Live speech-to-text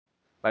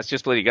Let's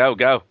just bloody go.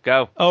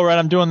 Oh, right,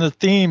 I'm doing the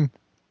theme.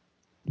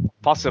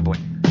 Possibly.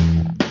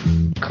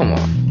 Come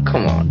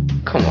on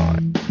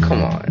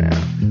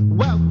now.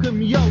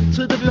 Welcome yo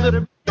to the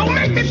better. Don't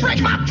make me break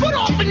my foot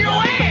off in your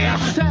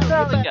ass!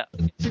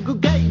 Single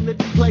game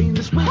that you play in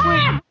this week.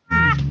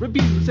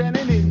 Reviews and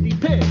an indie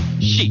pick.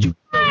 Shit.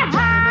 Time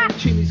and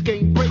Chinny's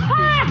game break.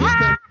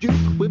 Mr.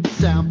 Duke with the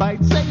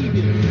soundbite savior.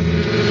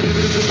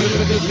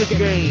 The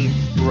game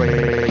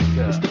breaker.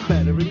 It's the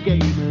veteran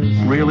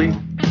gamers. Really?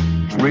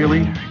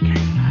 Veteran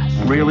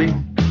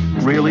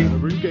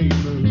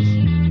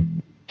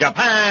gamers.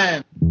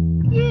 Japan!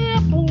 Yeah,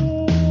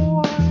 boy.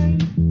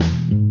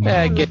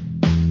 I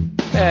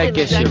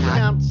guess you're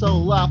right.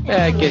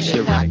 I guess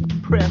you're right.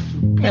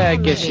 I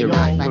guess you're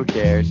right. Who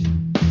cares?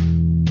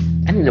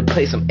 I need to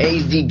play some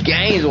HD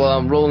games while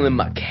I'm rolling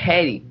my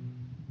caddy.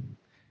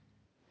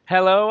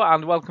 Hello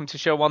and welcome to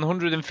show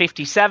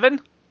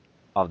 157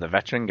 of the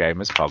Veteran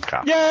Gamers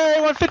Podcast. Yay,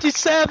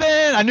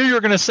 157! I knew you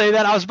were going to say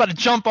that. I was about to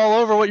jump all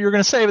over what you were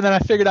going to say, but then I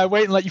figured I'd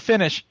wait and let you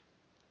finish.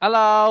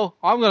 Hello,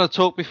 I'm going to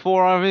talk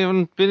before I've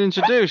even been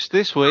introduced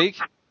this week.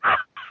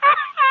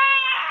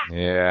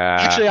 Yeah.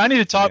 Actually, I need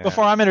to talk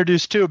before I'm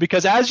introduced too,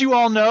 because as you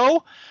all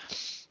know,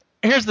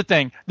 here's the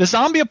thing: the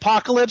zombie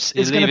apocalypse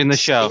is going to be the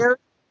show. Scared.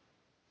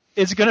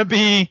 It's going to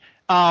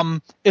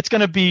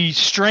be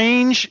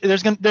strange.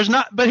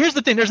 But here's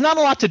the thing: there's not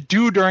a lot to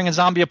do during a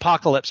zombie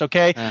apocalypse.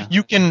 Okay,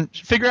 You can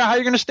figure out how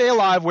you're going to stay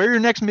alive, where your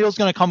next meal is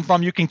going to come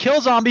from. You can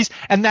kill zombies,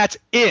 and that's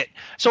it.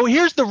 So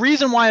here's the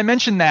reason why I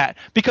mentioned that: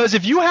 because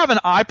if you have an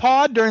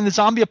iPod during the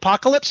zombie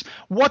apocalypse,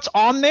 what's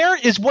on there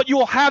is what you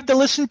will have to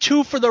listen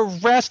to for the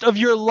rest of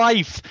your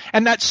life,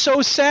 and that's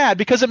so sad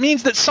because it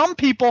means that some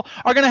people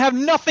are going to have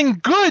nothing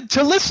good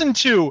to listen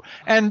to.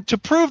 And to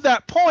prove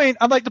that point,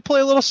 I'd like to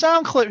play a little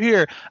sound clip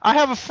here. I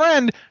have a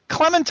friend,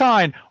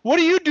 Clementine. What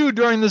do you do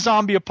during the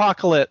zombie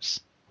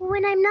apocalypse?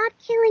 When I'm not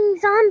killing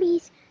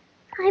zombies,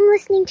 I'm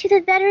listening to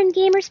the Veteran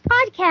Gamers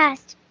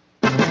Podcast.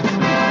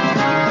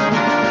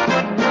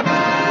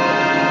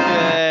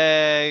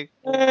 Yay!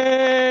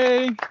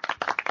 Yay!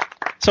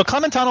 So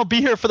Clementine will be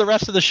here for the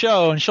rest of the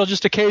show, and she'll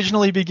just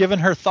occasionally be giving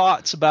her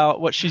thoughts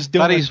about what she's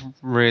doing. That is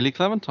really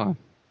Clementine.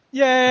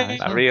 Yay!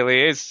 That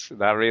really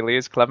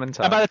is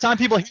Clementine. And by the time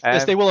people hear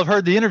this, they will have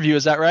heard the interview.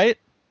 Is that right?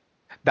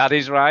 That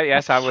is right.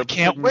 Yes, I will.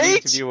 Can't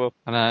wait. I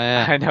know.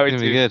 Yeah, I know it's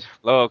it's gonna be good.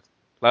 Look,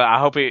 I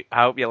hope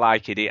you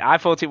like it. I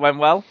thought it went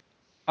well.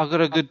 I've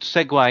got a good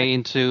segue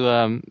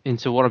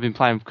into what I've been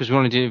playing because we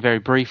only did it very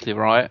briefly,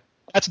 right?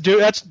 That's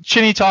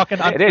Chinny talking.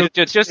 It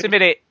is. Just a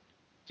minute.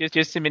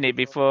 Just a minute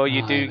before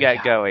you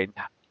get going.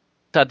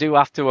 I do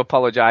have to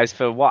apologise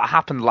for what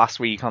happened last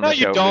week on the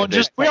show. No, you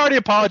don't. We already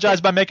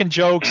apologized by making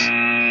jokes.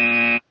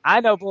 I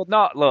know, but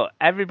not. Look,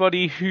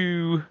 everybody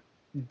who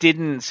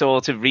didn't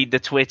sort of read the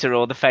Twitter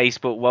or the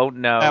Facebook won't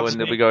know, and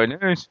they'll be going,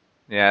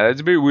 yeah, that's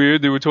a bit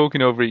weird. They were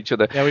talking over each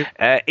other.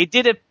 Yeah,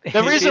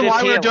 The reason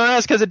why we were doing that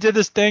is because it did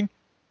this thing.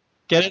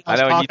 Get it? I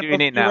know, you're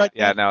doing it now. Right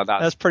yeah, now. no,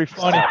 that's pretty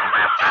funny.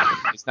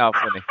 It's not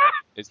funny.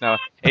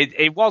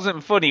 It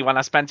wasn't funny when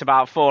I spent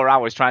about 4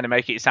 hours trying to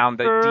make it sound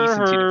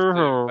decent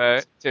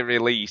enough to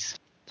release.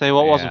 Tell you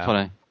what wasn't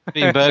funny.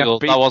 Being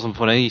burgled, that wasn't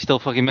funny. You still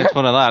fucking make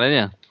fun of that,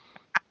 didn't you?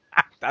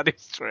 That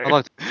is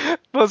true.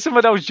 But some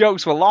of those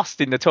jokes were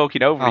lost in the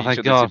talking over each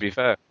other, to be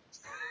fair.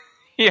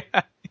 yeah.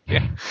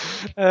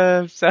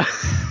 Oh,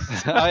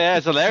 yeah,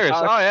 it's hilarious.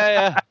 Oh,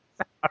 yeah.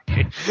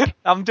 Sorry.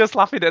 I'm just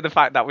laughing at the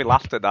fact that we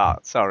laughed at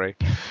that. Sorry.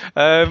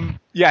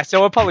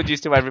 So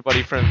apologies to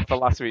everybody for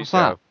last week's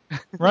show.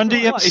 Run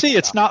DMC,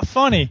 it's not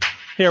funny.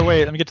 Here,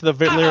 wait, let me get to the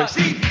lyrics.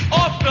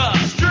 Off the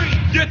street,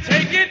 you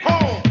take it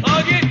home,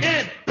 hug it,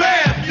 and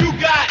bam, you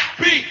got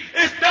beat.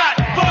 It's not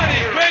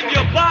funny when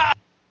you buy.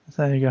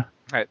 There you go.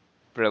 Right,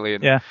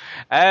 brilliant. Yeah.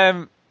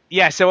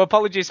 So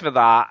apologies for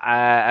that,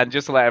 and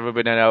just to let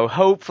everybody know,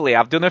 hopefully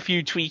I've done a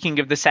few tweaking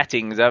of the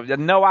settings. I've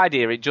no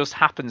idea, it just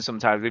happens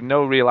sometimes. We have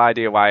no real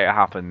idea why it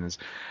happens.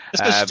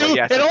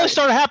 It only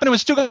started happening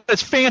with Stu got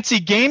this fancy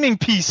gaming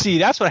PC.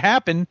 That's what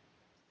happened.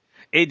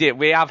 It did.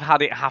 We have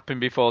had it happen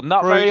before.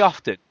 Not very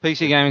often.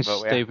 PC gaming's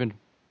stupid.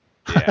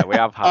 Yeah, we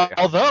have had it.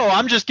 Although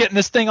I'm just getting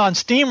this thing on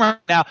Steam right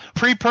now.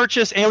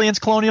 Pre-purchase Aliens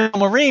Colonial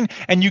Marine,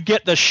 and you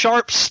get the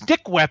sharp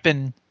stick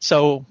weapon.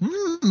 So,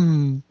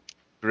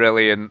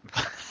 Brilliant.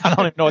 I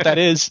don't even know what that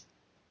is.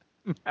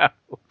 No.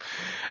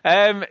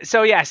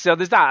 So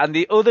there's that. And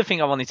the other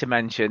thing I wanted to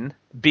mention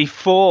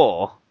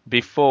before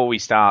we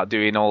start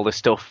doing all the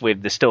stuff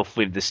with the stuff.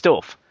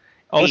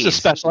 Oh, it's a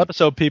special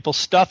episode, people.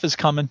 Stuff is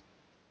coming.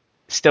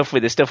 Stuff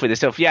with the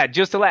stuff. Yeah,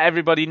 just to let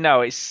everybody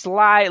know, it's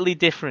slightly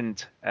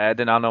different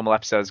than our normal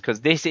episodes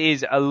because this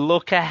is a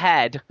look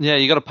ahead. Yeah,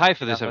 you got to pay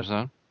for this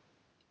episode.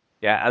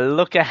 Yeah, a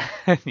look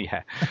ahead.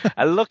 Yeah,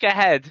 a look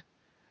ahead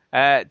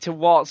to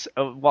what's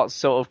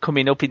sort of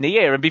coming up in the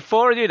year. And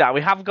before I do that,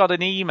 we have got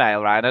an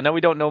email, right? I know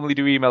we don't normally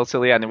do emails till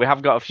the end, and we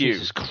have got a few.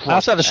 I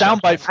also have a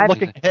soundbite for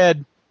looking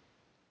ahead.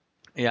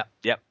 Yeah,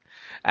 yep.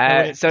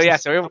 So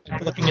we're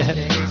looking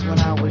ahead.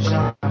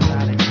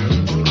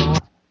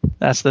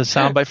 That's the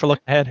soundbite for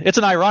looking ahead. It's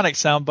an ironic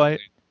soundbite.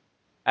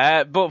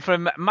 But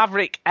from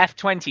Maverick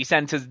F20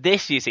 sent us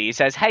this, you see. He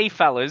says, hey,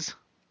 fellas.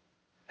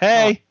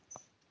 Hey.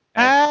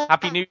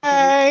 Happy New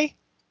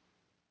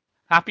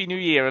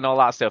Year and all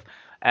that stuff.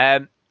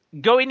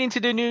 Going into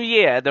the new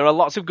year, there are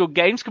lots of good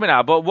games coming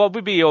out, but what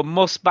would be your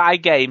must-buy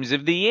games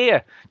of the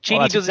year?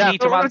 Chini doesn't need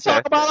to what answer. we're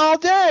talk about all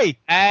day.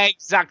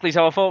 Exactly,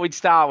 so I thought we'd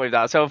start with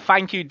that. So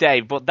thank you,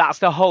 Dave, but that's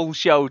the whole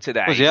show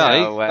today. Well,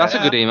 yeah, that's a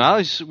good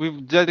email. We're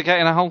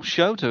dedicating a whole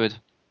show to it.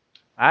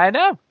 I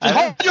know. Just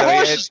hold your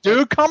horses,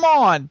 dude. Come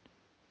on.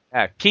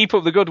 Yeah, keep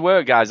up the good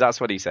work, guys.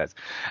 That's what he says.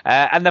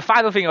 And the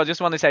final thing I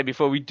just want to say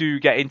before we do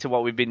get into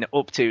what we've been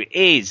up to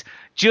is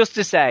just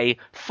to say,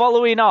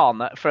 following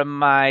on from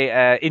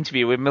my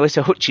interview with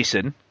Melissa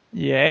Hutchison.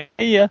 Yeah.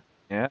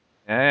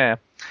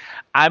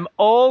 I'm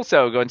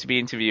also going to be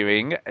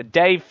interviewing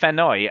Dave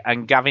Fennoy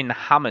and Gavin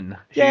Hammond,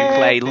 who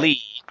play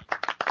Lee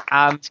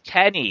and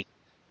Kenny,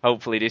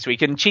 hopefully this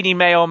week. And Chini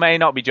may or may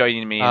not be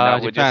joining me.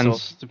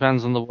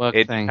 Depends on the work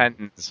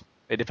thing.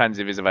 It depends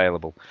if he's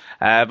available.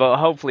 But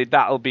hopefully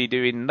that'll be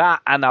doing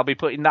that, and I'll be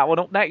putting that one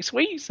up next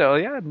week. So,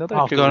 yeah, another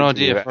I've cool got an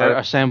interview. idea for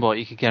a soundboard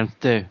you could get him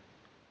to do.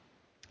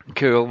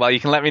 Cool. Well,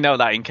 you can let me know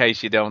that in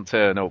case you don't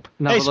turn up.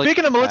 Hey,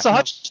 speaking of Melissa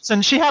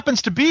Hutchinson, she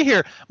happens to be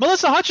here.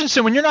 Melissa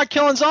Hutchinson, when you're not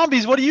killing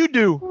zombies, what do you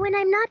do? When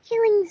I'm not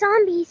killing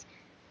zombies,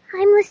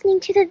 I'm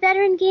listening to the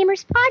Veteran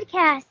Gamers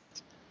podcast.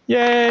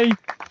 Yay.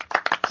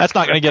 That's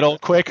not going to get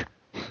old quick.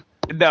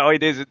 No,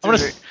 it isn't. I'm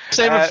going to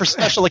save it for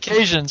special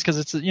occasions because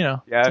it's, it's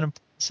an important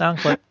sound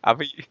clip. I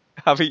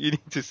think you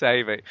need to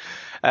save it.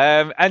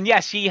 And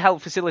yes, she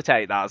helped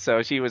facilitate that,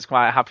 so she was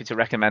quite happy to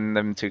recommend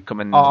them to come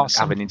and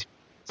have an interview.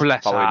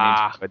 Bless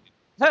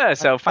her.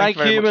 So thank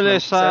you very much,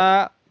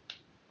 Melissa,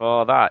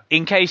 for that.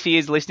 In case she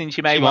is listening,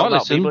 she may not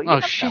not be.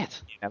 But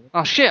shit.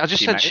 Oh, shit. I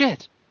just said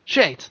shit.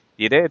 Shit.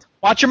 You did.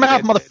 Watch your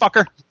mouth,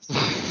 motherfucker.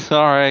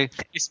 Sorry.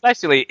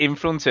 Especially in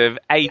front of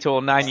 8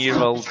 or 9 year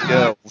old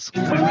girls.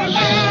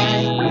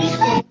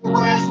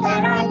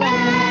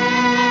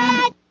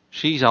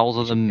 She's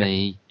older than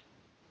me.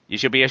 You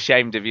should be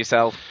ashamed of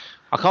yourself.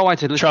 I can't wait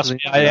to listen Trust to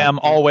me, I am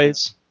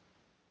always.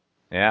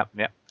 Yeah.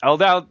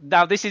 Although,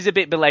 now this is a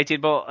bit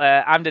belated, but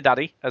I'm the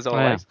daddy, as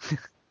always. Oh, yeah.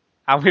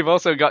 And we've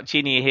also got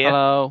Chini here.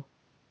 Hello.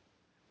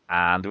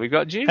 And we've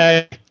got Jude.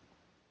 Hey.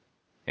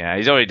 Yeah,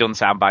 he's already done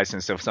sound bites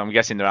and stuff, so I'm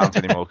guessing there aren't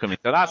any more coming.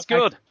 So that's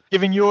good.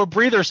 Giving you a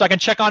breather so I can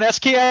check on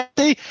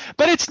SKSE,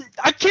 but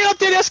I can't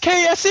update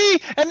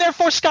SKSE, and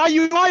therefore Sky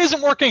UI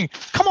isn't working.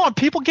 Come on,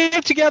 people, get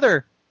it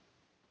together.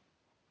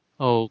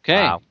 Okay.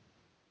 Wow.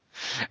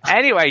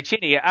 Anyway,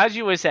 Chini, as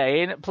you were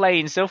saying,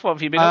 playing stuff, what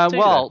have you been up to?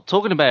 Well,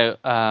 talking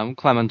about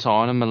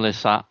Clementine and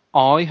Melissa,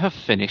 I have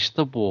finished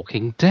The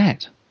Walking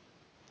Dead.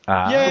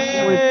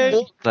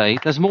 Yay!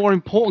 There's a more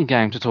important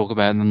game to talk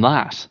about than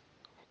that.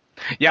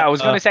 Yeah, I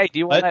was going to say, do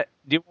you want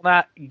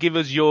to give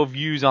us your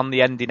views on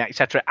the ending,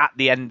 etc., at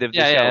the end of the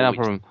show? Yeah, no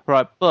problem.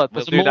 Right, but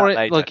we'll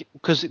there's more,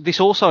 because this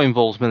also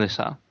involves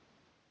Melissa.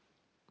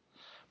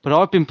 But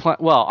I've been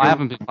I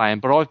haven't been playing,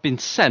 but I've been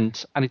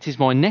sent, and it is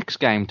my next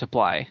game to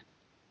play.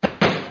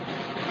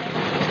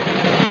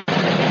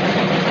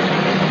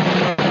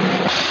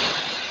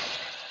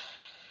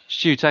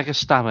 Stu, take a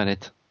stab at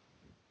it.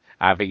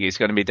 I think it's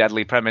going to be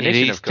Deadly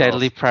Premonition, of course.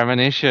 Deadly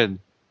Premonition.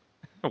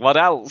 What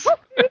else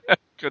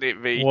could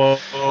it be? Whoa.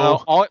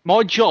 Now,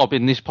 my job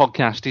in this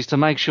podcast is to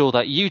make sure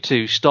that you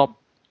two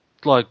stop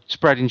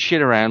spreading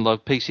shit around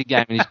like PC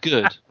gaming is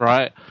good,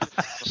 right?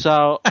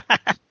 So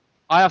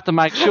I have to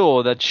make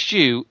sure that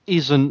Stu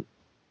isn't,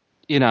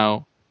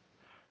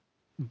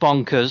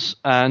 bonkers,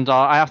 and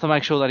I have to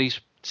make sure that he's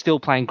still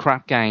playing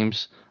crap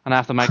games, and I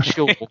have to make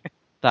sure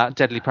that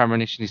Deadly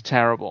Premonition is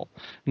terrible.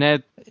 Now,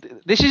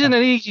 this isn't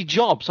an easy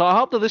job, so I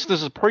hope the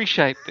listeners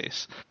appreciate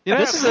this.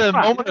 This is a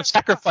moment of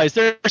sacrifice.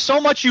 There's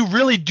so much you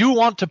really do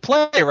want to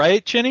play,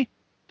 right, Chinny?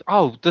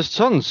 Oh, there's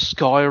tons.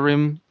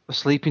 Skyrim,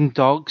 Sleeping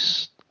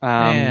Dogs.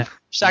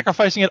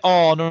 Sacrificing it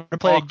all in order to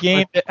play a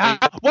game.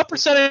 What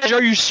percentage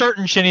are you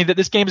certain, Chinny, that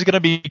this game is going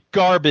to be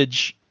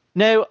garbage?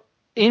 Now,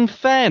 in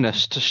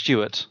fairness to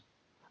Stuart,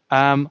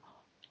 I'm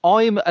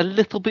a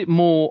little bit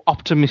more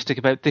optimistic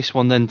about this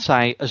one than,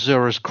 say,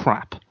 Azura's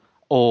crap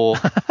or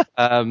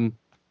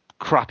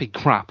crappy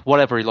crap,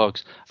 whatever he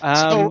likes.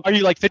 So are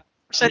you 50%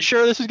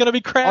 sure this is going to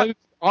be crap?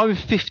 I'm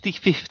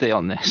 50-50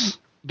 on this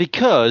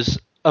because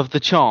of the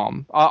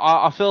charm.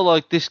 I feel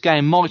like this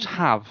game might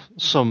have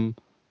some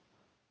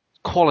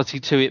quality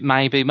to it,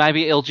 maybe.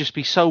 Maybe it'll just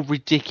be so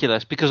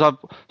ridiculous because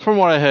from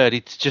what I heard,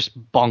 it's just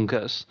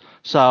bonkers.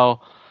 So,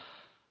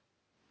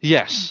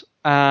 yes.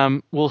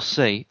 We'll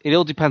see. It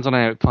all depends on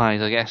how it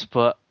plays, I guess.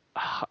 But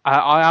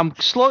I am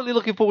slightly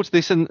looking forward to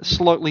this and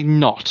slightly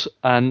not.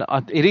 And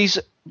it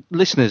is,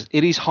 listeners,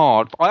 it is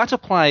hard. I had to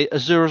play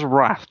Azura's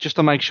Wrath just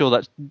to make sure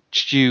that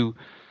Stu,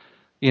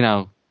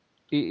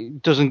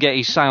 doesn't get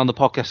his say on the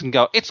podcast and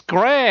go, it's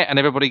great, and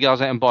everybody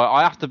goes out and buy it.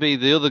 I have to be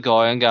the other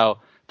guy and go,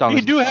 don't.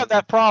 We do have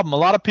that problem. A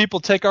lot of people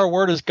take our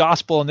word as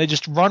gospel and they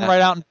just run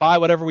right out and buy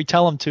whatever we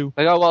tell them to.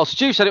 They go, well,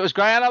 Stu said it was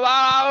great,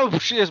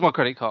 and here's my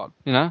credit card,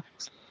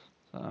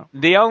 So.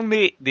 The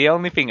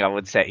only thing I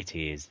would say to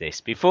you is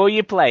this: before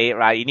you play it,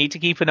 right, you need to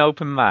keep an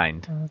open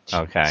mind.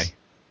 Okay.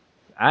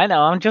 I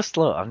know. I'm just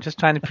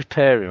trying to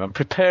prepare him. I'm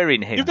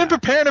preparing him. You've been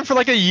preparing him for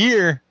like a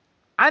year.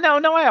 I know.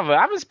 No, I haven't.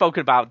 I haven't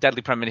spoken about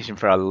Deadly Premonition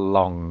for a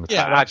long time.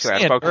 Yeah, Actually,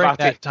 I spoke during about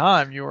that it.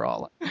 time. You were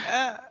all like,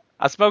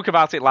 I spoke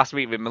about it last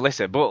week with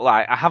Melissa, but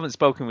like I haven't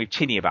spoken with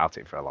Chinny about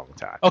it for a long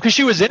time. oh, because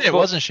she was in it,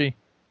 wasn't she?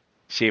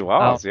 She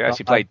was. Yeah,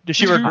 she played. Did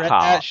she two regret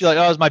parts. that? She's like,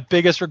 oh, it was my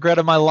biggest regret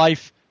of my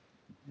life.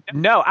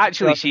 No,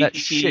 actually, that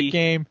shit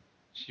game.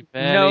 She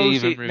barely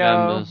even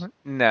remembers.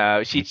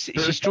 No, she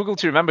struggled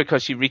to remember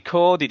because she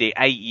recorded it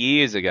 8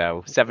 years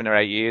ago, 7 or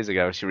 8 years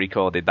ago. She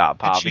recorded that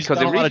part And she's because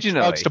done a lot of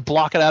originally drugs to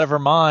block it out of her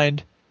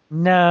mind.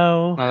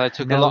 no, No, they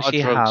took no, a lot of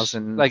she drugs.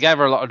 hasn't. They gave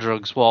her a lot of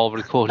drugs while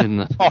recording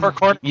the. While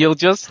recording. You'll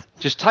just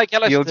take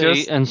You'll LSD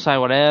just- and say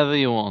whatever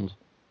you want.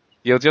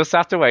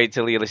 have to wait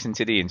till you listen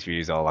to the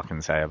interviews. All I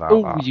can say about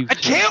Oh, that. you. I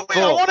can't wait.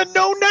 I want to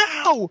know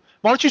now.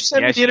 Why don't you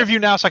send me Yes, the interview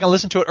now so I can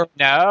listen to it?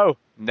 No,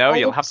 Oh,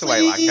 you'll have to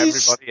wait like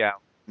please. everybody else.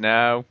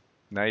 No,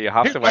 you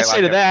have Here's to what I wait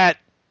say like to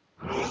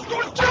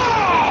that.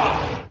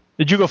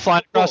 Did you go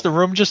flying across the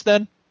room just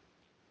then?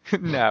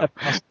 No,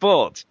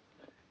 but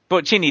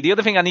Chinny, the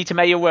other thing I need to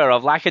make you aware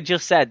of, like I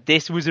just said,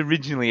 this was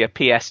originally a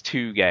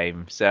PS2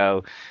 game,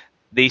 so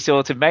they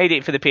sort of made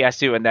it for the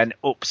PS2 and then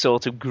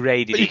sort of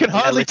graded But it. you can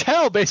hardly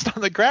tell based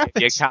on the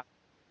graphics.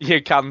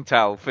 You can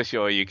tell for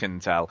sure. You can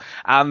tell,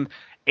 and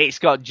it's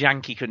got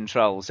janky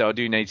controls, so I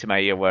do need to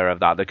make you aware of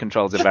that. The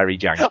controls are very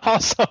janky.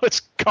 Also,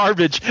 it's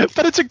garbage,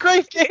 but it's a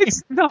great game.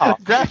 It's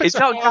not. Graphics It's are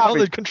not horrible,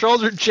 garbage. the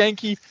controls are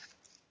janky.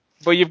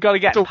 But you've got to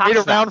get To past wait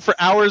that. around for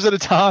hours at a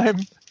time.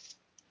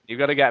 You've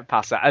got to get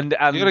past that, and You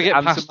got to get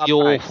and past some the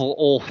advice.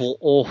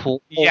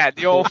 awful. Yeah,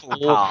 the awful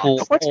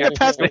part. Once you get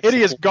past the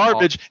hideous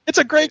garbage, it's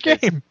a great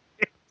game.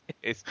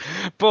 Is.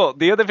 But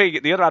the other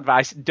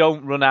advice: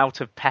 don't run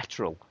out of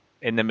petrol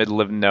in the middle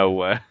of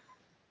nowhere.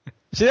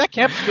 See, that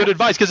can't be good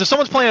advice, because if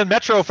someone's playing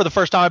Metro for the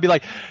first time, I'd be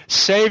like,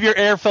 save your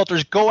air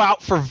filters, go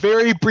out for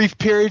very brief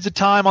periods of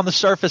time on the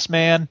surface,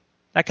 man.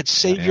 That could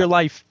save your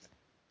life.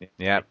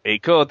 Yeah,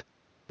 it could.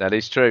 That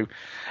is true.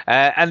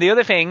 And the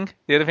other thing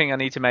I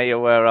need to make you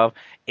aware of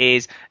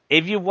is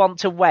if you want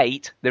to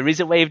wait, there is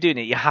a way of doing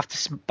it. You have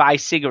to buy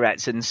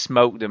cigarettes and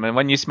smoke them. And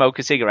when you smoke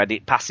a cigarette,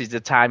 it passes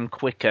the time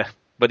quicker.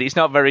 But it's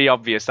not very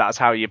obvious that's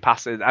how you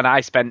pass it. And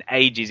I spent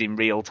ages in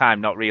real time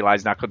not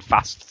realizing I could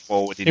fast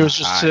forward in He was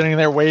just time. sitting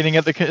there waiting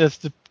at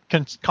the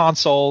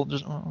console.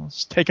 Just,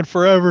 it's taking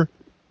forever.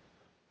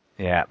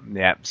 Yeah.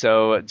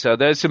 So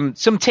there's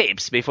some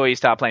tips before you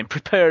start playing. I'm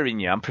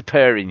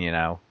preparing you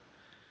now.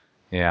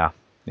 Yeah.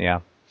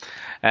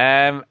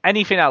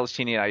 Anything else,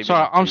 Chinny?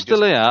 Sorry, I'm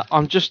still here.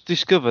 I'm just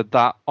discovered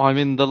that I'm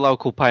in the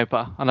local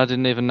paper, and I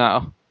didn't even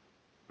know.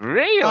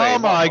 Really? Oh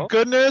my What?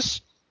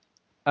 goodness.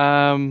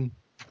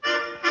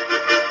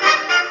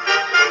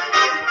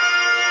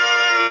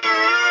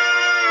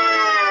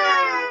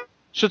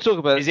 Should talk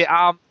about Is it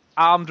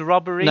armed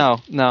robbery?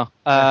 No.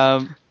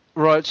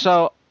 Right,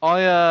 so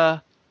I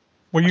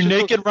Were you should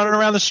naked running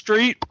around the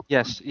street?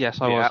 yes, I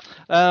Yeah.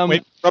 was.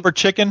 Wait, rubber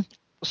chicken?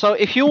 So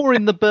if you're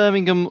in the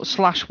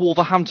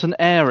Birmingham/Wolverhampton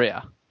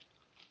area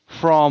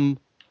from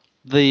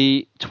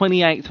the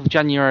 28th of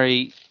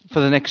January for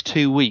the next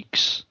 2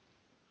 weeks,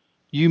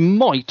 you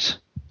might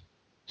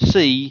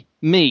see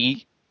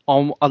me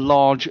on a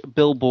large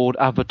billboard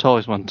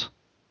advertisement.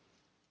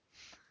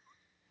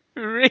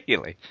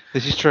 Really?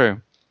 This is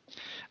true.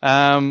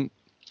 I'm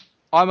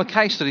a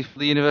case study for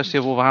the University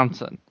of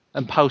Wolverhampton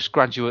and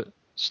postgraduate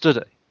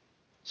study.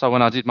 So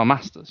when I did my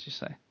masters, you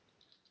see,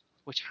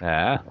 which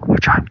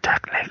I'm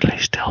technically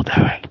still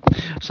doing.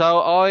 So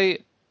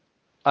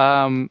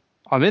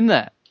I'm in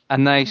there,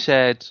 and they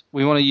said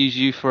we want to use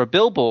you for a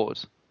billboard,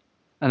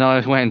 and I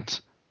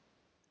went,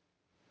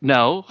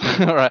 no,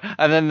 all right.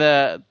 And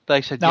then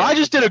they said, Now, yeah. I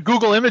just did a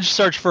Google image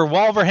search for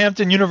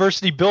Wolverhampton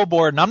University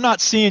billboard, and I'm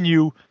not seeing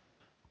you.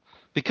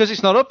 because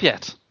it's not up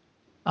yet.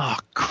 Oh,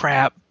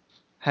 crap.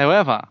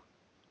 However,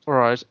 all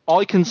right,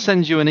 I can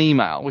send you an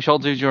email, which I'll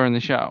do during the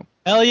show,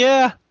 Hell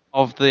yeah.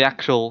 of the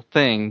actual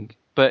thing,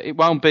 but it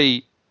won't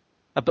be.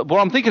 But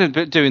what I'm thinking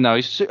of doing though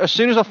is, as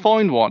soon as I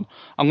find one,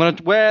 I'm going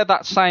to wear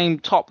that same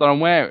top that I'm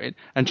wearing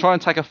and try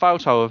and take a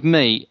photo of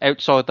me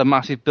outside the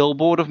massive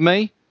billboard of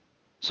me,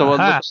 so it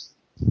looks,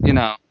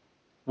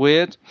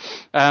 weird.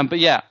 But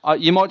yeah,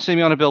 you might see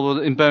me on a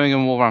billboard in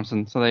Birmingham,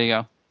 Wolverhampton. So there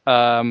you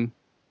go.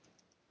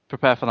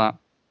 Prepare for that.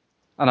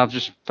 And I've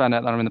just found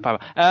out that I'm in the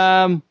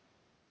paper.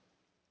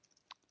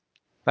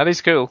 That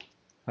is cool.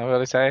 I've got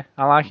to say,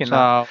 I like it.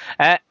 So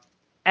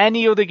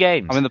Any other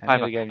games? I'm in the Any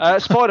other paper.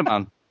 games?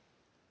 Spider-Man.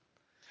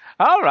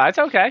 All right,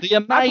 okay. The I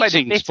played a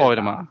Amazing bit of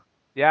Spider-Man. that.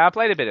 Yeah, I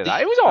played a bit of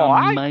that. It was all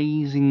right.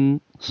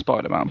 Amazing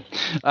Spider-Man.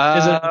 It's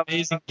an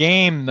amazing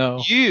game, though.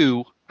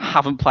 You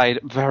haven't played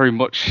very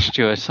much,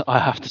 Stuart, I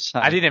have to say.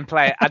 I didn't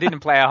play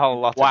a whole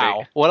lot Wow.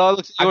 of it. When I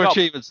looked at your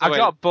achievements, I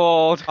got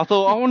bored. I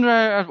thought, I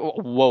wonder.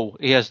 Whoa,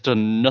 he has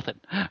done nothing.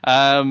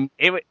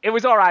 It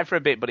was all right for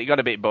a bit, but it got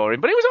a bit boring.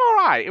 But it was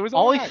all right. It was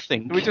all I right.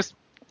 think it was just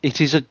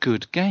it is a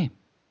good game.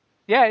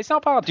 yeah, it's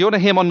not bad. Do you want to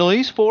hear my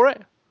noise for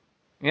it?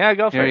 Yeah,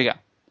 go for Here it. you go.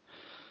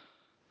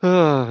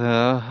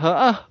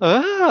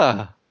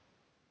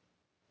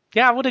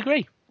 Yeah, I would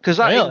agree. Because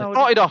Really? it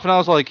started off and I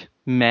was like,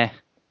 meh.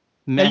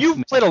 Now,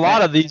 you've played a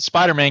lot of these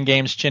Spider-Man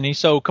games, Chinny,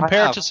 so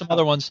compare it to some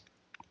other ones.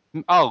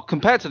 Oh,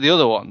 compared to the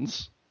other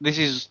ones, this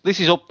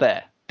is up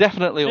there.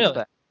 Definitely Really? up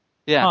there.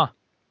 Yeah.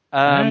 Huh.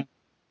 Um,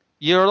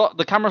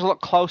 the camera's a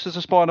lot closer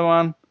to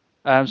Spider-Man.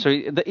 So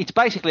it's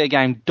basically a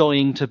game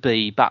dying to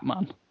be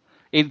Batman.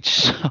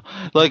 It's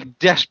like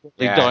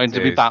desperately dying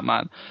to be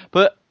Batman.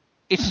 But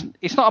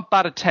it's not a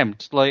bad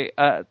attempt. Like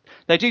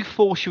they do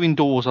force you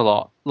indoors a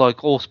lot,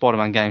 like all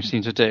Spider-Man games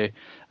seem to do.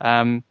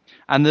 And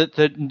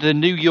the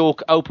New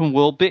York open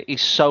world bit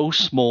is so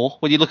small.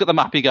 When you look at the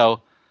map, you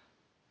go,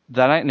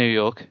 that ain't New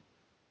York.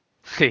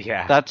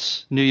 Yeah.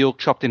 That's New York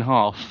chopped in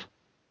half.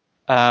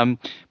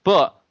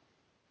 But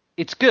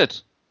it's good.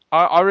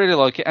 I really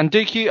like it. And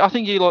Duke, I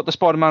think you like the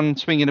Spider-Man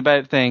swinging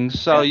about things,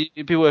 so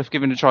it'd be worth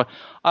giving it a try.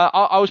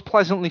 I was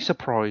pleasantly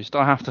surprised,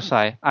 I have to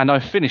say, and I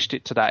finished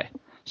it today.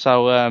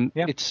 So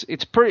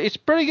it's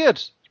pretty good.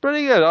 It's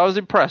pretty good. I was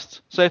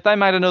impressed. So if they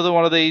made another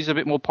one of these a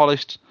bit more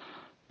polished,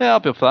 yeah, I'll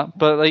be up for that.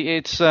 But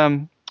it's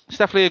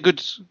definitely a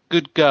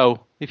good go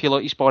if you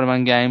like your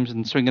Spider-Man games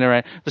and swinging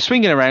around. The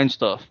swinging around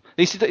stuff.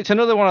 It's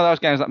another one of those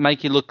games that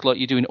make you look like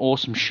you're doing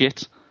awesome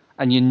shit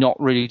and you're not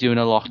really doing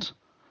a lot.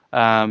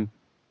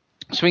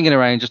 Swinging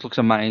around just looks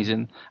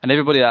amazing, and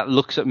everybody that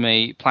looks at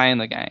me playing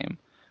the game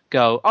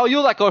go, "Oh,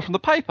 you're that guy from the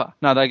paper."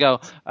 No, they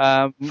go,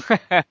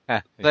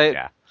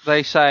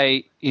 they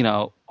say,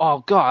 "Oh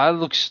God,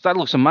 that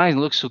looks amazing.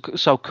 It looks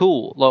so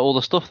cool, like all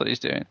the stuff that he's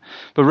doing."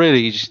 But really,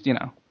 you just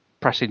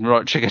pressing the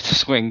right trigger to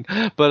swing.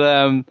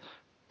 But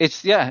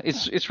it's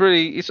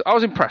really I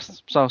was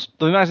impressed. So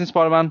The Amazing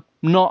Spider-Man,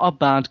 not a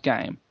bad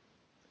game.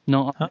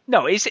 No,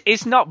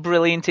 it's not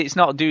brilliant. It's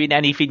not doing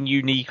anything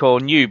unique or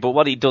new. But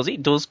what it does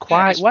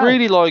quite well. It's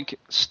really like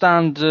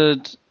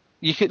standard.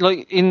 You could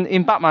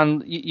in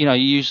Batman, you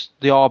use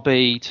the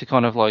RB to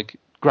kind of like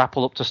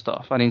grapple up to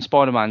stuff, and in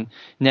Spider-Man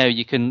now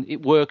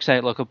it works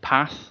out like a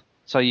path,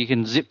 so you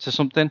can zip to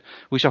something,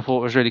 which I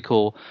thought was really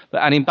cool.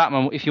 And in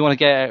Batman, if you want to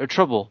get out of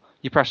trouble,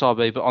 you press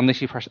RB, but on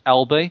this you press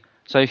LB.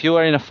 So if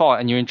you're in a fight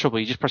and you're in trouble,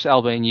 you just press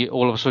LB and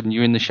all of a sudden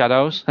you're in the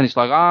shadows. And it's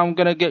like, I'm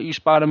going to get you,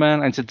 Spider-Man.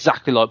 And it's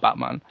exactly like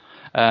Batman,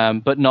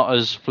 but not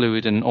as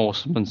fluid and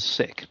awesome and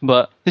sick.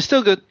 But it's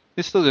still good.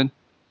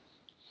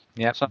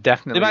 Yeah, so,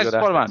 definitely The Amazing good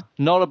Spider-Man, effort.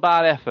 not a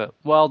bad effort.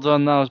 Well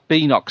done, those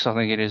Beanox, I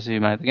think it is, who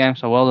made the game.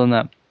 So well done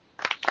them.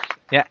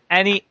 Yeah,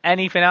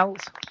 anything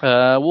else?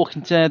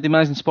 Walking Dead, The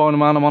Amazing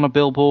Spider-Man, I'm on a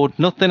billboard.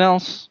 Nothing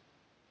else.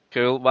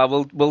 Cool.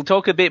 Well, we'll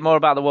talk a bit more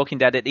about The Walking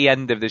Dead at the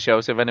end of the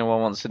show, so if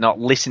anyone wants to not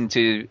listen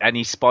to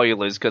any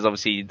spoilers, because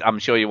obviously I'm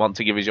sure you want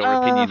to give us your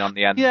opinion on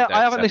the end. Yeah,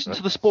 I haven't listened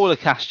to the spoiler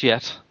cast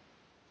yet.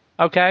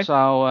 Okay.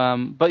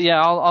 So, but yeah,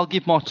 I'll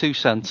give my 2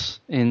 cents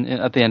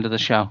at the end of the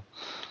show.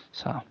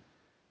 So,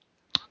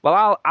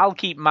 well, I'll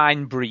keep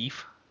mine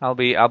brief. I'll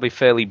be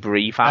fairly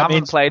brief. I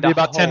haven't played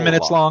about 10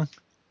 minutes long.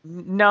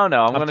 No,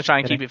 I'm going to try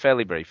and keep it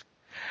fairly brief.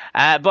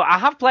 But I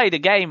have played a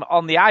game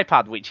on the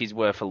iPad which is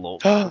worth a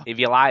look if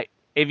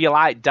you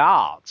like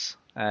darts.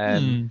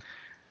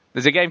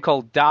 There's a game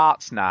called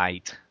Darts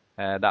Night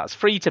that's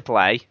free to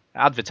play.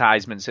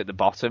 Advertisements at the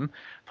bottom,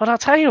 but I'll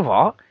tell you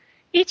what,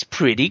 it's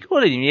pretty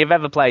good. If you've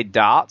ever played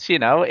darts,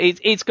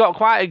 it's got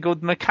quite a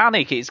good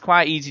mechanic. It's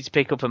quite easy to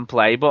pick up and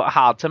play, but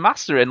hard to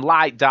master. And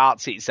like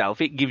darts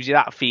itself, it gives you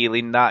that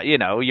feeling that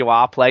you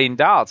are playing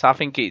darts. I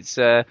think it's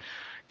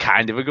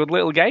kind of a good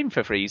little game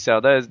for free. So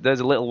there's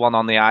a little one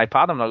on the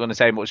iPad. I'm not going to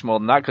say much more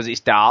than that because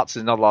it's darts.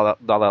 There's not a lot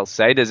else to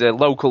say. There's a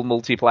local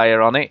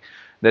multiplayer on it.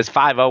 There's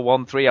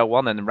 501,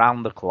 301, and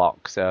round the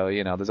clock. So,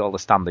 there's all the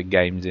standard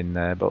games in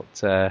there. But,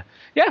 yeah,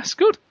 it's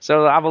good.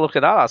 So have a look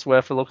at that. That's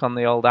worth a look on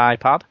the old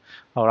iPad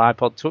or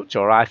iPod Touch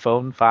or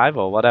iPhone 5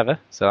 or whatever.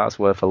 So that's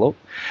worth a look.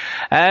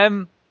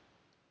 And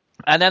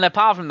then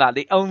apart from that,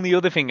 the only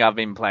other thing I've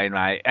been playing,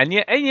 right, and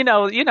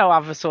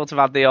I've sort of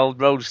had the old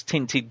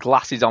rose-tinted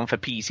glasses on for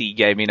PC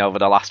gaming over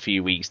the last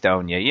few weeks,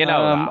 don't you? You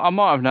know that. I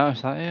might have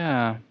noticed that,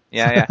 yeah.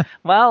 Yeah.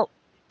 Well,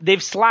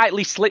 they've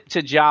slightly slipped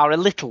ajar a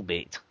little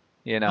bit.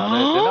 They're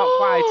not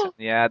quite.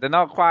 Yeah, they're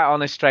not quite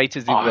on as straight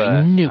as they were.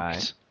 I knew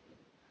it.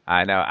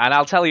 I know, and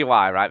I'll tell you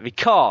why, right?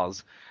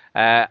 Because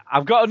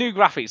I've got a new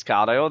graphics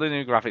card. I ordered a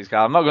new graphics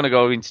card. I'm not going to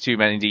go into too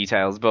many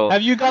details, but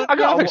have you got a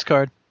graphics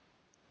card?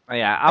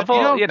 Yeah, I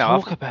thought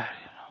talk about it.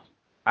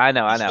 I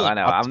know.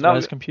 I'm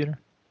not computer.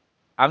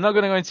 I'm not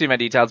going to go into too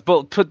many details,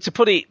 but to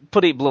put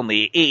it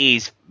bluntly, it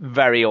is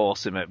very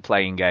awesome at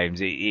playing games.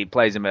 It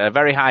plays them at a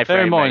very high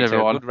frame rate,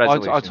 everyone. good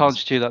resolution. I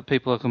told you that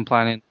people are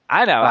complaining.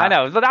 I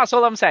know, but that's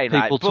all I'm saying.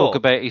 People talk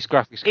about his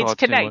graphics card. It's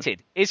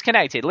connected. It's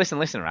connected.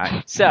 Listen,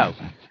 right? So,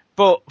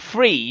 but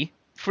free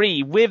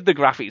with the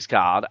graphics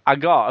card, I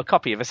got a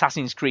copy of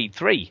Assassin's Creed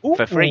 3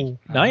 for free.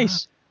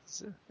 Nice.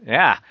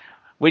 Yeah.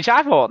 Which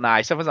I thought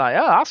nice. I was like,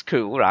 oh, that's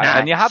cool, right? Nice.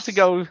 And you had to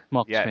go,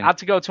 had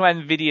to go to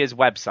Nvidia's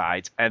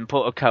website and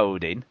put a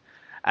code in,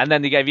 and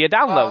then they gave you a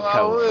download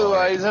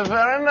code. It's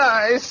very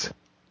nice.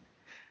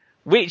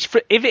 Which,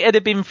 if it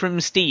had been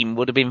from Steam,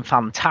 would have been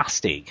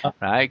fantastic,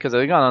 right? Because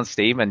I'd gone on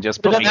Steam and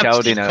just put Doesn't my have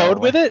code Steam in. code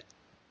with it?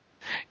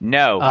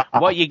 No.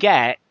 What you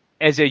get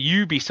is a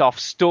Ubisoft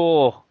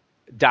Store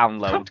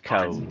download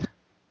code.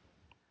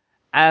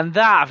 And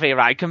that,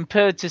 right,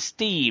 compared to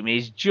Steam,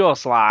 is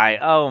just like,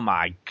 oh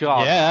my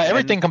god. Yeah,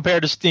 everything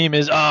compared to Steam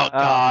is,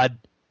 god.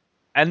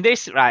 And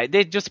this, right,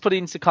 they just put it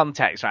into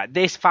context, right?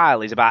 This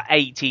file is about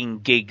 18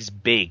 gigs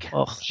big,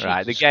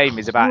 right? The game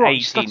is about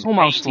Christ, 18, that's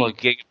almost 18 like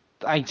gigs.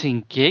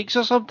 18 gigs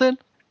or something?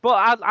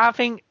 But I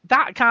think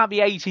that can't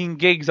be 18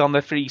 gigs on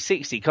the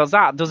 360 because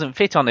that doesn't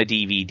fit on a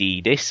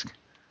DVD disc.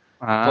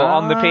 But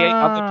on the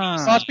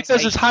PC, Well, it's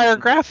because it's higher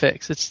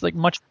graphics. It's like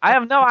much. I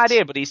have no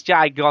idea, but it's it's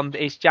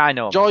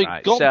ginormous.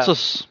 Right? Gigantus.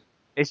 So,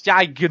 it's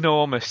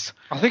ginormous.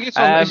 I think it's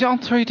on. Is it on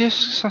 3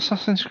 discs,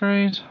 Assassin's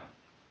Creed?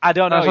 I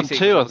don't know. No, it's on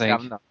 2, I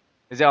think.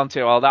 Is it on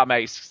 2? Well, that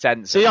makes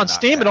sense. See, on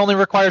Steam, it only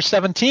requires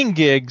 17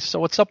 gigs. So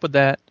what's up with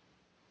that?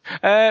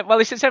 Well,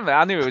 it's similar.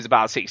 I knew it was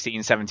about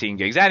 16, 17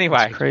 gigs. Anyway,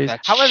 That's crazy.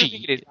 however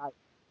big it is.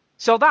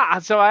 So I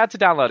had to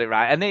download it,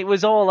 right? And it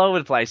was all over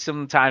the place.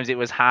 Sometimes it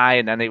was high,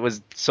 and then it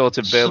was sort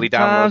of barely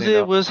downloading.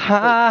 Sometimes it was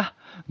high,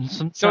 and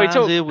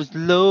sometimes it was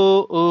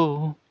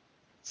low.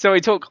 So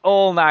it took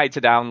all night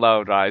to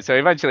download, right? So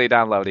eventually it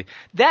downloaded.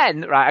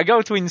 Then, right, I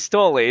go to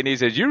install it, and it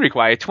says, you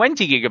require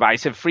 20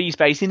 gigabytes of free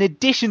space in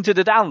addition to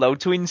the download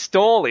to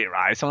install it,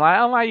 right? So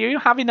I'm like, oh, are you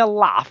having a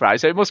laugh, right?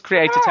 So it must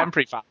create a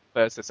temporary file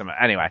first or something.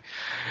 Anyway,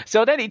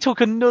 so then it took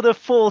another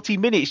 40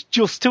 minutes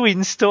just to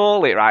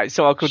install it, right?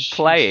 So I could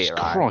play it,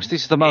 right? Christ,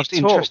 this is the most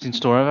interesting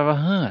story I've ever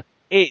heard.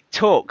 It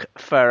took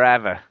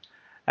forever.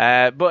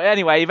 But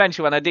anyway,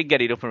 eventually when I did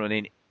get it up and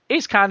running,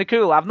 it's kind of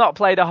cool. I've not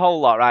played a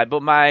whole lot, right?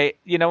 But when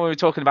we were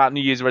talking about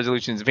New Year's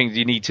resolutions and things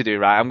you need to do,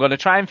 right? I'm going to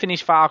try and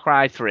finish Far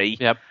Cry 3.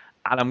 Yep.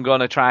 And I'm going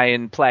to try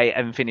and play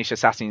and finish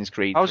Assassin's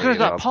Creed. I was going to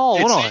do that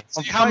poll, wasn't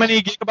I? How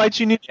many gigabytes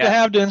you need to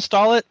have to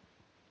install it?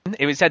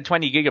 It said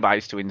 20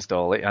 gigabytes to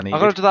install it. I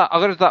got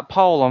to do that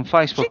poll on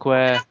Facebook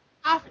where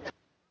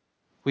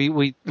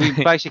we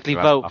basically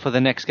vote for the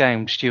next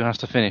game Stu has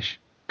to finish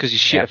because he's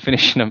shit at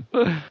finishing them.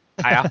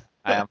 I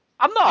am.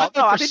 I'm not.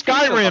 No, I did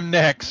Skyrim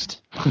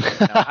next. No,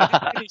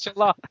 I didn't finish a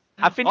lot.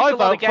 I finished a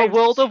lot of games. For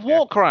World of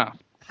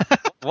Warcraft.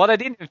 What I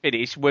didn't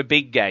finish were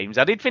big games.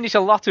 I did finish a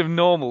lot of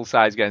normal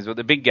size games, but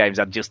the big games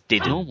I just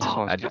didn't.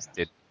 I just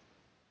did.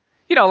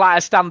 Like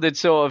a standard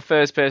sort of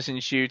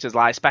first-person shooters,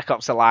 like Spec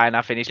Ops: The Line.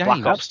 I finished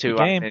Black Ops 2.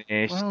 I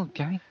finished. Well,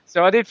 okay.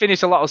 So I did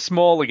finish a lot of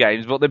smaller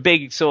games, but the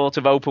big sort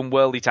of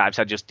open-worldy types,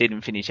 I just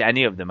didn't finish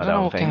any of them. I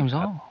don't think. Games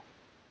are.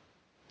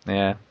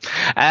 Yeah,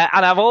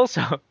 and I've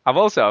also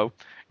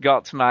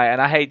got and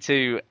I hate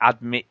to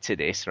admit to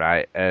this,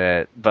 right?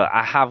 But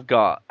I have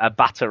got a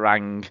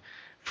Batarang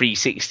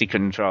 360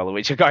 controller,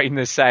 which I got in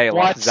the sale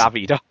off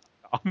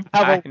Zavvi.com.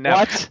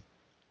 What?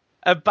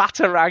 A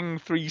Batarang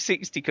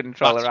 360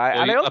 controller, right?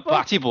 And A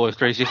Batty Boy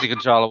 360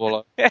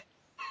 controller.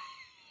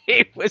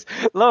 It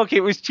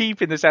was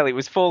cheap in the sale. It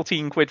was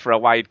 14 quid for a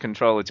wired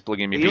controller to plug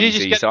in my PC. You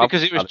just get it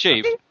because it was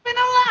cheap.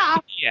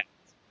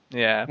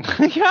 Yeah.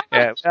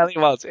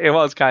 Well, it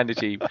was kind of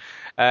cheap.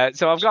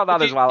 So I've got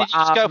that as well. Did you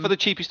just go for the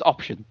cheapest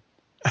option?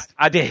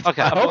 I did.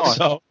 Okay, I hope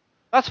so.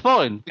 That's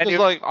fine.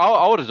 Because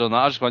I would have done that.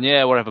 I just gone,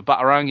 yeah, whatever.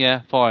 Batarang,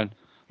 yeah, fine.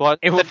 Well,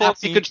 if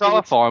it's a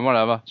controller, fine,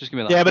 whatever. Just give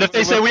me that. Yeah, but if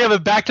they say we have a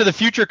Back to the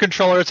Future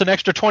controller, it's an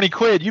extra 20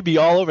 quid. You'd be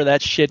all over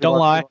that shit. Don't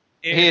lie.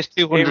 Here's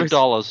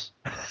 $200.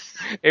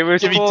 It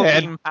was Give me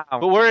 14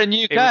 £10. But we're in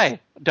UK.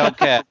 Don't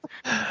care.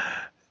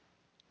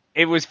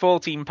 It was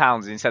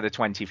 £14 instead of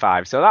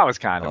 25, so that was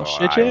kind of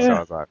shit, alright. yeah. So I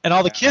was like, and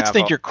all the kids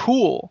think you're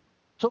cool.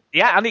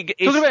 Yeah, and it's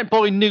talking about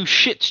buying new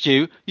shit,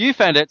 Stu. You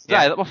found out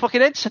today that my fucking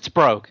headset's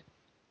broke.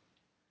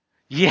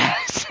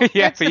 Yes,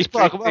 yeah. It's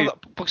broke.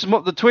 Because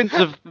the twins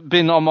have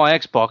been on my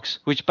Xbox,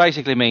 which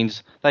basically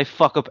means they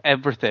fuck up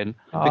everything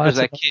because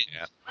they're kids.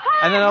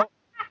 Yeah.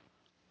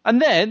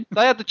 And then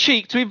they had the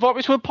cheek to invite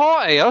me to a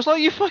party. I was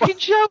like, "You fucking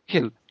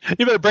joking?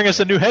 You better bring us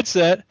a new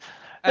headset."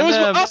 It was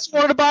us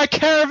wanted to buy a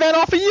caravan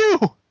off of you.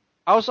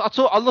 I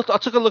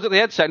took a look at the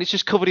headset, and it's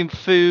just covered in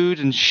food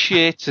and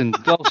shit and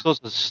all sorts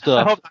of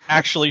stuff. I hope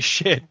actually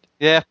shit.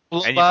 Yeah,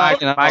 and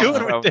you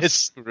doing with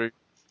this?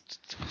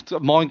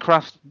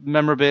 Minecraft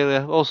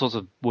memorabilia, all sorts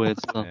of weird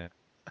stuff. Yeah.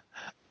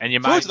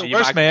 And food's the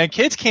worst, man.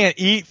 Kids can't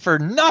eat for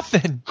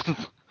nothing.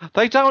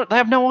 They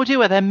have no idea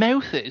where their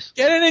mouth is.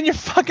 Get it in your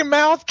fucking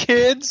mouth,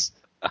 kids.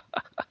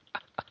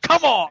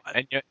 Come on.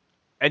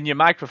 And your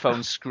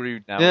microphone's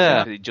screwed now.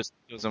 Yeah. It just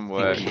doesn't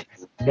work.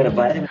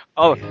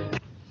 Oh,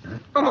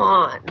 come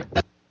on.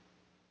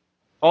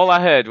 All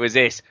I heard was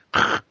this.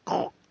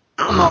 Come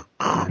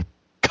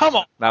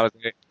on. That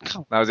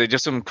was it.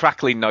 Just some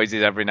crackling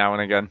noises every now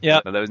and again. Yeah.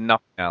 But there was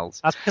nothing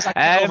else. That's because I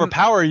can't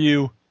overpower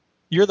you.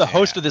 You're the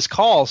host of this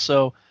call,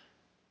 so.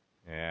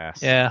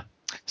 Yes. Yeah.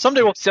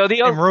 Someday we'll in the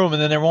same room,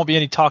 and then there won't be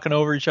any talking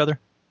over each other.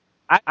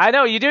 I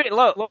know, you do it.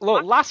 Look,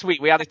 last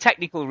week we had a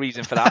technical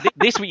reason for that.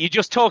 This week you're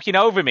just talking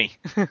over me.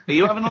 Are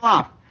you having a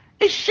laugh?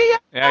 Is she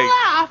having a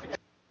laugh?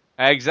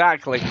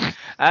 Exactly.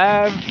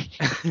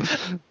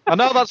 I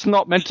know that's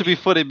not meant to be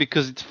funny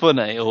because it's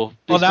funny, or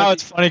Well, now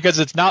it's funny because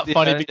it's not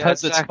funny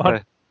because it's exactly.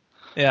 funny.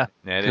 Yeah.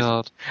 Yeah, it is.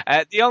 God.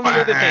 The only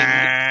other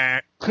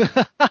thing,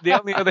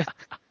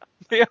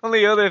 the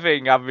only other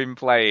thing I've been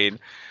playing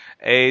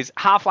is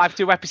Half-Life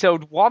 2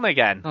 Episode 1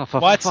 again. Oh, for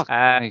What? fuck's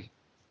sake.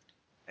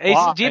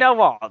 Do you know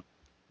what?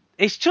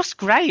 It's just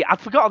great. I'd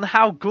forgotten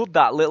how good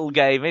that little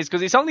game is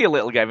because it's only a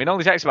little game. It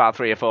only takes about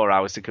 3 or 4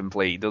 hours to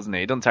complete, doesn't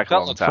it? It doesn't take a That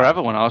long looked time.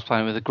 forever when I was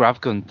playing with the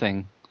grav gun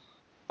thing.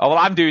 Oh well,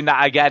 I'm doing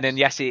that again, and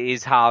yes, it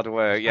is hard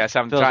work. Yes,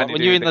 I'm Feels trying like to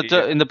when do you're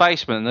in the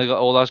basement and they've got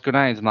all those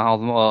grenades and they hold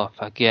them. Oh,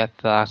 forget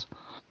that.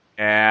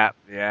 Yeah.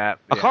 I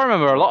can't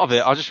remember a lot of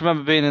it. I just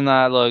remember being in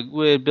that like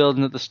weird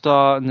building at the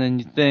start, and then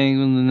you think,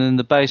 and then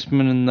the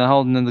basement, and they're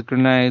holding in the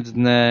grenades,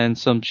 and then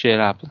some shit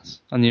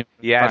happens. And you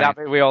that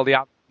bit with all the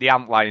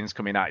ant lions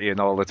coming at you and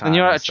all the time. and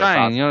you're at a stuff.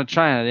 train. You're on a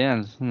train at the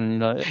end, and then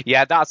you're like,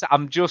 Yeah,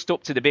 I'm just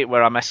up to the bit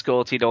where I'm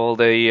escorted all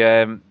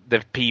the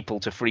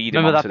people to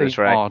freedom remember onto that the being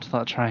train. odd,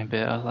 that train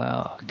bit. I was like,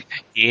 oh.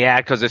 Yeah,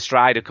 because the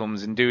Strider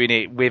comes and doing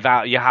it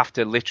without. You have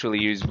to literally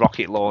use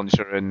rocket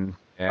launcher and.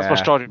 That's what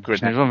started.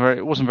 Grenade.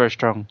 It wasn't very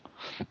strong.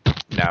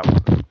 No.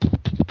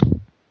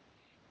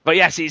 But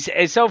yes,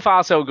 it's so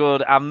far so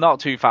good. I'm not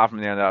too far from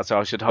the end of that, so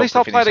I should At hopefully least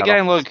I'll play finish the that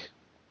game. off. Look,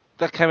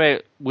 that came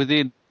out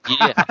within a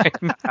year.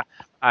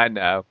 I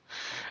know.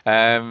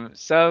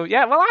 So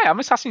yeah, well, I'm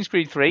Assassin's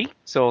Creed 3,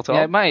 sort of.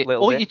 Yeah, mate.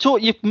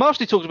 You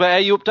mostly talked about how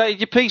you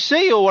updated your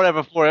PC or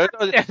whatever for it.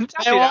 Nobody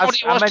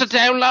wants to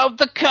download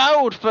the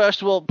code.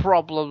 First world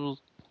problems.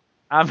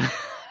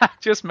 I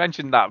just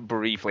mentioned that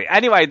briefly.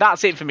 Anyway,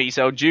 that's it for me.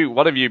 So, Ju,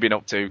 what have you been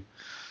up to?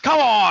 Come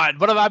on!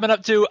 What have I been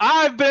up to?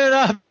 I've been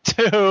up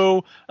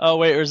to... Oh,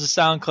 wait, there's a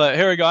sound clip.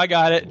 Here we go, I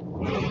got it.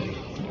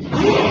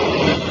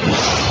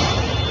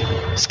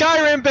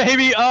 Skyrim,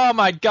 baby! Oh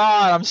my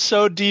god, I'm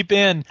so deep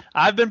in.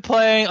 I've been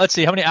playing... Let's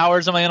see, how many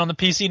hours am I in on the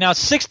PC now?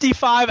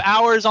 65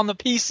 hours on the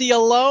PC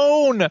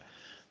alone!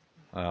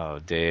 Oh,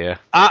 dear.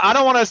 I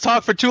don't want to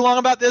talk for too long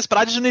about this, but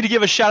I just need to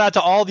give a shout out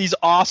to all these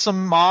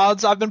awesome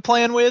mods I've been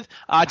playing with.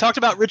 I talked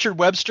about Richard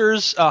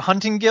Webster's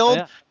Hunting Guild.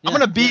 Yeah. I'm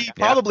going to be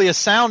probably a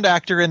sound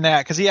actor in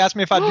that because he asked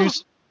me if I'd do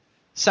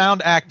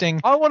sound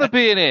acting. I want to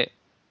be in it.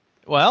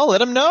 Well,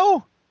 let him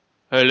know.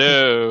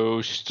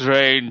 Hello,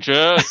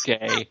 stranger.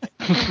 Gay.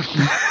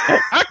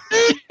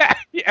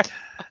 Yeah.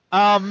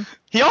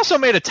 He also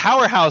made a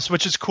tower house,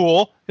 which is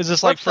cool because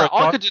it's like for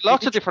I could do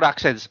lots of different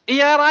accents.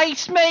 Wow,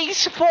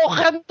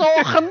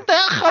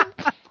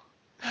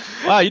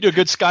 you do a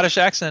good Scottish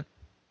accent.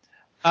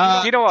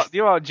 You know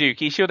what,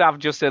 Duke? You should have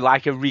just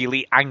a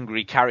really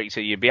angry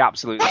character. You'd be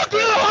absolutely. I've been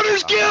a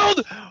Hunters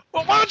Guild.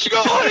 Well, why don't you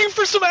go hunting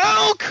for some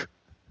elk?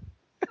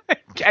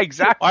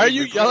 Exactly. Why are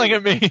you yelling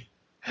at me?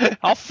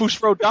 I'll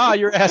Fusro die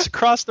your ass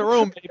across the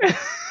room, baby.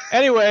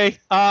 Anyway,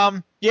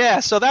 yeah,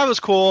 so that was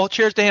cool.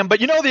 Cheers to him.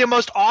 But you know the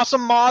most awesome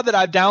mod that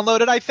I've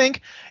downloaded, I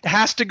think? It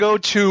has to go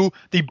to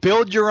the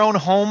Build Your Own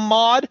Home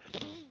mod.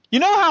 You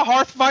know how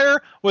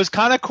Hearthfire was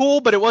kind of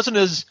cool, but it wasn't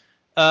as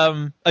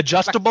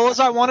adjustable as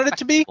I wanted it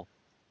to be?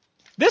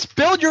 This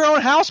Build Your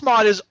Own House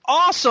mod is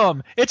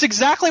awesome. It's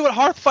exactly what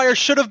Hearthfire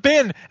should have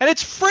been, and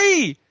it's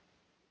free.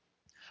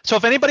 So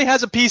if anybody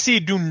has a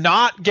PC, do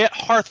not get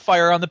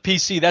Hearthfire on the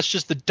PC. That's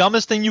just the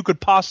dumbest thing you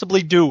could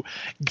possibly do.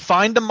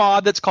 Find a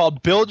mod that's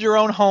called Build Your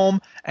Own Home,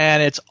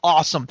 and it's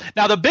awesome.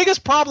 Now, the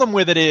biggest problem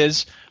with it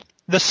is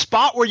the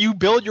spot where you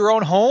build your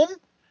own home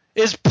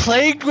is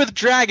plagued with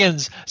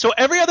dragons. So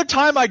every other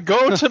time I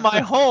go to my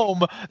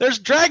home, there's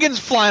dragons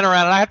flying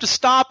around, and I have to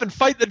stop and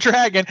fight the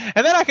dragon,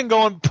 and then I can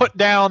go and put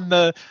down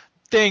the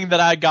thing that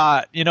I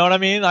got. You know what I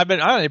mean?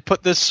 I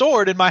put this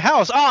sword in my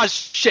house. Oh,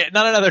 shit,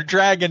 not another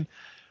dragon.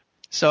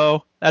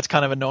 So that's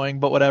kind of annoying,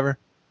 but whatever.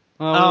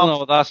 Well, I don't know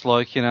what that's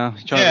like, you know.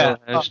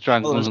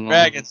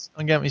 Dragons.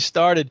 Don't get me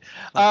started.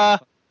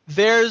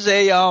 There's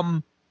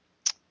a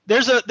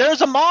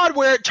mod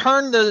where it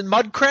turned the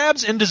mud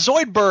crabs into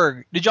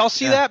Zoidberg. Did y'all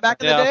see that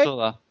back in the day? I saw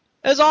that.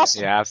 It's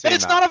awesome. Yeah, I've seen But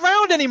it's that. not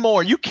around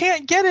anymore. You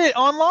can't get it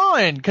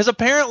online because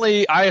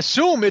apparently, I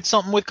assume it's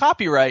something with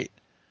copyright.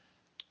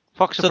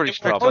 Fox are So pretty they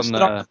strict posted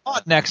on on the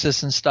Mod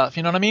Nexus and stuff.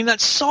 You know what I mean?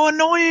 That's so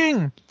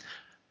annoying.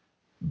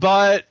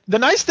 But the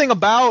nice thing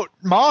about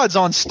mods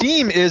on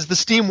Steam is the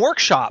Steam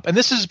Workshop. And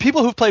this is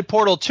people who've played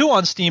Portal 2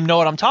 on Steam know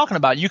what I'm talking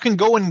about. You can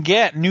go and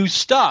get new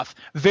stuff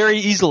very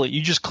easily.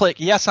 You just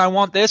click, yes, I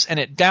want this, and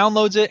it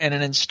downloads it, and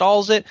it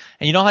installs it,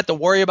 and you don't have to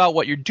worry about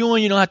what you're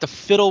doing. You don't have to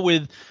fiddle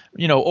with,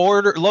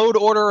 load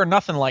order or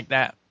nothing like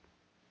that.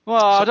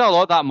 Well, I don't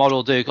like that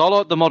model, Duke. I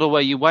like the model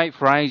where you wait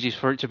for ages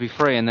for it to be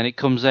free, and then it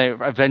comes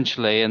out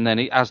eventually, and then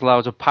it has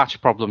loads of patch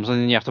problems,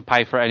 and then you have to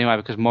pay for it anyway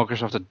because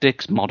Microsoft a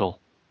dicks model.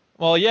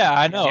 Well, yeah,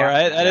 I know,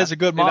 right? That is a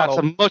good model.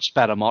 That's a much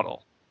better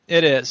model.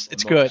 It is.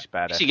 It's good.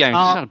 Better. PC games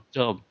are so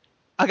dumb.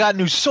 I got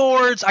new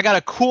swords. I got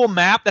a cool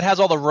map that has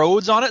all the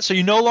roads on it, so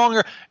you no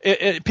longer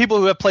people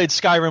who have played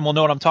Skyrim will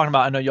know what I'm talking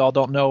about. I know y'all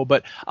don't know,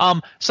 but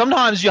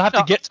sometimes you have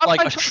to get to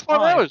like a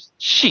shrine.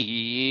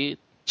 Shit.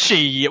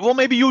 Well,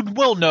 maybe you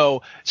will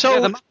know.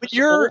 So when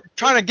you're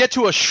trying to get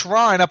to a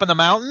shrine up in the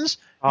mountains,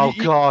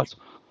 God.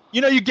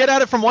 you get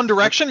at it from one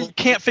direction, and you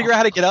can't figure out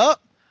how to get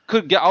up.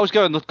 I was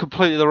going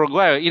completely the wrong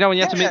way. When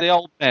you have to meet the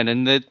old men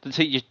and the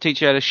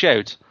teach you how to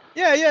shout.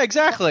 Yeah,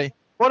 exactly.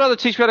 Why don't they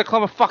teach you how to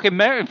climb a fucking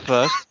mountain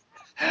first?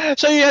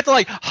 So you have to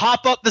like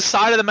hop up the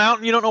side of the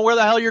mountain. You don't know where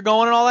the hell you're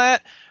going and all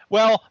that.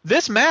 Well,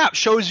 this map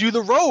shows you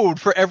the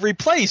road for every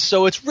place,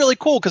 so it's really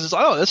cool because it's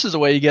this is the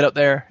way you get up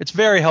there. It's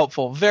very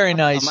helpful, very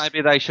nice.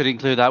 Maybe they should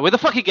include that with the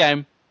fucking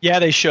game. Yeah,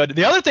 they should.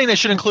 The other thing they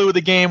should include with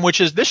the game, which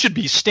is this should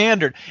be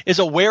standard, is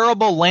a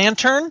wearable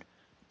lantern.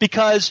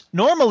 Because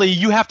normally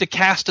you have to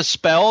cast a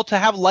spell to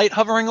have light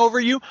hovering over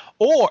you,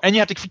 and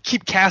you have to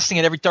keep casting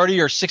it every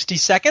 30 or 60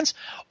 seconds,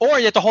 or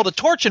you have to hold a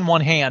torch in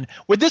one hand.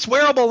 With this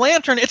wearable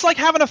lantern, it's like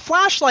having a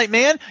flashlight,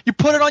 man. You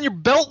put it on your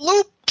belt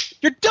loop,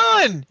 you're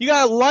done. You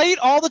got light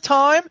all the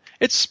time.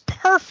 It's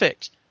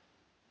perfect.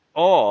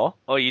 Or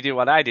you do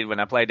what I did when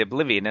I played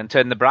Oblivion and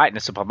turn the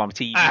brightness up on my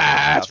TV.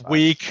 That's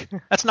weak.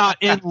 That's not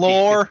in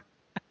lore.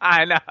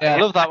 I know. Yeah, I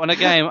love that when a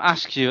game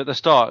asks you at the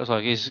start, it's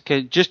like,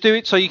 just do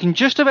it so you can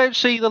just about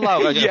see the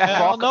logo.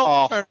 Fuck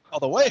off. Turn all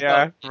the way.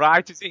 Yeah,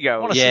 right as it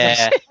goes.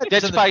 Yeah,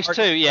 Dead Space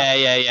 2.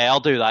 Yeah,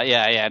 I'll do that.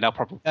 Yeah, no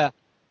problem. Yeah.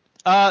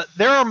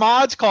 There are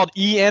mods called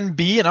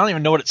ENB, and I don't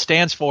even know what it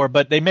stands for,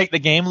 but they make the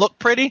game look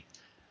pretty.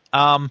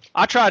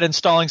 I tried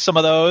installing some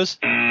of those.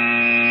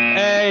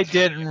 It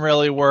didn't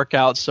really work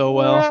out so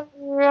well.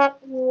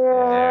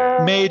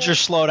 Major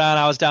slowdown.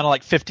 I was down to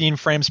like 15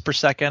 frames per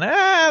second.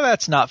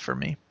 That's not for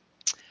me.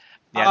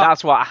 Yeah,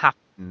 that's what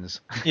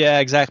happens. Yeah,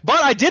 exactly.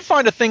 But I did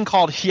find a thing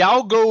called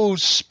Hyago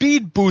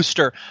Speed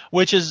Booster,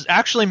 which is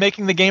actually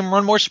making the game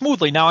run more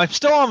smoothly. Now, I'm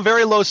still on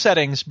very low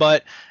settings,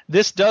 but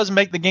this does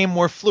make the game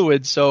more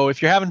fluid. So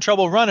if you're having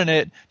trouble running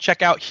it,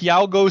 check out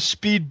Hyago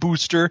Speed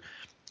Booster.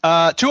 Two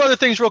other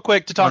things real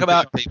quick to talk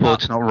about. People,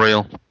 it's not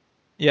real.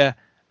 Yeah.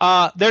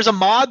 There's a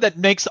mod that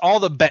makes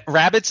all the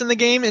rabbits in the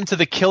game into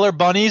the killer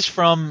bunnies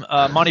from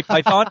Monty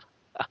Python.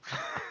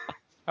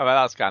 Oh,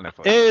 well, that's kind of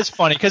funny. It is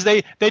funny because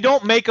they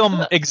don't make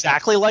them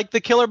exactly like the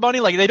killer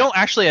bunny. Like they don't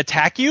actually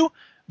attack you,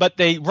 but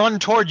they run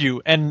toward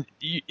you, and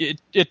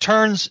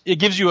it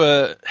gives you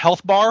a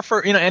health bar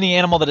for any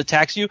animal that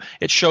attacks you.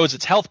 It shows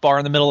its health bar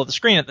in the middle of the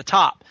screen at the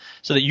top,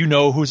 so that you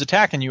know who's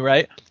attacking you,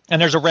 right?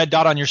 And there's a red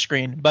dot on your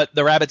screen, but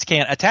the rabbits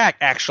can't attack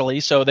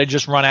actually, so they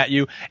just run at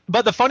you.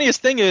 But the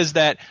funniest thing is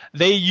that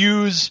they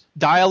use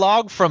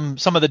dialogue from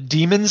some of the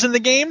demons in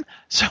the game.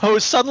 So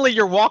suddenly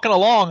you're walking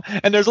along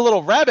and there's a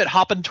little rabbit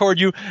hopping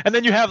toward you, and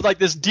then you have like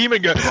this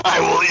demon go,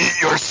 "I will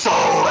eat your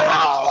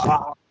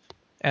soul."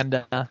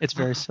 And it's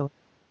very silly.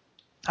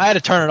 I had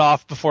to turn it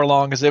off before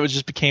long because it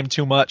just became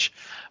too much.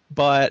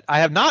 But I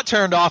have not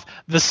turned off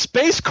the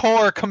Space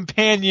Core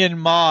Companion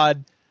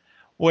mod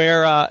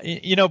where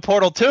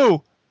Portal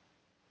 2.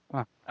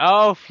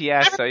 Oh,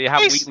 yeah, so you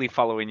have Wheatley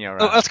following you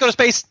around. Let's go to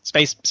space.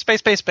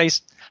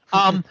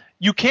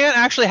 You can't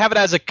actually have it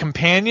as a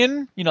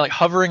companion, like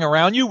hovering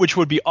around you, which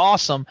would be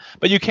awesome,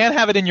 but you can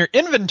have it in your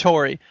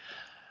inventory.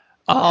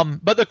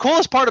 But the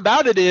coolest part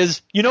about it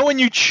is, when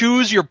you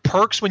choose your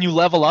perks when you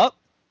level up,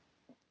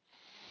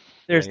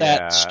 there's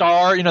that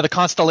star, the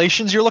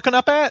constellations you're looking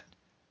up at.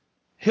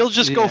 He'll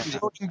just go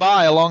floating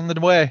by along the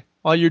way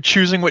while you're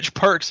choosing which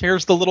perks.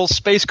 Here's the little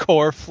Space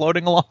Core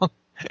floating along.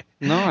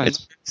 Nice.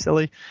 It's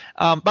silly.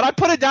 But I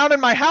put it down in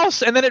my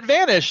house, and then it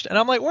vanished. And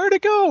I'm like, where'd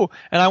it go?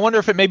 And I wonder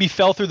if it maybe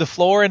fell through the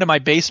floor into my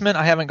basement.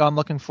 I haven't gone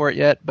looking for it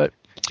yet. But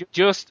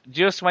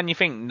just when you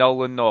think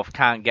Nolan North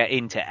can't get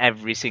into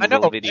every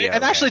single video.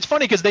 And actually, it's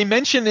funny because they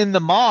mention in the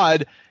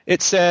mod,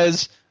 it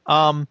says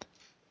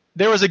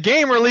there was a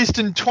game released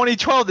in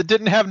 2012 that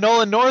didn't have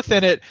Nolan North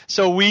in it,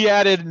 so we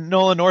added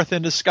Nolan North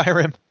into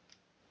Skyrim.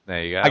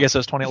 There you go. I guess it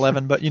was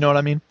 2011, but you know what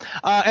I mean.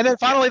 And then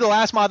finally, the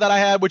last mod that I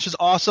had, which is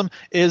awesome,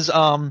 is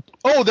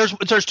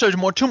there's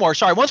two more.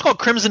 Sorry, one's called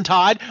Crimson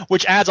Tide,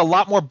 which adds a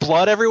lot more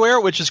blood everywhere,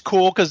 which is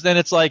cool because then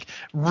it's like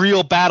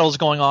real battles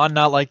going on,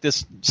 not like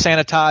this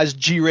sanitized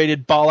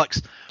G-rated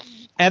bollocks.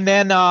 And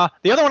then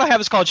the other one I have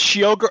is called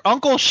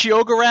Uncle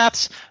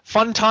Shiogarath's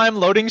Fun Time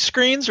Loading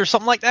Screens or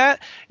something like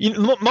that.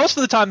 Most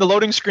of the time, the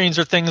loading screens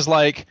are things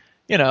like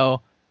the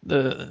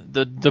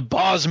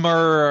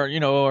Bosmer,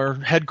 or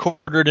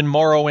headquartered in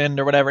Morrowind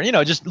or whatever,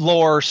 just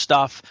lore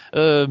stuff,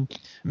 whatever.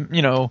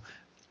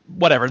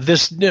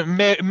 This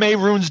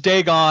Mehrunes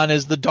Dagon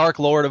is the Dark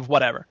Lord of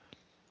whatever.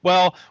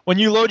 Well, when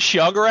you load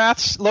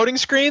Shiogarath's loading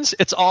screens,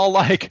 it's all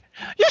like,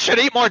 you should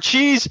eat more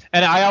cheese.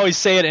 And I always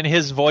say it in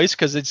his voice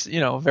because it's,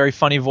 a very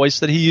funny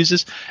voice that he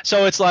uses.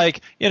 So it's like,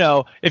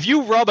 if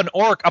you rub an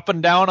orc up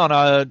and down on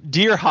a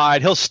deer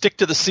hide, he'll stick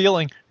to the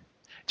ceiling.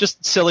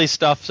 Just silly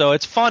stuff. So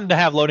it's fun to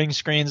have loading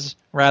screens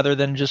rather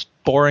than just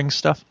boring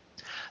stuff.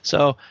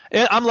 So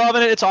I'm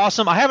loving it. It's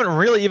awesome. I haven't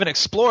really even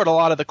explored a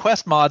lot of the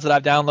quest mods that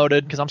I've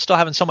downloaded because I'm still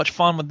having so much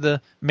fun with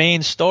the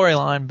main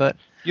storyline. But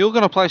you're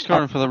going to play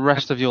Skyrim for the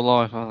rest of your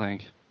life, I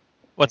think.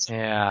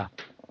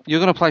 You're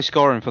going to play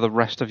Skyrim for the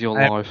rest of your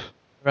life.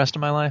 The rest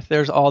of my life.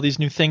 There's all these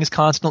new things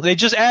constantly. They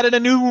just added a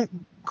new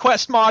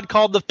quest mod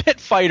called the Pit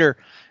Fighter,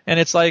 and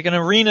it's like an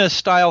arena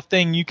style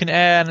thing you can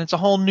add, and it's a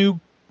whole new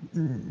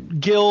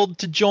guild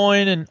to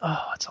join, and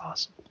it's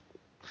awesome.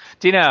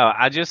 Do you know,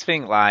 I just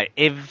think, like,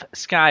 if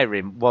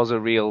Skyrim was a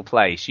real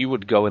place, you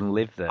would go and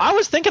live there. I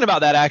was thinking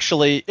about that,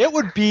 actually.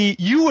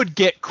 You would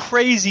get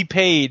crazy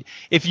paid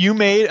if you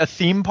made a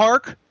theme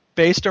park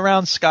based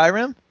around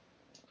Skyrim.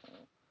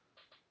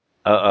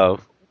 Uh-oh.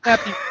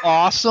 That'd be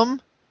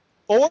awesome.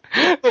 Or,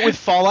 but with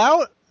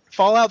Fallout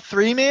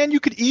 3, man,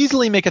 you could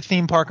easily make a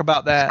theme park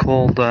about that. It's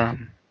called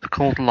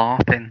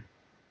LARPing.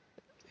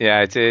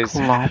 Yeah, it is.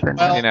 LARPing.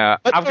 Well, You know,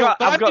 I've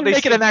got this.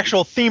 make it an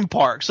actual theme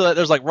park so that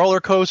there's like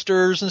roller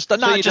coasters and stuff.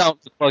 So Not you just don't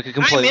look like a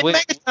complete I'm in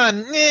witch.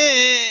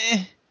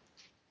 Megaton.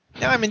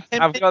 Now I'm in.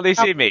 I've got this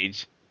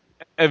image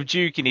of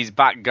Duke in his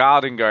back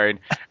garden going,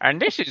 and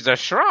this is a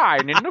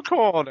shrine in the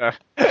corner.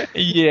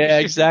 Yeah,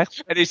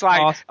 exactly. And it's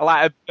like Awesome.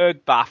 like a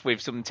bird bath with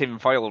some tin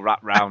foil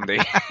wrapped round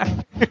it.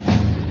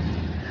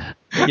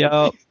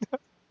 Yo,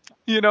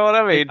 You know what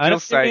I mean? I know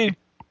Just what you say. mean.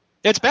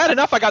 It's bad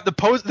enough I got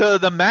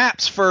the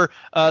maps for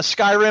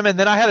Skyrim, and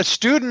then I had a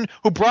student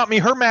who brought me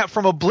her map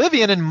from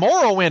Oblivion and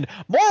Morrowind.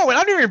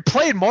 I never even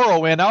played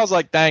Morrowind. I was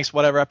like, thanks,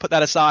 whatever. I put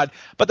that aside.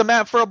 But the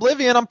map for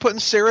Oblivion, I'm putting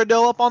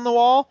Cyrodiil up on the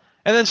wall.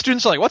 And then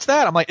students are like, what's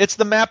that? I'm like, it's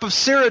the map of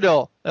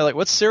Cyrodiil. They're like,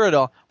 what's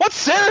Cyrodiil?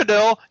 What's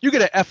Cyrodiil? You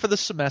get an F for the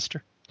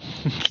semester.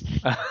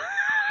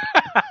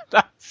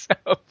 That's so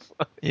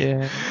funny.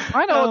 Yeah.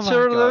 I know Oh what my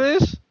Cyrodiil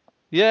is.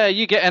 Yeah,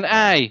 you get an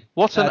A.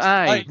 What's an A?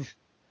 That's right.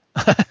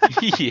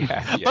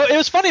 Yeah. But it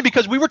was funny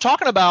because we were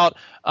talking about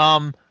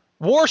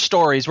war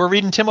stories. We're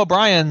reading Tim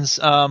O'Brien's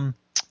The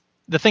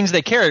Things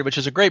They Carried, which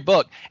is a great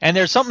book. And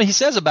there's something he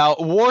says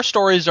about war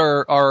stories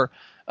are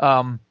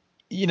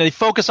they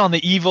focus on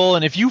the evil,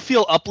 and if you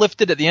feel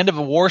uplifted at the end of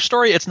a war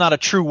story, it's not a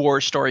true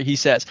war story, he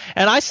says.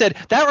 And I said,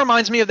 that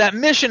reminds me of that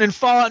mission in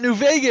Fallout New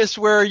Vegas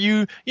where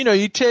you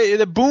take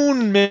the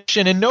Boone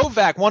mission in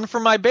Novak, One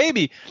for My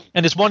Baby.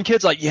 And this one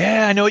kid's like,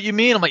 yeah, I know what you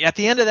mean. I'm like, at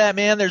the end of that,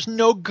 man, there's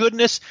no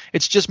goodness.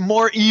 It's just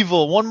more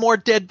evil. One more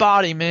dead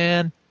body,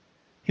 man.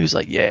 He was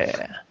like,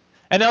 yeah.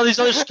 And now these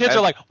other kids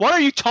are like, what are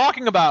you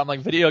talking about? I'm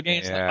like, video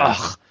games. Yeah. Like,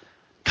 ugh.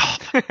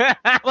 God.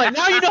 I'm like,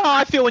 now you know how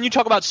I feel when you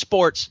talk about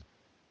sports.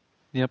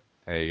 Yep.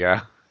 There you go.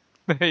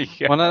 There you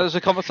go. When there's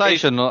a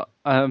conversation,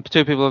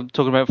 two people are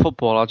talking about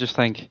football, I just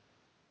think.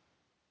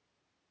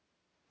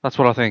 That's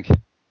what I think.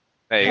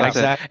 There you go.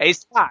 Exactly.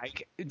 It's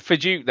like, for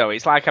Duke, though,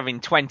 it's like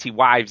having 20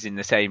 wives in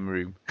the same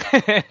room.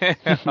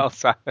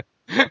 Because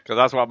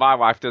that's what my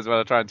wife does when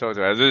I try and talk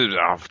to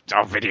her.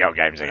 Oh, video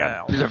games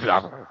again.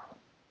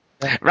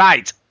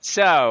 Right,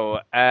 so,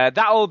 that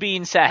all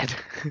being said...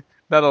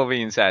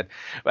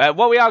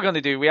 what we are going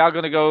to do, we are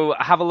going to go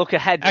have a look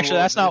ahead. Actually,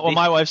 that's not what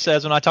my wife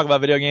says when I talk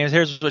about video games.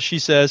 Here's what she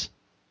says.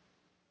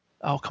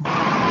 Oh, come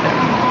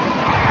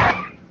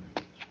on.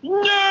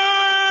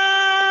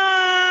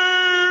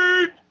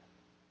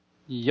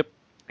 Yep.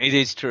 It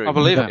is true. I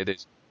believe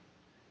it.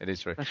 It is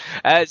true.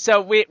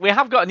 So we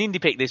have got an indie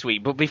pick this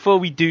week, but before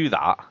we do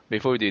the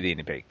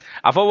indie pick,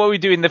 I thought what we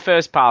do in the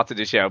first part of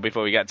the show,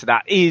 before we get to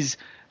that, is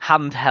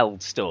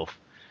handheld stuff.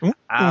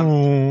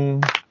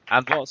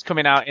 And what's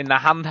coming out in the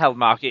handheld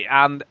market.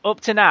 And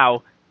up to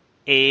now,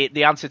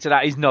 the answer to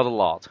that is not a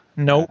lot.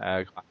 Nope.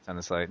 Quite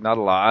honestly, not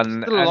a lot.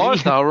 And, Still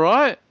alive though,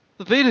 right?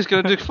 The Vita's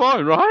going to do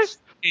fine, right?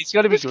 It's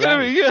going to be It's going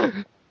great. to be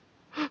good.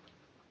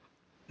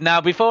 Now,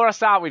 before I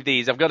start with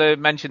these, I've got to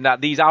mention that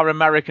these are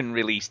American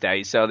release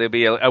dates, so they'll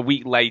be a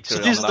week later.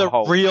 So these on are the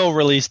whole. real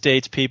release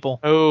dates,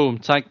 people. Boom,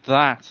 take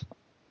that.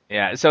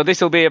 Yeah, so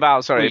this will be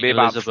about Queen it'll be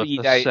about Elizabeth 3 II.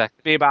 days.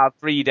 Be about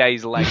 3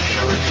 days later.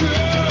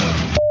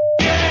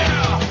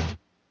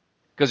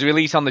 Because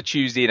release on the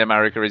Tuesday in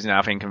America isn't,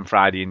 I think, and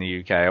Friday in the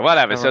UK or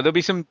whatever. So there'll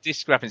be some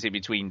discrepancy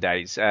between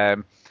days.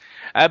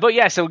 But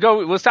yeah, so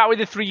we'll start with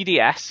the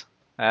 3DS.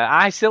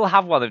 I still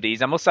have one of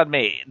these. I must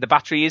admit, the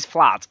battery is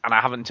flat, and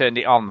I haven't turned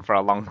it on for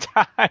a long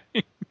time.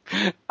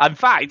 In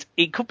fact,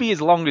 it could be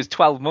as long as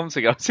 12 months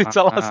ago since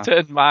I last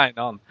turned mine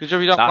on. Good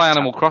job you don't That's play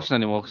Animal Crossing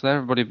anymore, because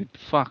everybody would be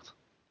fucked.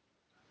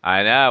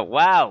 I know.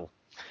 Well,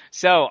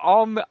 so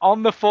on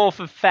the 4th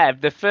of Feb,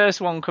 the first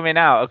one coming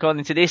out,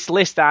 according to this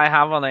list I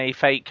have on a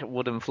fake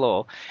wooden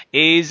floor,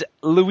 is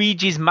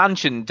Luigi's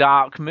Mansion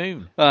Dark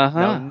Moon.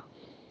 Uh-huh.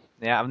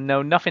 I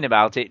know nothing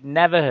about it,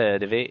 never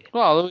heard of it.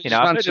 Well, Luigi's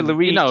I've heard Mansion, of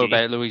Luigi. you know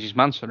about Luigi's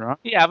Mansion, right?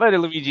 Yeah, I've heard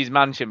of Luigi's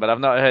Mansion, but I've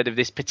not heard of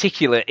this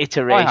particular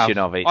iteration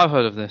of it. I've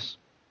heard of this.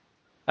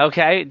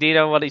 Okay, do you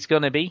know what it's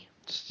going to be?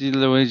 It's the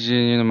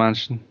Luigi in a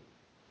mansion.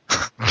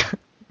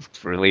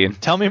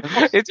 Brilliant. Tell me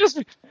more. It'll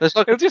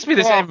just be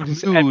the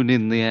same. Moon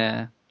in the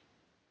air.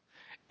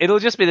 It'll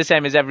just be the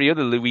same as every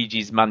other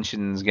Luigi's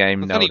Mansions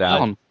game, There's no only doubt.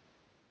 one.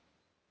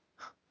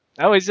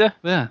 Oh, is there?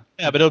 Yeah.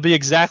 Yeah, but it'll be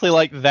exactly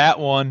like that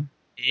one.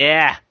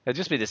 Yeah, it'll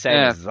just be the same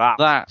Yeah, as that.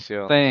 that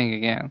Sure. thing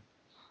again.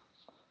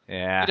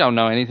 Yeah. We don't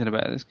know anything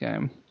about this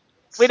game.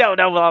 We don't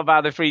know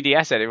about the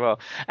 3DS anymore.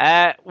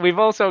 We've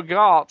also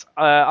got,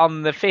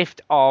 on the 5th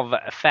of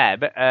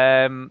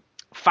Feb,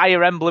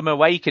 Fire Emblem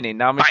Awakening.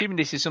 Now, I'm assuming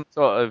this is some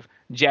sort of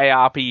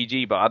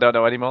JRPG, but I don't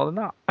know any more than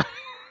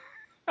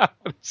that.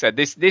 So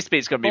this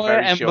bit's going to be Fire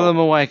very Emblem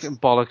short. Awakening.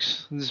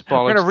 Bollocks. This is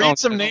bollocks. We're going to read Don't-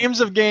 some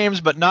names of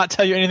games, but not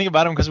tell you anything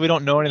about them because we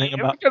don't know anything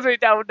about. Because we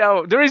don't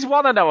know. There is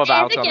one I know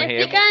about on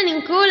here.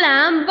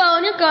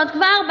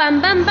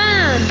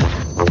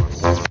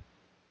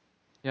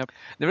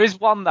 There is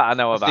one that I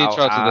know It's the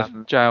intro about. to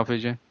the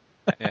JRPG.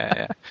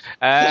 Yeah.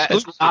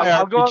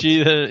 I'll go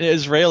the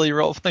Israeli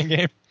role-playing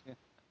game.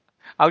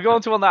 I'll go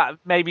on to one that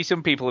maybe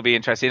some people will be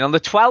interested in. On the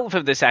 12th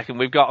of the 2nd,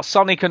 we've got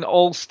Sonic and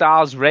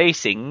All-Stars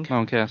Racing. No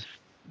one cares.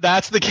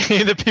 That's the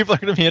game that people are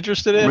going to be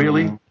interested in.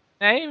 Really?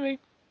 Maybe.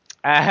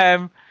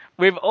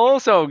 We've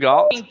also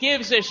got...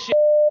 Gives a shit.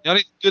 The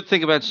only good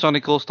thing about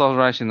Sonic All-Stars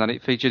Racing that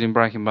it featured in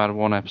Breaking Bad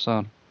one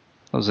episode.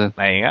 That was it.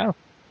 There you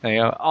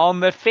go. On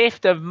the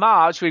 5th of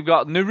March, we've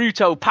got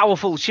Naruto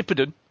Powerful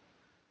Shippuden.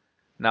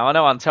 Now, I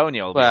know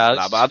Antonio will be Well, for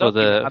that, but I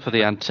don't for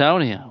the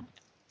Antonio.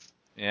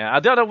 Yeah,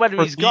 I don't know whether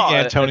For he's the got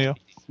Antonio.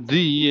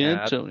 The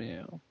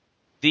Antonio.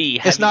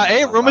 It's not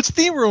a room, it's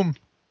the room.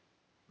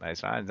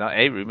 That's fine. It's not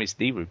a room, it's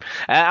the room.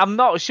 I'm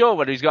not sure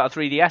whether he's got a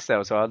 3DS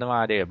though, so I have no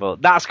idea.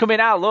 But that's coming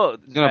out.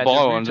 Look, He's gonna buy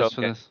Naruto one just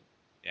for game. this.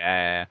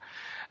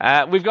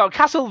 Yeah. We've got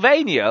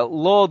Castlevania: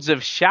 Lords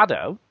of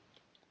Shadow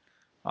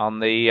on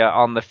the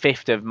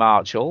 5th of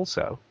March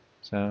also.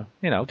 So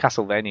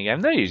Castlevania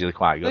game. They're usually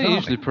quite good. They're aren't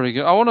usually pretty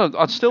good.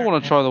 I'd still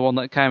want to try the one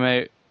that came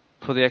out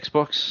for the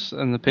Xbox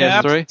and the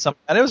PS3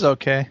 and it was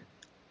okay.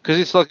 because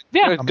it's like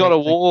Yeah. God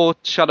of War,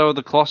 Shadow of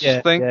the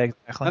Colossus thing, Yeah,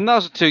 exactly. and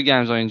those are two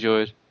games I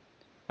enjoyed.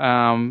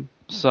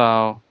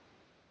 So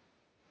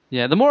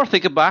yeah, the more I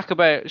think back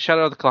about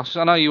Shadow of the Colossus,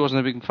 I know you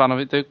wasn't a big fan of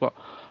it, Duke, but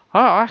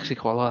I actually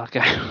quite like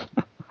that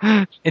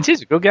game. It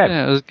is a good game.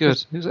 Yeah, it was good.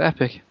 It was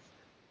epic.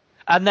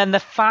 And then the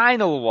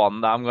final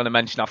one that I'm going to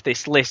mention off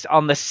this list,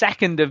 on the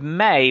 2nd of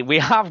May, we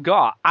have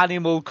got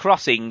Animal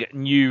Crossing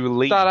New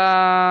Leaf.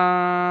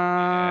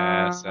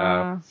 Ta-da! Yeah,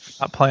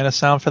 so- Not playing a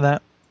sound for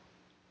that.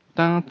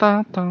 Dun,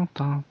 dun, dun,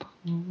 dun,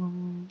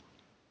 dun.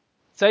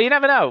 So you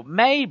never know.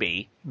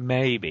 Maybe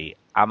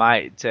I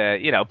might,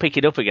 pick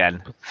it up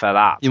again for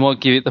that. You might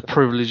give it the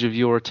privilege of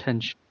your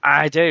attention.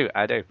 I do.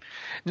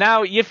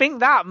 Now, you think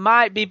that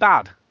might be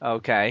bad,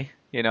 okay?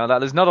 That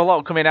there's not a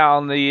lot coming out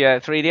on the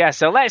 3DS.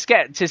 So let's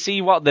get to see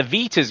what the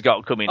Vita's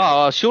got coming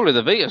out. Oh, surely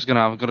the Vita's going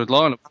to have a good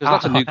lineup because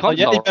that's a new console.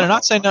 Yeah, you better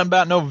not say nothing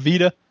about no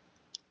Vita.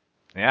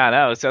 Yeah, I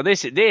know. So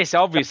this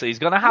obviously is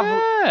going to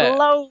have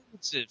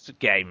loads of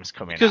games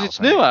coming out. Because it's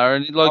newer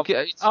and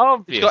it's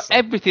Obviously. got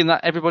everything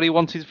that everybody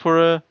wanted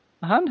for a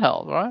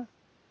handheld, right?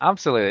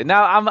 Absolutely.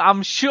 Now,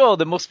 I'm sure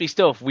there must be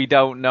stuff we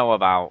don't know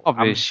about.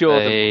 I'm sure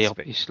there must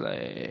be.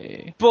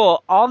 Obviously.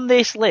 But on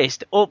this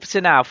list, up to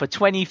now, for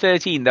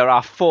 2013, there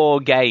are 4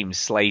 games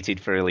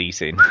slated for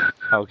releasing.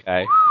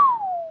 Okay.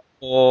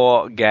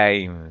 4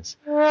 games.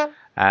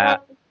 I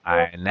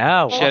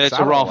know. Shout out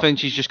to Ralph Finch,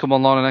 he's just come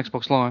online on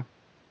Xbox Live.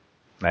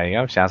 There you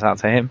go. Shout out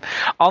to him.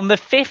 On the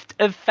 5th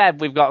of Feb,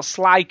 we've got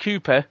Sly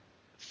Cooper,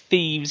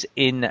 Thieves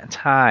in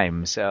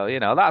Time. So,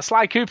 that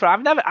Sly Cooper, have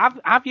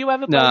you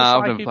ever played Sly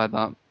I've never Cooper? played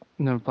that.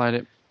 Never played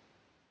it.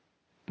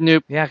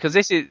 Nope. Yeah, because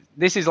this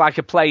is like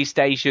a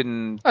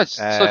PlayStation. It's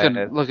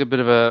like a bit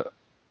of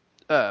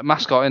a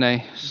mascot,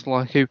 innit?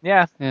 Sly Cooper.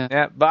 Yeah.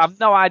 But I've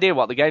no idea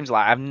what the game's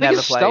like. I've I think never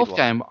it's a played stealth one.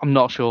 game. I'm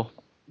not sure.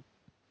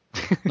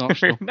 Not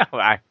sure.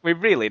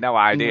 We've really no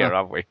idea, No.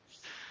 have we?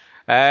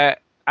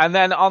 And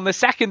then on the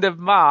 2nd of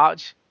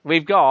March,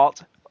 we've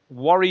got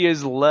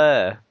Warrior's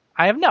Lair.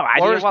 I have no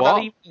idea Warriors what what?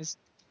 that even is.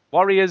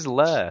 Warrior's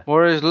Lair.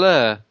 Where's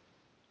Lair?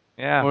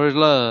 Yeah. Where's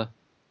Lair?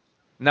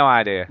 No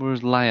idea.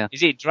 Where's Lair?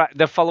 Is it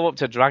the follow-up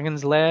to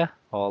Dragon's Lair?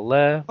 Or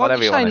Lair?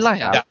 Whatever you want to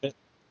Lair? say.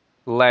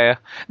 Layer.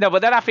 No,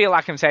 but then I feel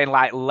like I'm saying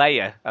like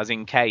layer, as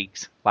in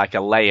cakes. Like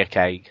a layer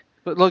cake.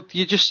 But look,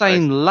 you're just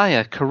saying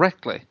layer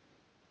correctly.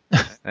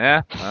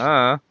 Yeah.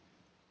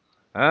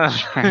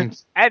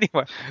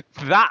 Anyway,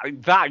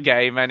 that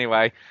game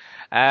anyway.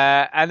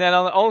 And then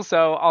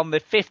also on the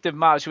 5th of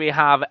March we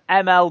have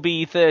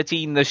MLB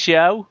 13 The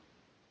Show.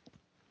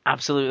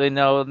 Absolutely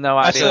no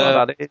idea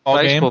about it.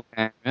 Baseball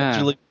game. Yeah.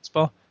 Major League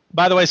Baseball.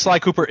 By the way, Sly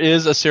Cooper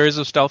is a series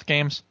of stealth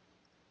games.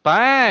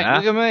 Bang! Yeah.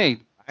 Look at me.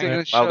 Taking a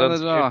Well shot in done,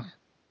 the dark.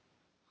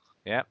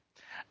 Yeah.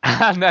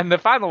 And then the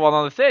final one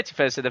on the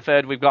 31st of the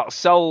 3rd, we've got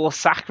Soul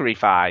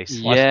Sacrifice.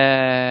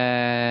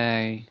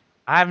 Yay.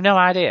 I have no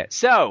idea.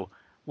 So,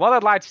 what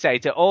I'd like to say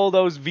to all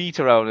those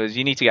Vita owners,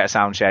 you need to get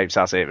sound shapes.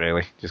 That's it,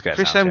 really. Just get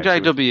Chris sound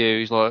shapes.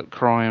 MJW is like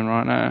crying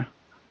right now.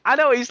 I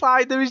know, he's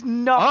like, there is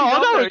nothing. Oh, I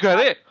on don't there. regret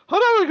it.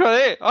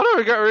 I don't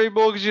regret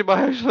remortgaging my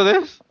house for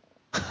this.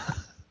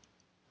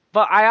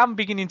 But I am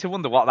beginning to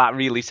wonder what that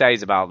really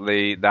says about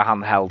the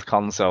handheld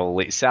console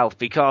itself,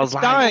 because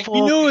It's dying.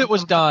 We knew it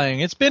was dying.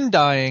 It's been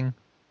dying.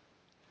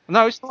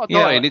 No, it's not Yeah.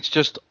 dying. It's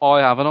just I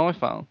have an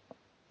iPhone.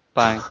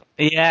 Bang.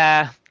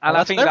 Yeah, and I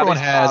That's think what everyone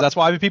that is has. part- That's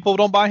why people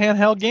don't buy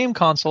handheld game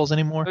consoles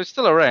anymore. It's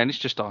still around. It's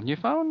just on your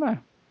phone now.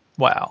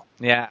 Wow.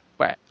 Yeah,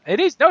 Right. it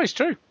is. No, it's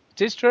true.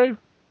 It is true.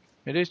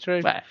 It is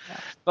true. Right.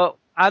 But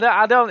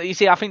I don't. You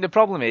see, I think the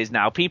problem is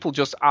now people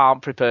just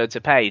aren't prepared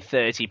to pay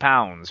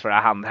 £30 for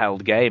a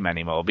handheld game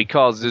anymore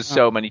because there's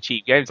so many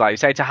cheap games, like you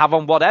say, to have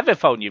on whatever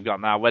phone you've got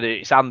now, whether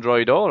it's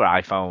Android or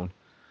iPhone.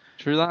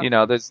 True that. You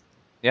know,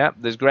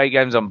 there's great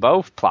games on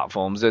both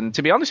platforms, and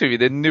to be honest with you,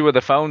 the newer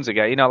the phones are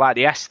getting, like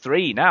the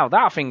S3 now,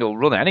 that thing will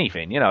run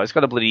anything. You know, it's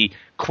got a bloody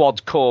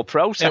quad-core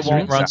processor. It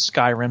won't run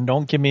Skyrim.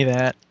 Don't give me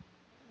that.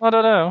 I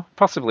don't know.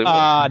 Possibly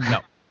would. No.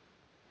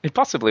 It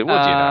possibly would, you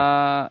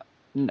know.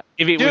 No.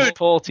 If it was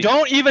ported.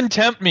 Don't even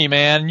tempt me,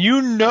 man.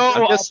 You know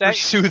I'll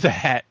pursue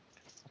that.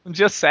 I'm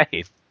just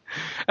saying.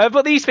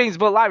 But these things,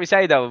 like we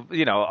say though,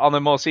 you know, on a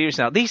more serious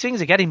note, these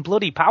things are getting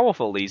bloody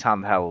powerful, these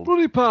handhelds.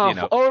 Bloody powerful.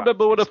 You know, I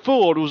remember when a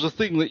phone was a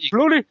thing that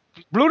you...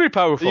 Bloody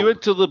powerful. You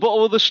went to the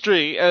bottom of the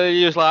street and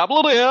you was like,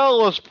 bloody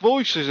hell, there's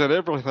voices and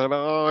everything.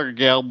 Oh,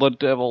 yeah, the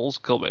devil's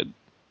coming.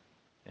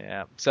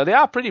 Yeah, so they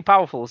are pretty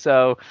powerful,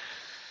 so...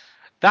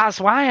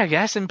 That's why, I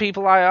guess, and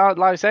people, like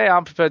I say,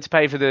 aren't prepared to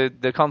pay for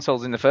the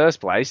consoles in the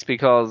first place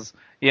because,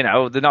 you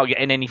know, they're not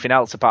getting anything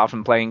else apart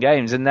from playing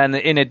games. And then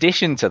in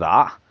addition to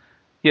that,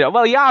 you know,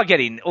 well, you are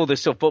getting other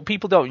stuff, but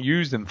people don't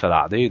use them for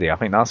that, do they? I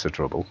think that's the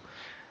trouble.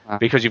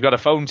 Because you've got a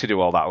phone to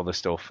do all that other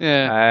stuff.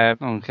 Yeah,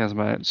 no one cares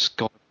about it.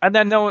 Scott. And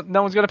then no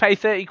one's going to pay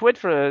 £30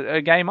 for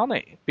a game on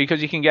it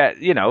because you can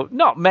get, you know,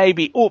 not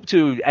maybe up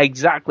to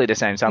exactly the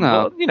same time,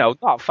 but, you know,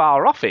 not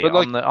far off it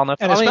on a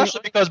and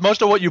especially because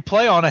most of what you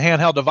play on a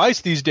handheld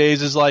device these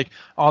days is like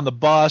on the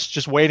bus,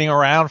 just waiting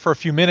around for a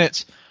few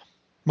minutes.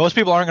 Most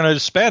people aren't going to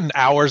spend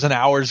hours and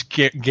hours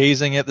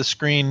gazing at the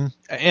screen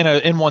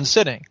in one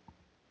sitting.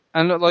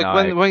 And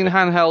like when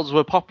handhelds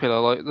were popular,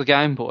 like the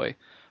Game Boy,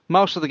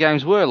 most of the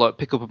games were like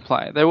pick up and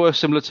play. They were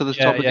similar to the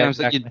type of games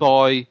that you'd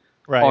buy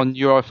on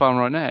your iPhone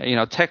right now. You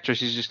know,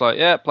 Tetris is just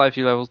like, play a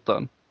few levels,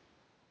 done.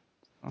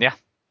 Yeah.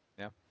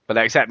 But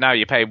except now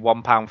you pay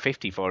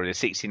 £1.50 for it,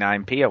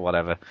 69p or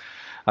whatever,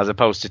 as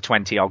opposed to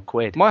 20 odd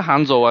quid. My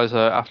hands always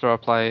hurt after I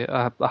play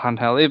a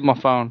handheld, even my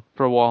phone,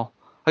 for a while.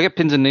 I get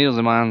pins and needles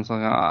in my hands.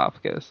 I'm like,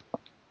 forget this.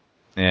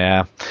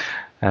 Yeah.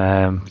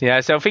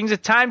 So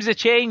times are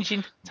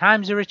changing.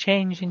 Times are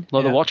changing.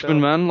 Like the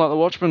Watchmen, man. Like the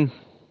Watchmen.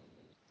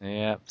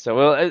 Yeah.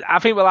 So I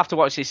think we'll have to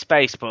watch this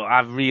space, but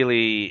I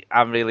really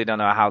don't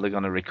know how they're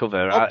going to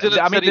recover. Bob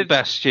Dylan said it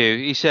best, Stu.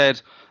 He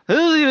said,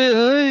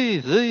 That's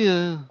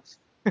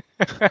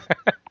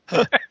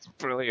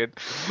brilliant.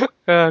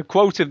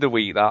 Quote of the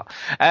week, that.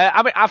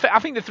 I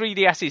think the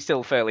 3DS is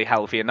still fairly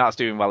healthy, and that's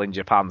doing well in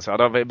Japan. So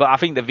but I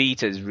think the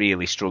Vita's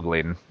really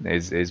struggling.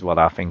 Is what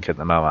I think at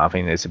the moment. I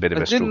think it's a bit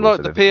of a struggle.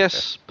 Didn't like the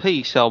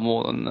PSP sell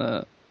more than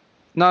the?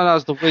 No,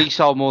 it's the Wii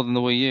sold more than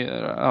the Wii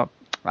U.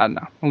 I don't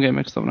know. I'm getting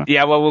mixed up now.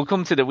 Yeah, well, we'll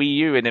come to the Wii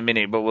U in a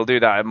minute, but we'll do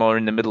that more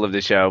in the middle of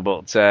the show.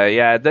 But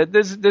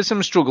there's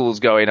some struggles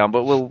going on,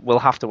 but we'll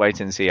have to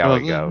wait and see how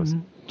it goes.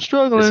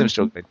 Struggling. There's some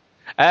struggling.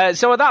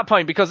 So at that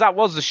point, because that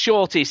was the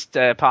shortest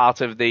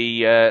part of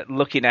the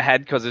looking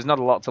ahead, because there's not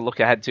a lot to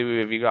look ahead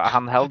to if you've got a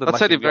handheld. I'd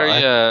say it's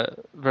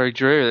very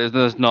dreary.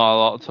 There's not a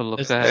lot to look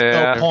ahead.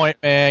 There's no point,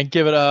 man.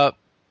 Give it up.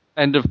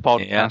 End of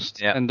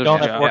podcast. Yeah. Don't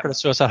have to work at a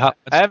suicide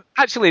hotline.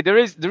 Actually, there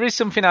is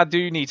something I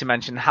do need to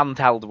mention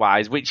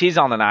handheld-wise, which is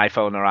on an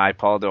iPhone or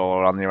iPod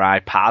or on your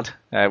iPad,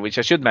 which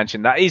I should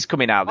mention. That is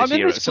coming out this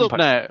year at some point.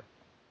 Now.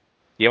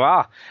 You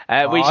are.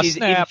 Which is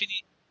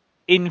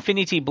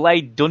Infinity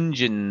Blade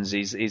Dungeons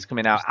is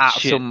coming out at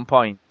some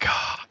point.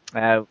 God.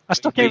 I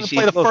still can't even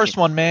play the first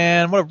one,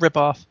 man. What a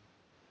ripoff.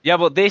 Yeah,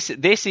 but this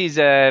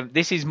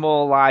is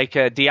more like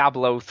a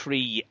Diablo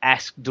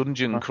 3-esque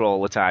dungeon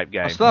crawler type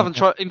game. I still haven't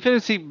tried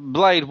Infinity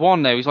Blade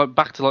 1 now. He's like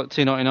back to like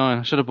 $2.99.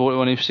 I should have bought it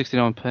when he was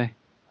 69p.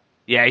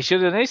 Yeah, he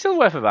should have. It's still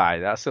worth a buy.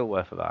 That's still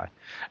worth a buy.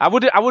 I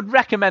would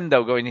recommend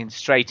though going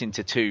straight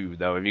into 2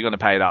 though if you're going to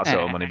pay that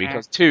sort of money,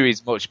 because 2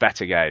 is much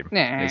better game.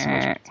 It's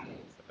much better than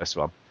the first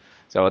one.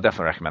 So I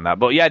definitely recommend that.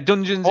 But yeah,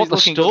 Dungeons is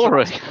looking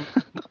story.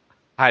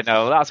 I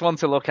know, that's one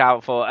to look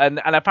out for. And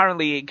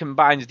apparently it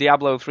combines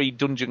Diablo 3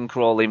 dungeon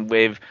crawling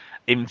with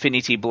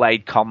Infinity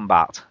Blade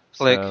combat.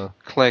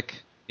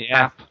 Click,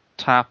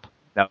 tap.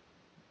 No.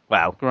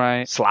 Well,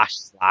 great.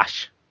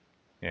 Slash.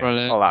 Yeah,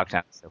 brilliant. All that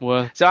kind of stuff.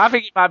 Well, so I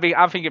think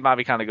it might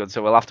be kind of good,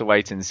 so we'll have to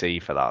wait and see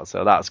for that.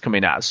 So that's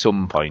coming at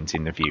some point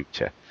in the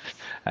future.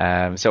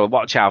 So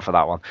watch out for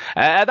that one.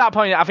 At that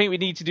point, I think we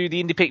need to do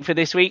the indie pick for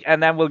this week,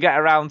 and then we'll get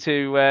around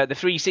to the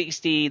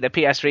 360, the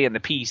PS3, and the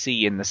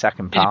PC in the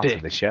second part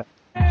of the show.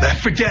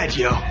 Left 4 Dead,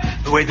 yo.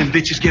 The way them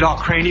bitches get all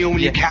cranial when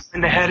you cap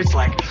in the head, it's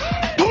like,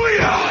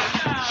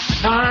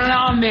 booyah!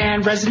 No,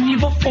 man. Resident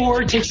Evil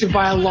 4 takes it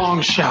by a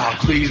long shot.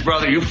 Please,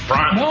 brother, you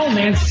front. No,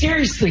 man,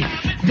 seriously.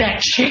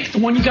 That chick, the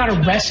one you gotta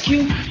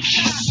rescue,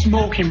 she's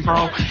smoking,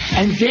 bro.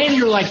 And then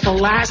you're like the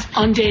last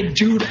undead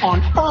dude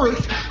on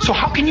Earth, so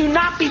how can you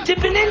not be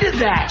dipping into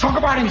that? Talk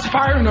about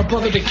inspiring a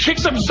brother to kick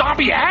some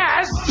zombie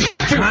ass.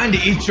 Trying to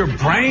eat your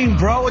brain,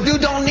 bro. A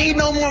dude don't need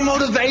no more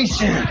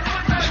motivation.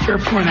 Fair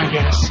point, I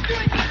guess.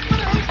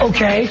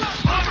 Okay.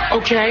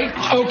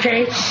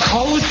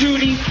 Call of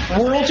Duty,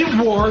 World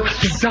at War,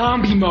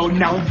 zombie mode.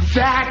 Now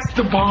that's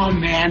the bomb,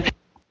 man.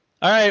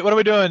 All right, what are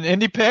we doing?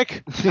 Indie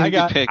pick?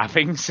 I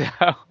think so.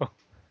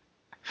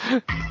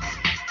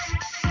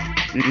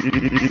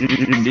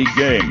 Indie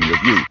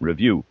Game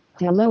Review.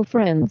 Hello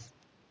friends.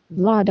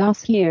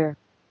 Vlados here.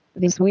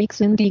 This week's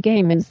indie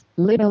game is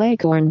Little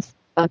Acorns,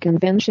 a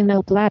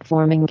conventional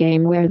platforming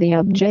game where the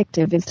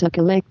objective is to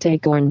collect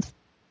acorns.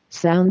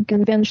 Sound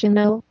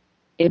conventional?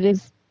 It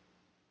is.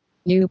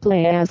 You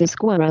play as a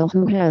squirrel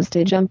who has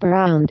to jump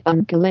around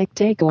and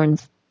collect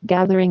acorns,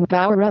 gathering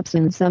power-ups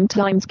and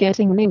sometimes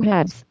getting new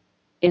hats.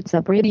 It's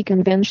a pretty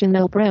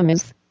conventional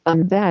premise,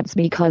 and that's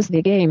because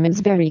the game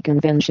is very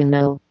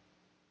conventional.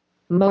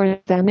 More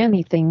than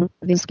anything,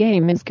 this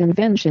game is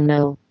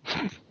conventional.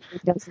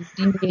 It doesn't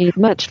deviate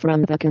much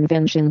from the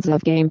conventions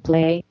of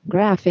gameplay,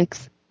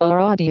 graphics, or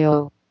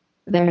audio.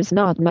 There's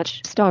not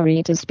much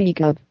story to speak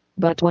of,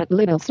 but what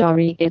little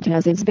story it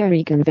has is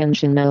very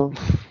conventional.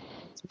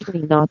 There's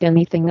really not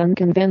anything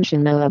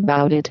unconventional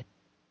about it.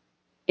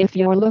 If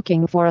you're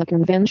looking for a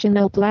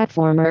conventional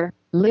platformer,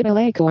 Little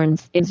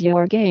Acorns is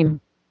your game.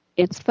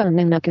 It's fun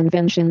in a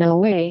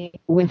conventional way,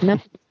 with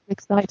nothing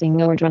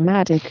exciting or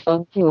dramatic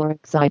or pure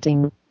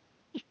exciting.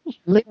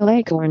 Little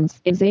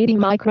Acorns is 80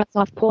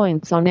 Microsoft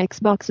points on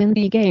Xbox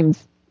Indie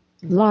Games.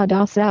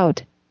 Vlados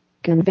out.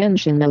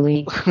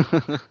 Conventionally.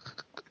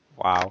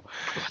 Wow.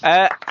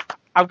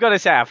 I've got to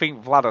say, I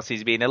think Vlados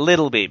is being a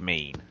little bit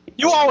mean.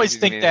 You always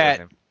think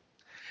that.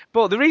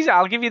 But the reason,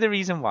 I'll give you the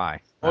reason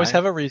why. Always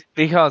have a reason.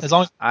 Because as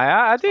long as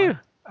I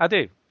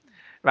do.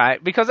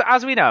 Right, because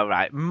as we know,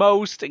 right,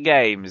 most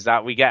games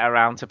that we get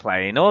around to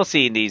playing or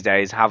seeing these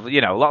days have,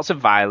 lots of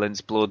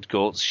violence, blood,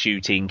 guts,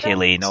 shooting,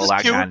 killing, all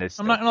that cute. kind of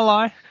stuff. I'm not gonna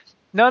lie.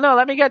 No,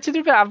 let me get to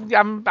the.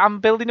 I'm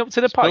building up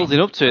to the point. Building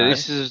up to it. Right?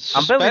 This is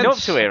I'm building up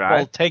to it, right?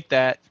 Well, take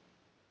that.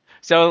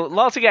 So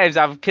lots of games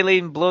have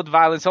killing, blood,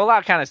 violence, all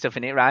that kind of stuff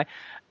in it, right?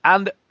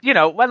 And,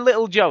 when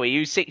little Joey,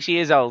 who's 6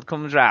 years old,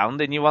 comes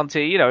round and you want to,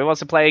 he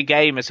wants to play a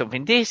game or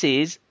something, this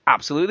is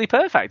absolutely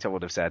perfect, I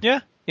would have said. Yeah.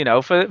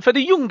 For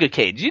the younger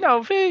kids,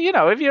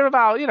 if you're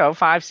about,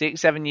 5, 6,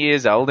 7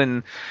 years old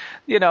and,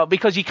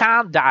 because you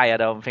can't die, I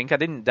don't think. I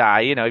didn't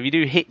die. If you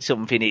do hit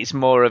something, it's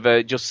more of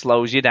a just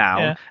slows you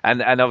down. Yeah.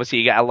 And obviously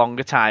you get a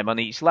longer time on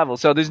each level.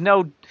 So there's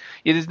no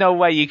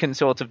way you can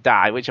sort of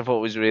die, which I thought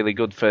was really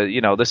good for,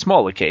 the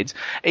smaller kids.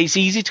 It's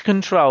easy to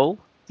control.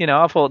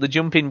 I thought the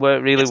jumping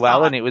worked really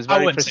well, and it was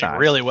very precise. Say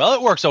really well.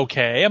 It works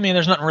okay. I mean,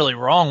 there's nothing really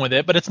wrong with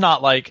it, but it's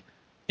not like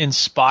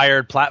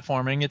inspired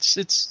platforming. It's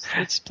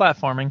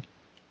platforming.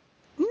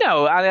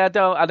 No, I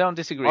don't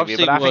disagree with you,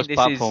 but I think this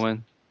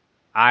platforming.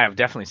 I have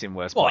definitely seen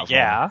worse. Well, platforming.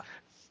 Yeah.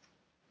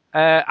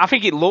 I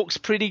think it looks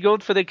pretty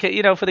good for the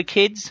for the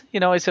kids.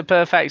 It's a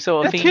perfect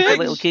sort of thing for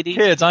little kiddies.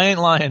 Kids, I ain't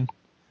lying.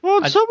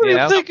 Well, somebody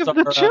think of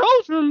the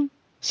children.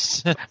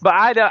 But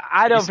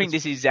I don't think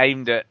this is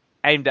aimed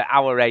at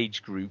our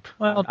age group.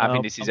 Well, I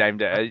think this is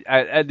aimed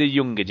at the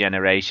younger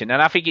generation,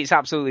 and I think it's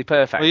absolutely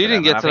perfect. Well, you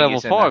didn't get to level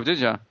 5, did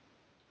you?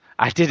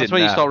 I didn't. That's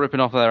when you start ripping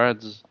off their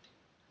heads.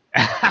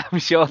 I'm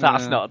sure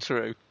that's not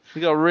true.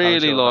 You got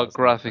really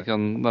graphic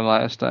on the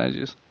later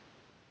stages.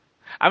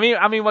 I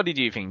mean, what did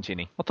you think,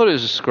 Ginny? I thought it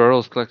was just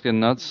squirrels collecting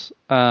nuts.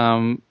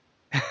 No,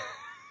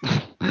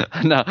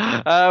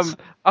 I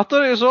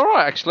thought it was all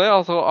right actually.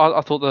 I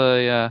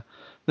thought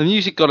the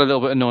music got a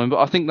little bit annoying, but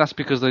I think that's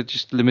because they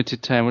just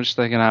limited to how much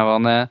they can have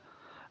on there.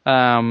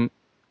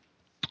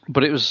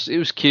 But it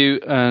was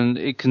cute and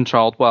it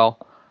controlled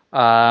well.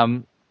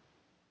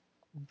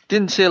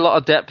 Didn't see a lot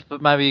of depth,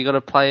 but maybe you got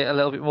to play it a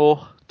little bit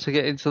more to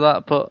get into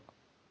that. But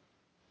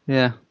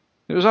yeah,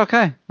 it was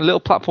okay. A little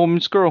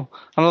platforming squirrel,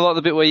 and I like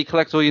the bit where you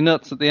collect all your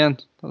nuts at the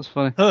end. That's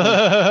funny.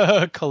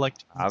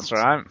 Collect. That's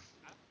right.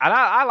 And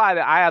I like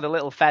that. I had a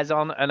little fez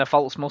on and a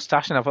false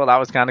mustache, and I thought that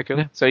was kind of cool.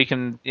 Yeah. So you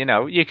can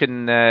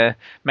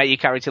make your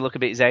character look a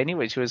bit zany,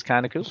 which was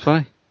kind of cool. It's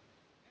funny.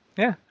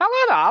 Yeah,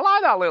 I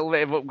like that little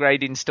bit of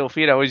upgrading stuff.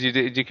 As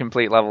you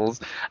complete levels.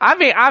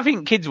 I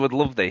think kids would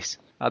love this.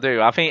 I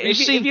do. I think if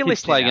you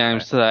play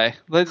games today,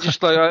 they're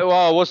just like,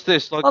 "Oh, what's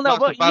this?" Like, no,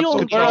 but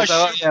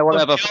yeah,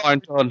 whatever, fine,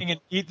 done. And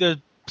eat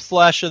the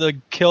flesh of the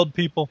killed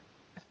people.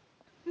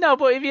 No,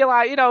 but if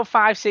you're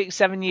 5, 6,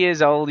 7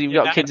 years old, you've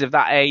got kids of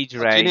that age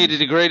range. Do you need a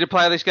degree to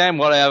play this game?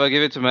 Whatever,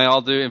 give it to me.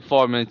 I'll do it in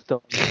 5 minutes.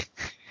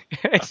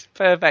 It's a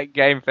perfect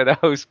game for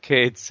those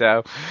kids.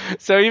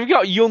 So you've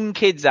got young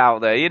kids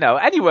out there,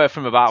 anywhere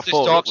from about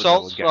 4. Dark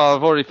Souls? Oh,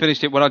 I've already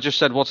finished it when I just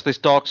said, "What's this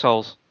Dark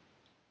Souls?"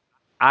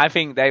 I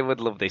think they would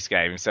love this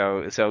game.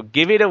 So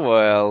give it a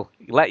whirl.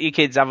 Let your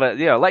kids let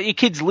your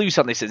kids loose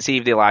on this and see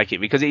if they like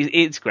it, because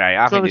it's great.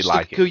 I think they'd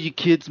like it. Kill your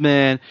kids,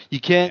 man. You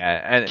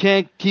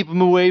can't keep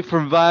them away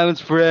from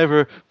violence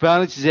forever.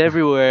 Violence is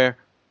everywhere.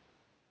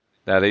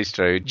 That is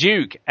true.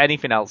 Duke,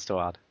 anything else to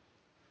add?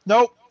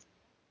 Nope.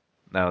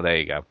 No, there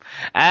you go.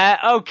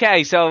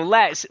 Okay, so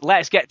let's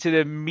get to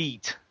the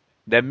meat.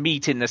 The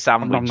meat in the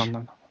sandwich.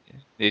 No.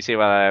 You see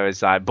what I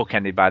was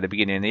bookended by the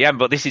beginning and the end,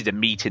 but this is the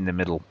meat in the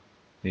middle.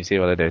 You see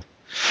what I did?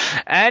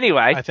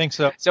 Anyway, I think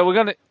so. So we're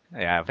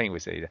Yeah, I think we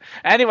see that.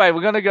 Anyway,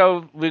 we're gonna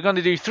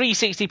do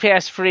 360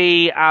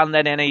 PS3 and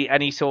then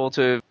any sort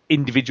of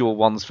individual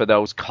ones for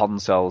those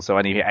consoles, so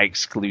any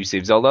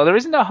exclusives, although there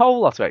isn't a whole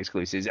lot of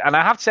exclusives. And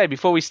I have to say,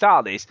 before we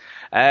start this,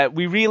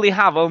 we really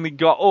have only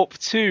got up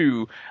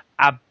to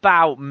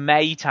about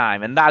May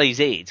time, and that is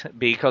it,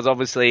 because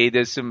obviously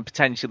there's some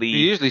potentially... We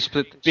usually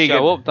split the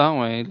show up, don't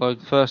we?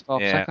 Like first half,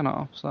 second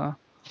half, so...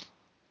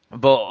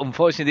 But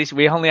unfortunately,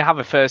 we only have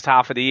a first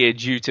half of the year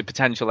due to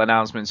potential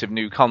announcements of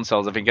new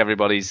consoles. I think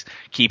everybody's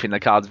keeping the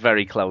cards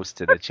very close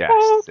to the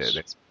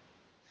chest.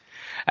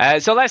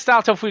 So let's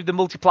start off with the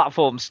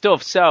multi-platform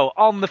stuff. So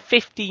on the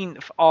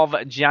 15th of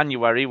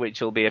January, which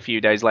will be a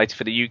few days later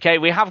for the UK,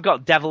 we have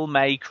got Devil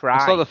May Cry.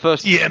 It's like the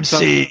first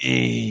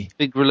DMC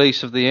big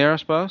release of the year, I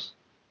suppose.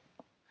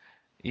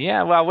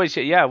 Yeah, well, which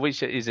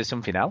is there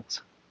something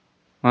else?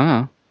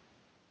 Oh.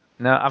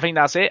 No, I think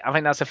that's it. I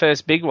think that's the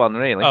first big one,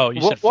 really. Oh, you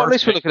said what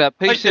list we're looking at?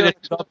 PC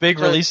big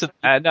release.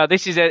 No,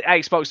 this is an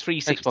Xbox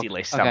 360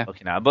 list I'm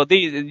looking at. But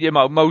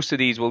most of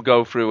these will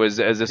go through as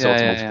a sort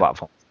of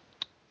multi-platform.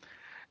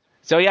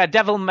 So yeah,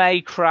 Devil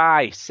May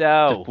Cry.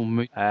 So Devil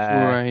May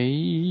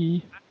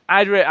Cry.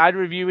 I'd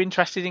review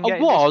interested in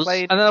getting this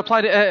played. And then I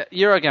played it at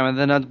Eurogame, and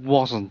then I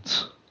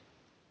wasn't.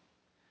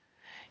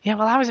 Yeah,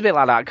 well, I was a bit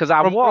like that because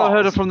I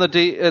heard it from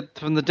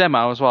the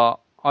demo as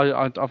well.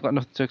 I've got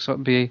nothing to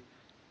be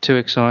too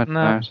excited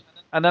about.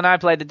 And then I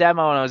played the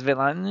demo and I was a bit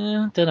like,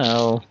 don't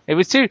know. It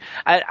was too...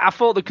 I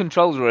thought the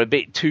controls were a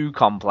bit too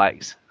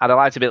complex. I'd have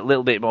liked a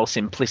little bit more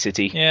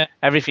simplicity. Yeah.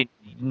 Everything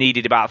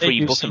needed about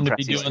 3 button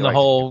presses. Be doing the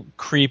whole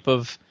creep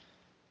of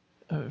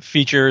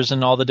features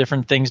and all the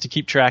different things to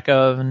keep track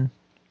of, and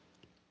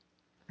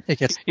it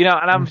gets...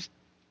 and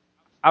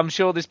I'm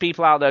sure there's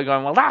people out there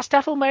going, well, that's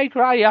Devil May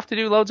Cry. You have to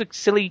do loads of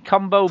silly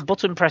combo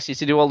button presses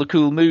to do all the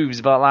cool moves.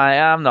 But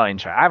I'm not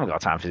interested. I haven't got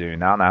time for doing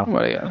that now.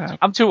 Well, yeah.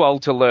 I'm too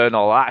old to learn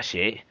all that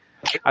shit.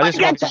 I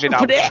just want something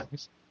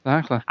else.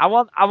 Exactly. I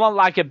want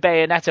like a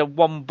Bayonetta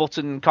one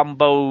button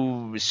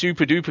combo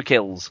super duper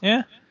kills.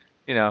 Yeah.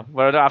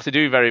 Where I don't have to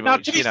do very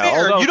much. Now, to be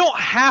fair, you don't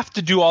have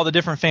to do all the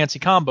different fancy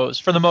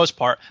combos for the most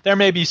part. There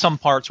may be some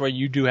parts where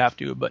you do have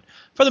to, but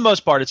for the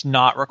most part, it's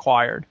not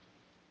required.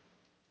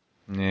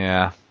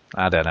 Yeah.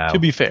 I don't know. To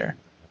be fair,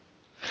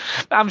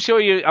 I'm sure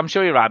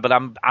you're right, but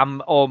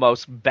I'm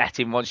almost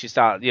betting once you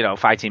start,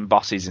 fighting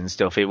bosses and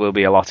stuff, it will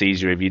be a lot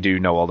easier if you do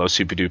know all those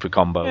super duper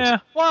combos. Yeah,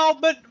 well,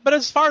 but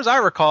as far as I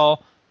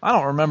recall, I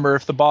don't remember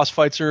if the boss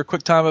fights are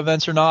quick time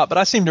events or not, but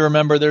I seem to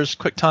remember there's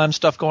quick time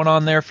stuff going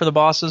on there for the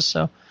bosses,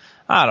 so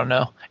I don't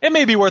know. It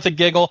may be worth a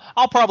giggle.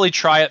 I'll probably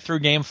try it through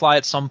GameFly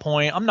at some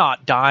point. I'm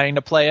not dying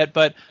to play it,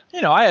 but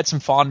I had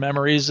some fond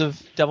memories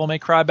of Devil May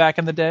Cry back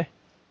in the day.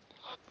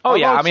 Oh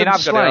yeah, I mean,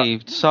 I've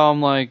got so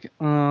I'm like,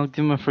 I'll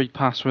give him a free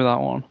pass with that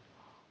one.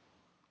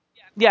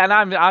 Yeah,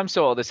 and I'm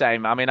sort of the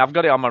same. I mean, I've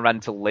got it on my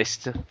rental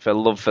list for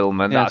Love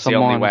Film, and that's the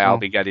only way I'll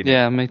be getting it.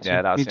 Yeah, me too.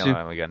 Yeah, that's the only way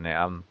I'm getting it.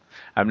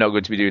 I'm not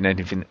going to be doing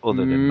anything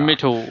other than that. Me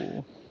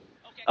too.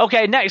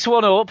 Okay, next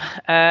one up.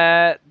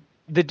 They're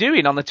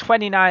doing on the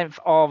 29th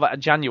of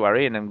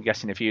January, and I'm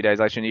guessing a few days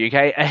later in the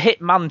UK, a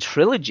Hitman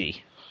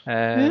trilogy.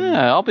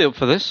 Yeah, I'll be up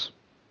for this.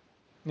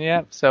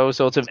 Yeah, so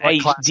sort of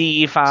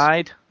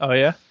HD-ified. Oh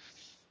yeah.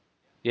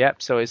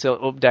 Yep, so it's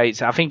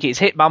updates. I think it's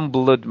Hitman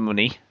Blood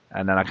Money,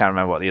 and then I can't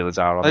remember what the others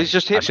are. It's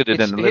just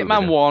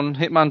Hitman 1,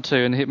 Hitman 2,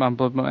 and Hitman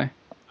Blood Money.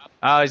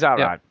 Oh, is that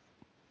right?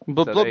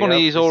 But so Blood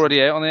Money is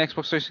already out on the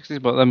Xbox 360,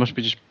 but they must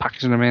be just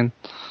packaging them in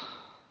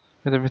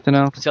with everything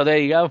else. So there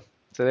you go.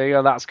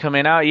 That's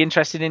coming out. Are you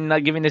interested in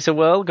giving this a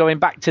whirl, going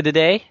back to the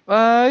day?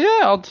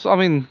 Yeah,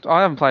 I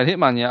haven't played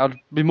Hitman yet. I'd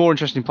be more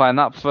interested in playing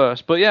that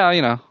first. But yeah,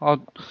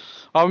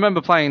 I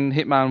remember playing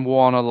Hitman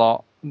 1 a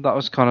lot. That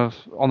was kind of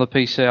on the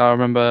PC. I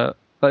remember...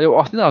 I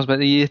think that was about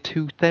the year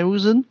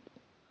 2000.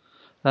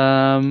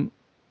 So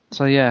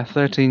yeah,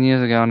 13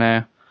 years ago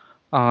now.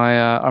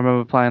 I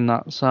remember playing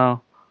that,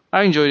 so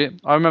I enjoyed it.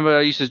 I remember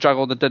I used to drag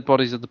all the dead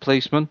bodies of the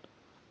policemen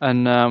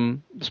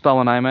and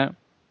spell my name out.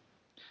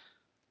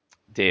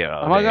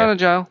 Am I going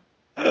to jail?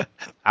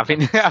 I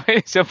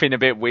think something a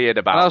bit weird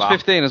about that. And I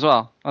was 15 as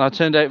well, and I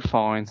turned out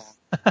fine.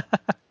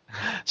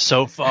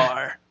 So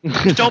far.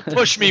 Don't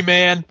push me,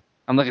 man.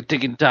 I'm like a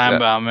ticking time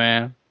bomb,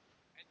 man.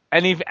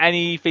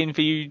 Anything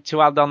for you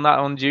to add on that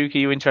one, Duke? Are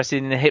you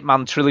interested in the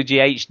Hitman Trilogy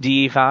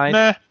HD-ified?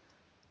 Nah.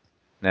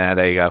 Nah,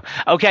 there you go.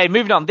 Okay,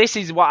 moving on. This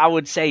is what I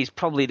would say is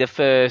probably the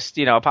first,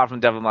 apart from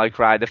Devil May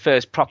Cry, the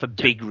first proper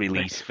big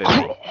release for me.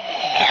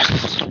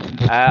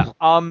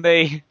 On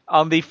the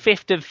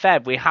 5th of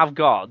Feb, we have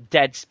got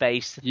Dead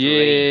Space 3.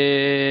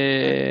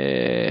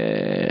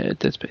 Yeah,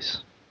 Dead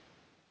Space.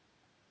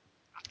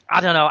 I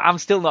don't know. I'm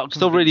still not.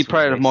 Still really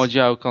proud of my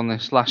joke on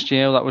this last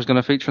year that was going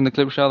to feature in the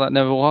clip show that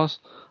never was.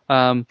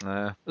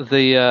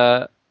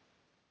 The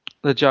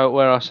joke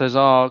where I says,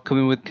 come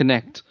in with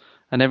Kinect,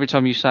 and every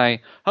time you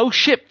say, oh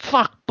shit,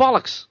 fuck,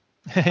 bollocks.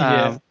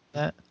 Yeah.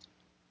 Yeah,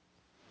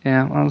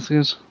 that's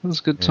good. That's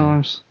good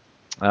times.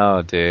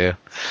 Oh dear.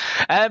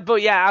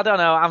 But yeah, I don't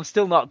know. I'm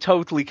still not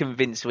totally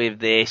convinced with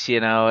this.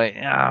 From what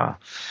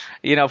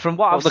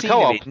I've seen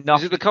co-op. of it, not...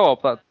 Is it the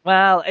co-op?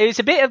 Well, it's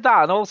a bit of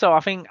that, and also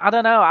I think what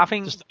I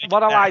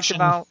liked action.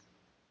 about.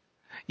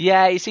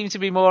 Yeah, it seemed to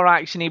be more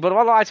actiony, but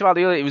what I liked about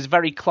the other, it was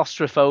very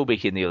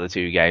claustrophobic in the other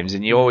two games,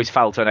 and you always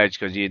felt on edge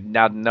because you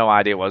had no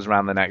idea what was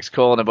around the next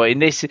corner. But in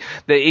this,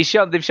 they've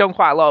shown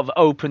quite a lot of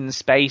open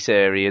space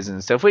areas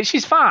and stuff, which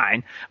is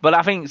fine. But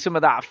I think some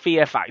of that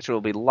fear factor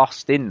will be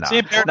lost in that. See,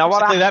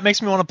 that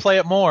makes me want to play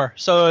it more.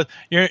 So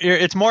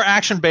it's more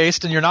action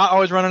based, and you're not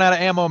always running out of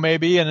ammo,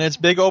 maybe, and it's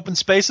big open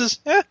spaces.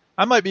 Yeah,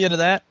 I might be into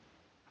that.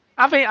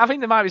 I think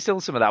there might be still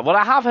some of that. What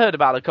I have heard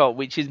about the co-op,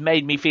 which has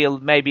made me feel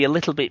maybe a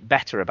little bit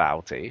better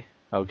about it,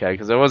 okay,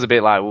 because I was a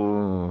bit like,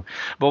 ooh.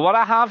 But what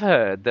I have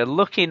heard, they're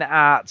looking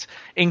at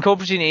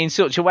incorporating it in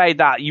such a way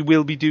that you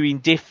will be doing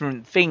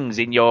different things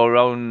in your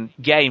own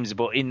games,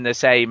 but in the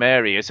same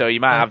area. So you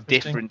might have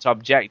different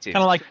objectives.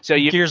 Kind of like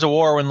Gears of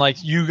War, when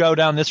like you go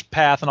down this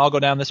path and I'll go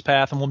down this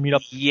path, and we'll meet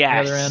up at the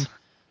other end.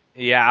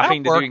 Yeah, I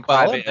think they're doing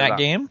quite a bit in of that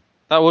game.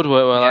 That would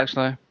work well,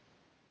 actually.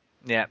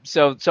 Yeah,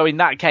 so in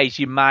that case,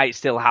 you might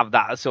still have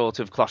that sort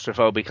of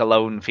claustrophobic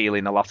alone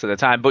feeling a lot of the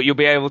time, but you'll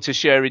be able to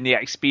share in the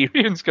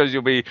experience because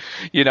you'll be,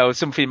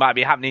 something might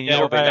be happening in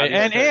your bit.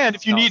 And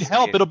if you need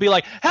help, it'll be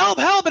like, help,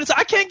 and it's,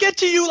 I can't get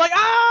to you, like,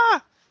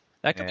 ah!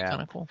 That could be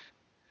kind of cool.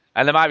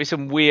 And there might be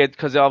some weird,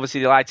 because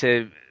obviously they like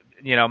to,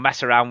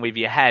 mess around with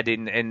your head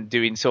in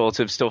doing sort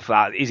of stuff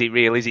that, is it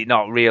real, is it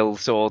not real,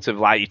 sort of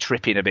like you're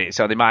tripping a bit,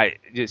 so they might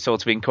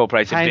sort of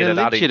incorporate a bit of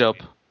that in.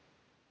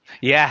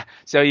 Yeah,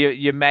 so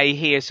you may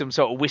hear some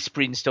sort of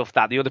whispering stuff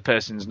that the other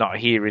person's not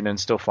hearing and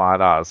stuff like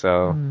that.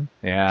 So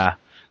yeah,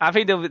 I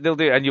think they'll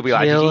do it, and you'll be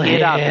like, "Did you hear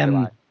that?"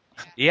 Like,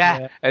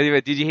 yeah.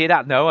 Anyway, did you hear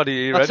that? No, I didn't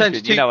hear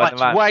anything.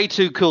 That's way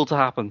too cool to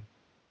happen.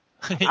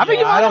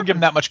 I don't give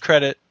them that much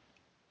credit.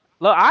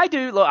 Look, I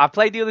do. Look, I've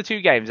played the other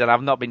two games, and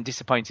I've not been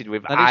disappointed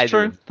with either. That is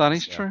true. That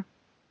is true.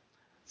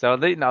 So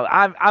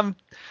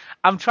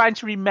I'm trying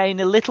to remain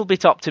a little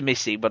bit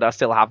optimistic, but I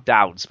still have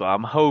doubts. But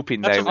I'm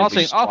hoping they will. I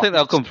think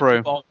they'll come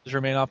through.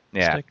 Remain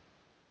optimistic.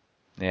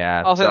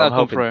 Yeah. I think they'll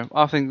come through.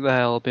 I think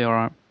they'll be all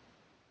right.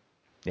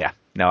 Yeah.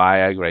 No, I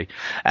agree.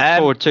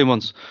 Forward 2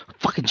 months.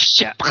 Fucking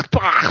shit.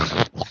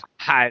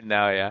 I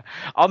know. Yeah.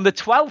 On the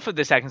 12th of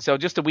the second, so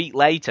just a week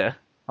later.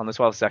 On the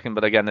 12th second,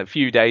 but again, a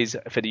few days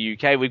for the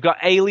UK, we've got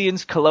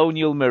Aliens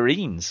Colonial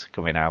Marines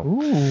coming out.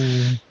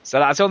 Ooh. So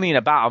that's only in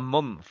about a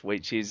month,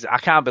 which is, I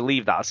can't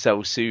believe that's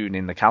so soon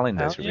in the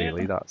calendars,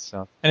 really. That's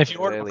and if you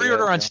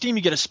pre-order on Steam,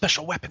 you get a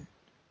special weapon.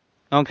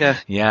 Okay.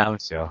 Yeah, I'm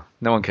sure.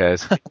 No one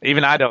cares.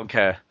 Even I don't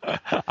care.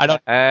 I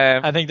don't.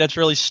 I think that's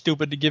really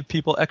stupid to give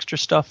people extra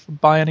stuff for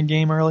buying a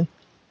game early.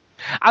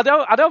 I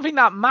don't think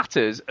that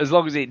matters as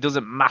long as it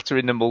doesn't matter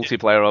in the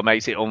multiplayer or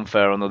makes it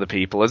unfair on other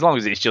people. As long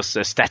as it's just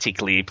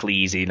aesthetically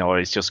pleasing or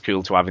it's just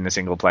cool to have in a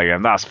single player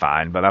game, that's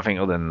fine. But I think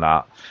other than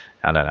that,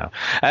 I don't know.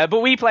 But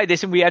we played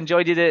this and we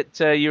enjoyed it at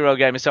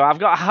Eurogamer, so I've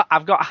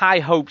got high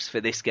hopes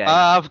for this game.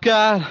 I've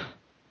got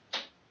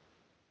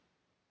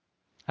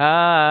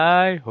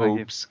high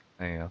hopes.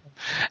 There you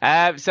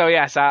go. So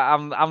yes,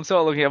 I'm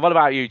sort of looking at. What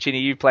about you,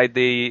 Chinny? You played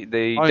the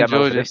demo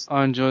for this.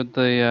 I enjoyed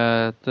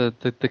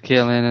the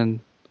killing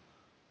and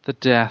the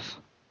death.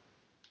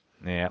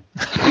 Yeah.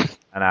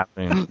 And I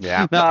think,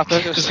 yeah. No, I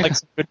thought it was like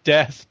some good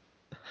death.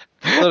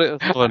 I thought it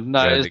was fun.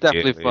 No, it was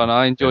definitely fun.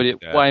 I enjoyed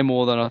it way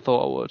more than I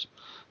thought I would.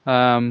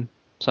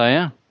 So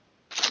yeah.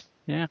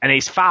 And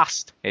it's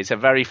fast. It's a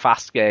very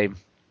fast game.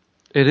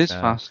 It is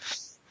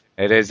fast.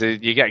 It is.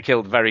 You get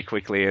killed very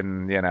quickly,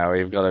 and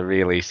you've got to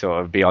really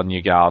sort of be on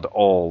your guard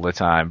all the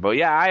time. But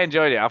yeah, I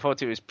enjoyed it. I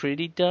thought it was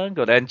pretty darn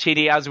good. And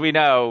Chidi, as we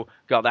know,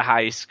 got the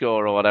highest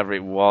score or whatever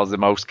it was, the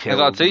most kills.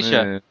 I got a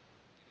T-shirt.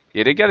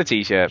 You did get a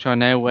T-shirt. Which I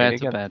now wear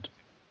to bed.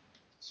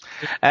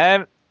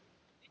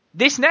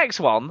 This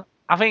next one,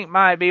 I think,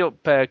 might be up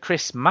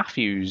Chris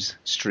Matthews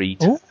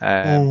Street, which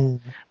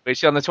on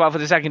the 12th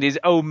of the 2nd is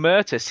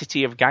Omerta,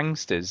 City of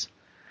Gangsters.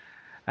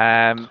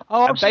 I've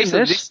seen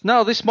this.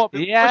 No, this might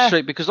be my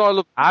street because I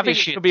love. I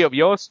think it could be up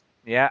yours.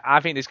 Yeah,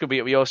 I think this could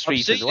be up your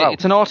street as well.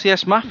 It's an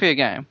RTS Mafia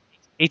game.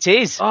 It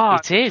is. Oh,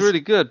 it is really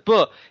good,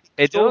 but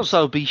it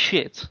also be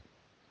shit.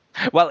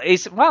 Well,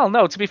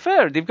 no. To be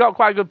fair, they've got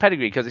quite a good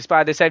pedigree because it's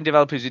by the same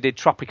developers who did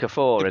Tropica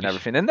 4 and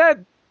everything, and a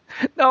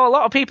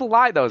lot of people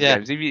like those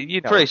games.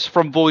 Chris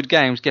from Void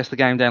Games gets the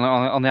game down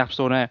on the App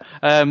Store now.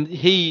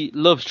 He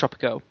loves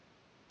Tropico.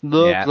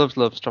 Loves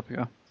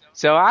Tropico.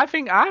 So I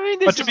think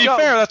this. But to be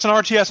fair, that's an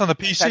RTS on the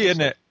PC,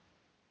 isn't it?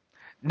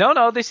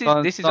 No, this is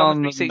on the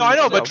 360. No, I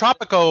know, but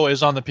Tropico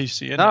is on the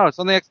PC. Isn't it? It's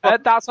on the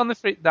Xbox. That's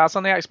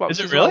on the Xbox. Is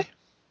it really?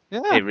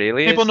 Yeah, it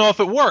really People know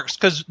if it works,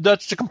 because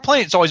that's the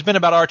complaint. It's always been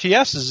about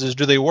RTSs, is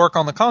do they work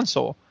on the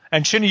console?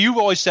 And Shinny, you've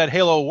always said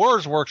Halo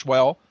Wars works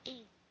well.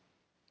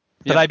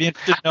 But I'd be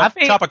interested to know if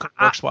Tropico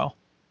works well.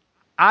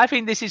 I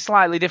think this is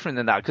slightly different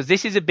than that, because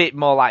this is a bit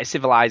more like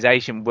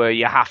Civilization, where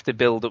you have to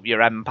build up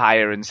your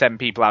empire and send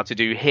people out to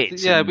do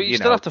hits. Yeah, but you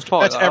still have to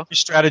fight. That's every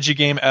strategy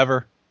game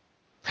ever.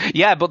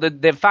 Yeah,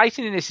 but the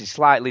fighting in this is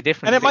slightly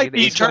different. And it might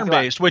be It's got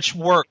turn-based, which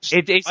works.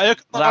 It's I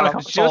well, on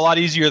console a lot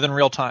easier than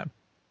real time.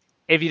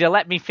 If you'd have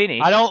let me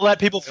finish, I don't let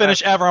people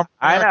finish ever.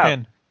 I'm American. I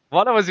know.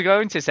 What I was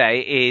going to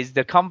say is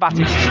the combat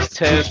is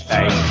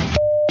turn-based.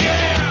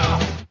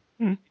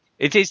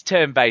 It is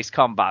turn-based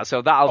combat,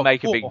 so that'll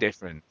make a big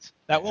difference.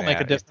 That will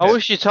make a difference. I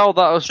wish you told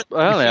that us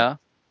earlier.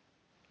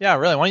 Yeah,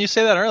 really. Why don't you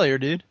say that earlier,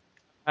 dude?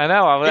 I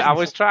know. I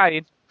was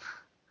trying.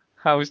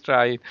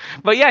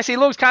 But yes, it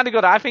looks kind of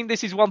good. I think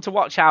this is one to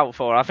watch out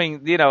for. I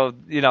think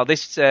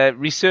this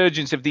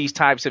resurgence of these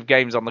types of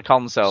games on the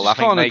console. It's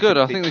kind of good.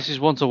 I think this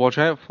is one to watch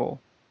out for.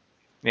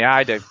 Yeah,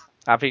 I do.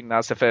 I think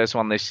that's the first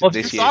one this year.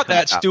 If you thought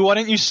that, Stu, why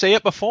didn't you say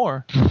it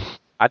before?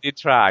 I did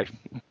try.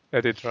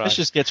 This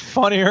just gets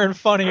funnier and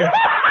funnier.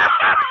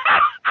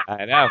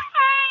 I know.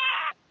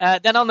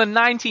 Then on the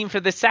 19th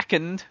of the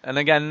 2nd, and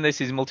again,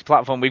 this is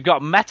multi-platform, we've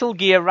got Metal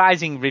Gear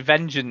Rising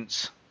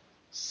Revengeance.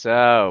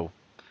 So...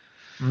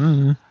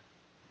 I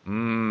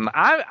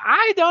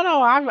don't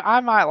know. I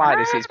might like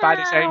this. It's by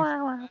the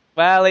same...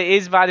 Well, it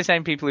is by the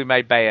same people who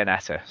made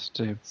Bayonetta.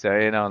 So,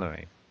 you know what I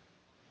mean.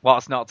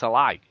 What's not to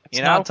like?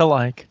 Not to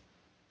like.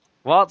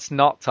 What's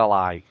not to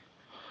like?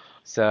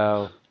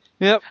 So...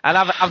 Yep. And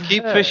I've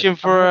keep fishing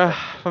for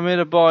me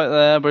to buy it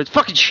there, but it's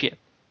fucking shit.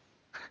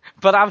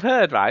 But I've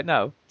heard, right?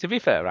 No, to be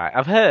fair, right?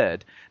 I've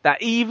heard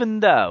that even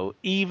though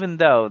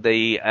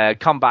the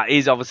combat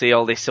is obviously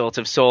all this sort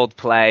of sword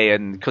play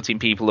and cutting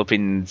people up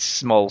in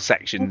small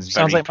sections,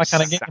 sounds like my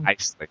kind of game.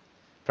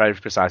 Very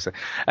precisely.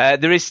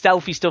 There is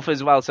stealthy stuff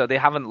as well, so they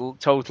haven't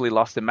totally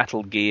lost the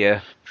Metal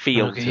Gear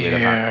feel to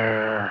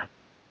it.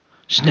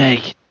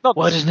 Snake,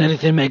 why doesn't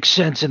anything make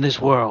sense in this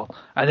world?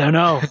 I don't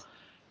know.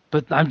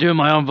 But I'm doing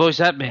my own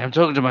voice at me. I'm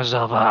talking to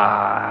myself.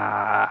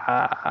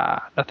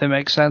 Nothing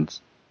makes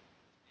sense.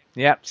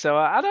 Yep. So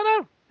I don't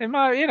know. It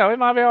might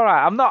be all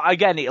right. I'm not.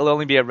 Again, it'll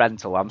only be a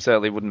rental. I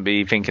certainly wouldn't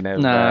be thinking of.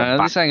 No,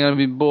 this ain't going to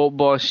be bought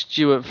by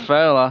Stuart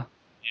Fowler.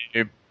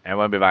 It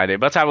won't be buying it,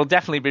 but I will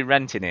definitely be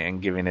renting it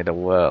and giving it a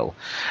whirl.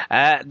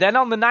 Then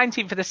on the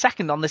 19th of the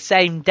 2nd, on the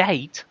same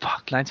date,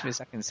 19th of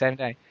the 2nd, same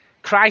day,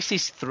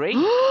 Crysis 3.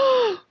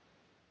 I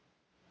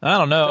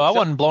don't know. I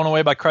wasn't blown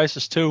away by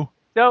Crysis 2.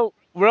 So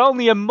we're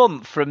only a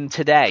month from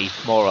today,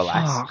 more or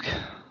less. Fuck.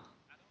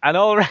 And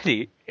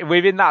already,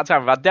 within that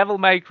time, we've had Devil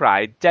May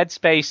Cry, Dead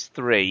Space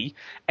 3,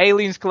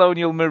 Aliens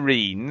Colonial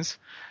Marines,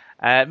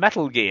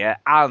 Metal Gear,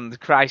 and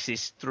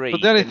Crysis 3.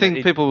 But the only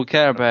thing people will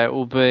care about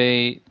will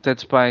be Dead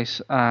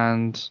Space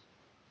and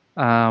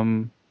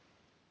Dead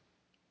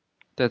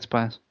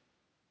Space.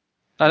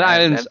 And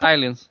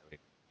Aliens.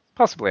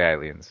 Possibly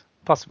Aliens.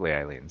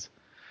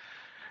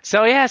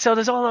 So yeah, so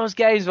there's all those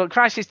games, but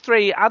Crysis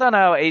 3, I don't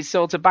know, it's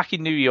sort of back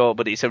in New York,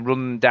 but it's a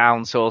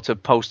run-down sort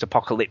of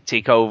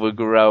post-apocalyptic,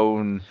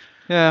 overgrown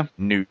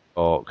New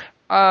York.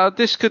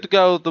 This could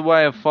go the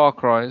way of Far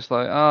Cry. It's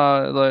like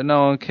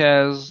no one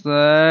cares.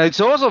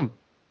 It's awesome.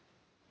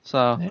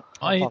 So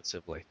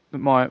possibly it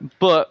might,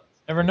 but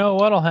never know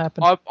what'll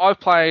happen. I've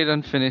played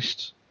and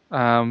finished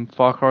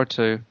Far Cry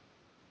 2,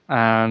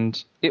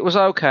 and it was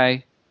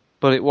okay,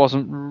 but it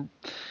wasn't.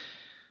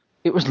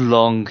 It was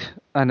long,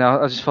 and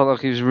I just felt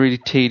like it was really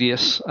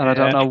tedious, and I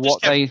don't know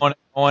what they.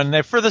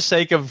 And for the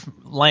sake of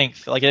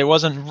length, like it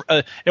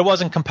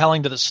wasn't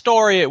compelling to the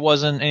story. It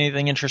wasn't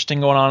anything interesting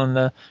going on in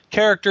the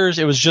characters.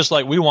 It was just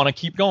like we want to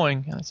keep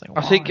going. And it's like,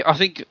 why? I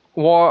think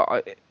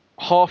why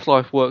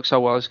Half-Life works so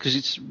well is because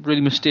it's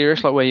really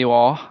mysterious, like where you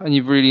are, and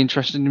you're really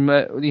interested in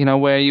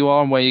where you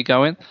are and where you're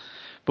going.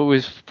 But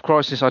with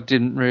Crysis, I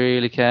didn't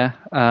really care.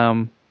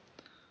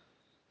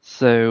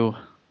 So.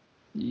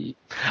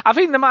 I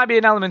think there might be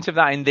an element of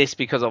that in this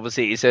because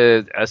obviously it's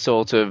a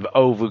sort of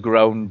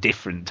overgrown,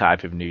 different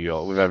type of New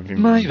York with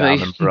everything down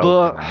and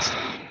broken.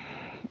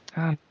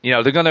 But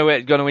they're going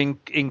to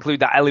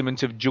include that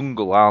element of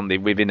jungle, aren't they,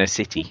 within a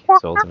city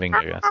sort of thing,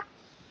 I guess.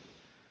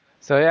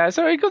 So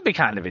it could be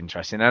kind of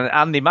interesting,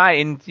 and they might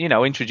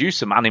introduce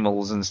some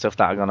animals and stuff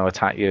that are going to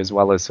attack you as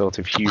well as sort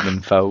of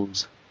human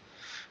foes,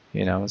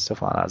 and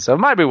stuff like that. So it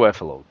might be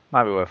worth a look.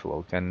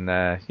 And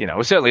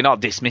we're certainly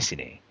not dismissing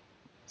it.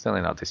 On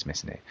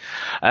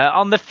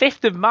the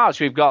 5th of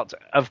March, we've got,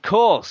 of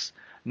course,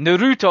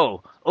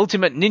 Naruto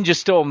Ultimate Ninja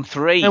Storm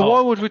 3. And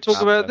why would we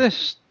talk about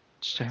this?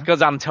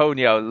 Because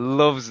Antonio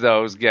loves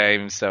those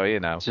games, so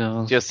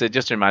just to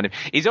remind him,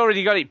 he's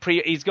already got it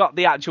he's got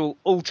the actual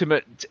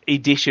Ultimate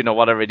Edition or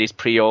whatever it is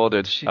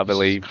pre-ordered, I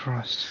believe.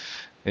 Christ.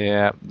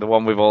 Yeah, the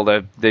one with all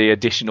the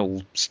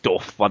additional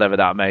stuff, whatever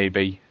that may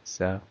be.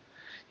 So.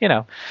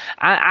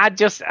 I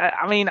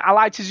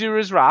like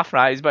Tezura's Wrath,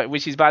 right?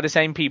 Which is by the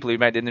same people who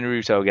made the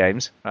Naruto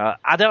games.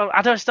 I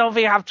don't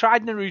think I've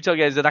tried Naruto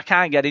games and I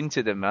can't get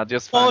into them. I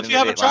just if you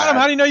haven't tried them,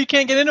 how do you know you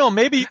can't get into them?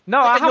 Maybe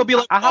you'll be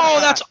like,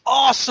 that's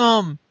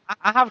awesome.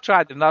 I have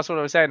tried them. That's what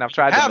I was saying. I've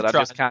tried them, but I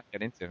just can't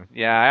get into them.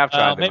 Yeah, I have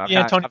tried them. Maybe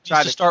Antonio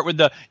needs to start with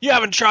you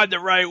haven't tried the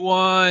right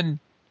one.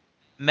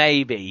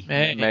 Maybe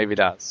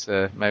that's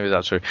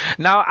true.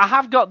 Now I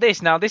have got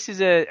this. Now this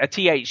is a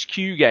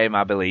THQ game,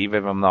 I believe,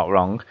 if I'm not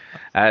wrong.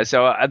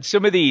 So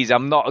some of these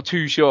I'm not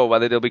too sure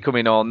whether they'll be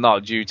coming or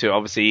not, due to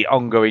obviously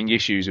ongoing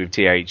issues with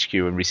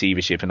THQ and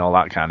receivership and all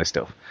that kind of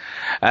stuff.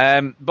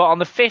 But on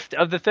the 5th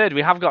of the 3rd,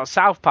 we have got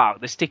South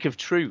Park: The Stick of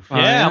Truth.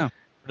 Yeah, heard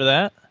of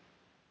that.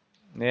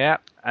 Yeah,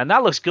 and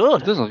that looks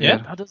good. It does look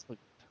good. That does look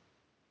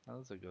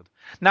good.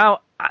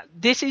 Now,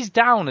 this is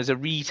down as a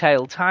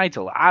retail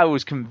title. I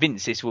was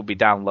convinced this would be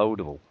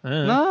downloadable.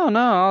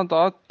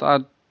 No,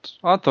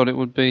 I thought it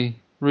would be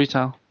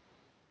retail.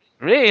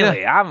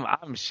 Really? Yeah.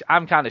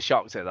 I'm kind of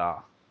shocked at that.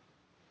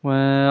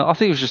 Well, I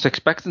think it was just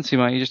expectancy,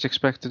 mate. You just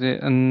expected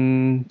it,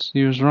 and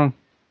you was wrong.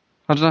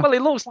 I don't know. Well,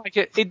 it looks like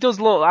it does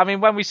look. I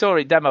mean, when we saw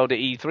it demoed at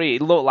E3,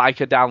 it looked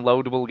like a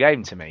downloadable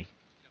game to me.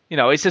 You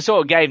know, it's the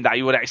sort of game that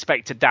you would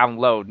expect to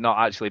download, not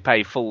actually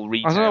pay full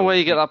retail. I don't know where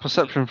you get that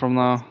perception from,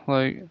 though.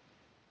 Like,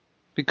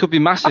 it could be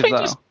massive,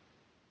 though.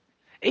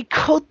 It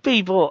could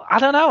be, but I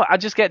don't know. I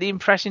just get the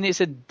impression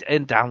it's a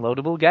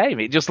downloadable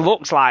game. It just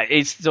looks like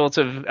it's sort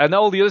of... And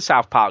all the other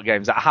South Park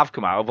games that have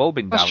come out have all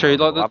been downloadable. That's true,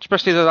 like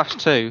especially the last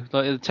two.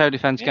 Like the tower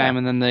defense game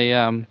and then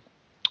the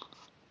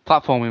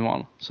platforming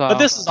one. So, but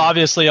this is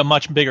obviously a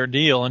much bigger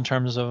deal in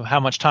terms of how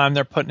much time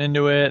they're putting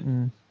into it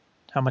and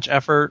how much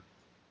effort.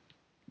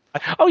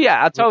 Oh,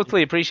 yeah, I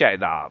totally appreciate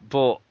that.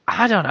 But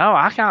I don't know.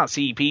 I can't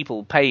see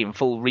people paying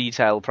full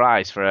retail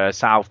price for a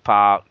South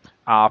Park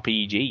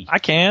RPG. I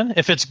can,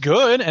 if it's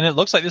good, and it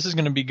looks like this is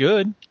going to be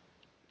good.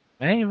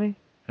 Maybe.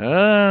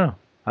 Oh,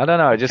 I don't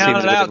know. It just Count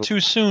seems it out too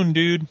soon,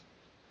 dude.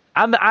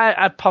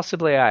 I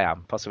possibly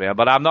am,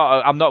 but I'm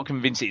not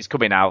convinced it's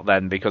coming out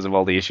then because of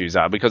all the issues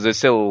that because they're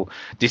still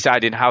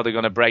deciding how they're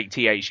going to break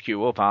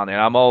THQ up, aren't they?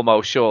 And I'm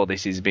almost sure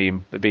this is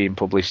being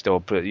published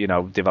or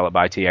developed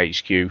by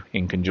THQ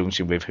in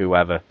conjunction with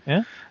whoever.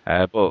 Yeah.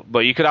 But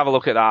you could have a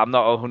look at that. I'm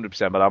not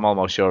 100%, but I'm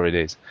almost sure it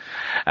is.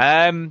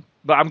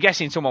 But I'm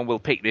guessing someone will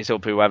pick this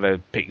up, whoever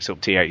picks up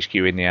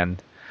THQ in the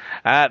end.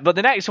 But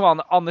the next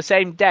one, on the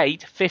same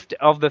date, 5th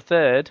of the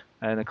 3rd,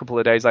 and a couple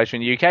of days later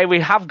in the UK,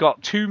 we have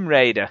got Tomb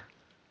Raider.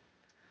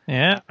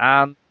 Yeah.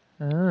 And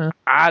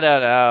I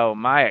don't know.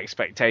 My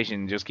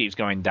expectation just keeps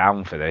going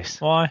down for this.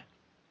 Why?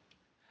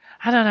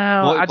 I don't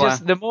know.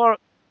 The more...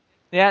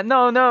 Yeah,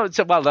 no.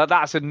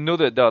 That's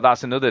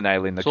another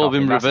nail in the coffin. It's all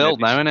been revealed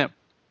now, isn't it?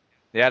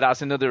 Yeah,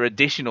 that's another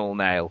additional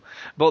nail.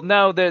 But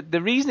no,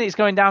 the reason it's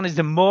going down is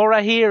the more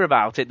I hear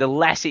about it, the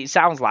less it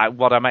sounds like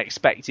what I'm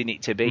expecting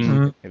it to be,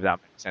 if that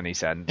makes any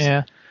sense.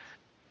 Yeah.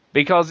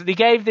 Because they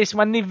gave this,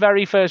 when they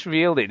very first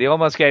revealed it, they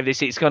almost gave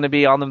this, it's going to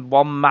be on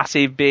one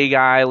massive big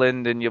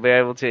island and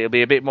it'll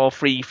be a bit more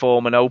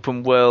freeform and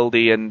open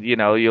worldy and,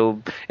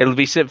 it'll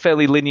be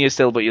fairly linear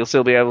still, but you'll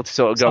still be able to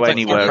sort of go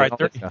anywhere.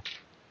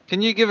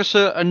 Can you give us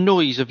a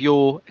noise of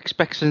your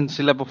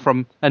expectancy level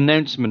from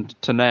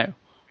announcement to now?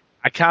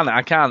 I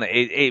can.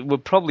 It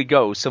would probably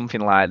go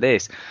something like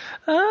this.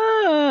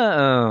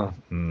 That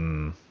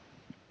didn't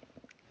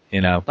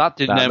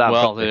end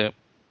well, did it?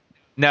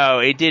 No,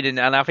 it didn't.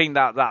 And I think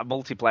that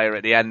multiplayer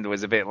at the end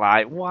was a bit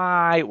like,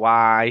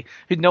 why?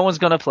 No one's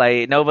going to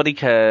play it. Nobody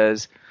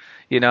cares.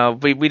 We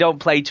don't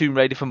play Tomb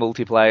Raider for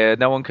multiplayer.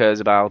 No one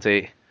cares about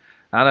it.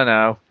 I don't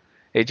know.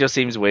 It just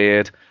seems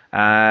weird.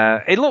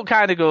 It looked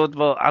kind of good,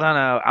 but I don't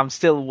know. I'm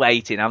still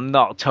waiting. I'm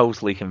not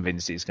totally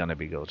convinced it's going to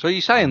be good. So you're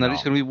saying that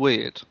it's going to be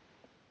weird?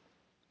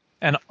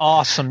 And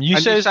awesome. You're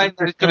saying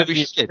that it's going to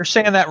be shit. You're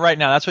saying that right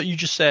now. That's what you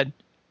just said.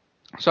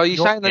 So you're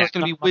saying that it's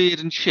going to be weird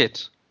and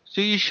shit.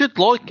 So you should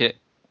like it.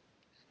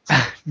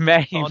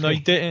 Maybe. Oh, no, you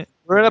didn't.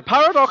 We're in a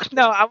paradox.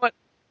 No,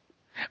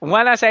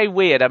 when I say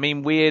weird, I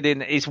mean weird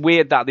it's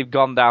weird that they've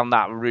gone down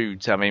that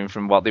route,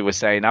 from what they were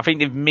saying. I think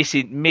they've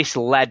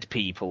misled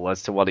people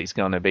as to what it's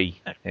going to be,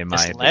 in my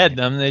opinion. Misled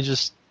them. They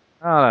just...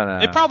 I don't know.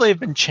 They probably have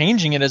been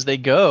changing it as they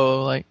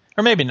go,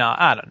 or maybe not.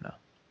 I don't know.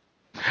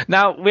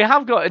 Now, we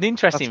have got an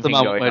interesting thing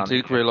going on. That's the moment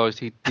where Duke realised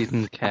he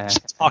didn't care.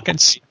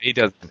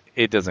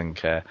 He doesn't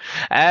care.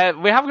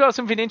 We have got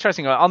something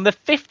interesting going on the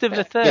 5th of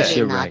the 3rd. Yes,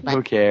 you're right.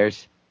 Who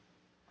cares?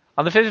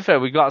 On the 5th of the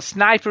 3rd, we've got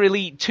Sniper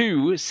Elite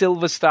 2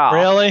 Silver Star.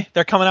 Really?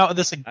 They're coming out with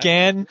this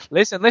again?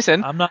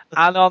 Listen. I'm not...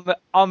 And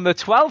on the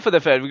 12th of the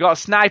 3rd, we've got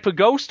Sniper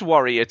Ghost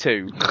Warrior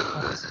 2.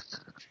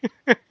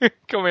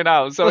 Coming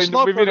out. So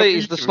Sniper Elite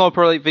is the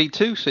Sniper Elite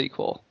V2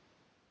 sequel.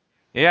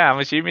 Yeah, I'm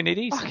assuming it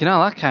is. Fucking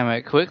hell, that came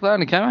out quick. That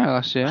only came out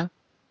last year.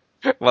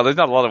 Well, there's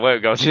not a lot of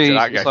work going into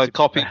that game. It's like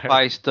copy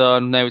paste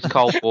done. Now it's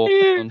Cold War.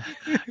 You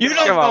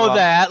don't know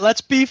that.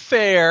 Let's be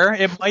fair.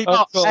 It might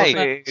not go.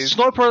 Hey,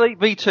 Sniper Elite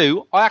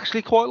V2, I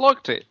actually quite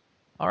liked it.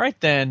 All right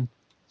then.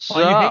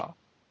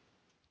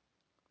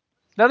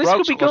 Now this Rogue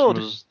could be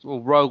good.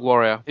 Rogue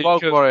Warrior.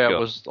 Rogue Warrior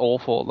was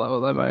awful. That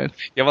what they made.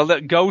 Yeah,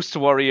 well, Ghost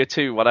Warrior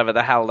 2, whatever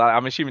the hell.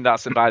 I'm assuming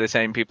that's by the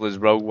same people as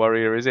Rogue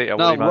Warrior, is it?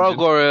 No, Rogue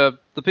Warrior.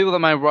 The people that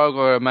made Rogue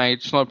Warrior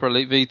made Sniper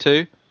Elite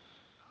V2.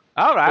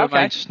 All right,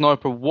 okay. Made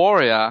Sniper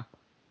Warrior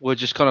were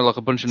just kind of like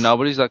a bunch of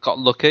nobodies that got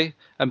lucky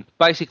and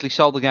basically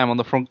sold the game on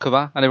the front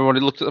cover, and everybody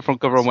looked at the front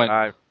cover and went,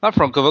 "That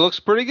front cover looks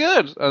pretty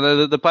good."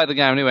 And they played the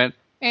game and he went,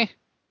 "Eh."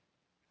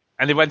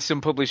 And they went to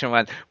some publisher and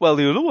went, well,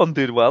 the other one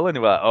did well. And they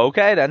went,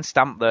 okay, then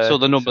stamp the... So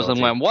the numbers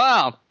and went,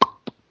 wow.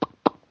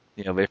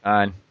 You'll be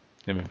fine.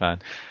 You'll be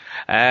fine.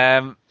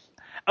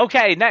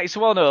 Okay, next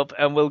one up,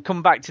 and we'll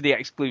come back to the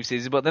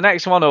exclusives, but the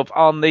next one up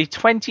on the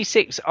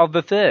 26th of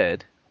the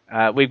 3rd,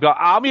 we've got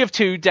Army of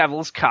Two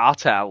Devil's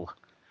Cartel.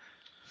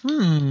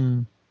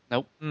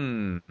 Nope.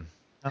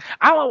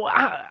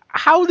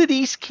 How do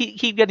these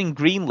keep getting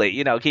greenlit?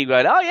 You know, keep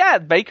going, oh yeah,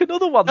 make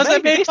another one. Because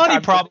they made money,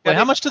 probably.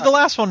 How much did the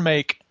last one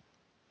make?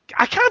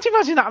 I can't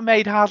imagine that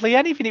made hardly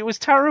anything. It was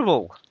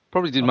terrible.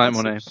 Probably did make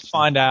money.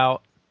 Find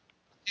out.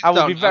 I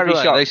would be very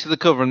shocked. They see the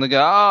cover and they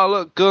go, oh,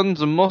 look,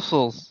 guns and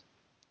muscles.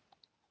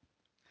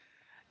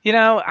 You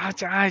know,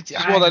 this is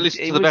why they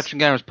listen to the Veteran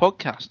Gamers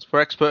podcast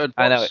for expert advice.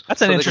 I know.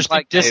 That's an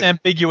interesting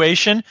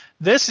disambiguation.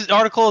 This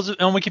article is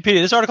on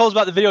Wikipedia. This article is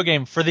about the video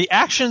game. For the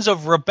actions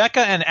of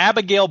Rebecca and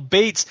Abigail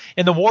Bates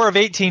in the War of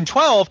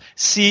 1812,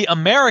 see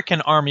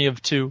American Army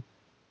of Two.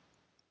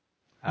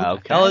 Okay.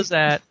 What the hell is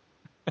that?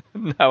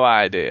 No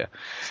idea.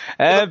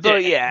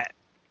 But yeah.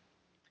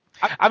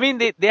 I mean,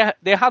 they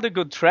had a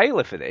good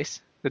trailer for this.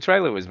 The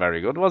trailer was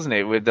very good, wasn't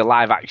it? With the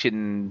live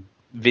action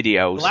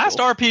videos.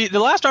 The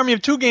last Army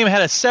of Two game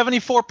had a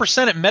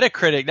 74% at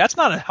Metacritic. That's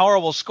not a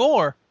horrible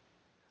score.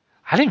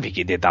 I didn't think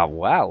it did that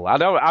well.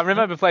 I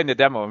remember playing the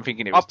demo and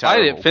thinking it was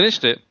terrible. I played it,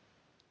 finished it.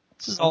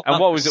 And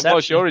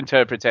what's your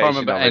interpretation? I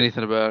don't remember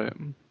anything about it.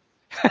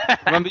 I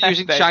remember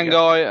using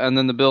Shanghai, and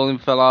then the building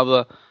fell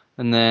over,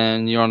 and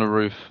then you're on a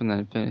roof, and then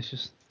it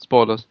finishes.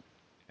 Spoilers.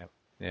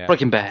 Yeah.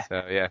 Breaking Bad.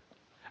 So, yeah.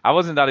 I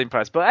wasn't that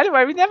impressed. But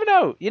anyway, we never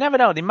know. You never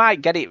know. They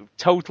might get it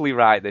totally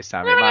right this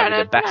time. It might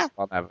be the best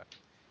one ever.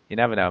 You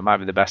never know. It might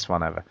be the best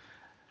one ever.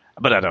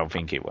 But I don't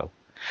think it will.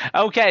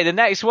 Okay, the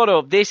next one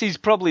up. This is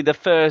probably the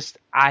first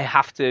I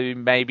have to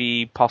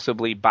maybe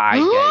possibly buy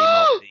game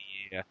of the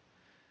year.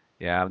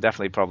 Yeah, I'm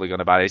definitely probably going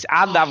to buy this.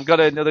 And I've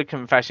got another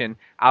confession.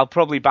 I'll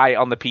probably buy it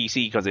on the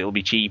PC because it'll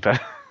be cheaper.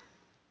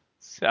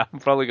 So I'm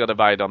probably going to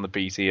buy it on the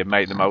PC and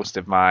make the most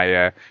of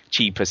my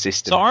cheaper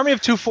system. So Army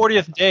of Two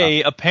 40th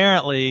Day,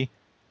 apparently,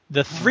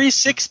 the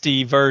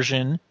 360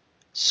 version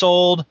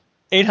sold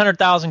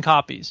 800,000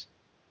 copies.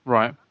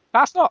 Right.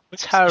 That's not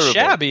terrible.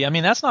 Shabby. I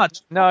mean, that's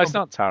not... No, it's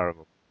not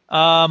terrible.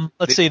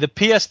 Let's see. The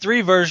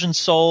PS3 version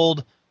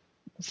sold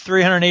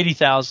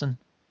 380,000.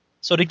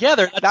 So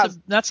together,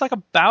 that's like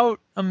about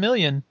 $1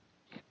 million.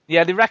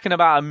 Yeah, they reckon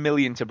about $1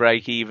 million to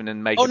break even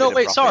and make.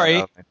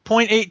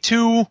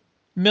 0.82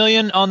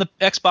 million on the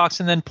Xbox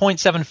and then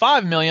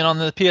 0.75 million on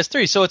the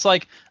PS3. So it's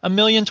like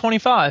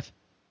 $1,025,000.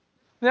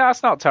 Yeah,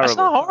 that's not terrible. That's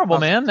not horrible,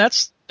 man.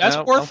 That's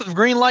worth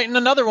greenlighting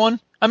another one.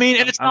 I mean,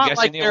 and it's not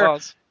like they're...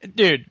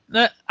 Dude,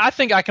 I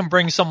think I can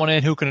bring someone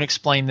in who can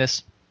explain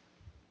this.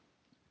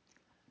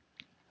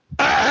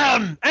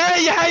 Hey,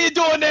 how you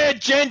doing there,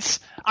 gents?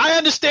 I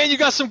understand you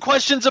got some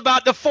questions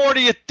about the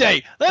 40th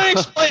day. Let me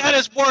explain how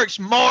this works,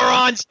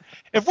 morons.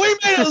 If we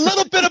made a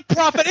little bit of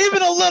profit,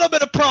 even a little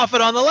bit of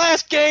profit on the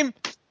last game,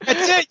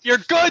 that's it. You're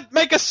good.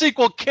 Make a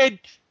sequel, kid.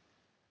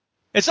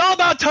 It's all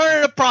about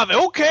turning a profit.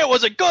 Okay,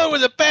 was it good?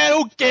 Was it bad?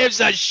 Who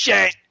gives a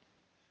shit?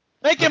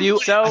 Make him.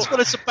 That's what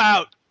it's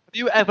about. Have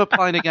you ever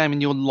played a game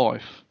in your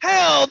life?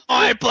 Hell no,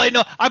 I played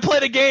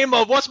a game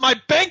of what's my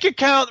bank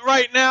account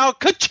right now?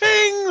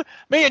 Ka-ching!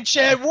 Me and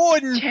Chad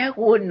Warden. Chad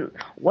Warden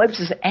wipes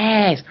his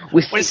ass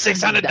with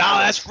 $600.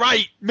 That's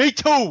right. Me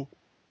too.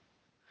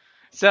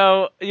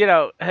 So, you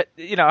know,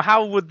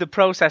 how would the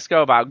process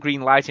go about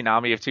green lighting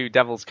Army of Two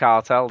Devil's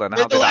Cartel then?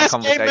 How did that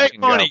conversation make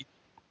money?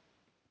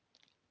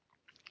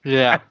 Go?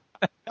 Yeah.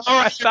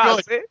 All right,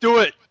 do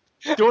it.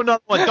 Do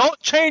another one. Don't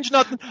change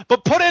nothing,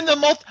 but put in the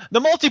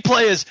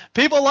multiplayers.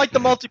 People like the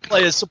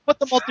multiplayers, so put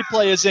the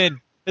multiplayers in.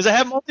 Does it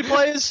have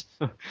multiplayers?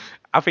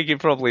 I think it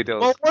probably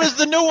does. Well, what is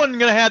the new one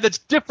going to have that's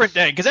different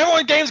then? Because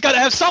every game's got to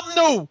have something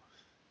new.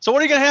 So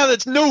what are you going to have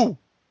that's new?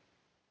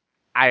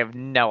 I have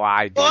no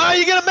idea. Well, how are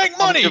you going to make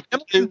money?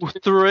 2,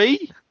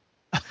 3?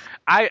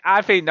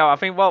 I think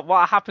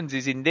what happens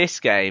is in this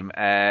game,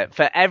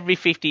 for every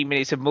 15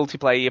 minutes of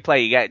multiplayer you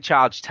play, you get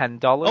charged $10.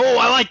 Oh,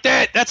 I like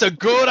that. That's a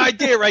good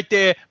idea right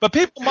there. But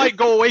people might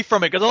go away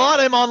from it because a lot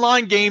of them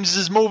online games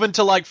is moving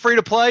to like free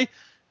to play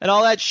and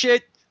all that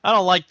shit. I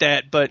don't like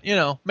that, but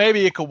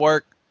maybe it could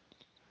work.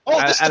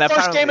 Oh, this is the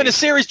first game in the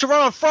series to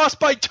run on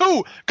Frostbite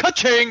 2.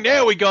 Ka-ching!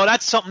 There we go.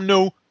 That's something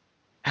new.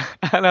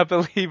 And I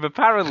believe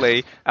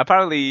apparently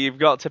you've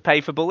got to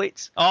pay for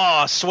bullets.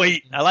 Oh,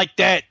 sweet. I like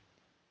that.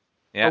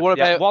 Yeah, what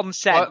about one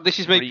set? This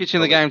is me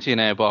pitching the game to you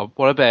now, Bob.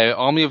 What about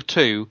Army of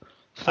Two?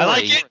 I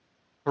like it.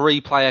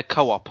 3-player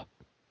co-op.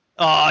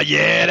 Oh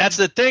yeah, that's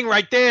the thing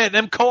right there.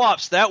 Them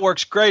co-ops, that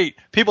works great.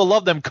 People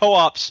love them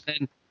co-ops.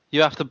 And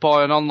you have to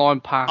buy an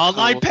online pass.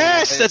 Online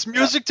pass. That's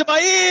music to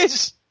my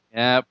ears.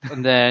 Yep.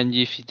 And then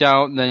if you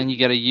don't, then you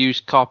get a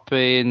used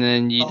copy, and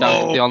then you don't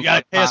get the online you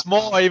gotta pass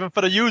more even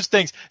for the used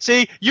things.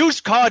 See,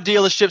 used car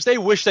dealerships, they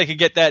wish they could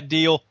get that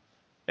deal.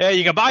 Yeah,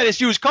 you can buy this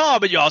used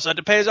car, but you also have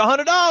to pay us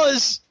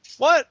 $100.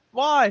 What?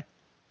 Why?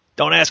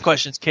 Don't ask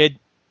questions, kid.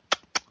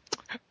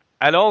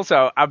 And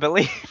also, I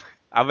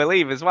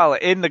believe as well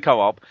in the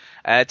co-op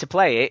to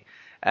play it,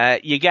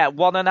 you get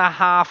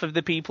 1.5 of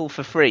the people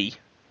for free,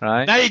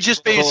 right? Now you're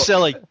just being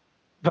silly.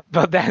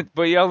 But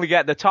you only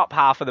get the top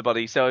half of the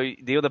body, so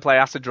the other player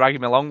has to drag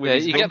him along with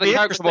his you get the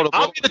character model.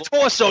 I'll be the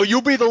torso,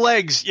 you be the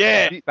legs.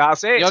 Yeah,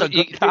 that's it. You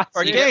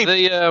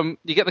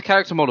get the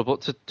character model,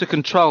 but to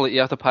control it,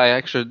 you have to pay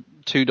extra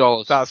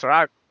 $2. That's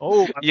right.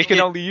 Oh, you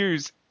can only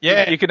use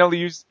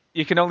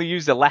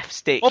the left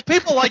stick. Well,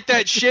 people like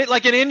that shit.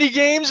 Like in indie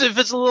games, if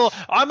it's a little,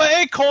 I'm an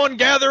acorn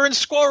gathering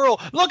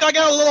squirrel. Look, I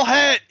got a little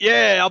hat.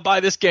 Yeah, I'll buy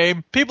this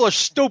game. People are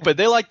stupid.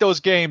 They like those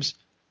games.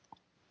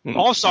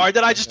 Oh, sorry.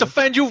 Did I just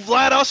offend you,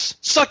 Vlados?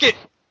 Suck it.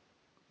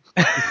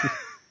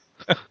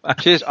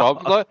 Cheers,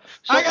 Bob.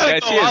 I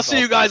gotta go. I'll see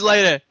you guys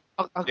later.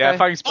 Okay. Yeah,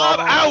 thanks, Bob.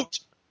 I'm out.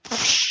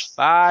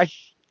 Bye.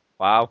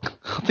 Wow.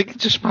 I think it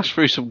just smashed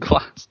through some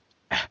glass.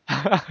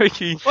 What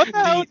the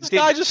hell? This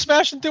guy just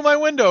smashing through my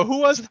window. Who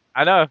was that?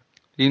 I know.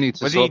 You need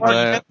to Was sort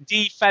that.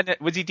 he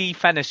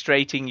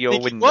defenestrating your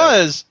window? He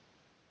was.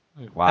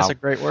 Wow. That's a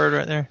great word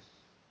right there.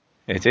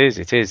 It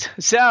is.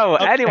 So,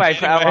 anyway.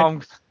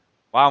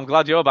 I'm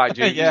glad you're back,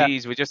 Jude. Yeah.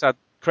 Jeez, we just had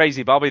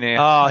Crazy Bob in here.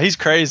 Oh, he's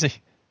crazy.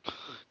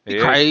 He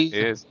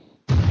is.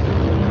 Sorry,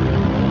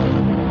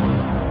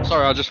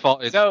 I just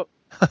farted. So,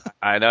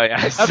 I know,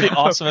 yeah. That'd be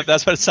awesome if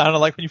that's what it sounded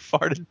like when you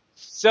farted.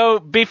 So,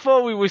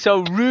 before we were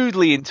so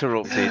rudely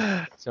interrupted.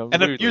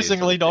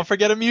 Amusingly, don't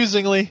forget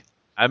amusingly.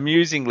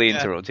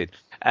 Interrupted.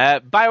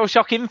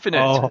 BioShock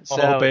Infinite.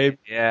 Oh, babe.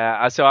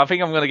 Yeah, so I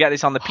think I'm going to get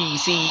this on the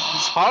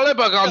PCs.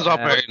 Hollybuggons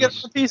up Get it on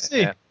the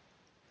PC.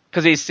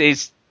 Because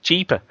it's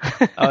cheaper.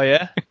 Oh,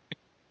 yeah?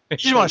 You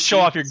just want to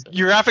show off your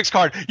graphics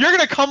card. You're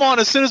going to come on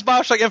as soon as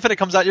BioShock Infinite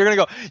comes out. You're going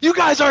to go, you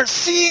guys aren't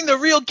seeing the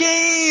real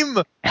game.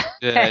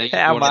 Yeah,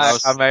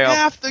 I may have.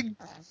 Half the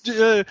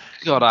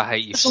God, I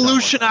hate you.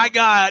 solution I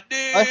got, dude.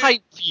 I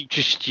hate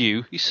Future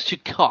Stew. He's such a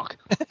cock.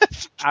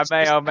 I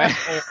may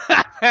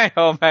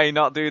or may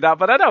not do that,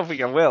 but I don't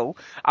think I will.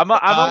 I'm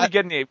only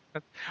getting it.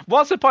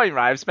 What's the point,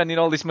 right, of spending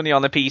all this money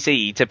on the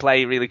PC to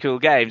play really cool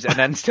games and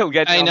then still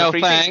getting it on the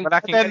 360 when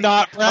I can and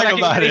not brag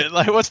about it?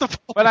 Like, what's the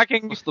point? When I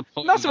can, What's the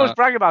point not so much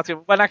brag about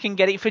it, when I can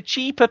get it for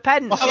cheaper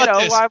pence. Well, how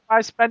about this?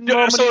 Why spend more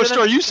money?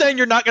 So, are you saying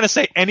you're not going to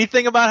say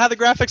anything about how the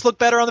graphics look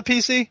better on the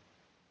PC?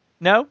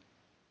 No.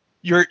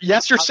 You're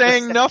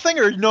saying nothing,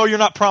 or no, you're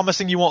not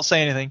promising you won't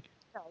say anything?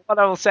 What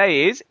I will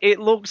say is, it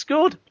looks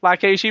good.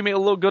 Like, I assume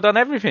it'll look good on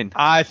everything.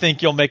 I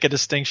think you'll make a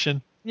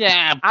distinction.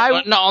 Yeah,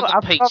 but not on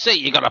the PC.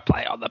 You got to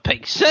play on the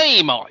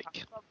PC,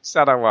 Mike.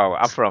 Said I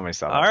won't. I promise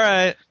that. All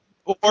right.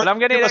 Or But I'm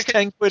getting give us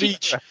 10 quid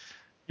each.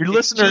 Your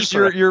listeners,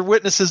 cheaper. your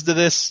witnesses to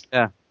this.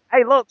 Yeah.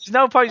 Hey, look, there's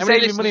no point How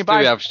many saving money listeners do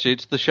we by have, Stu,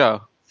 to the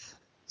show?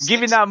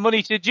 giving that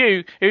money to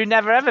Jew who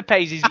never ever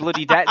pays his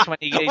bloody debts when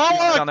he gets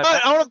on a...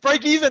 I want to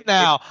break even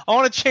now. I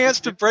want a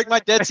chance to break my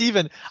debts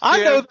even.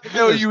 I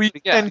know you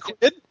eat 10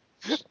 quid.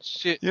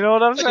 Shit. You know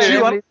what I'm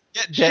saying?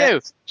 Stu!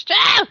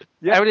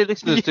 How many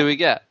listeners do we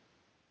get?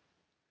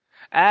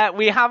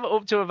 We have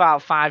up to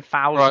about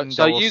 5,000. Right,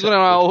 so you're going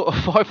to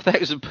have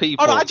 5,000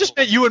 people. Oh, no, I just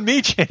meant you and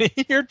me, Jenny.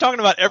 You're talking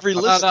about every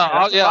listener.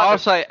 I'll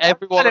say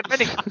everyone.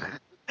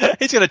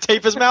 He's going to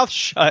tape his mouth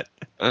shut.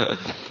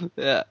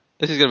 Yeah.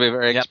 This is going to be a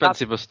very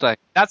expensive mistake.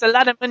 That's a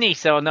lot of money,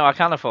 so no, I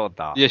can't afford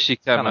that. Yes, you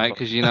can, mate,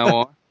 because you know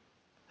what?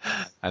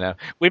 I know.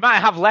 We might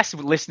have less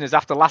listeners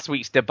after last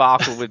week's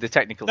debacle with the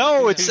technical.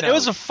 No, it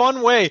was a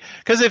fun way.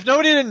 Because if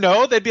nobody didn't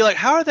know, they'd be like,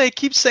 how are they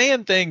keep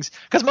saying things?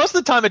 Because most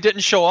of the time it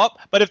didn't show up,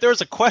 but if there was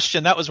a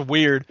question, that was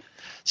weird.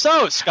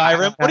 So,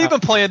 Skyrim, what have you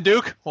been playing,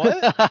 Duke? What?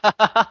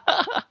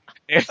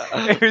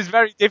 It was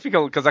very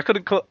difficult because I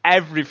couldn't cut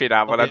everything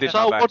out when I did.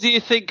 So, what do you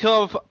think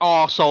of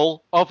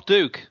Arsehole of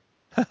Duke?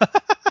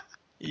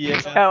 Yeah.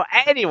 So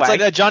anyway, it's like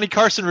that Johnny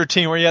Carson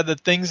routine where you had the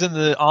things in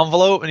the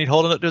envelope and he'd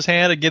hold it up to his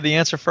hand and give the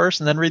answer first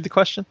and then read the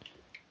question.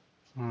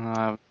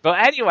 But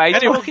anyway,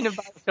 talking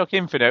about BioShock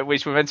Infinite,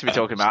 which we're meant to be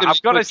talking about,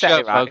 I've got to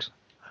say, right,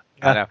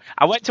 I know.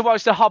 I went to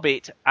watch The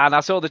Hobbit and I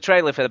saw the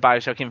trailer for the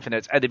BioShock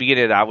Infinite at the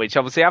beginning of that, which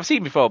obviously I've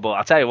seen before, but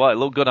I'll tell you what, it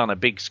looked good on a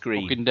big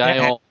screen.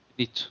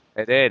 It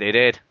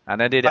did.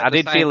 And I did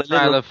feel a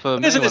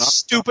little... Isn't it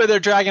stupid they're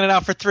dragging it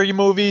out for 3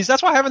 movies?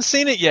 That's why I haven't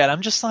seen it yet. I'm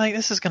just like,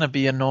 this is going to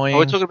be annoying. Oh,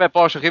 we're talking about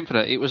BioShock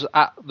Infinite. It was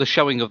at the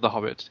showing of The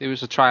Hobbit. It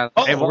was a trailer.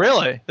 Oh,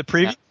 really? The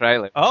preview?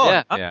 Trailer. Oh,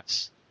 yeah.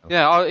 Nice.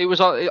 Yeah, it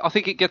was. I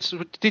think it gets...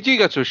 Did you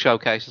go to a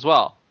showcase as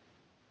well?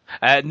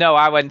 No,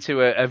 I went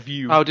to a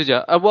view. Oh, did you?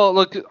 Well,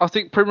 look, I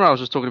think Primrose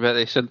was talking about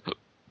this, and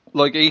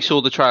like he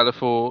saw the trailer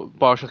for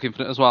BioShock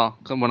Infinite as well.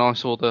 When I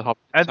saw the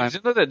Hobbit, and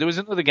there was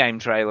another game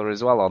trailer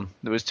as well on.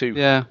 There was 2.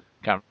 Yeah,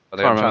 I'm trying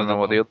to remember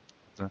what the other.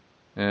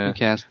 Yeah, who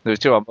cares? There was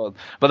 2 on board,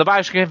 but the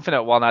BioShock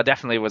Infinite one, I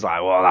definitely was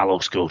like, "Well, that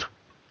looks good.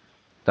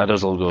 That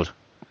does look good."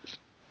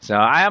 So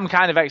I am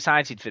kind of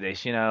excited for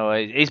this. You know,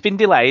 it's been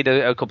delayed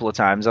a couple of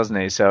times, hasn't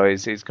it? So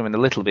it's coming a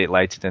little bit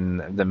later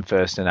than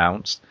first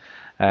announced.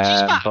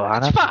 It's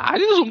fine.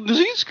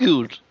 It's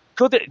good.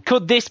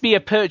 Could this be a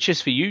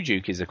purchase for you,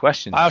 Duke? Is the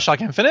question.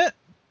 BioShock Infinite?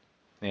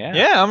 Yeah.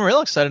 Yeah, I'm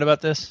real excited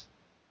about this.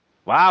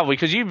 Wow,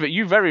 because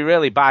you very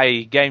rarely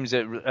buy games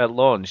at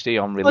launch, do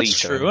you, on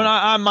release? That's true, and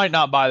I might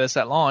not buy this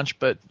at launch,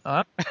 but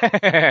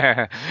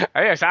yes,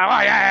 no,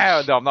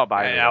 I'm not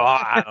buying it. well,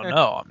 I don't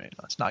know. I mean,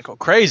 let's not go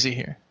crazy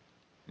here.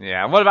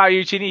 Yeah, and what about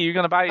you, Chinny? You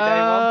going to buy it day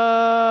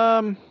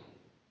one?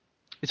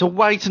 It's a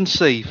wait and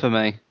see for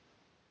me.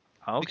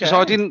 Okay. Because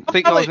I didn't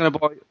think I was going to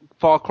buy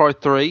Far Cry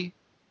 3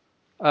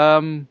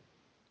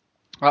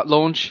 at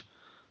launch,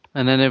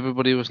 and then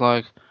everybody was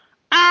like,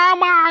 "Oh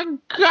my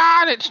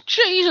God, it's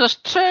Jesus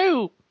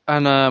 2!"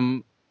 And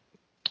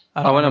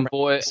I went and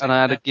bought it, and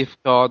I had a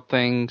gift card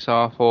thing, so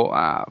I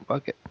thought,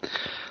 fuck it.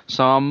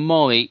 So I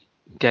might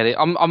get it.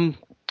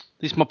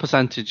 This is my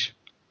percentage.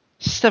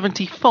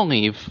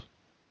 75,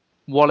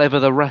 whatever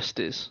the rest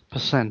is,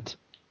 %.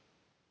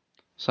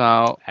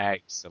 So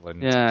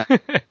excellent. Yeah.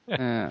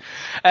 Yeah.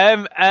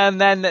 And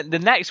then the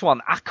next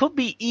one, I could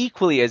be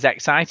equally as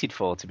excited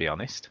for, to be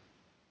honest.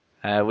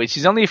 Which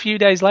is only a few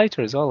days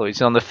later as well.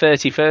 It's on the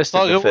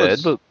 31st of the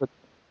 3rd, but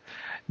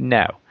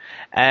no.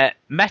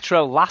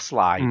 Metro Last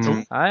Light.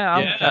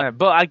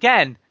 But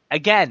again,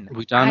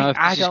 we don't know if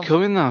this is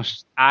coming though.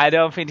 I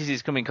don't think this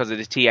is coming because of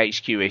the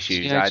THQ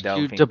issues. I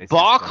don't think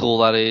debacle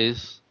that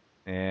is.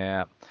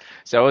 Yeah.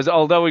 So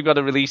although we've got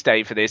a release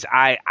date for this,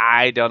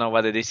 I don't know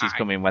whether this is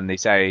coming when they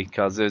say,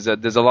 because there's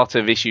a lot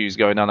of issues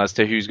going on as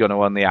to who's going to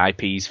own the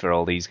IPs for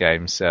all these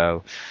games.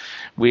 So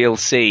we'll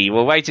see.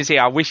 We'll wait to see.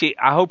 I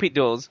hope it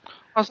does.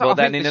 I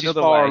think this is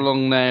far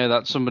along now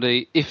that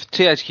somebody, if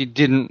THQ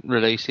didn't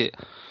release it,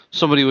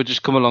 somebody would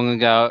just come along and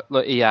go,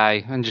 look,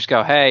 EA, and just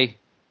go, hey,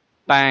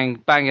 bang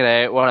it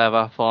out,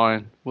 whatever,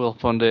 fine, we'll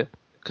fund it,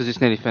 because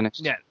it's nearly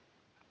finished. Yeah,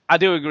 I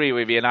do agree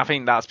with you, and I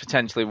think that's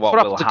potentially what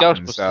will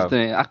happen. So.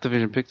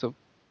 Activision picked up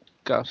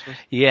Ghostbusters.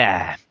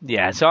 Yeah,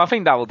 so I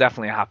think that will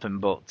definitely happen,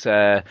 but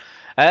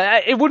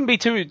it wouldn't be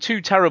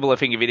too terrible, I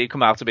think, if it did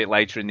come out a bit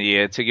later in the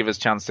year to give us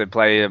a chance to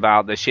play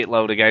about the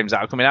shitload of games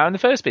that are coming out in the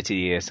first bit of the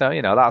year. So,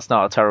 that's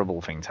not a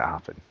terrible thing to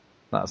happen.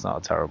 That's not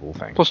a terrible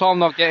thing. Plus, I'm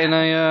not getting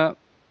a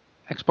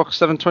Xbox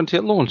 720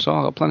 at launch, so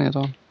I've got plenty of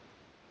time.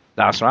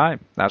 That's right.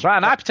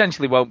 And I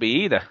potentially won't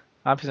be either.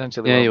 I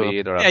potentially won't be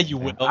either. Yeah, you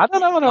will. I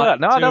don't know.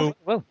 No, I don't think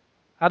I will.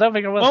 I don't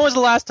think I will. When was the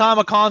last time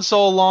a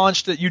console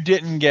launched that you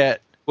didn't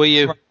get? Wii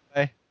U.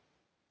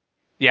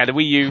 Yeah, the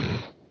Wii U.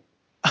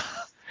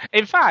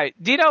 In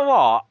fact, do you know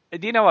what?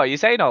 You're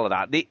saying all of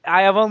that.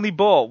 I have only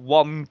bought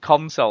one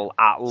console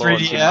at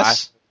launch.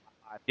 3DS?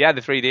 Yeah,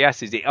 the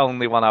 3DS is the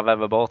only one I've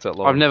ever bought at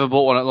launch. I've never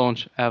bought one at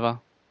launch, ever.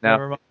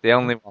 No, the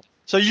only one.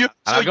 So you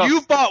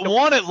bought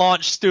one at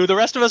launch, Stu. The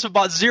rest of us have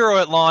bought 0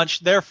 at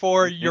launch.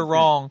 Therefore, you're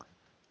wrong.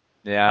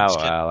 Yeah,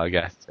 well, I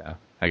guess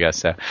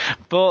so.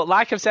 But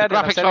like I've said, the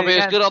graphics won't be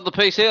as good on the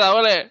PC, though,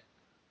 will it?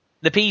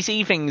 The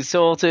PC thing's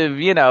sort of,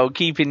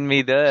 keeping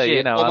me there.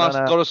 Shit, almost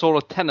got us all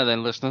a tenner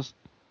then, listeners.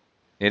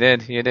 You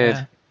did.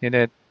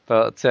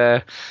 But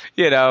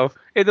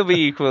it'll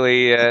be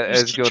equally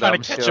as good.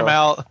 Trying to catch them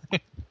out.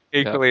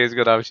 Equally as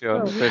good, I'm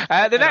sure.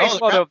 The next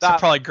one up, that's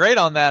probably great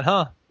on that,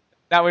 huh?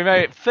 Now we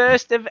made it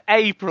 1st of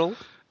April.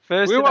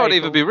 We won't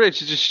even be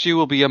rich. It's just Stu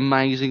will be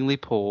amazingly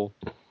poor.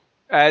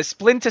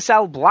 Splinter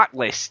Cell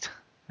Blacklist.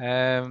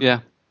 Yeah.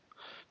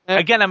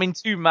 Again, I'm in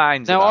two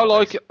minds. Now,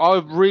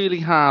 I really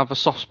have a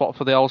soft spot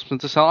for the old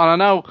Splinter Cell, and I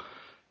know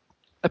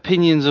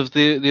opinions of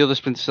the other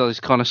Splinter Cell is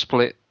kind of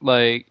split.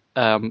 Like,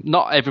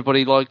 not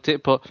everybody liked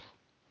it,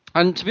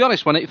 and to be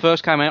honest, when it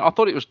first came out, I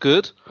thought it was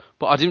good,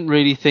 but I didn't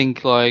really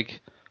think I'd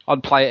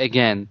play it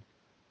again.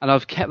 And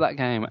I've kept that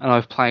game, and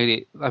I've played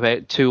it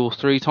about 2 or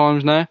 3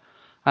 times now,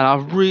 and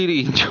I've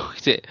really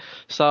enjoyed it.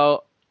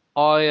 So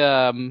that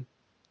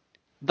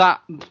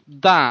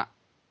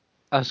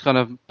has kind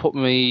of put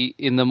me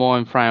in the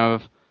mind frame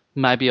of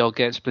maybe I'll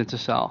get Splinter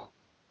Cell,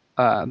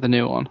 the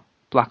new one,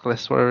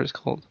 Blacklist, whatever it's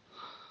called.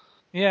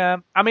 Yeah,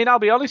 I mean, I'll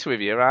be honest with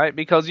you, right?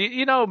 Because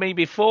you know me,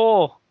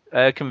 before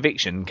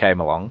Conviction came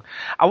along,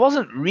 I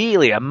wasn't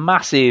really a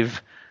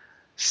massive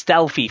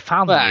stealthy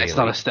fan. Well, really. It's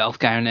not a stealth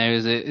game now,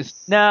 is it?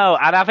 No,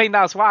 and I think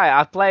that's why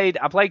I played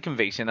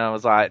Conviction, and I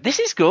was like, this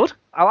is good.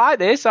 I like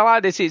this.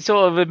 It's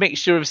sort of a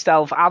mixture of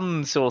stealth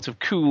and sort of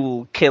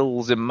cool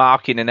kills and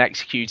marking and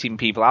executing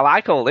people. I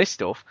like all this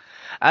stuff.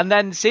 And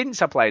then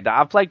since I played that,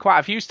 I've played quite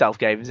a few stealth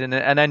games and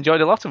enjoyed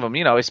a lot of them,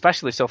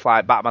 especially stuff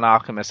like Batman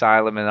Arkham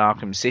Asylum and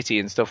Arkham City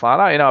and stuff like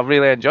that. I've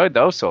really enjoyed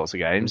those sorts of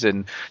games.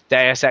 And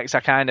Deus Ex I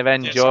kind of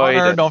enjoyed.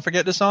 Dishonored, don't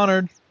forget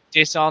Dishonored.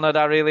 Dishonored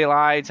I really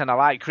liked, and I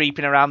like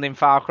creeping around in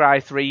Far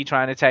Cry 3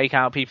 trying to take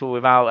out people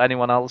without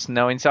anyone else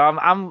knowing. So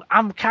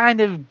I'm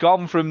kind of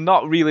gone from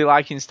not really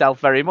liking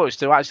stealth very much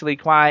to actually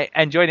quite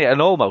enjoying it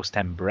and almost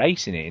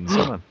embracing it in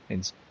some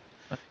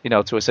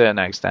to a certain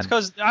extent.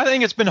 Because I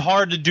think it's been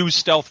hard to do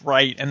stealth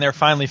right, and they're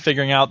finally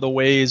figuring out the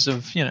ways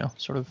of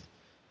sort of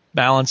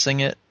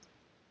balancing it.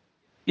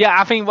 Yeah,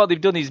 I think what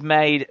they've done is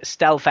made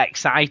stealth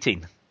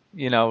exciting.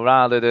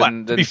 Rather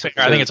than... to be fair,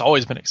 I think it's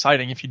always been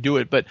exciting if you do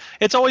it, but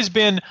I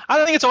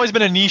think it's always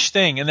been a niche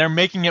thing, and they're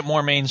making it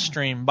more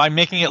mainstream by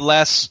making it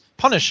less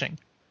punishing,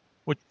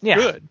 which is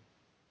good.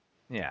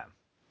 Yeah.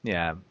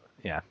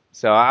 Yeah.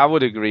 So I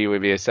would agree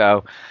with you.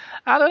 So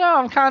I don't know.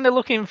 I'm kind of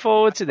looking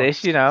forward to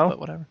this, But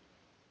whatever.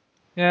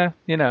 Yeah,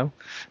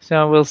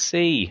 So we'll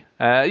see.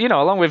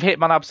 Along with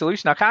Hitman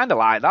Absolution, I kind of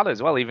like that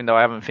as well, even though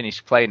I haven't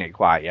finished playing it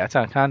quite yet.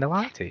 I kind of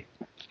liked it.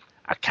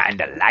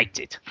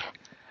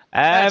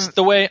 That's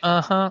the way.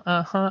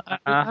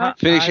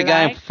 Finish your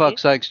game, for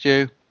fuck's sake,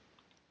 Stu.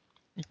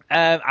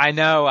 I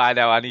know.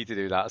 I need to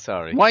do that.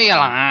 Sorry. Why you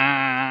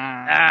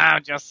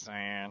I'm just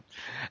saying.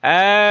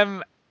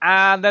 And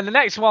then the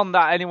next one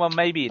that anyone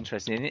may be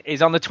interested in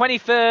is on the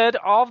 23rd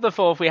of the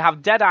 4th, we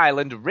have Dead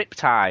Island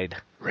Riptide.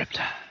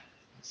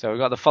 So we've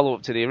got the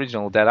follow-up to the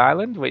original Dead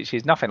Island, which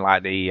is nothing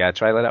like the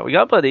trailer that we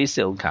got, but it's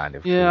still kind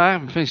of cool. I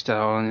haven't finished that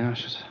one. I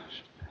should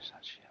finish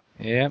that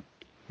shit.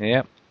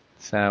 Yeah.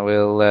 So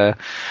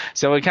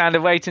we'll kind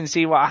of wait and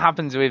see what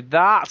happens with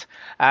that.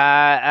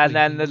 And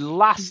then the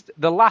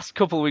last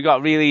couple we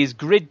got really is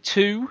Grid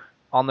 2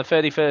 on the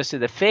 31st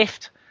of the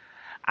 5th.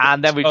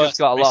 And then we've just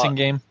got a lot.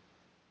 Game.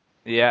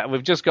 Yeah,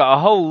 we've just got a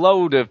whole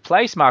load of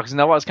place markers.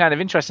 Now, what's kind of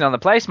interesting on the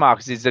place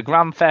markers is the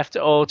Grand Theft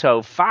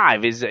Auto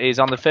 5 is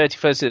on the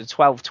 31st of the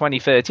 12th,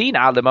 2013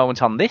 at the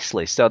moment on this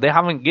list. So they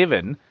haven't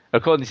given,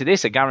 according to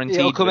this, a guaranteed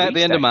It'll come out at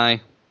the end of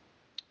May.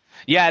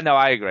 Yeah, no,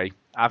 I agree.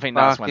 I think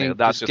that's when it'll...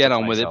 Just get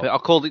on with it. But I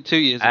called it 2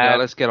 years ago.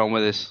 Let's get on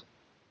with this.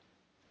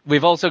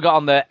 We've also got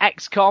on the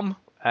XCOM,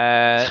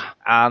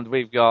 and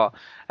we've got,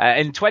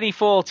 in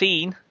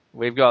 2014,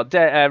 we've got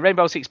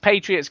Rainbow Six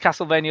Patriots,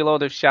 Castlevania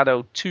Lord of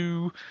Shadow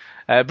 2,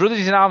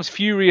 Brothers in Arms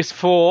Furious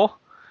 4,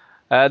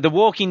 The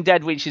Walking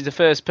Dead, which is the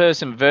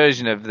first-person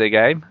version of the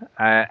game,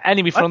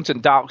 Enemy Front,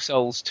 and Dark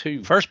Souls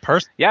 2.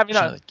 First-person? Yeah,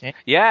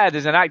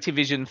 there's an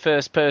Activision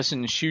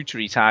first-person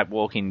shootery type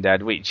Walking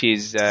Dead, which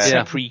is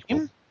a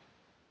prequel.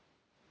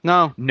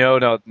 No,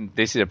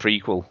 this is a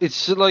prequel.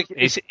 It's like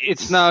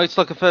it's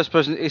like a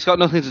first-person. It's got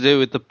nothing to do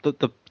with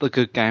the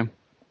good game.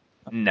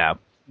 No,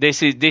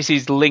 this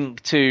is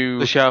linked to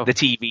the show, the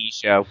TV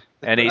show.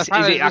 And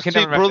I can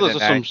two brothers or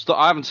some stuff.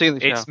 I haven't seen the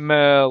show. It's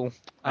Merle,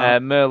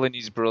 Merle and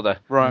his brother,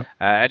 right?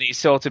 And it's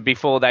sort of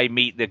before they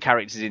meet the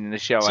characters in the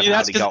show. See, and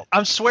how they got.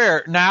 I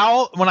swear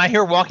now when I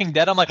hear Walking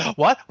Dead, I'm like,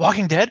 what?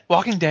 Walking Dead?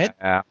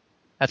 Yeah,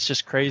 that's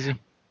just crazy.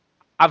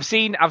 I've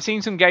seen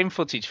some game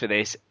footage for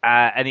this,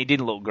 and it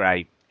didn't look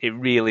great. It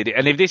really did.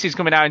 And if this is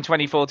coming out in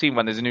 2014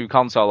 when there's a new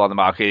console on the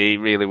market, it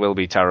really will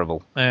be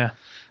terrible. Yeah.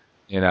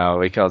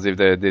 Because if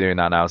they're doing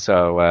that now.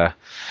 So,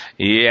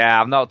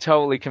 I'm not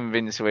totally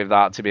convinced with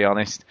that, to be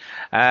honest.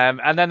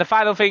 And then the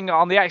final thing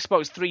on the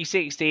Xbox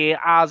 360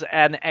 as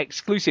an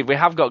exclusive, we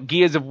have got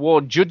Gears of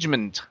War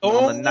Judgment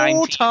on the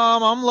 19th.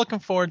 Tom, I'm looking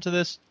forward to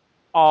this.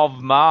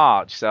 Of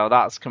March. So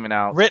that's coming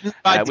out. Written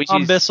by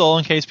Tom Bissell,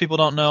 in case people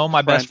don't know.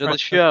 My best friend of the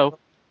show.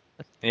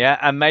 Yeah,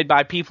 and made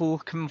by People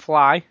Can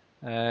Fly.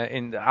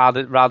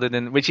 Rather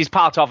than, which is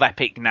part of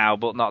Epic now,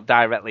 but not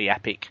directly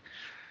Epic.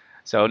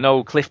 So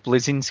no Cliff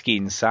Bleszinski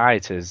in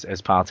sight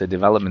as part of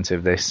development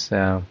of this.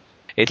 So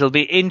it'll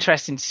be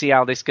interesting to see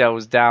how this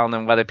goes down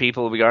and whether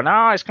people will be going,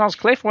 it's because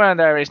Cliff weren't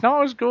there, it's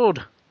not as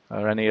good,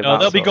 or any of that.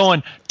 They'll be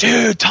going,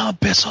 dude, Tom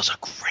Bissell's a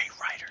great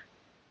writer.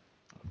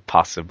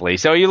 Possibly.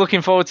 So are you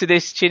looking forward to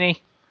this,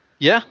 Chinny?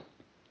 Yeah,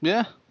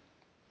 sure.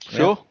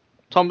 Yeah.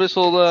 Tom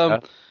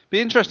Bissell be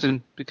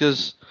interesting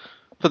because.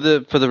 For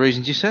the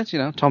reasons you said,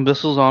 Tom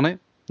Bissell's on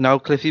it. No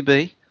Cliffy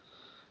B.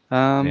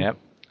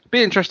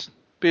 Be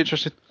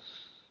interested.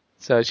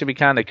 So it should be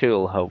kind of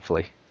cool,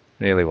 hopefully.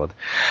 Really would.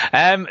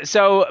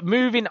 So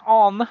moving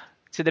on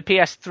to the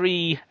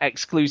PS3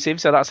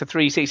 exclusive. So that's a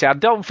 360. I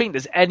don't think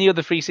there's any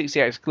other 360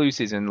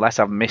 exclusives unless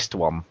I've missed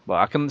one. But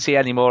I couldn't see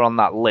any more on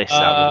that list.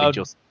 That would be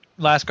just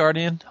Last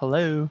Guardian.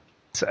 Hello.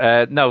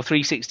 No,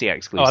 360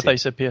 exclusive. Oh, I thought you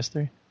said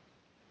PS3.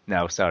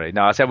 No, sorry.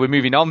 No, I said we're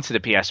moving on to the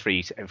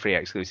PS3 free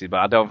exclusive, but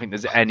I don't think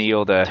there's any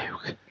other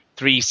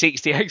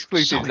 360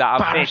 exclusives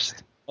that I've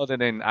missed other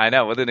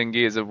than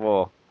Gears of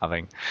War, I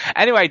think.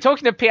 Anyway,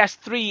 talking of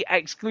PS3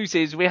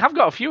 exclusives, we have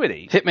got a few of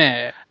these. Hit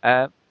me.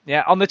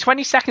 On the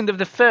 22nd of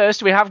the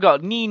 1st, we have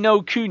got Ni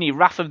no Kuni,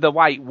 Wrath of the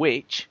White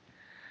Witch.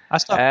 I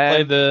stopped to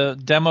play the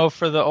demo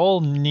for the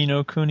old Ni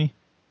no Kuni.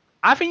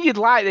 I think you'd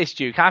like this,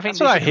 Duke. That's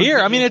what I hear.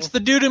 I mean, it's the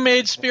dude who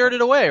made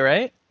Spirited Away,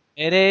 right?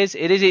 It is.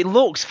 It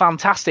looks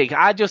fantastic.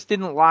 I just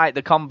didn't like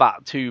the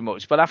combat too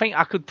much, but I think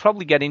I could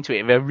probably get into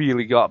it if I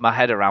really got my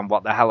head around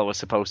what the hell I was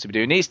supposed to be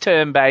doing. It's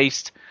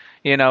turn-based,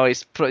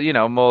 it's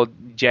more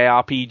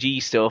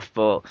JRPG stuff,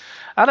 but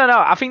I don't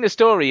know. I think the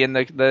story and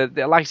the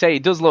like I say,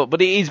 it does look,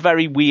 but it is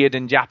very weird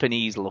and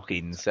Japanese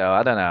looking. So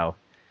I don't know.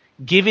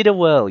 Give it a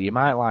whirl. You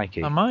might like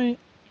it. I might.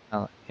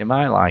 You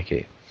might like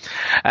it.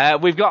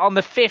 We've got on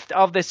the 5th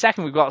of the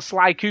 2nd, we've got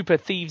Sly Cooper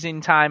Thieves in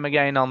Time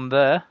again on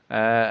there.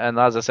 And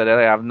as I said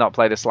earlier, I've not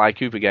played a Sly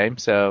Cooper game,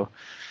 so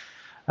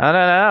I don't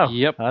know.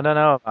 Yep. I don't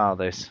know about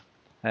this.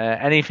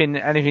 Anything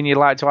you'd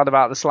like to add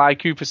about the Sly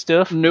Cooper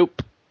stuff?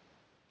 Nope.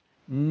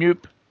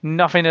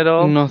 Nothing at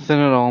all? Nothing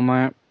at all,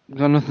 mate.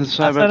 Got nothing to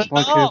say about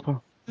Sly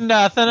Cooper.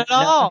 Nothing at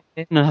all.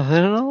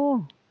 Nothing at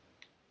all.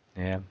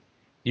 Yeah.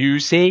 You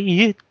say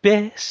it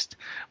best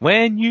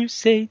when you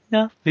say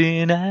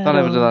nothing at all. Don't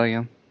ever do that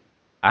again.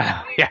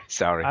 Yeah,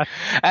 sorry.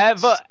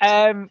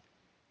 The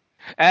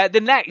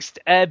next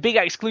big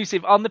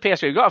exclusive on the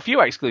PS3, we've got a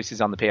few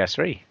exclusives on the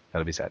PS3,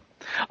 that'll be said.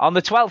 On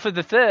the 12th of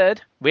the 3rd,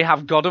 we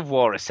have God of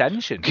War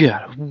Ascension.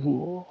 God of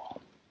War.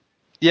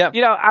 Yeah.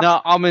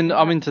 I'm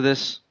into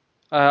this.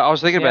 I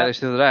was thinking about this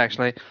the other day,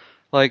 actually.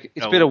 Like,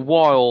 it's been a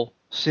while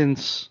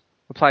since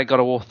I played God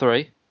of War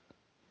 3.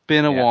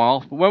 Been a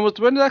while. When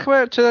did that come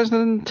out?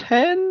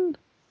 2010?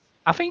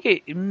 I think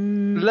it...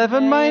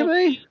 11,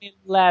 maybe?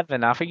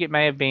 11. I think it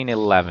may have been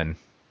 11.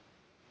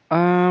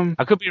 I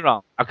could be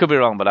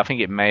wrong, but I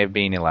think it may have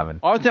been 11.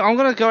 I'm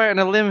going to go out on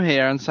a limb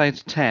here and say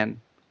it's 10.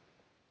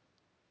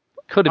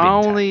 Could have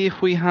been only 10.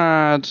 If we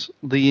had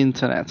the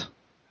internet.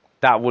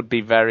 That would be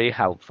very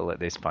helpful at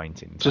this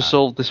point in time. To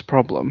solve this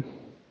problem.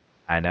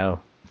 I know.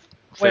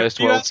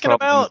 First world asking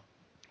problem.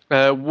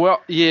 About?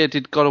 What year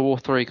did God of War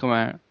 3 come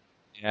out?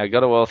 Yeah,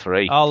 God of War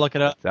 3. I'll look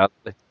it up. I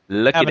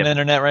have an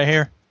internet right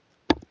here.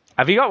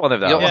 Have you got one of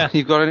those? Yeah.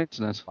 You've got an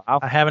internet. Wow.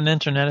 I have an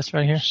internet. It's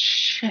right here.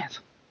 Shit.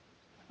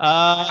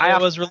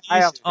 It was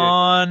released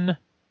on...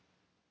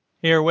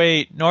 Here,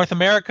 wait. North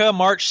America,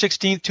 March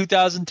 16th,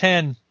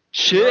 2010.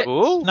 Shit.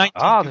 Ooh.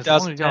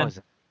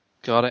 2010.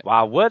 Got it.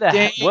 Wow, where the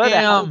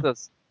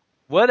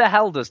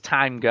hell does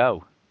time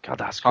go? God,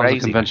 that's crazy.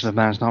 The convention of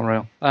man is not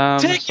real.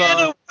 Taking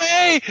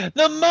away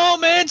the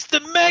moments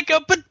that make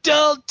up a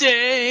dull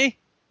day.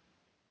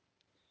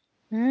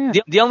 Yeah.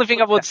 The only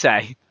thing I would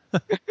say...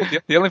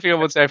 the only thing I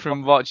would say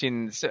from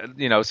watching, some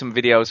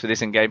videos for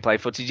this and gameplay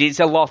footage, it's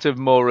a lot of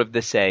more of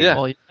the same.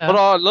 Yeah, but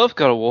I love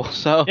God of War,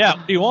 so... Yeah,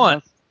 what do you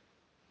want?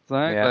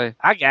 Exactly. Yeah.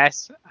 I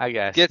guess.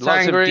 Gets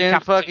angry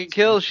and fucking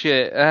kills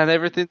shit, and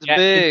everything's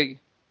big.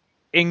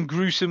 In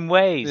gruesome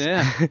ways.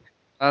 Yeah.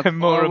 That's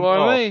more and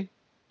more. Me.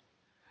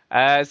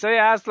 I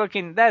was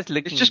looking...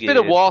 It's just been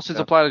a while since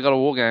I played a God of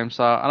War game, and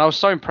I was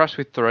so impressed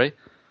with 3.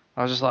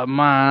 I was just like,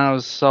 man, that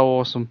was so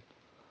awesome.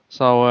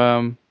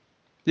 So,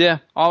 yeah,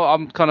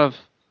 I'm kind of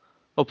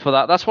up for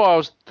that. That's why I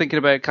was thinking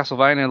about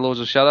Castlevania and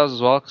Lords of Shadows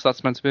as well, because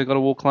that's meant to be a God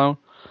of War clone.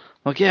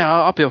 Like, yeah,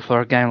 I'll be up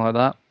for a game like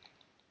that.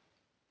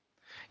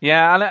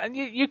 Yeah, and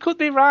you could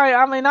be right.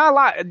 I mean,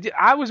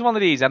 I was one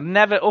of these.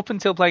 Up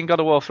until playing God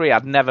of War 3,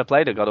 I'd never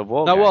played a God of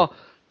War game. Well,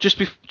 just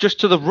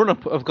to the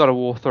run-up of God of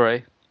War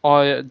 3,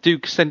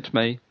 Duke sent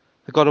me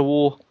the God of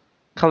War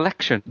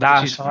collection,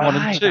 which is 1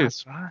 and 2.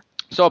 That's right.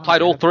 So I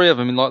played all 3 of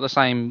them in like the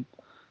same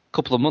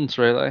couple of months,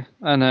 really,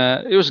 and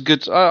it was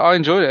good. I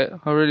enjoyed it.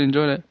 I really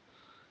enjoyed it.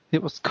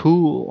 It was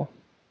cool.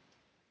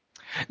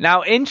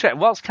 Now,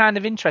 what's kind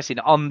of interesting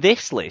on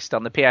this list,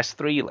 on the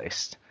PS3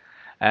 list,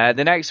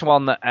 the next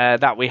one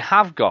that we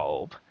have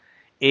got up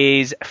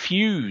is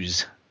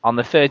Fuse on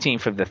the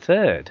 13th of the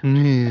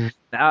 3rd.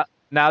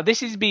 Now,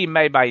 this is being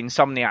made by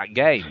Insomniac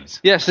Games.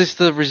 Yes, it's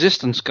the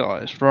Resistance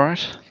guys,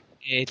 right?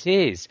 It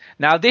is.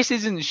 Now, this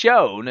isn't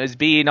shown as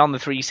being on the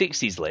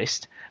 360s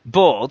list,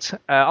 but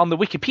on the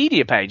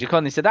Wikipedia page,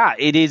 according to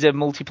that, it is a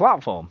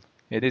multi-platform.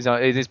 It is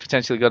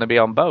potentially going to be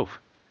on both.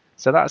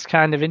 So that's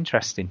kind of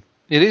interesting.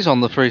 It is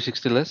on the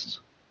 360 list.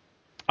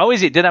 Oh,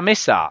 is it? Did I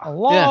miss that?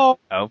 Hello?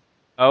 Yeah.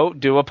 Oh,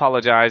 do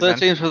apologise.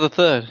 13th for the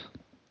 3rd.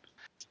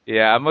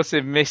 Yeah, I must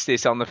have missed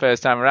this on the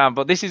first time around.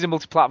 But this is a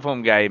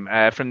multi-platform game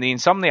from the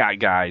Insomniac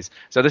guys.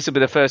 So this will be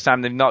the first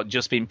time they've not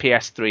just been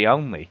PS3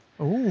 only.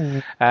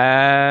 Ooh.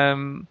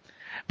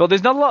 But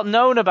there's not a lot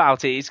known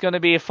about it. It's going to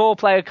be a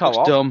 4-player co-op.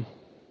 Looks dumb.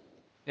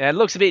 Yeah, it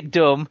looks a bit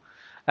dumb.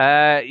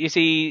 You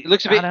see, it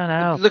looks a bit. I don't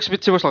know. It looks a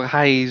bit too much like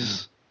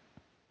Haze.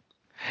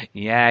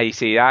 Yeah, you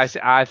see, I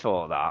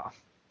thought that.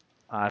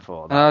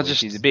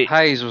 Which is a bit.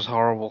 Haze was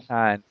horrible.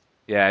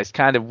 Yeah, it's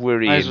kind of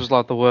worrying. Haze was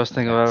like the worst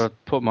thing I've ever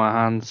put my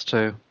hands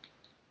to.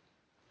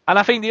 And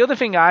I think the other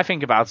thing I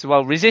think about is,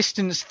 well,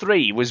 Resistance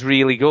 3 was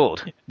really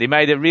good. They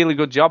made a really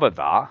good job of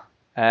that.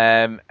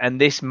 And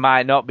this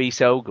might not be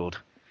so good.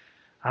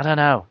 I don't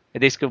know.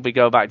 This could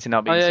go back to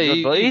not being so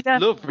good. But you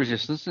loved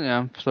Resistance,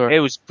 didn't you?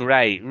 It was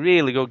great.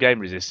 Really good game,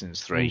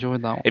 Resistance 3. I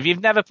enjoyed that one. If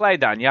you've never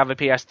played that and you have a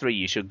PS3,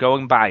 you should go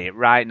and buy it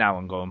right now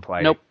and go and play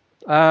it. Nope.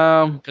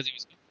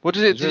 What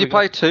is it? Did you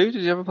play 2?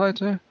 Did you ever play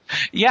 2?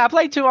 Yeah, I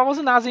played 2. I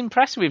wasn't as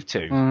impressed with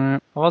 2.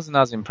 Right.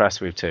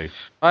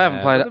 I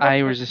haven't played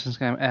a Resistance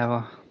game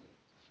ever.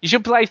 You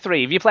should play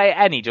 3. If you play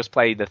any, just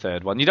play the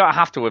 3rd one. You don't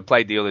have to have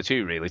played the other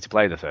 2, really, to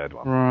play the 3rd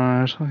one.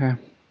 Right, okay.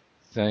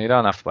 So you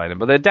don't have to play them.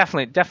 But they're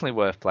definitely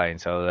worth playing.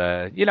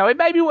 So, it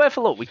may be worth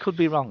a look. We could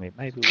be wrong. It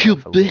may be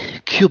worth a look.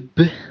 It could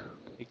be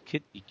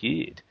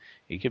good.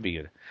 It could be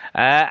good.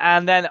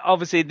 And then,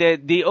 obviously,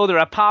 the other,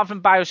 apart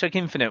from Bioshock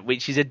Infinite,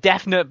 which is a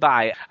definite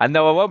buy, and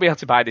though I won't be able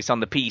to buy this on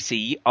the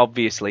PC,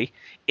 obviously,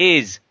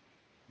 is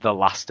The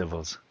Last of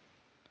Us,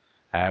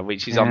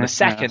 which is on the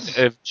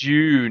 2nd of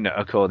June,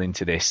 according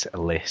to this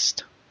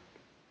list.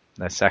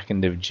 The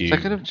 2nd of June.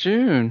 2nd of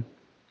June?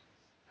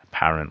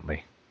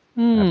 Apparently.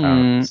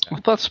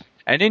 That's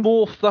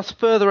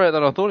further out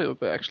than I thought it would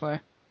be, actually.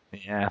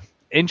 Yeah.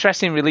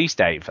 Interesting release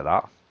date for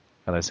that.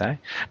 Can I say?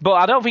 But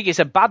I don't think it's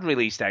a bad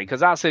release date, because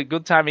that's a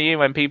good time of year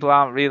when people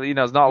aren't really,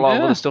 there's not a lot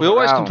of other stuff. We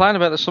always around. complain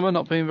about the summer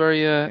not being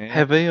very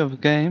heavy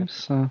of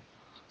games.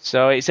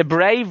 So it's a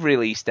brave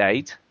release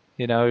date.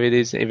 You know, if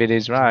it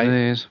is right. It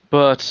is.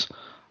 But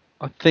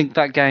I think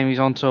that game is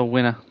onto a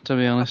winner, to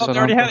be honest. I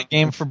already had a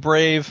game for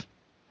Brave.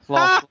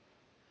 Last-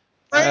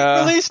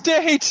 Brave release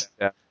date!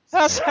 Yeah.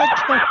 How's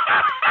that?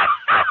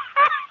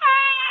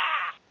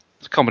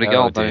 It's comedy Oh,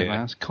 gold, though, dear.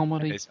 man. It's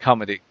comedy. It's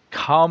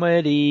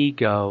comedy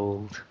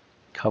gold.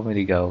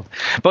 Comedy gold.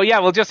 But yeah,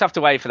 we'll just have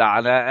to wait for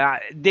that.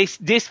 And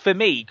this for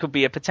me could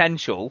be a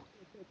potential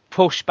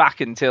push back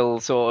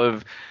until sort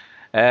of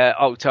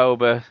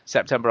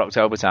September,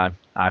 October time,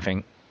 I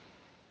think.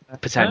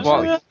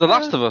 Potentially. What, The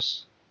Last of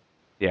Us?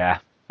 Yeah,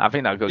 I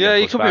think that could Yeah, get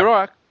you pushed could back. be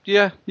right.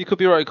 Yeah, you could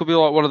be right. It could be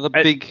like one of the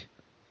big...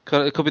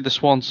 It could be the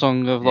swan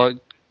song of like...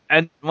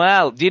 And,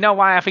 well, do you know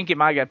why I think it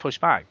might get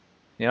pushed back?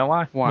 You know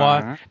why?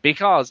 Why?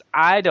 Because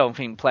I don't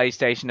think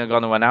PlayStation are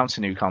going to announce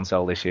a new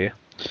console this year.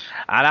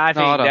 And I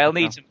think I don't they'll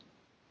think need some...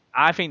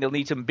 I think they'll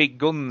need some big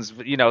guns,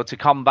 you know, to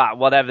combat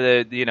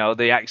whatever the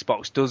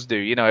Xbox does do.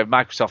 You know, if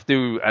Microsoft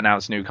do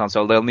announce a new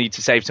console, they'll need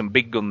to save some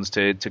big guns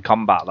to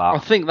combat that. I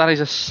think that is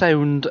a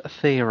sound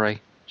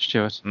theory,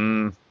 Stuart.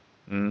 And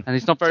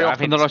it's not very So I often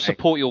think that I it's-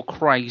 support your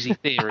crazy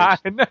theories.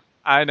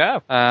 I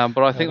know.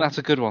 But I think that's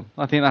a good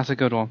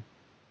one.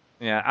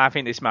 Yeah, I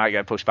think this might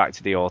get pushed back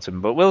to the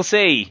autumn, but we'll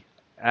see.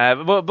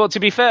 But to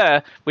be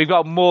fair, we've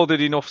got more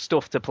than enough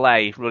stuff to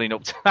play running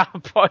up to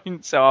that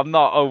point, so I'm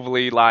not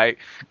overly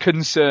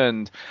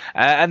concerned.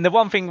 And the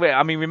one thing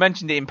we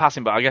mentioned it in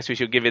passing, but I guess we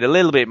should give it a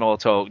little bit more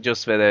talk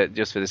just for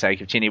the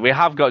sake of Chinny. We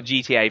have got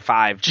GTA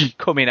 5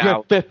 coming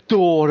out. You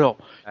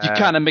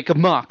kind of make a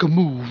mark, a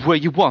move where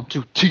you want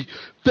to.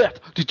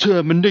 Theft,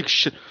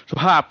 determination, so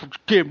high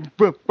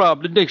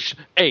from the nation.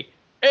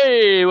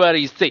 Hey, what do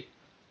you say?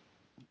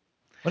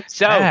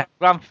 So,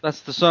 that's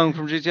the song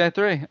from GTA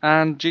 3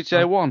 and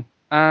GTA 1.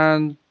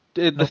 And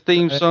the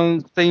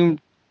theme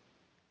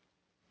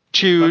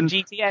tune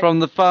from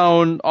the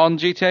phone on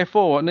GTA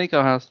 4, what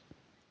Nico has.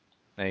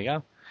 There you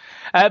go.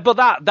 But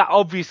that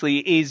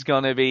obviously is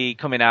going to be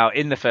coming out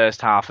in the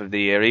first half of the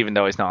year, even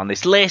though it's not on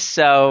this list.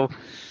 So,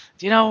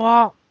 do you know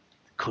what?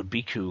 Could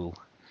be cool.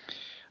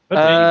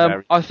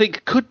 I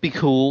think could be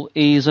cool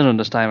is an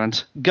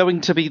understatement.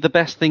 Going to be the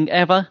best thing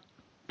ever?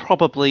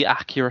 Probably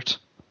accurate.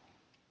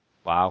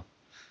 Wow.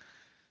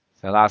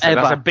 So that's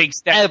a big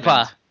statement.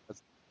 That's a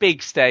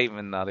big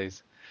statement, that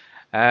is.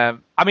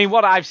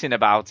 What I've seen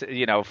about,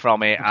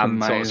 from it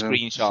and sort of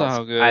screenshots,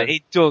 So good.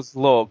 it does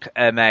look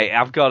amazing.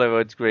 I've got to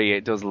agree,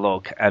 it does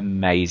look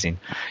amazing.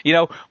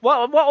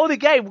 What other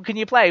game can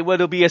you play where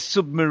there'll be a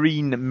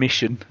submarine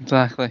mission?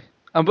 Exactly.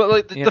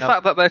 But the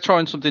fact that they're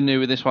trying something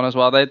new with this one as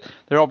well, they're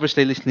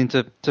obviously listening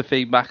to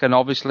feedback and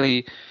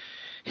obviously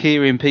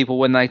hearing people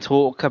when they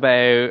talk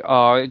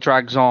about it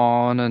drags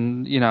on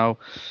and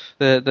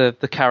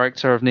the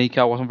character of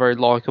Nico wasn't very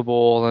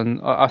likable,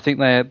 and I think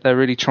they're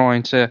really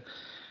trying to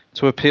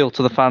appeal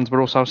to the fans but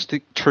also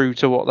stick true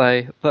to what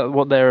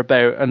they're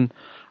about. And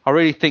I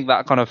really think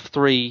that kind of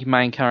three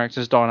main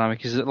characters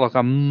dynamic is like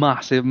a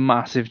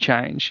massive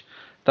change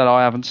that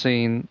I haven't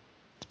seen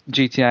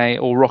GTA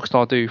or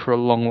Rockstar do for a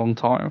long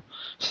time.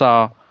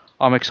 So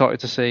I'm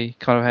excited to see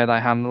kind of how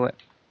they handle it.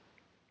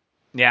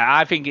 Yeah,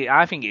 I think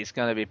it's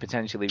going to be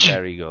potentially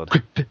very good.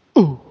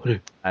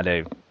 I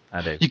do.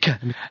 You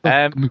can't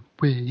move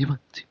where you want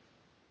to.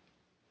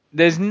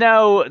 There's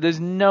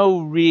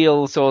no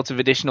real sort of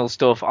additional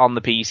stuff on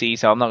the PC,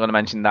 so I'm not going to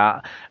mention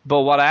that.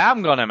 But what I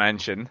am going to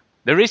mention,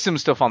 there is some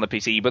stuff on the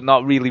PC, but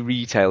not really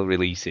retail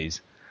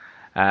releases.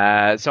 So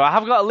I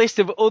have got a list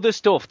of other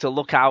stuff to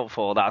look out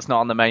for that's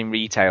not on the main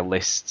retail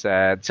list.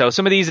 So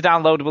some of these are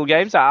downloadable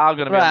games that are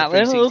going to be on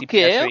the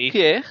 360,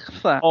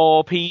 PS3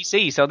 or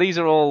PC. So these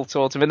are all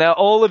sort of, and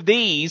all of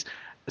these,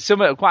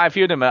 quite a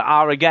few of them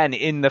are again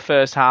in the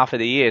first half of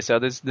the year. So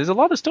there's a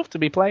lot of stuff to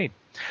be played.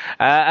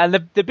 And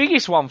the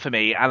biggest one for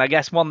me, and I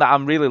guess one that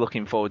I'm really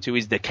looking forward to,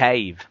 is The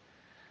Cave.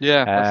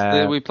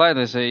 Yeah, we played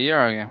this a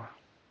year ago.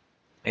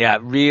 Yeah,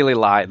 really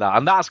like that.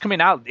 And that's coming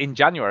out in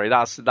January.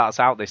 That's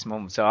out this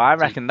month. So I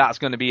reckon that's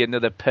going to be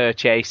another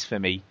purchase for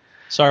me.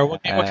 Sorry,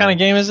 what kind of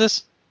game is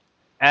this?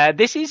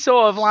 This is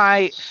sort of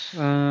like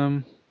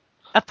a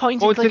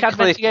point-and-click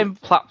adventure game.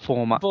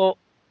 Platformer. But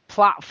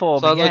platform.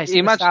 So yes,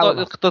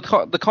 imagine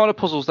the kind of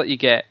puzzles that you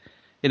get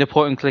in a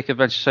point-and-click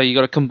adventure. So you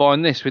got to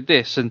combine this with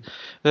this. And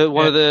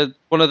one of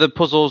the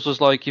puzzles was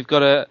like you've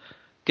got to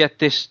get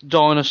this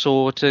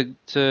dinosaur to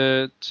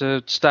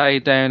stay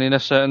down in a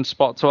certain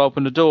spot to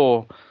open the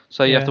door.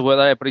 So you have to work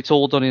there, but it's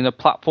all done in a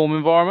platform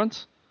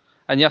environment,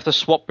 and you have to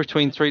swap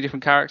between three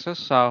different characters.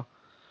 So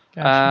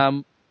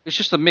it's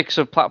just a mix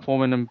of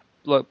platforming and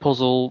like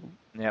puzzles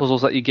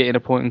that you get in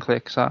a point and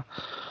click. So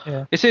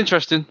it's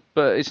interesting,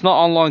 but it's not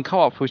online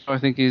co-op, which I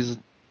think is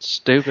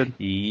stupid.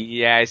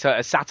 Yeah, it's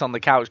a sat on the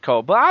couch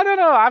co-op, but I don't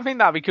know. I think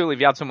that'd be cool if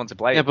you had someone to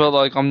play. Yeah, but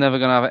like I'm never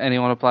gonna have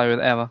anyone to play with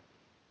ever.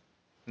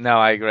 No,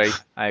 I agree.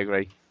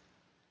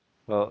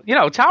 Well,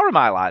 Tara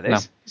might like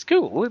this. No. It's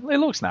cool. It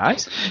looks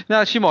nice.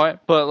 No, she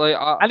might, but like,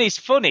 and it's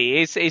funny.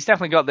 It's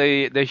definitely got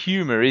the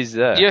humour is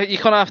there. Yeah, you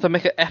kind of have to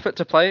make an effort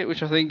to play it,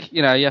 which I think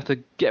you have to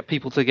get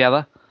people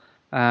together,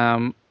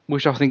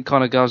 which I think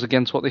kind of goes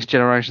against what this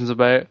generation's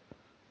about.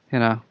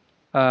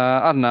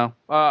 I don't know.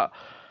 I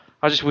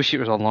just wish it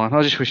was online.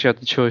 I just wish you had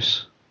the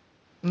choice.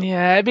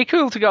 Yeah, it'd be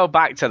cool to go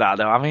back to that,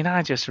 though. I mean,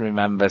 I just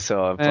remember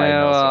sort of playing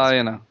those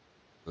sorts of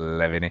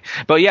living it.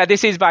 But yeah,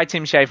 this is by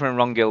Tim Schafer and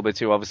Ron Gilbert,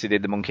 who obviously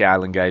did the Monkey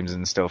Island games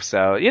and stuff.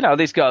 So,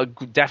 this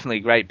got definitely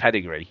great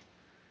pedigree.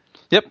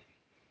 Yep.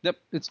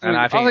 It's good. And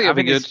I think it'll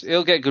be good. it's-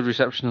 It'll get good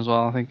reception as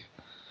well, I think.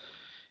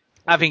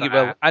 I think it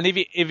will. And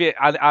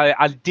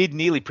I did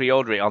nearly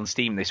pre-order it on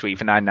Steam this week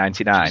for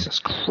 $9.99. Jesus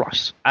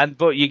Christ.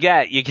 But you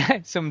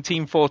get some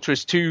Team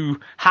Fortress 2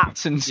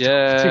 hats and stuff.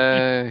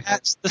 Yeah.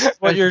 This is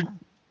what you're...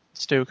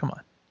 Stu, come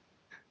on.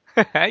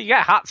 You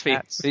get hats for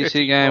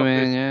PC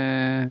gaming,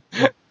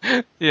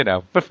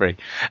 yeah. For free.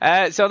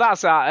 So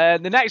that's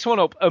that. The next one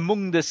up,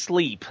 Among the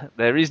Sleep.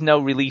 There is no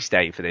release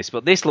date for this,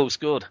 but this looks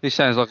good. This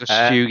sounds like a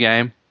stew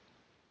game.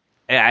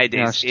 Yeah, it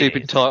is.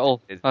 Stupid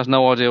title. I have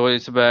no idea what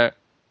it's about.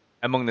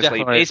 Among the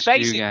Definitely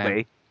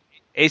Sleep.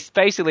 It's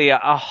basically a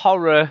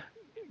horror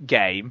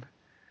game,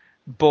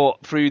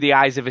 but through the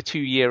eyes of a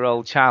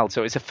 2-year-old child.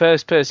 So it's a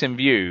first-person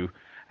view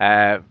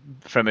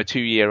from a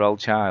 2-year-old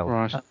child.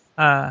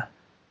 Right.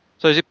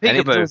 So is it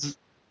Peekaboo?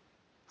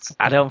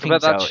 I don't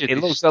think so. It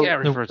looks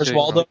scary for a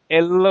 2-year-old.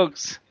 It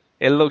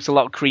looks a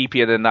lot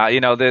creepier than that.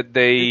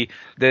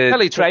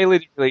 The trailer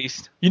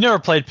released. You never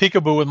played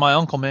Peekaboo with my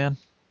uncle, man.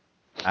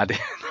 I did.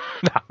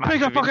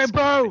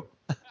 Peekaboo!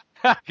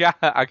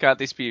 I can't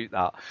dispute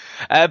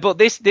that. But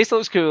this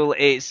looks cool.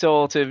 It's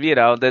sort of,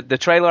 the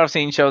trailer I've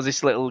seen shows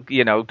this little,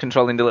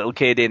 controlling the little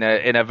kid in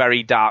a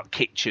very dark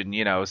kitchen,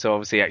 so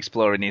obviously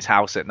exploring his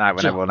house at night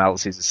when everyone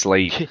else is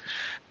asleep.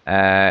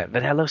 But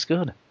that looks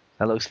good.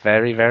 That looks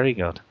very, very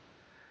good.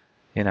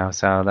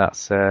 So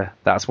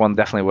that's one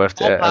definitely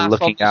worth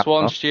looking at.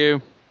 One,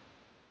 Stu.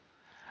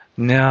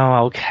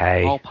 No,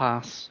 okay. I'll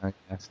pass.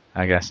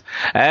 I guess.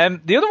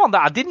 The other one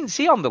that I didn't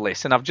see on the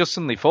list, and I've just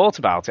suddenly thought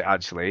about it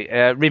actually,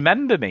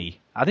 Remember Me.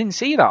 I didn't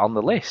see that on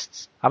the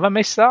lists. Have I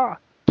missed that?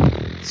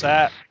 What's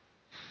that?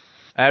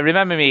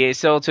 Remember Me is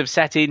sort of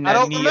set in... I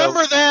don't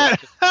remember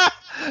that!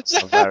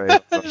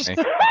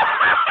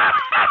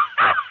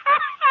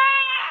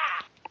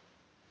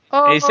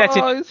 Oh, very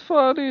funny. It's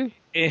funny.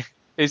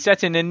 It's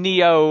set in a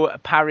Neo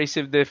Paris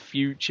of the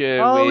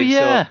future with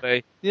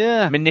sort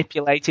of,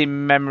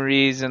 manipulating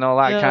memories and all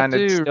that kind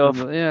of stuff.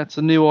 Yeah, it's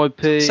a new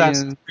IP.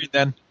 Assassin's Creed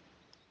then.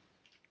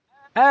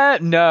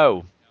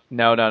 No.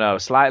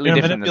 Slightly You're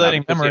different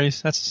manipulating than that.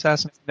 memories. That's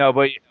Assassin's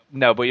Creed.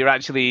 No, but you're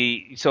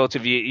actually sort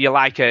of you're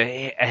like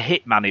a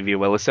hitman, if you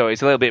will. So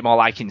it's a little bit more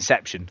like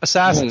Inception.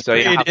 Assassin's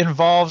Creed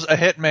involves a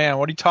hitman.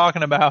 What are you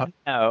talking about?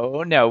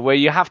 No, where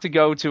you have to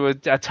go to a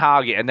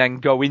target and then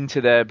go into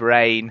their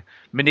brain,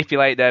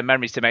 manipulate their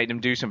memories to make them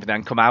do something,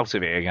 then come out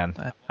of it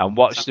again and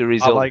watch the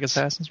results. I like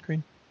Assassin's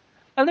Creed.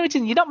 Oh, no,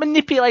 you're not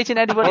manipulating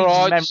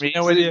anybody's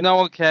memories. No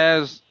one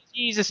cares.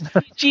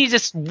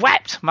 Jesus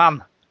wept,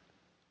 man.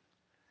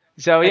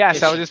 So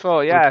yes, I just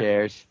thought, Who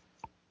cares?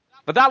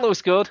 But that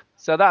looks good.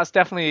 So that's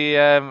definitely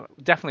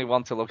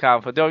one to look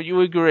out for. Don't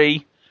you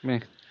agree?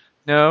 Me.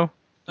 No.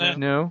 Yeah.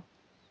 No.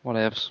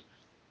 Whatevs.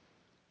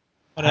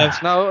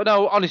 Whatevs.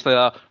 No. Honestly,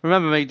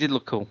 Remember Me did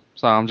look cool.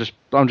 So I'm just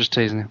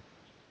teasing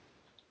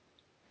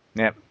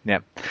you.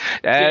 Yep.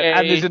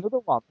 And there's another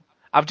one.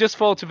 I've just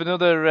thought of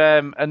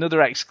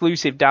another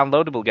exclusive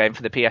downloadable game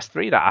for the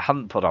PS3 that I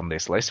hadn't put on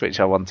this list, which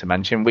I want to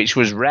mention, which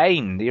was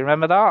Rain. Do you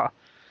remember that?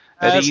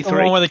 That's the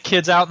one where the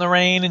kid's out in the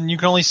rain and you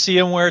can only see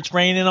him where it's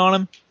raining on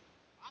him.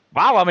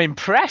 Wow, I'm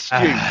impressed,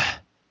 you.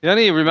 You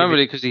only remembered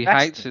it because he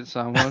hates it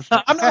so much.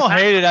 I don't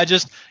hate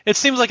it. It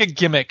seems like a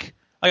gimmick.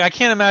 Like I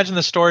can't imagine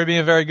the story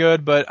being very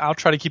good, but I'll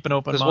try to keep an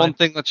open There's mind. one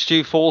thing that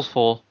Stu falls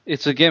for.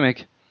 It's a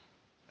gimmick.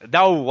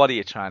 No, what are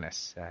you trying to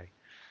say?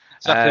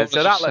 Exactly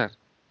So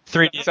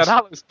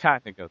that looks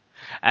kind of good.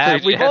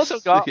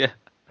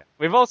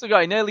 We've also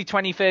got in early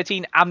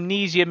 2013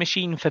 Amnesia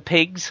Machine for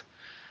Pigs.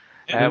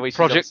 Which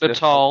Project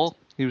Natal.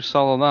 He was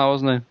solo now,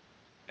 wasn't he?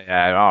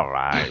 Yeah, all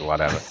right,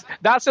 whatever.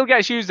 That still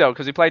gets used though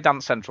because he played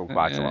Dance Central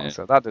quite a lot,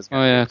 so that does.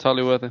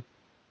 Totally worth it.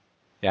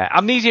 Yeah,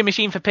 Amnesia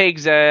Machine for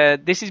Pigs.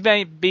 This is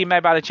being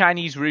made by the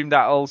Chinese room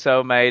that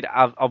also made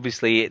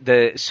obviously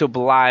the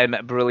sublime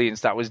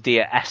brilliance that was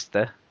Dear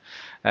Esther.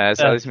 This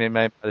is being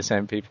made by the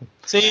same people.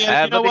 See, you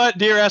know what?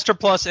 Dear Esther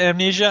plus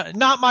Amnesia,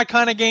 not my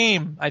kind of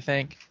game, I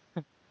think.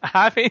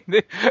 I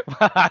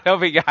don't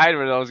think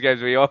either of those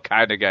games were your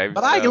kind of game.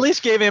 But I at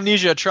least gave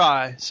Amnesia a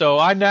try, so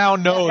I now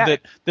know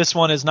that this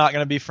one is not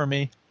going to be for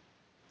me.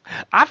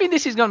 I think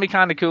this is going to be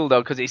kind of cool,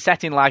 though, because it's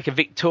set in like a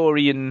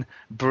Victorian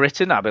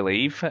Britain, I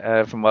believe,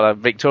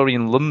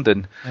 Victorian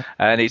London.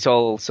 And it's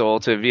all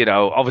sort of,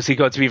 obviously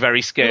going to be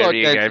very scary.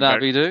 You like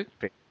Abbey, do?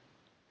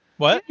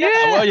 What? Yeah.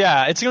 Well,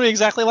 yeah, it's going to be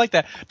exactly like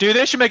that. Dude,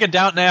 they should make a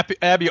Downton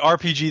Abbey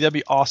RPG. That'd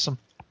be awesome.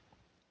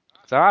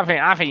 So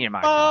I think you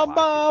might. I've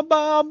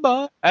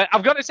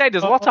got to say,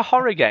 there's a lot of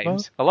horror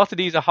games. A lot of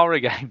these are horror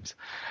games.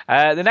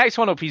 The next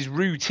one up is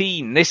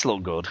Routine. This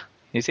looked good.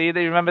 You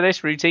remember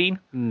this, Routine?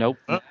 Nope.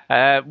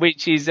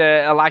 Which is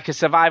like a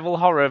survival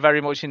horror,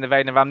 very much in the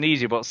vein of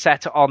Amnesia, but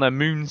set on a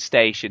moon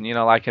station,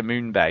 like a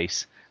moon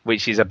base.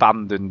 which is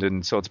abandoned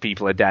and sort of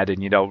people are dead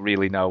and you don't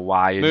really know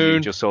why, and you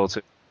just sort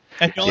of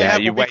and you only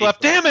have a week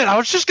left. Damn it! I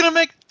was just gonna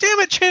make. Damn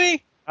it,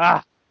 Chinny!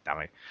 Damn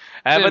it!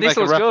 But this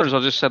looks good. I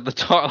just said the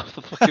title of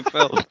the fucking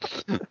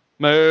film.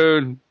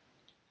 Moon.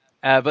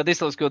 But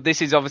this looks good.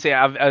 This is obviously,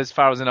 as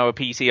far as I know, a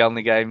PC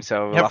only game,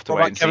 so we'll have to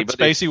wait and see. Kevin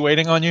Spacey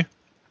waiting on you.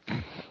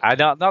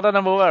 Not that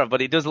I'm aware of,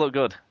 but it does look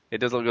good. It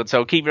does look good.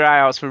 So keep your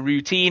eye out for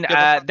Routine.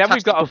 Then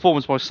we've got a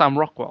performance by Sam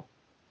Rockwell.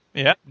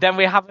 Yeah. Then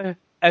we have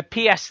a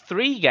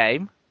PS3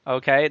 game.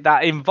 Okay,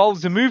 that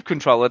involves a Move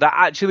controller that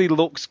actually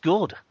looks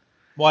good.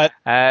 What?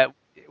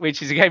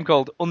 Which is a game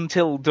called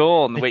Until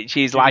Dawn, which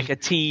is like a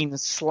teen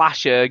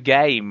slasher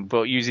game,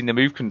 but using the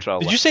Move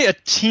controller. Did you say a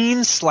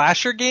teen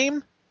slasher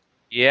game?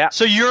 Yeah.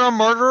 So you're a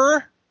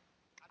murderer?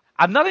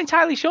 I'm not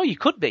entirely sure. You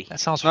could be. That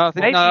sounds. I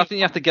think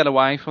you have to get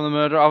away from the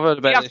murder. I've heard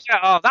about this.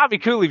 That'd be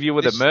cool if you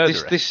were the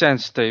murderer. This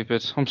sounds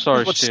stupid. I'm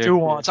sorry, what Stu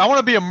wants. I want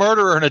to be a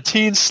murderer in a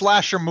teen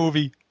slasher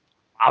movie.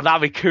 Oh,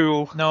 that'd be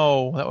cool.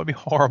 No, that would be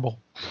horrible.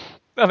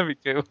 That'd be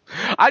cool.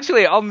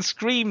 Actually, on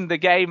Scream, the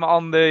game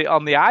on the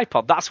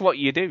iPod, that's what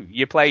you do.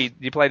 You play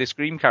the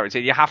Scream character.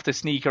 You have to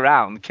sneak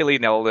around,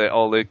 killing all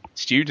the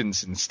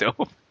students and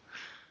stuff.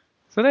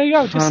 So there you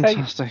go. Just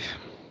fantastic.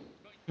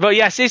 But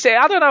yes,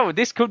 I don't know.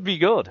 This could be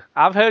good.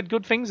 I've heard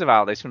good things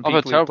about this from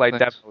people who played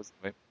demos.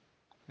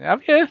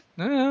 Have you?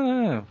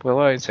 We'll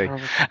wait and see.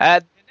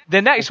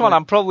 The next one,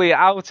 I'm probably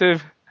out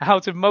of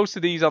most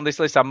of these on this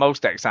list, I'm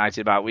most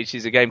excited about, which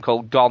is a game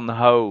called Gone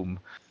Home.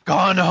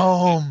 Gone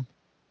Home.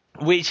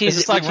 Which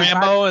is like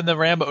Rambo and the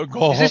Rambo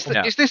Go Home.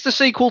 Is this the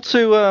sequel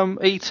to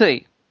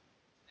E.T.?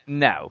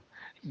 No.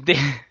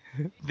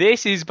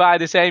 This is by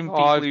the same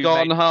people I've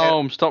gone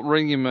home. Stop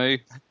ringing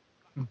me.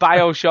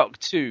 BioShock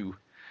 2.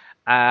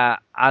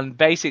 And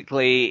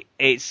basically,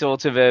 it's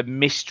sort of a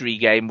mystery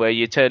game where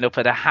you turn up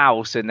at a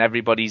house and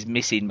everybody's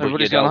missing, but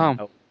everybody's you don't gone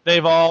know.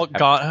 They've all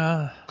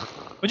gone.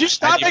 Would you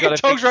stop making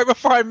jokes right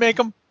before I make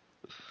them?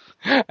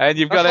 And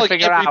you've got to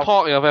figure out every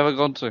party I've ever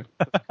gone to.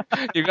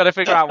 You've got to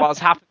figure out what's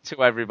happened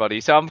to everybody.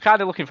 So I'm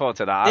kind of looking forward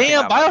to that.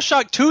 Damn,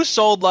 BioShock 2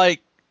 sold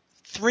like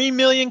 3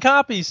 million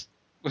copies.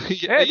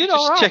 Yeah, it did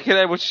all right. Checking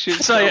out what shit.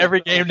 I saw every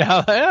game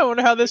now. I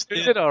wonder how this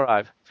did all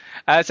right.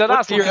 So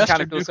that's looking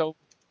kind of cool. So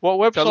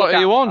what website are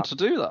you on to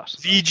do that?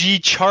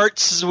 VG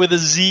Charts with a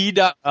Z.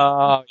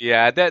 Oh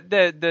yeah,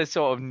 they're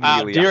sort of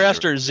nearly. Dear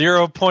Esther,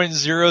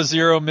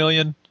 0.00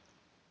 million.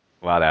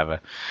 Whatever.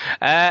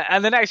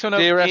 And the next one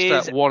Dear is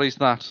Esther, what is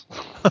that?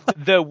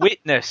 The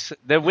Witness.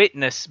 The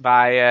Witness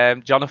by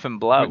Jonathan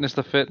Blow. Witness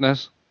the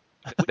Fitness.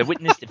 The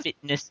Witness, the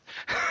Fitness.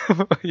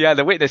 Yeah,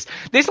 The Witness.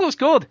 This looks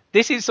good.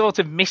 This is sort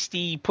of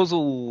misty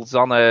puzzles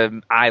on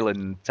an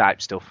island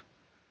type stuff.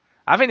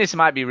 I think this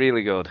might be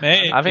really good.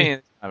 Maybe. I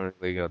think it's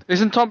really good.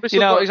 Isn't Tom Bissell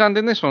got his hand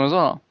in this one as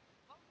well?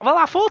 Well,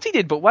 I thought he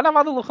did, but when I've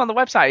had a look on the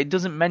website, it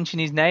doesn't mention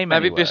his name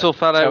Maybe anywhere. Bissell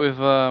fell out with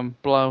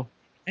Blow.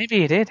 Maybe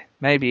he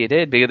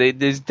did. Because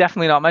there's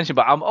definitely not mentioned,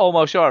 but I'm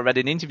almost sure I read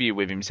an interview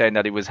with him saying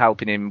that he was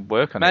helping him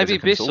work on it. Maybe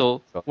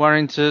Bissell were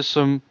into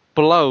some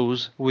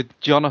blows with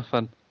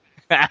Jonathan.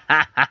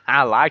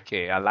 I like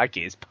it.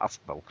 It's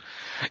possible.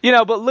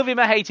 But love him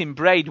or hate him,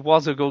 Braid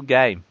was a good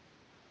game.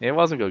 It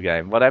was a good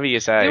game. Whatever you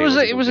say.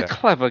 It was a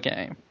clever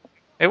game.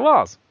 It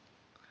was.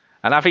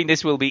 And I think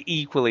this will be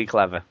equally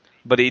clever.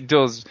 But it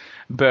does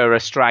bear a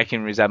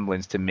striking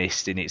resemblance to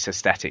Myst in its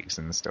aesthetics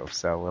and stuff.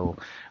 So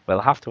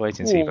we'll have to wait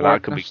and see. But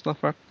that could be stuff.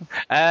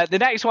 The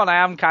next one I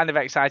am kind of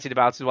excited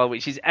about as well,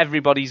 which is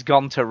Everybody's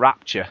Gone to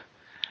Rapture.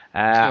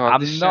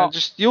 I'm not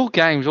just your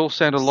games all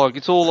sound alike.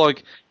 It's all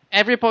like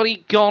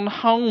everybody gone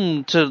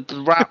home to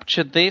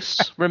Rapture.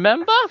 This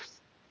remember?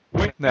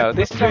 No,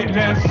 this is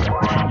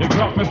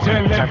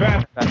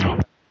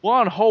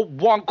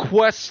one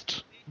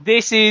quest.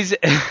 This is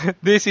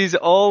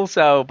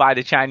also by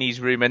the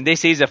Chinese Room, and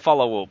this is a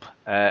follow-up,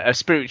 a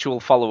spiritual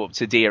follow-up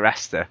to Dear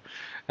Esther.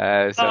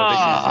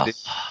 So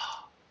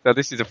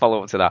this is a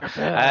follow-up to that.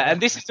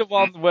 And this is the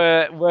one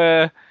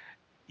where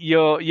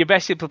you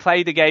basically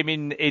play the game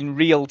in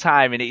real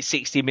time, and it's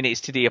 60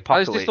 minutes to the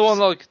apocalypse. Is this the one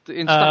like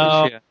in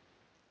Staffordshire?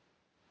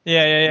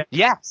 Yeah.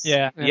 Yes.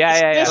 Yeah.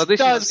 This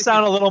does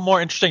sound a little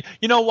more interesting.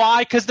 You know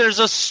why? Because there's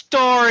a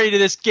story to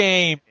this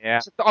game. Yeah.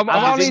 I'm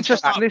only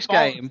interested in this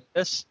game.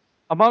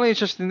 I'm only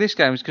interested in this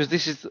game because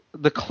this is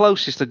the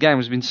closest the game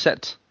has been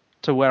set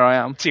to where I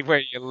am. To where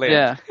you live.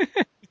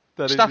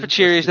 Yeah.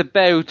 Staffordshire is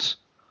about,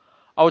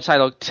 I would say,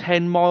 like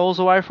 10 miles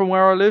away from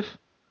where I live.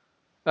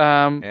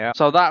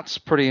 So that's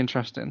pretty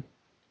interesting.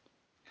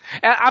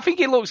 I think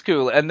it looks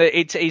cool, and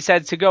he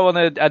said to go on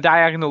a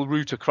diagonal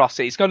route across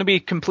it. It's going to be a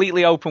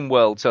completely open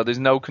world, so there's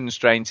no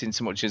constraints in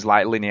so much as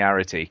like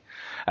linearity,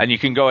 and you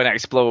can go and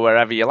explore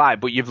wherever you like.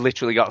 But you've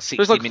literally got 60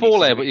 minutes. It's like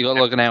Fallout, but you got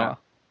like an hour.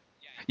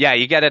 Yeah,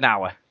 you get an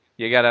hour.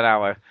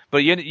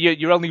 But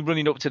you're only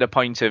running up to the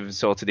point of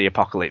sort of the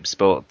apocalypse.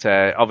 But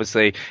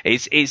obviously,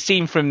 it's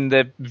seen from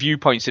the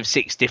viewpoints of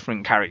 6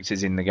 different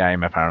characters in the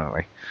game,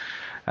 apparently.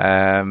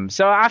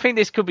 So I think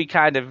this could be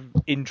kind of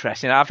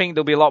interesting. I think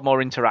there'll be a lot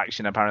more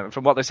interaction, apparently.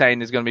 From what they're saying,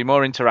 there's going to be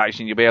more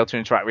interaction. You'll be able to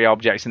interact with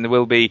objects, and there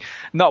will be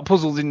not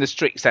puzzles in the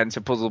strict sense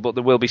of puzzle, but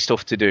there will be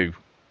stuff to do.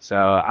 So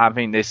I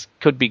think this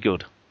could be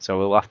good. So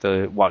we'll have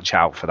to watch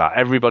out for that.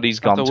 Everybody's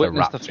gone to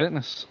witness Rapture. the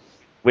fitness.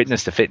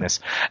 Witness the fitness.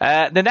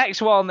 The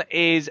next one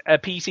is a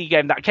PC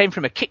game that came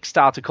from a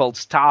Kickstarter called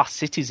Star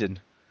Citizen.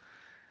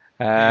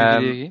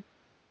 And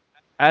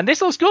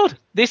this looks good.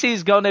 This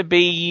is going to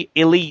be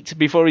Elite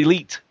before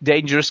Elite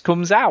Dangerous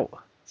comes out.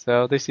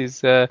 So this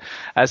is a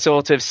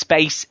sort of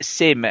space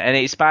sim, and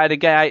it's by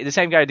the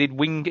same guy who did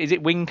Wing. Is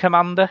it Wing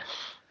Commander?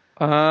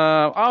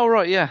 Oh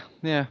right, yeah.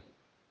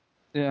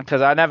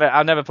 Because I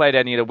never played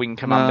any of the Wing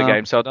Commander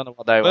games, so I don't know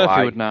what they were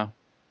like. would know.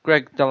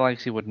 Greg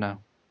Delacy would know.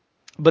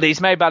 But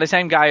it's made by the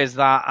same guy as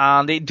that,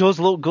 and it does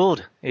look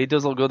good. It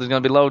does look good. There's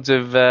going to be loads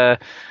of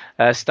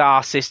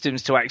star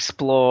systems to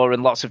explore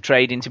and lots of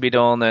trading to be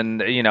done,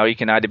 and you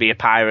can either be a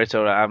pirate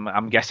or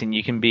I'm guessing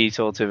you can be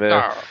sort of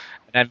an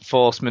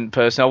enforcement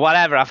person or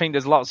whatever. I think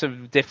there's lots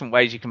of different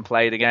ways you can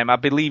play the game. I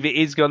believe it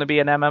is going to be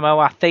an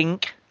MMO. I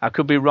think I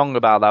could be wrong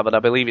about that, but I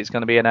believe it's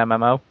going to be an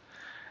MMO.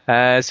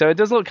 So it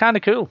does look kind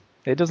of cool.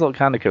 It does look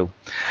kind of cool.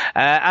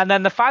 And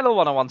then the final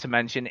one I want to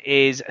mention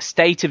is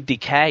State of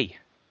Decay.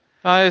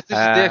 This is the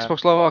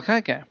Xbox Live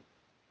Arcade game.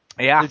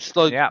 Yeah. It's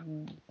like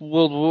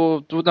World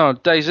War... No,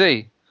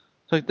 DayZ.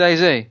 It's like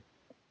DayZ.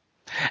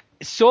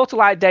 Sort of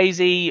like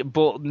DayZ,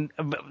 but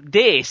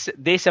this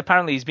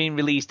apparently is being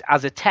released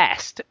as a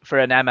test for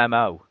an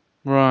MMO.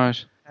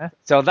 Right.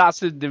 So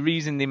that's the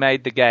reason they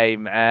made the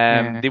game.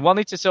 They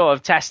wanted to sort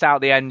of test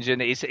out the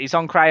engine. It's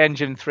on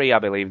CryEngine 3, I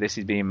believe this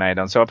is being made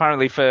on. So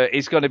apparently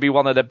it's going to be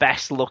one of the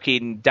best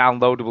looking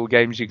downloadable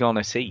games you're going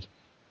to see.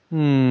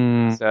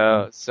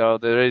 So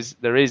there is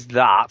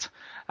that.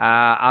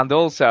 And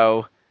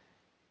also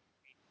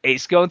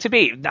it's going to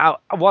be now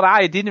what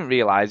I didn't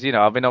realize,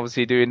 I've been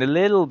obviously doing a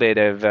little bit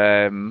of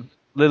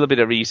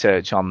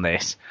research on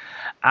this,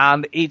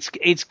 and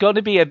it's going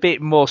to be a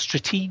bit more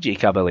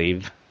strategic, I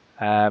believe.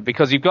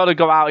 Because you've got to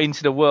go out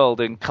into the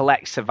world and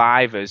collect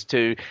survivors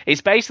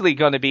it's basically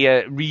going to be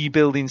a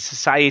rebuilding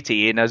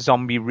society in a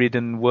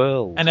zombie-ridden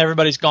world. And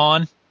everybody's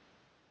gone.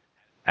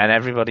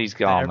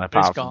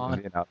 Apart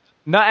from,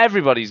 not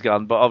everybody's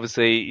gone, but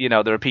obviously,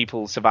 there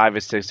are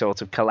survivors to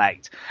sort of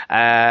collect.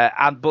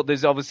 But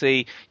there's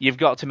obviously, you've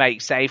got to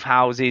make safe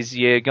houses.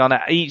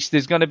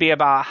 There's going to be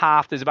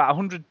about there's about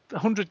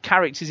 100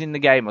 characters in the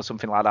game or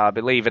something like that, I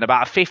believe, and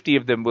about 50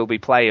 of them will be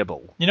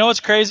playable. You know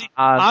what's crazy?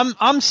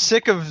 I'm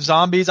sick of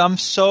zombies.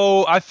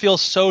 I feel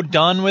so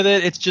done with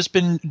it. It's just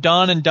been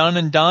done and done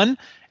and done.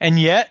 And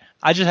yet,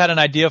 I just had an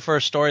idea for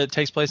a story that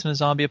takes place in a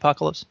zombie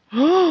apocalypse.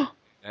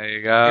 There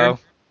you go.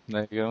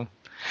 There you go.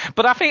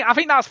 But I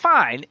think that's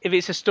fine if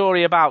it's a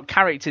story about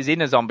characters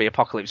in a zombie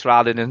apocalypse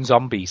rather than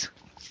zombies.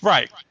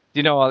 Right.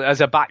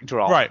 As a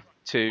backdrop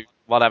to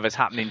whatever's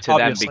happening to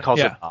them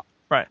because of that.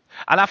 Right.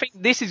 And I think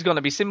this is going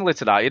to be similar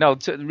to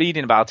that.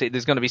 Reading about it,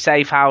 there's going to be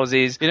safe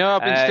houses.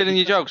 I've been stealing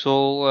your jokes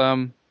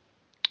all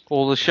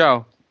the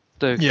show,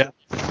 dude. Yeah.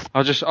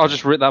 I'll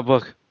just read that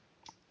book.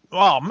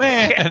 Oh,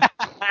 man. Can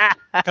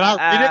I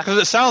read it? Because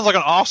it sounds like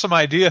an awesome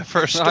idea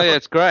for a story. Oh, yeah,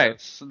 it's great.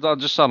 I'll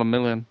just sell 1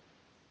 million.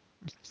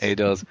 It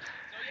does.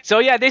 So,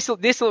 yeah, this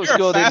looks You're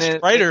good. A fast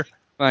writer.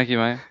 Thank you,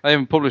 mate. I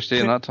haven't published it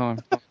in that time.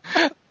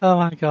 Oh,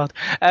 my God.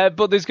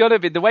 But there's going to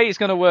be, the way it's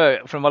going to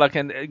work, from what I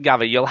can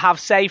gather, you'll have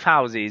safe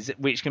houses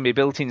which can be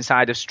built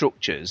inside of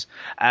structures.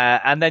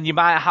 And then you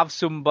might have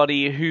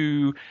somebody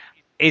who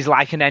is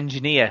like an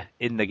engineer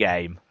in the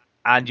game.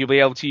 And you'll be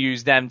able to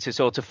use them to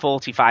sort of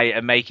fortify it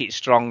and make it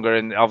stronger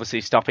and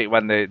obviously stop it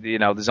when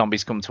the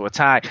zombies come to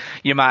attack.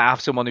 You might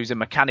have someone who's a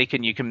mechanic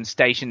and you can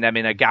station them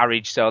in a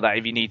garage so that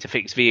if you need to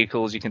fix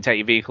vehicles, you can take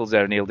your vehicles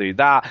there and he'll do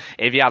that.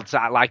 If you had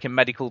like a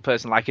medical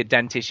person, like a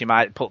dentist, you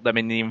might put them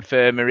in the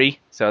infirmary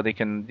so they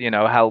can,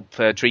 help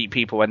treat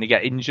people when they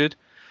get injured.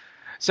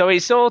 So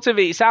it sounds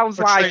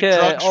like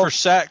drugs for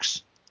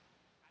sex.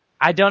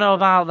 I don't know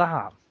about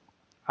that.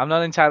 I'm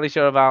not entirely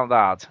sure about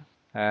that.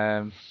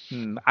 I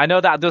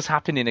know that does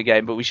happen in a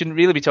game, but we shouldn't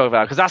really be talking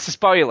about it because that's a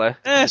spoiler.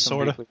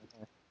 Sort of.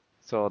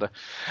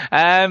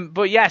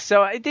 But yeah,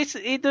 so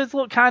it does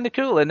look kind of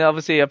cool, and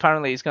obviously,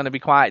 apparently, it's going to be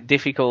quite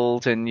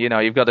difficult, and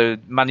you've got to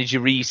manage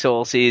your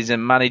resources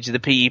and manage the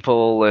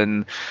people,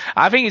 and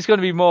I think it's going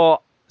to be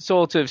more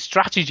sort of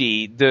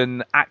strategy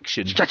than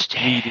action.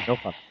 Strategy.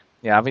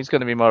 Yeah, I think it's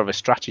going to be more of a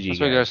strategy. That's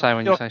what you're going to say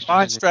when you say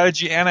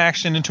strategy and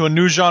action into a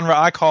new genre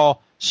I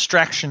call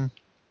Straction.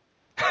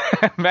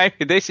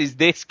 Maybe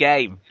this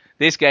game.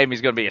 This game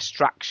is going to be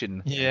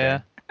Extraction.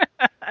 Yeah.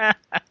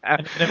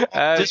 And if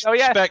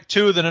disrespect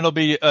too, then it'll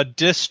be a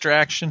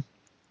distraction.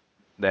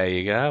 There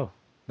you go.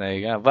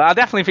 But I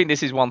definitely think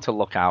this is one to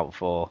look out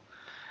for.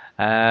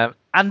 And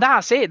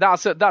that's it.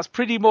 That's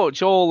pretty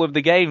much all of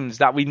the games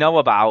that we know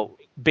about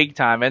big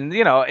time. And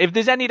if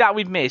there's any that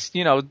we've missed,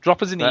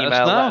 drop us an email.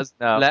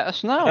 Let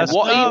us know.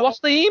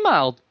 What's the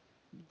email?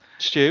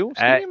 Stu,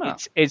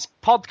 it's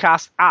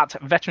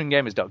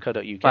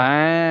podcast@veterangamers.co.uk.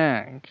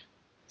 Bang.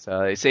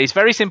 So it's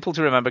very simple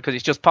to remember because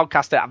it's just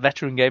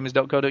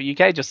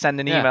podcast@veterangamers.co.uk. Just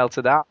send an email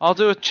to that. I'll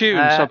do a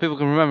tune so people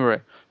can remember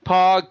it.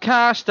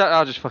 Podcast.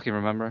 I'll just fucking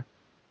remember it.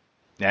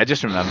 Yeah,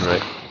 just remember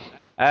it.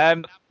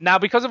 Now,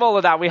 because of all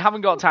of that, we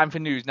haven't got time for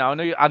news. Now,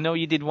 I know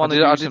you did want to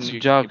do I some did some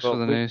news, jokes but for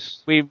the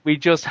news. We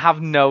just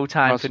have no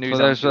time for news.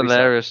 That's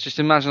hilarious. Just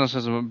imagine us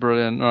as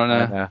brilliant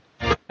right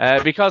now.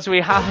 Because we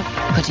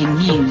have putting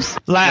news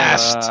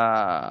last.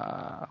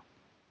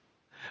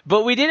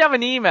 But we did have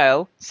an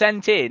email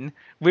sent in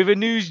with a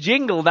news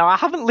jingle. Now I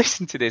haven't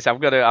listened to this.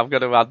 I've got to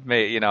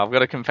admit, I've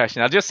got a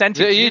confession. I just sent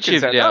it to YouTube you.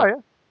 video? Oh, yeah.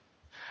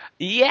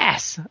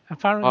 Yes,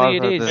 apparently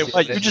it is. Wait,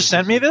 what, you just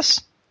sent me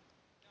this?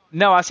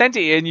 No, I sent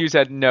it and you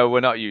said no,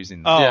 we're not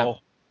using this. Oh,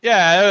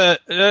 yeah.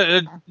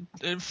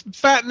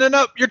 Fattening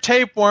up your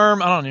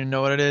tapeworm. I don't even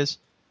know what it is.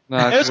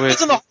 No, There's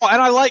Kids in the Hall, and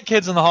I like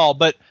Kids in the Hall,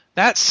 but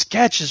that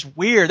sketch is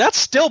weird. That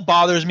still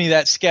bothers me.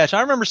 That sketch.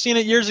 I remember seeing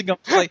it years ago.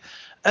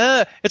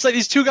 It's like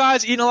these two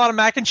guys eating a lot of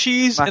mac and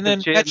cheese and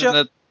then ketchup.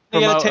 And the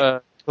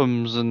promoter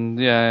comes and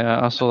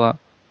I saw that.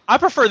 I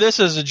prefer this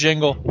as a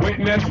jingle.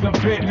 Witness the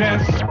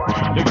fitness.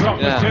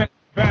 The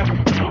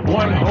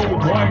one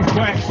hope, one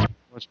quest.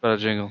 Much better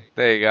jingle.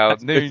 There you go.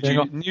 That's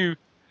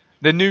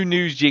The new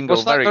news jingle.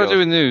 What's that Very got to good. do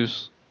with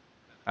news?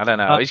 I don't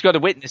know. He's got to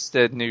witness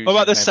the news. What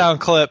about this sound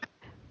clip?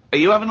 Are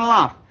you having a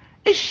laugh?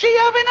 Is she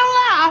having a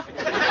laugh?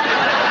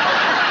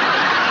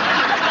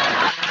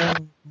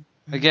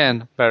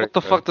 Again, Very what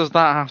the good. fuck does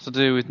that have to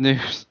do with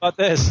news? What about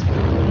this?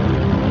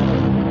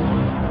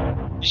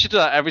 You should do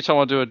that every time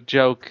I do a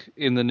joke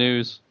in the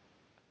news.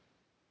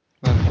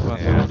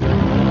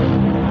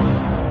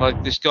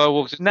 Like this guy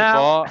walked into the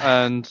bar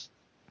and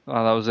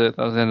that was it.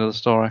 That was the end of the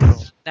story.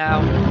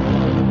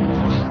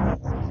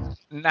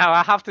 Now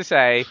I have to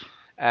say,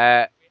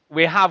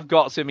 we have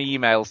got some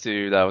emails to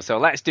do though, so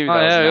let's do those. Oh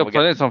yeah, and then you're we'll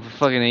putting it on for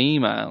fucking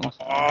emails.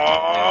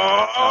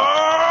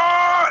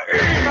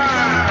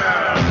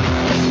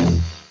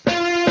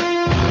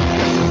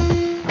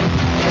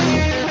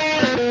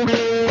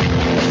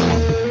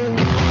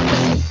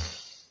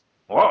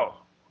 Whoa,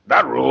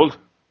 that ruled.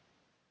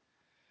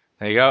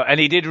 There you go. And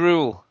he did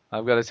rule.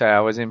 I've got to say,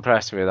 I was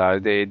impressed with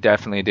that. He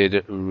definitely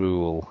did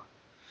rule.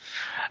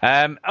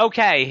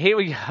 Okay, here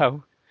we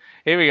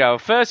go.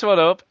 First one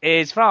up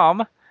is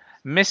from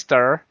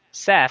Mr.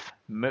 Seth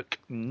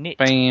McNitt.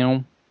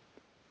 Bam.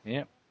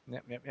 Yep.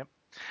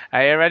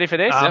 Are you ready for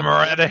this? I'm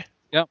ready.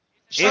 Yep.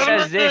 He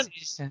says this.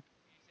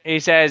 He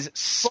says,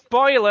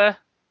 spoiler.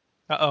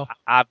 Uh-oh.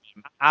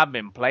 I've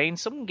been playing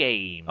some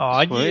games.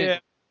 Oh, yeah.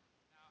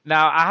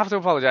 Now, I have to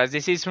apologise.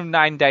 This is from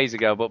 9 days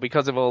ago, but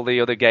because of all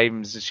the other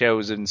games,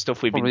 shows, and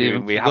stuff we've been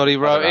doing, we haven't. He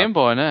wrote in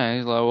by now.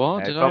 He's like,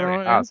 what? Did I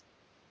write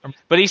in?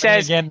 But he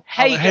says, again,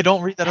 hey,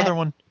 don't read that other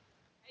one.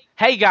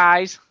 Hey,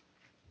 guys.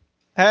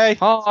 Hey.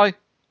 Hi.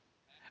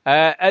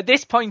 At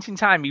this point in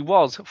time, he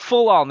was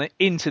full on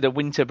into the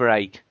winter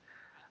break.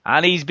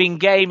 And he's been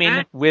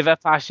gaming with a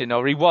passion,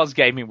 or he was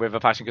gaming with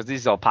a passion, because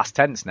this is all past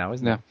tense now,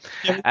 isn't it?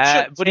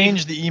 Yeah, but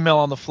change the email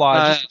on the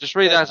fly. Just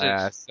read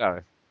that.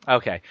 Sorry.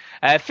 Okay.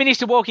 Finished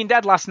The Walking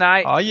Dead last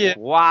night. Oh, yeah.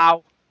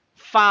 Wow.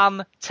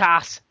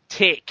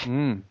 Fantastic.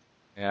 Mm.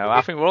 Yeah, well,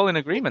 I think we're all in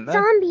agreement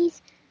there. Zombies.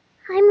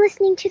 I'm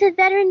listening to the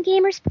Veteran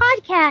Gamers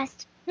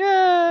podcast.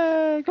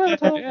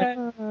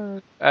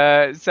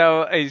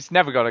 So it's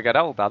never going to get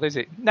old, that is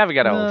it? Never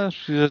get old.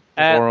 She's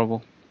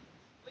adorable.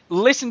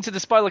 Listened to the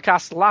spoiler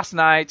cast last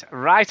night,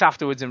 right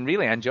afterwards, and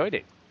really enjoyed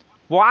it.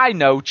 Why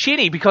no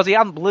Chinny? Because he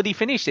hadn't bloody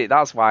finished it.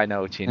 That's why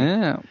no Chinny.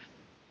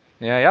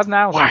 Yeah, he has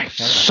now. Why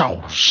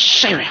so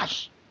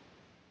serious?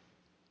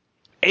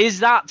 Is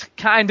that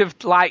kind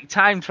of like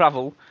time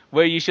travel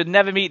where you should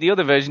never meet the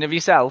other version of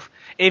yourself?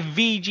 If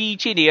VG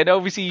Chinny and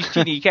Overseas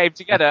Chinny came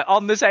together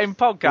on the same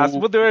podcast,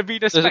 would there have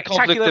been a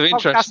spectacular conflict of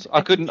interest?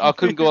 I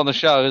couldn't go on the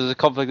show. There's a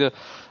conflict of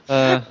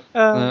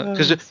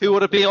because who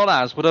would it be on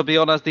as? Would I be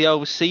on as the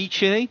Overseas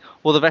Chinny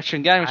or the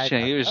Veteran Gamers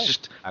Chinny? It was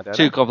just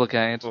too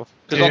complicated.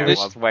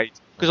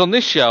 Because on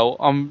this show,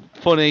 I'm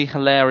funny,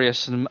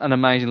 hilarious, and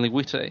amazingly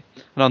witty,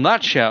 and on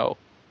that show,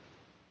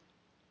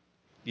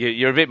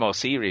 you're a bit more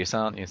serious,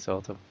 aren't you?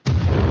 Sort of.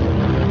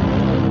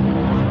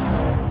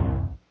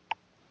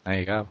 There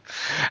you go.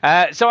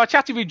 So I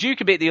chatted with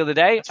Duke a bit the other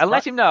day and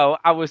let him know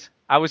I was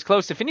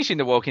close to finishing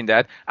The Walking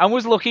Dead and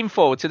was looking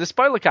forward to the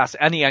spoiler cast,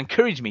 and he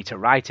encouraged me to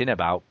write in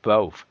about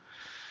both.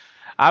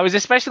 I was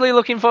especially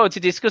looking forward to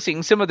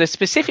discussing some of the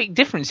specific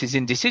differences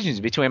in decisions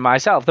between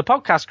myself, the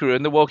podcast crew,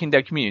 and the Walking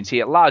Dead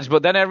community at large,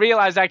 but then I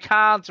realised I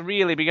can't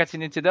really be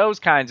getting into those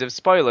kinds of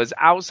spoilers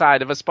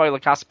outside of a spoiler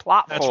cast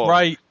platform. That's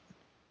right.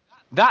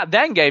 That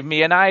then gave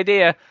me an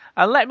idea,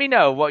 and let me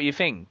know what you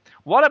think.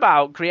 What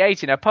about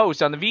creating a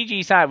post on the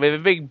VG site with a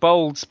big,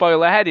 bold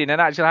spoiler heading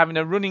and actually having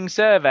a running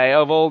survey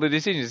of all the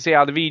decisions to see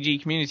how the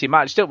VG community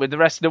matched up with the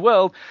rest of the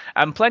world,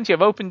 and plenty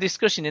of open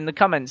discussion in the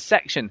comments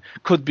section?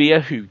 Could be a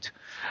hoot.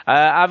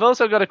 I've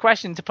also got a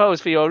question to pose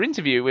for your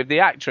interview with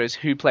the actress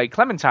who played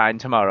Clementine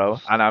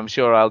tomorrow, and I'm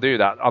sure I'll do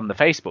that on the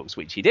Facebooks,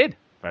 which he did,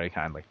 very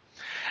kindly.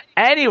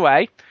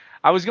 Anyway,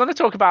 I was going to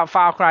talk about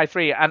Far Cry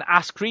 3 and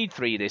Ask Creed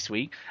 3 this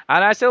week,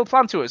 and I still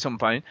plan to at some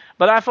point,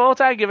 but I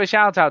thought I'd give a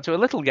shout out to a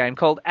little game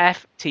called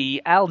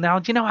FTL. Now,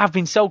 do you know I've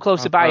been so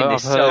close to buying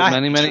this? I've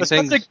heard many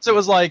things. It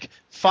was like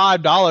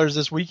 $5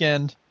 this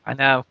weekend. I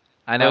know.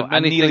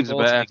 Many things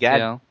about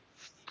FTL.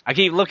 I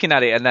keep looking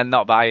at it and then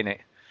not buying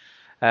it.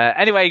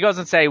 Anyway, he goes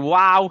on to say,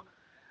 wow.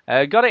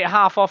 Got it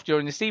half off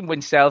during the Steam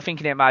Winter Sale,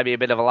 thinking it might be a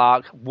bit of a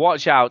lark.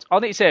 Watch out.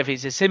 On its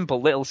surface, it's a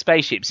simple little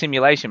spaceship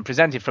simulation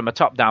presented from a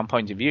top-down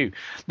point of view.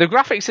 The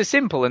graphics are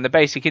simple and the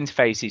basic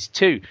interface is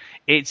too.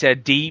 It's a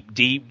deep,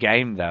 deep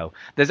game, though.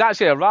 There's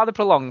actually a rather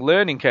prolonged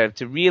learning curve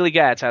to really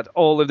get at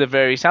all of the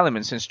various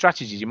elements and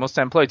strategies you must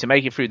employ to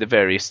make it through the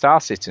various star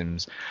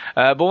systems.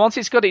 But once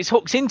it's got its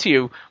hooks into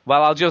you,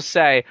 well, I'll just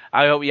say,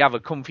 I hope you have a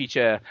comfy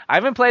chair. I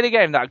haven't played a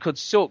game that could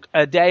suck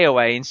a day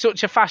away in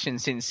such a fashion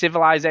since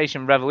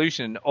Civilization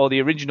Revolution or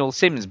the original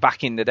Sims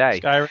back in the day.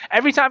 Skyrim.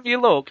 Every time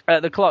you look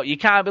at the clock, you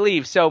can't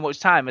believe so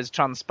much time has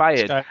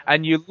transpired, Skyrim.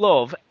 and you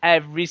love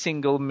every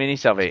single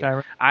minute of it.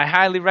 Skyrim. I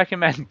highly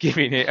recommend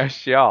giving it a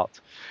shot.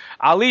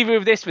 I'll leave you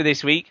with this for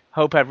this week.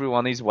 Hope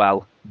everyone is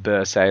well.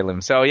 Burr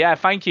Salem. So yeah,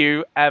 thank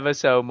you ever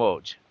so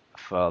much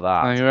for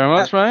that. Thank you very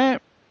much, mate.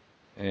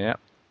 Yeah.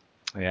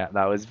 Yeah,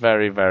 that was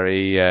very,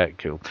 very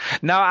cool.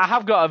 Now, I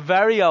have got a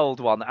very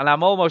old one, and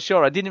I'm almost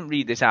sure I didn't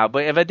read this out,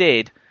 but if I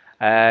did,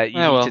 you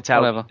need to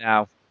tell me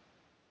now.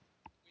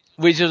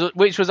 Which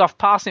was off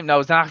Parsnip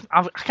Nose. Now,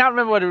 I can't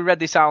remember whether we read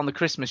this out on the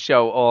Christmas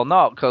show or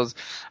not, because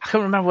I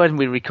can't remember when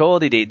we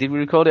recorded it. Did we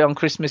record it on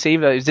Christmas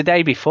Eve? It was the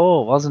day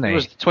before, wasn't it? It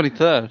was the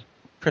 23rd.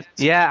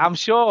 Yeah, I'm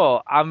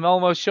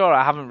almost sure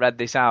I haven't read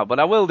this out, but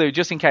I will do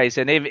just in case.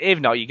 And if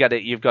not, you've got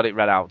it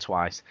read out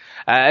twice.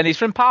 And it's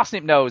from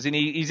Parsnip Nose, and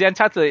he's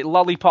entitled it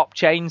Lollipop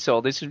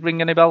Chainsaw. This is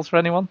ring any bells for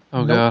anyone?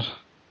 Oh, nope.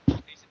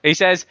 God. He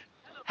says,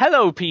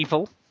 "Hello,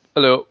 people.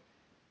 Hello.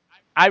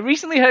 I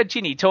recently heard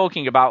Ginny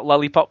talking about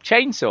Lollipop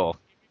Chainsaw.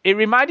 It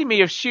reminded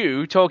me of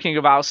Shu talking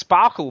about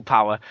sparkle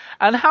power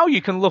and how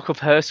you can look up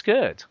her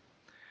skirt.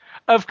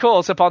 Of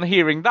course, upon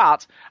hearing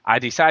that, I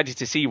decided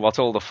to see what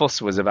all the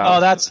fuss was about." Oh,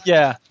 that's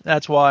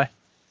why.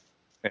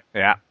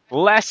 Yeah.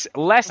 Less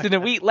than a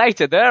week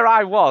later, there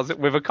I was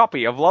with a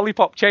copy of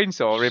Lollipop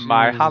Chainsaw in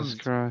my hand.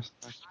 Christ.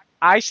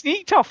 I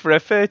sneaked off for a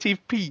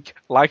furtive peek,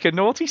 like a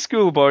naughty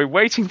schoolboy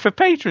waiting for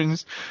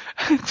patrons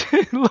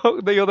to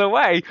look the other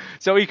way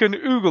so he can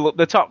oogle up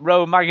the top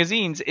row of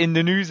magazines in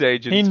the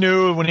newsagent. He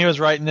knew when he was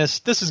writing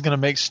this is going to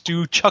make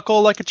Stu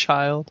chuckle like a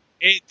child.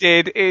 It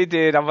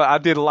did. I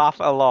did laugh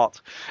a lot.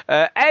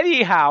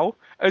 Anyhow,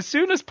 as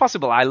soon as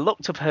possible, I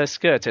looked up her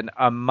skirt and,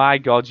 oh my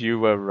God, you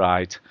were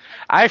right.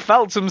 I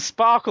felt some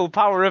sparkle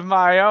power of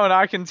my own,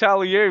 I can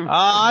tell you.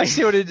 I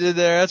see what he did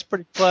there. That's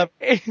pretty clever.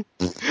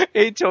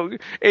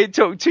 It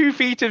took 2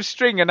 feet of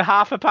string and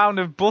half a pound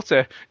of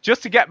butter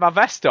just to get my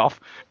vest off.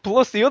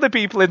 Plus, the other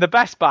people in the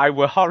Best Buy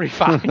were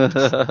horrified.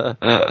 That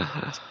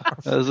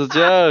was a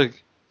joke.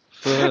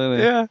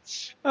 Funny. Yeah.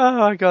 Oh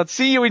my God.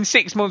 See you in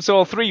 6 months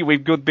or 3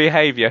 with good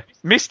behaviour.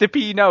 Mr.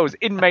 P knows.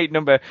 Inmate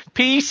number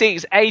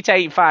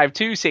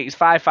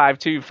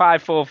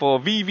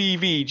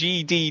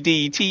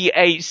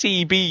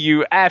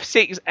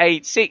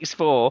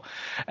P68852655254VVVGDDTHCBUF6864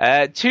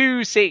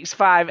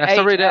 2658. Has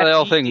to read out the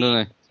whole thing,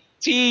 doesn't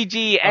he?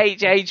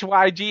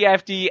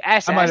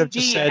 TGHHYGFDSSDFYH. I might have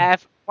just said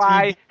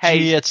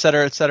G,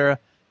 etc., etc.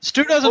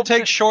 Stu doesn't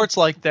take shorts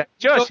like that.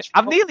 Josh,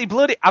 I've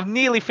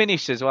nearly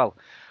finished as well.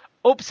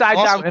 Upside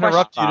down question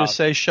interrupt mark. you to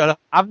say shut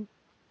up.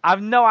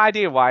 I've no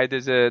idea why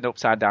there's an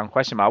upside down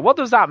question mark. What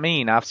does that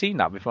mean? I've seen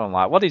that before. I'm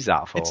like, what is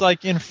that for? It's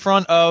like in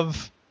front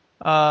of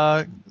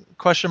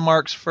question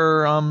marks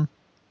for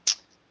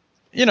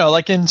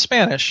like in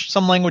Spanish.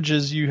 Some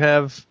languages you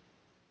have.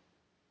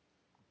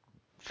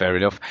 Fair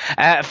enough.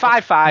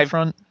 5-5.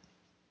 Front.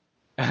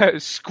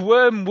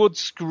 Squirmwood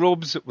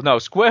Scrubs. No,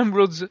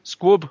 Squirmwood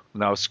Squub.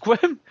 No,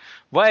 Squirm.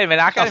 Wait a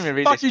minute, I can't even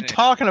read this. What the fuck are you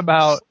talking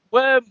about?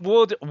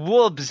 Squirmwood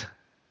Wubs.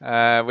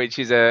 Which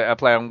is a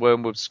play on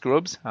Wormwood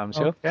Scrubs, I'm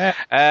sure. Okay.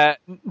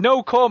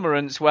 No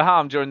cormorants were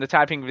harmed during the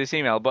typing of this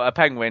email, but a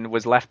penguin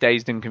was left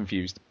dazed and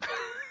confused.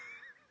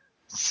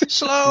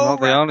 Slow.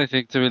 Not the only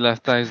thing to be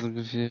left dazed and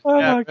confused.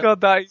 Oh my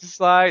God, that is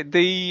like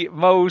the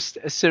most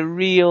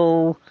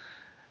surreal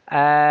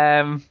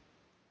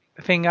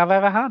thing I've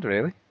ever had,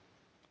 really.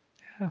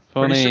 Yeah,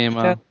 funny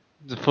email.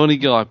 He's a funny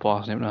guy,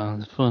 Parsnip. No,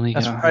 he's a funny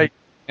guy. That's right.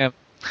 Yeah.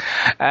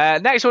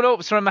 Next one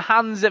up is from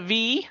Hans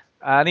V,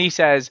 and he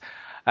says,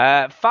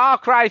 Far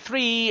Cry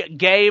 3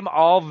 Game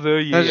of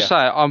the Year. Let's just say,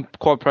 I'm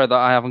quite proud that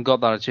I haven't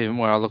got that achievement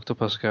where I looked up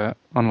a skirt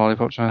on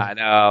Lollipop Chainsaw. I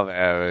know,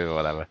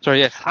 whatever. Sorry,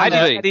 yes. I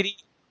didn't get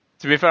it.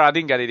 To be fair, I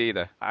didn't get it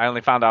either. I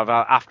only found out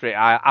after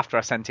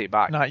I sent it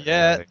back. Not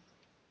yet. Really.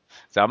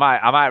 So I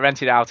might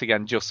rent it out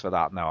again just for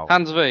that. No.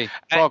 Hans V,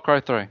 Far Cry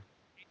 3.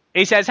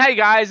 He says, "Hey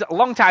guys,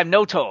 long time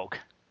no talk.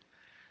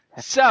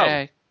 So,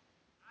 Hey.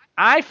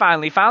 I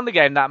finally found the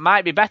game that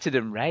might be better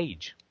than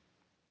Rage.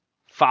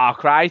 Far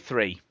Cry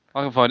 3.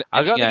 I can find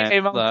I got the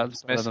game on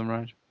that's Christmas. better than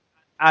Rage.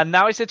 And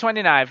now it's the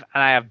 29th,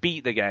 and I have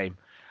beat the game.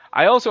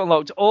 I also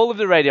unlocked all of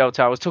the radio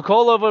towers, took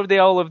all of the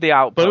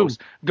outposts,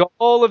 got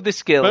all of the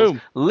skills,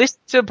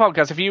 listened to the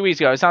podcast a few weeks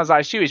ago. It sounds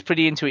like Stu is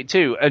pretty into it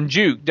too. And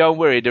Duke, don't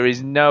worry, there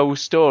is no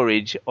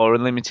storage or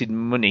unlimited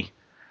money.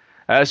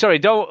 Sorry,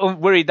 don't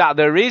worry that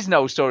there is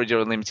no storage or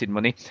unlimited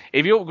money.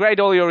 If you upgrade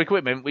all your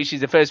equipment, which is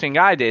the first thing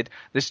I did,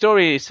 the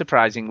story is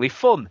surprisingly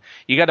fun.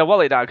 You get a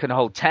wallet that can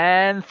hold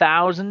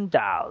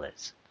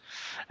 $10,000.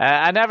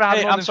 I never had.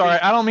 Hey, I'm sorry.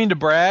 I don't mean to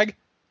brag.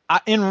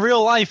 In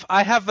real life,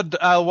 I have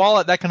a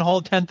wallet that can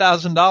hold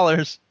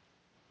 $10,000.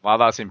 Wow,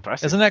 that's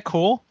impressive. Isn't that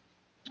cool?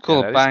 It's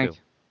called a bank.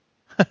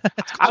 Cool.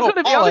 I'm going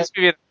to be honest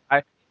with you.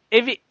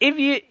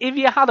 If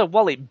you had a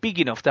wallet big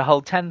enough to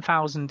hold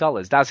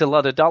 $10,000, that's a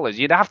lot of dollars.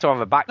 You'd have to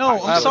have a backpack.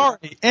 No, I'm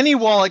sorry. Any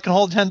wallet can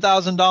hold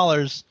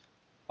 $10,000.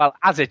 Well,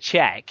 as a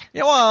check.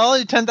 Yeah, well,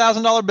 a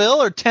 $10,000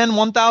 bill or 10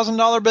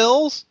 $1,000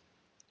 bills.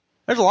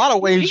 There's a lot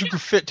of ways you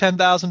could fit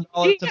 $10,000.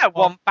 You get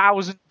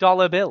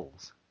 $1,000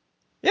 bills.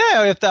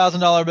 Yeah, we have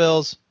 $1,000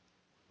 bills.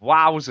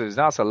 Wowzers,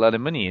 that's a lot of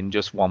money in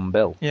just one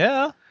bill.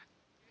 Yeah.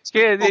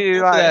 Like,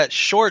 that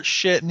short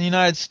shit in the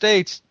United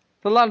States.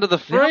 The land of the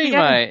free,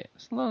 mate.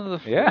 It's the land of the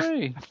free. Yeah,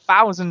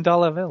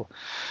 $1,000 bill.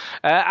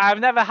 I've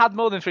never had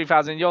more than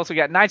 3,000. You also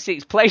get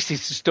 96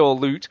 places to store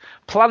loot,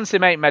 plants to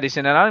make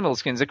medicine, and animal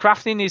skins. The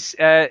crafting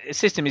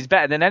system is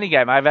better than any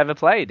game I've ever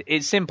played.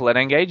 It's simple and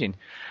engaging.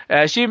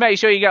 So you make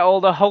sure you get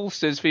all the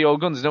holsters for your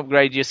guns and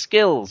upgrade your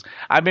skills.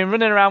 I've been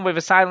running around with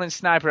a silenced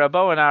sniper, a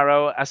bow and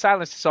arrow, a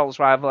silenced assault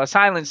rifle, a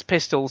silenced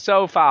pistol.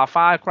 So far,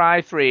 Far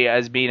Cry 3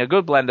 has been a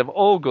good blend of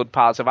all good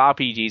parts of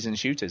RPGs and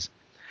shooters.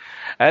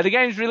 The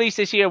games released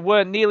this year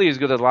weren't nearly as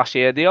good as last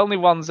year. The only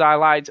ones I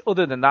liked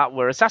other than that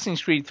were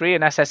Assassin's Creed 3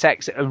 and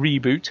SSX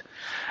reboot.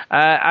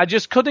 I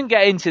just couldn't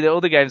get into the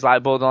other games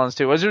like Borderlands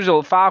 2. As a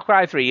result, Far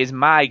Cry 3 is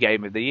my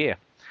game of the year.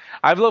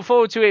 I've looked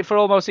forward to it for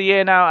almost a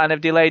year now, and a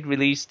delayed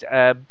release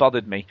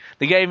bothered me.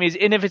 The game is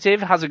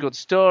innovative, has a good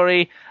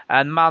story,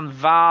 and man,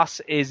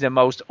 Vaas is the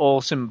most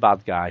awesome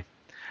bad guy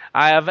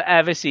I have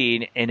ever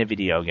seen in a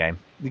video game.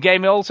 The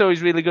game also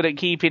is really good at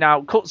keeping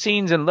out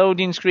cutscenes and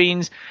loading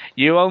screens.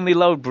 You only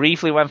load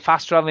briefly when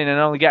fast traveling and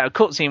only get a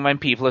cutscene when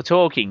people are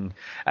talking.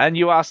 And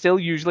you are still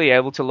usually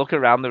able to look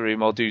around the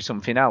room or do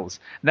something else.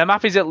 The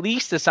map is at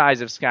least the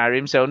size of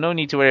Skyrim, so no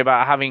need to worry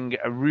about having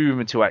a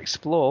room to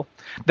explore.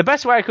 The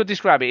best way I could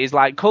describe it is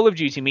like Call of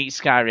Duty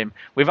meets Skyrim,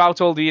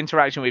 without all the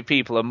interaction with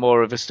people and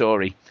more of a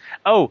story.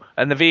 Oh,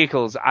 and the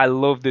vehicles. I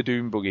love the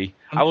Doom buggy.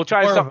 I will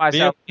try and stop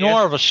myself.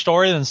 More of a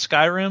story than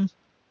Skyrim?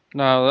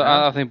 No,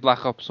 I think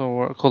Black Ops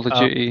or Call of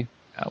Duty.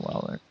 Oh,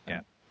 well, yeah.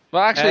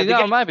 Well, actually,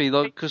 no, maybe,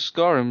 because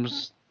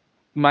Skyrim's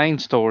main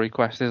story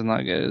quest isn't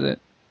that good, is it?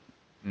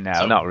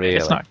 No, not really.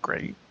 It's not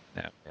great.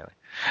 No, really.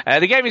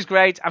 The game is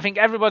great. I think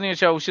everybody on the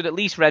show should at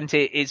least rent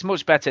it. It's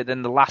much better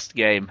than the last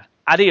game.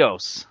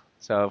 Adios.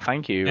 So,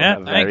 thank you very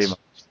much.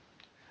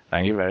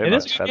 Thank you very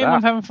much. It is a game.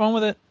 I'm having fun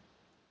with it.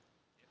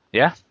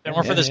 Yeah. If it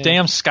weren't for this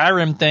damn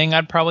Skyrim thing,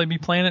 I'd probably be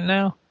playing it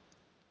now.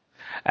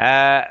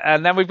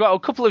 And then we've got a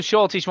couple of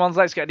shortish ones.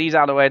 Let's get these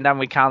out of the way, and then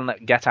we can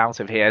get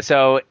out of here.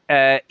 So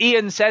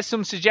Ian says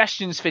some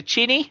suggestions for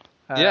Chinny.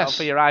 Yes.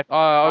 For your iPad.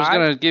 I was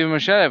going to give him a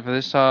shout out for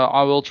this, so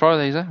I will try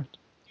these out.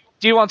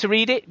 Do you want to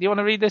read it? Do you want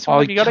to read this one?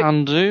 I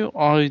can do.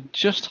 I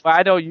just...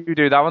 Why don't you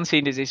do that one,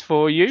 seeing as it's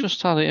for you?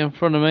 Just had it in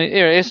front of me.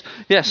 Here it is.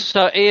 Yes,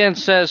 so Ian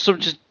says some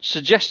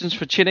suggestions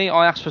for Chinny.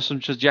 I asked for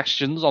some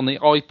suggestions on the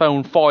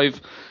iPhone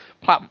 5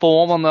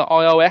 platform on the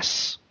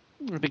iOS.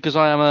 Because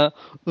I am a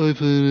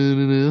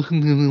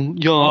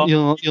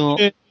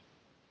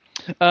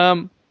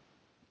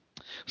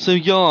so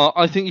yeah,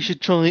 I think you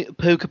should try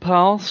Poker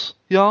Pals.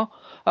 Yeah.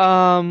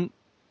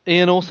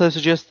 Ian also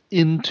suggests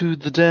Into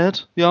the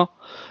Dead. Yeah.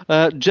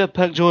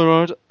 Jetpack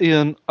Joyride.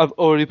 Ian, I've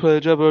already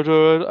played Jetpack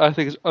Joyride. I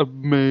think it's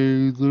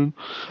amazing.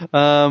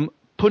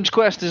 Punch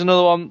Quest is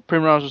another one.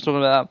 Primrose was talking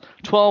about that.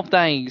 12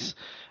 Days.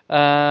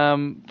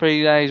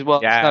 3 days.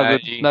 Well, yeah,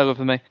 no good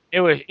for me.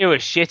 It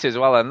was shit as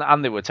well,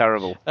 and they were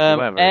terrible.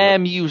 Air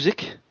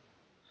Music.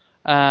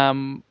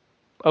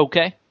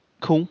 Okay,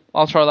 cool.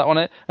 I'll try that one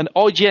out. And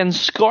IGN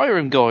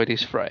Skyrim Guide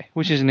is free,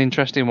 which is an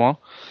interesting one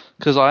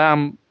because I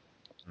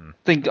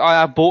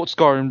have bought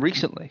Skyrim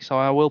recently, so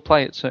I will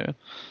play it soon.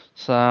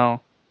 So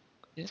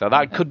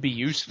that could be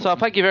useful. So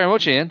thank you very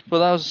much, Ian, for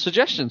those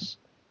suggestions.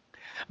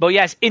 But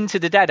yes, Into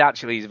the Dead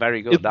actually is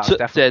very good. That's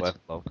definitely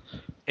worth it.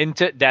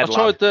 Into Dead. I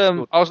tried.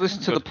 I was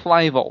listening to the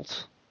Play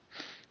Vault,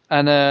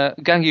 and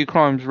Gangu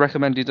Crimes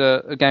recommended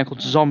a game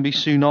called Zombie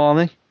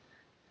Tsunami.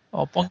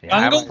 Oh,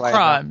 Gangu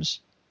Crimes.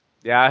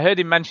 Yeah, I heard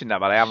him mention that,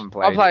 but I haven't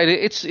played. I played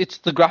it. It's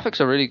the graphics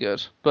are really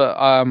good, but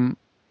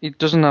it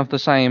doesn't have the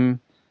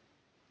same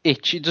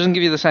itch. It doesn't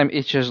give you the same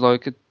itch as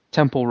like a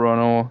Temple Run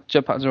or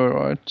Jetpack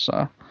Joyride.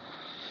 So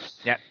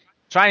yeah,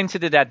 try Into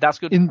the Dead. That's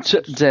good.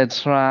 Into Dead.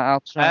 Right, I'll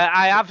try.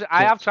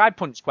 I have tried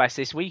Punch Quest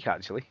this week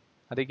actually.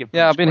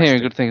 I've been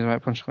hearing good things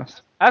about Punch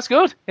Quest. That's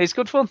good. It's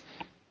good fun.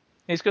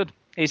 It's good.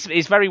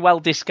 It's very well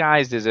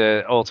disguised as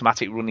an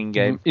automatic running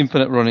game.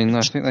 Infinite running,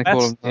 I think they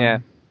call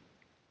them.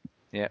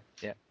 Yeah.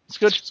 It's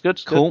good. It's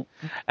good. Cool.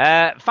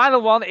 Good.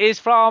 Final one is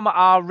from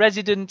our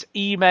resident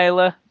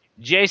emailer,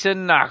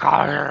 Jason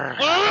Nagar.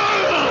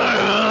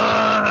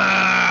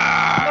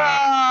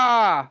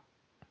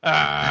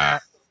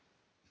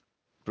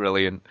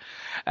 Brilliant.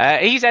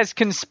 He says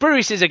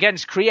conspiracies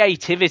against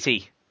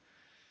creativity.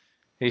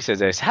 He says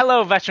this.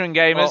 Hello, veteran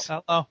gamers.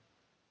 Oh, hello.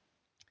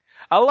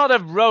 A lot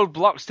of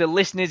roadblocks to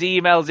listeners'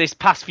 emails this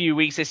past few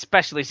weeks,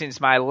 especially since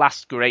my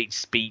last great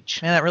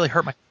speech. Man, that really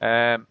hurt my...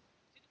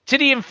 To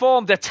the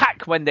informed,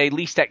 attack when they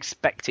least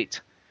expect it.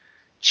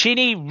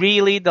 Chinny,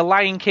 really, the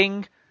Lion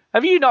King?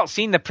 Have you not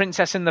seen The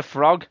Princess and the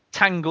Frog?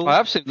 Tangled? I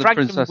have seen The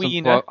Princess and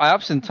the Frog. I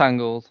have seen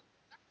Tangled.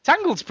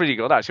 Tangled's pretty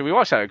good, actually. We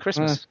watched that at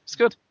Christmas. It's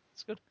good.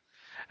 It's good.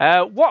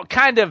 What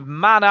kind of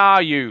man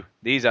are you?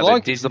 These are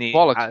Like the Disney... the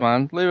bollocks,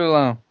 man. Leave it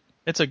alone.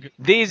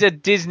 These are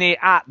Disney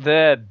at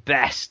their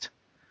best.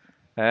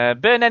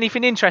 Burn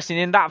anything interesting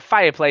in that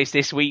fireplace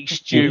this week,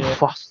 Stu?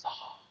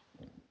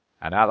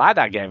 And I like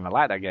that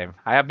game.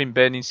 I have been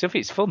burning stuff.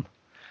 It's fun.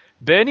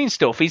 Burning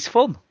stuff is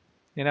fun.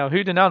 You know,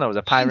 who'd have known there was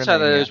a pirate?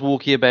 There's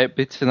walkie about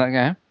bits in that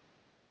game.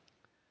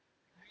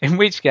 In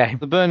which game?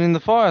 The Burning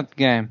the Fire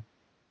game.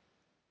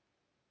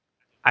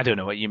 I don't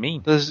know what you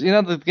mean. There's,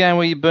 the game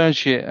where you burn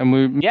shit and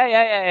we.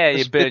 Yeah.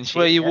 You burn shit.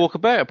 Where you walk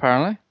about,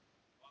 apparently.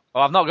 Oh,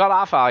 I've not got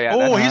that far yet.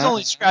 Oh, he's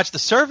only scratched the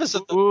surface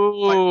of the...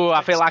 Ooh,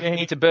 I feel like I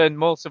need to burn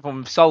more stuff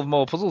and solve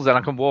more puzzles than I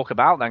can walk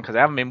about then, because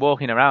I haven't been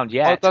walking around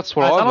yet. Oh, that's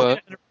what I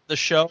heard. The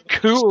show.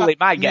 Cool, it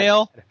might get...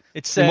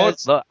 It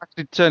says... It might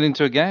actually turn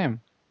into a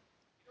game.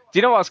 Do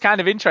you know what's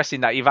kind of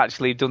interesting? That you've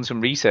actually done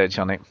some research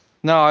on it.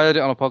 No, I heard it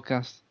on a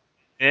podcast.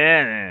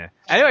 Yeah.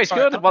 Anyway, it's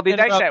good. What did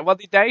they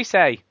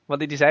say? What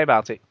did he say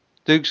about it?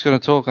 Duke's going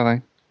to talk, I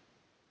think.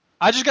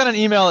 I just got an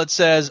email that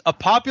says, a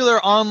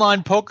popular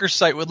online poker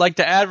site would like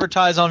to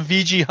advertise on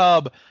VG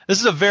Hub.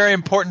 This is a very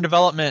important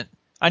development.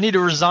 I need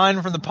to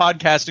resign from the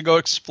podcast to go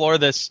explore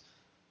this.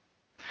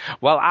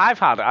 Well, I have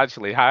had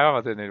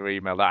an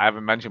email that I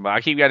haven't mentioned, but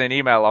I keep getting an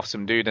email off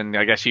some dude, and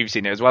I guess you've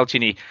seen it as well,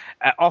 Chinny,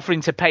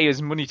 offering to pay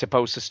us money to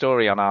post a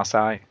story on our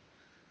site.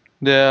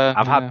 Yeah.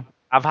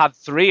 I've had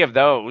 3 of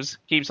those.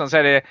 Keeps on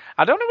saying,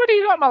 I don't know whether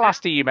you got my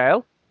last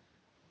email,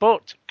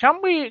 but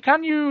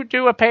can you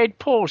do a paid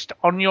post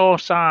on your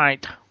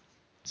site?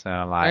 So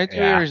I do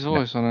hear his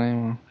voice on an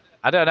email.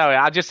 I don't know.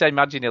 I just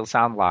imagine he'll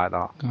sound like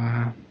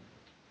that.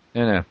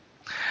 You know.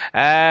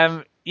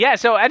 Yeah.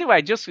 So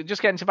anyway, just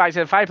getting back to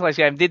the fireplace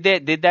game. Did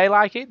they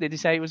like it? Did he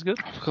say it was good?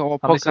 I forgot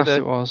what podcast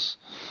it was.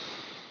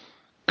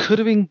 Could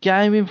have been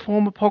Game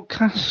Informer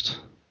podcast.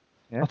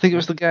 Yeah. I think it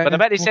was the game. But I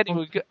bet he said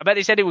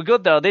it was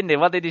good though, didn't he?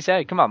 What did he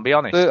say? Come on, be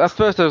honest. At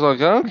first I was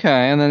like,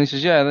 okay, and then he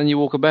says, yeah. Then you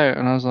walk about,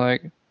 and I was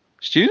like,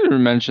 Stu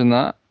didn't mention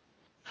that.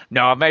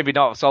 No, I've maybe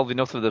not solved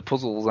enough of the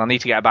puzzles. I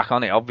need to get back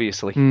on it,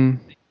 obviously. I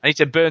need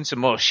to burn some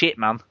more shit,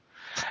 man.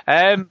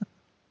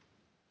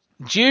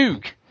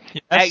 Duke,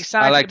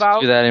 excited I like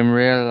about... to do that in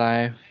real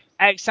life.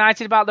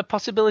 Excited about the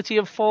possibility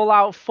of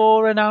Fallout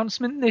 4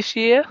 announcement this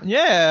year?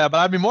 Yeah, but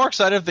I'd be more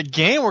excited if the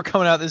game were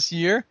coming out this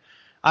year.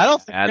 I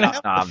don't think we're going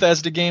to have a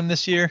Bethesda game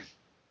this year.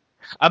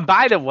 And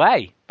by the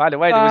way, there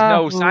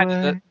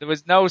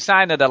was no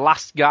sign of the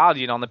Last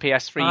Guardian on the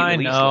PS3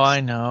 release list.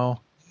 I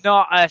know.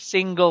 Not a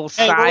single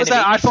sign. What was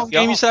that iPhone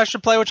game you said I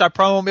should play, which I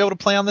probably won't be able to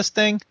play on this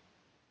thing?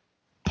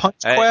 Punch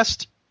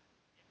Quest?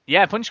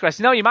 Yeah, Punch Quest.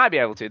 No, you might be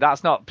able to.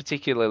 That's not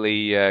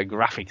particularly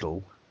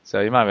graphical, so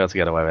you might be able to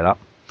get away with that.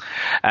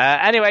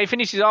 Anyway,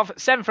 finishes off.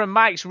 7 from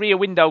Mike's Rear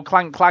Window,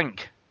 clank,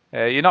 clank.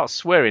 You're not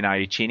swearing, are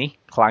you, Chinny?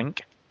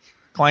 Clank.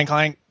 Clank,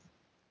 clank.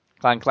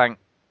 Clank, clank.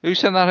 Who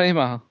sent that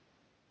email?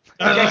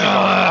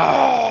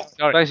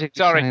 Basically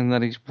saying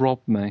that he's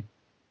robbed me.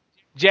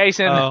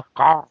 Jason.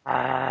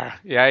 Yeah,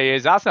 he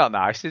is. That's not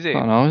nice, is it?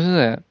 Not nice, is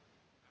it?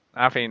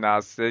 I think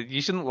that's...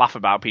 you shouldn't laugh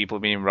about people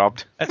being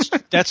robbed.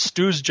 That's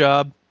Stu's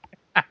job.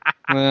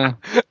 Yeah.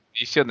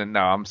 You shouldn't.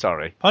 No, I'm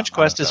sorry. Punch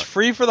Quest is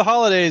free for the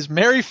holidays.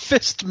 Merry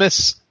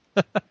Fistmas.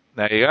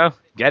 There you go.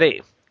 Get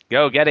it.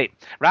 Go get it.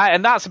 Right,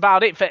 and that's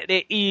about it for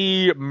the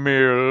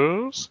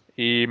emails.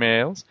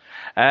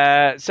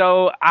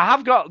 So I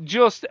have got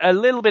just a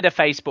little bit of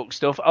Facebook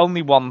stuff.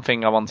 Only one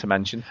thing I want to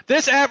mention.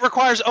 This app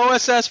requires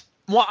iOS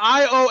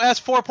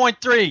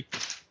 4.3.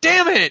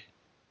 Damn it!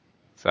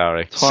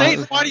 Sorry.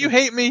 Satan, why do you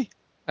hate me?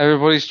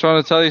 Everybody's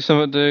trying to tell you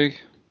something, Duke.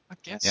 I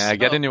guess so.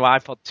 Get a new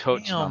iPod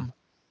Touch, man.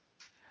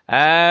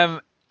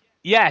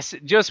 Yes,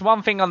 just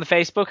one thing on the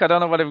Facebook. I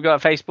don't know whether we've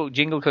got a Facebook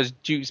jingle because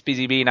Duke's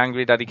busy being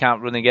angry that he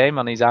can't run a game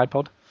on his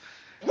iPod.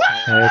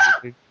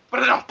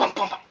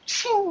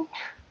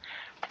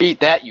 Beat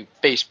that, you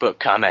Facebook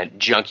comment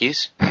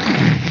junkies.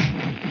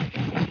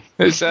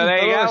 So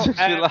there you go.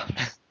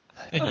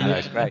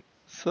 That's great.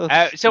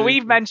 So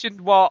we've mentioned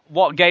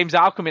what games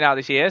are coming out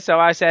this year. So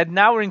I said,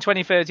 now we're in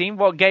 2013.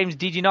 What games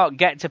did you not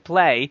get to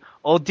play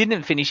or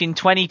didn't finish in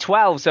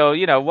 2012?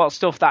 So, what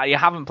stuff that you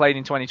haven't played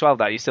in 2012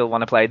 that you still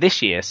want to play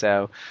this year.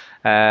 So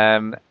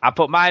I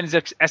put mine as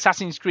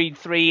Assassin's Creed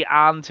 3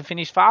 and to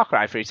finish Far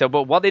Cry 3. So,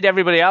 but what did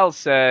everybody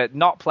else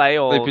not play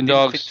or Sleeping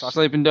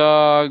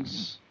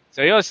Dogs.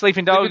 So you're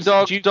Sleeping Dogs.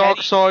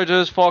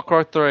 Darksiders, Far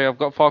Cry 3. I've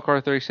got Far Cry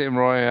 3 sitting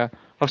right here.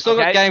 I've still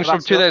got games from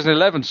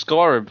 2011.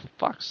 Skyrim, for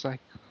fuck's sake.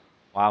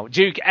 Wow.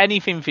 Duke,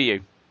 anything for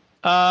you?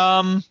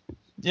 Yeah,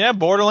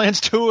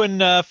 Borderlands 2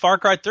 and Far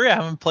Cry 3. I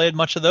haven't played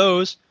much of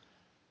those.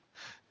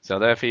 So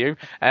there for you.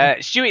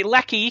 Stuart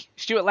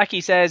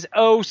Leckie says,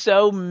 oh,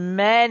 so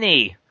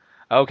many.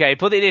 Okay,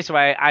 put it this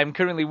way. I'm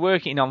currently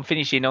working on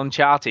finishing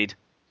Uncharted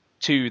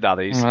 2, that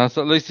is. At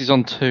least he's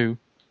on 2.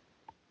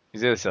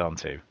 He's still on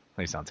 2. At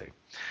least on 2.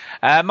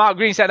 Mark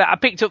Green said, I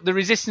picked up the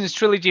Resistance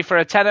trilogy for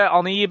a tenner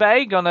on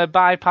eBay. Gonna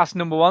bypass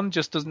number 1,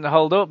 just doesn't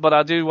hold up, but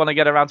I do want to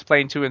get around to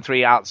playing 2 and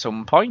 3 at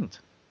some point.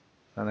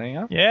 So there you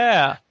go.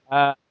 Yeah.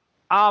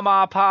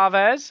 Amar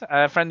Parvez,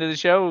 a friend of the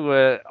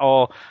show,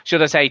 or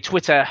should I say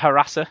Twitter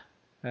harasser.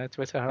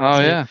 Twitter harasser. Oh,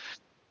 yeah.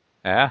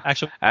 Yeah.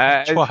 Actually,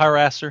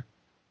 harasser.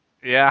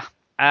 Yeah.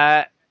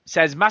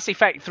 Says Mass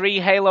Effect 3,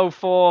 Halo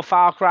 4,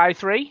 Far Cry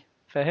 3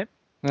 for him.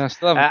 Yeah, I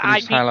still haven't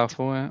finished Halo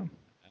 4 yet.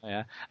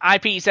 Yeah.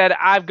 IP said,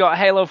 I've got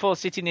Halo 4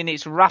 sitting in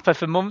its wrapper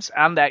for months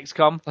and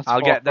XCOM.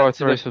 I'll get that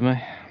to for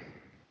me.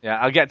 Yeah,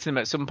 I'll get to them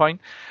at some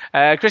point.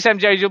 Chris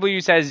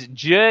MJW says,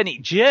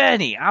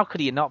 Journey. How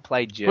could he not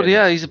play Journey? But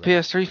yeah, he's a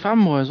PS3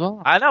 fanboy as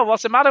well. I know.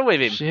 What's the matter with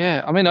him?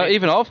 Yeah, I mean,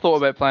 even I've thought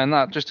about playing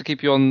that just to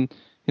keep you on,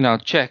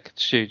 check,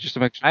 Stu, just to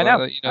make sure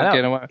that you don't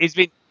get away.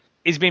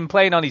 He's been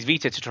playing on his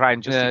Vita to try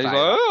and justify he's like,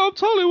 I'm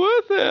totally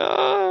worth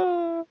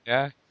it.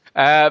 Yeah.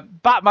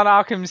 Batman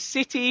Arkham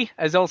City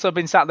has also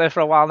been sat there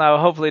for a while now.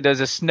 Hopefully there's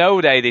a snow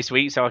day this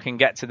week so I can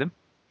get to them.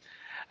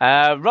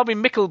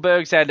 Robin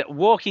Mickelberg said,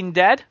 Walking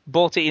Dead,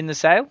 bought it in the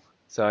sale.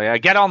 So yeah,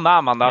 get on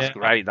that, man. That's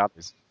great. That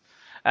is.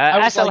 I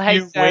was SLH like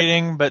you said,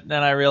 waiting, but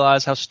then I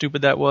realized how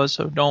stupid that was,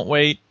 so don't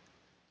wait.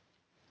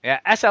 Yeah,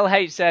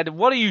 SLH said,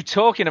 what are you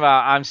talking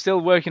about? I'm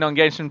still working on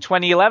games from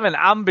 2011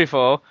 and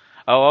before.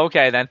 Oh,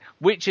 okay then.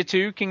 Witcher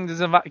 2,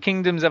 Kingdoms of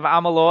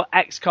Amalur,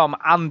 XCOM,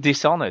 and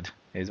Dishonored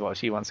is what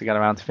she wants to get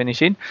around to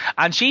finishing.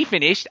 And she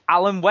finished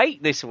Alan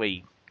Wake this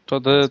week. So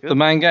the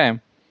main game?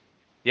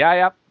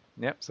 Yeah.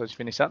 Yep, so she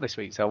finished that this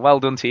week. So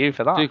well done to you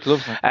for that. Duke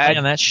loves it.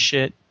 Man, that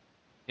shit.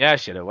 Yeah,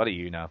 should have. What do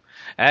you know?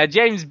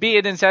 James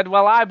Bearden said,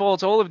 well, I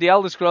bought all of the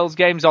Elder Scrolls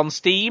games on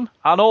Steam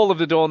and all of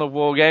the Dawn of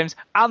War games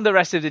and the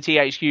rest of the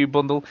THQ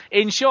bundle.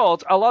 In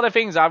short, a lot of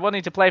things I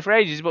wanted to play for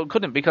ages but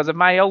couldn't because of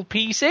my old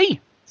PC.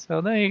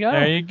 So there you go.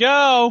 There you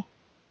go.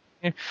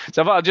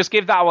 So I'll just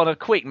give that one a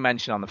quick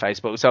mention on the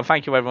Facebook. So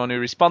thank you everyone who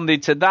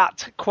responded to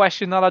that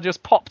question that I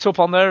just popped up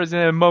on there as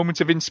a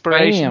moment of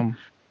inspiration. Bam.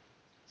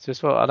 It's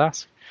just what I'd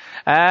ask.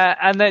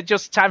 And then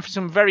just time for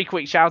some very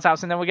quick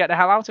shout-outs, and then we'll get the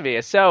hell out of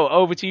here. So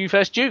over to you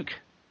first, Duke.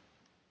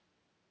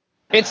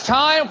 It's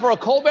time for a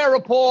Colbert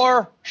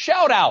Report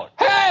shout-out.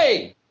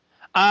 Hey!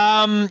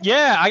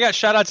 Yeah, I got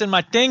shout-outs in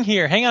my thing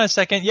here. Hang on a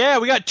second. Yeah,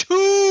 we got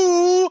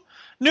 2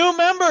 new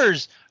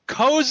members.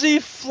 Cozy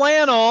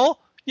Flannel.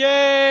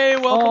 Yay,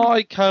 welcome.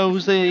 Hi,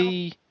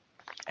 Cozy.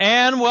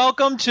 And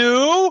welcome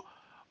to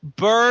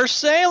Burr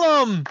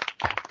Salem.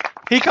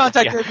 He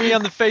contacted me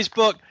on the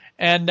Facebook,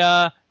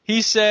 and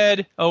he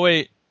said, oh,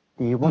 wait.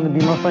 Do you want to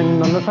be my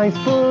friend on the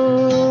Facebook?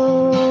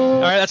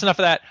 All right, that's enough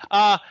of that.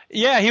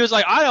 Yeah, he was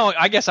like,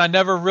 I guess I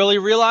never really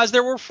realized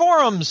there were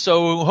forums,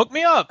 so hook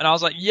me up. And I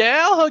was like,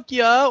 yeah, I'll hook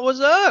you up. What's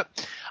up?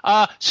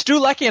 Stu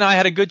Leckie and I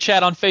had a good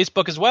chat on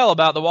Facebook as well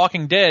about The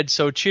Walking Dead,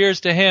 so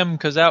cheers to him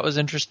because that was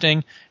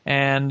interesting.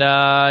 And,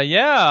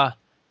 yeah,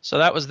 so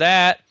that was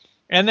that.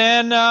 And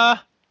then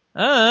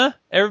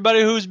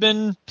everybody who's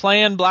been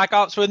playing Black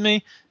Ops with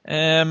me,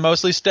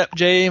 mostly Step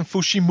J and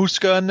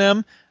Fushimuska and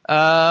them.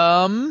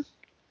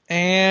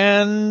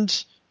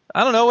 And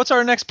I don't know, what's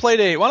our next play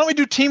date? Why don't we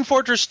do Team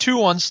Fortress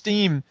 2 on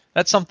Steam?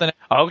 That's something.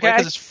 Okay.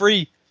 Because it's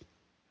free.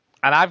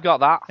 And I've got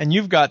that. And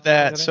you've got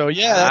that. So,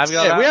 yeah, that's it.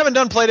 That. We haven't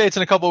done play dates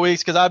in a couple of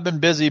weeks because I've been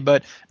busy,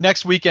 but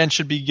next weekend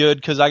should be good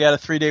because I got a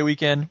 3-day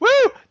weekend. Woo!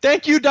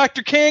 Thank you,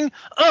 Dr. King.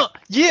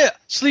 Yeah,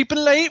 sleeping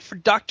late for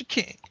Dr.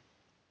 King.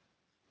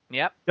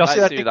 Yep. Y'all see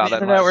that thing on the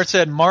internet where it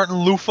said Martin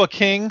Luther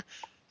King?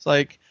 It's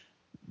like,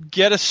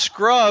 get a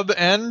scrub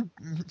and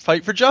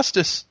fight for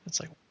justice. It's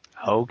like,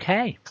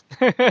 okay.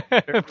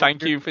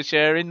 Thank you for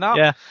sharing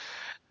that.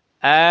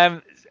 Yeah.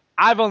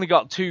 I've only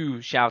got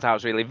 2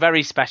 shout-outs, really.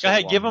 Very special Go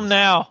ahead, ones. give them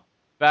now.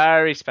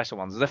 Very special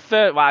ones. The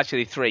first, well,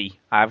 actually 3.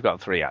 I've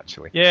got 3,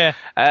 actually. Yeah.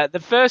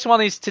 The first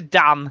one is to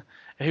Dan,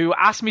 who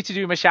asked me to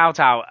do my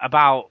shout-out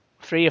about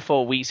 3 or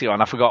 4 weeks ago,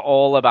 and I forgot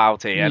all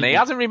about it. And he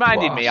hasn't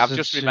reminded me. I've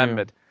just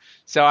remembered.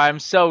 So I'm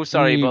so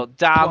sorry, but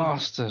Dan...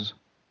 Bastard.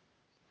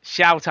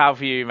 Shout out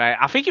for you, mate.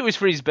 I think it was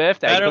for his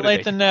birthday. Better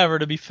late than never,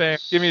 to be fair.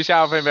 Give me a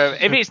shout out for him.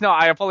 If it's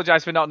not, I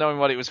apologise for not knowing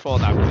what it was for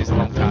now, because it's a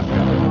long time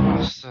ago.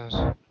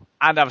 Bastard.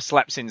 And I've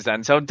slept since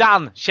then. So,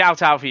 Dan,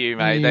 shout out for you,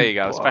 mate. There you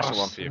go. Bastard. Special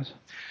one for you.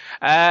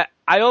 I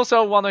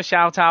also want to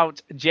shout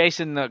out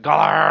Jason for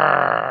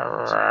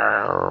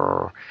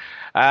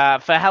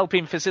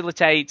helping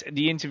facilitate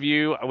the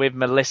interview with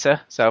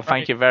Melissa. So,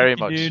 thank you very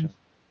much. Dude.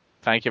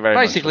 Thank you very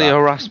much. Basically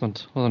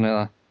harassment, wasn't it?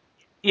 That?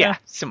 Yeah,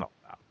 similar.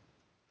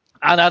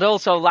 And I'd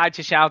also like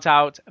to shout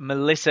out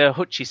Melissa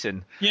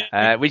Hutchison,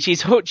 which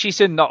is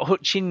Hutchison, not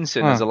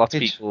Hutchinson, as a lot of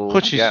people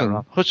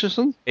Hutchison.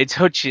 Hutchison? It's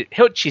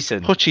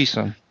Hutchison.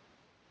 Hutchison.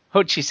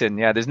 Hutchison,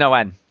 yeah, there's no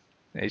N.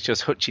 It's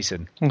just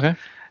Hutchison. Okay.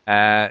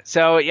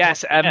 So,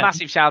 yes, a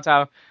massive shout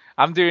out.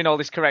 I'm doing all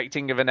this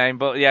correcting of a name,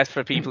 but yes,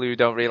 for people who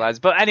don't realise.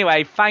 But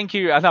anyway, thank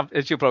you. And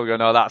you'll probably go,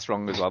 no, that's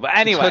wrong as well. But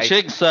anyway.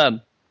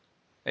 Hutchinson.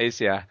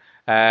 Yeah.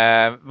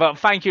 But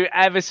thank you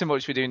ever so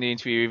much for doing the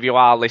interview. If you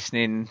are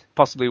listening,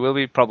 possibly will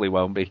be, probably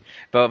won't be.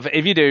 But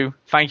if you do,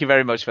 thank you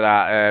very much for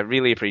that.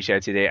 Really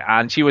appreciated it.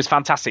 And she was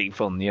fantastic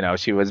fun. You know,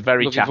 she was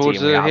very Looking chatty. forward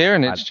to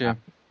hearing it, Stu.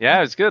 Yeah,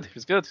 it was good. It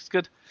was good. It's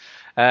good.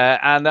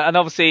 And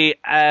obviously,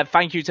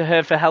 thank you to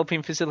her for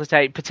helping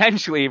facilitate,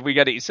 potentially, if we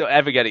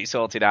ever get it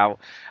sorted out,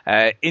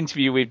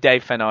 interview with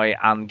Dave Fennoy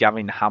and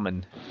Gavin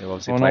Hammond, who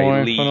obviously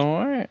play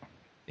Lee.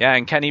 Yeah,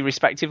 and Kenny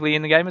respectively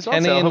in the game as well.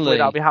 Kenny so and hopefully Lee.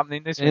 that'll be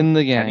happening this week. In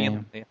the Kenny game.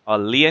 and Lee. Or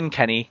Lee and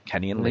Kenny,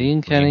 Kenny and Lee. Lee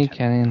and Kenny,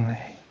 Kenny and Lee.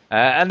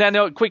 And then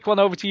a quick one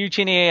over to you,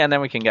 Chinny, and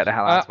then we can get the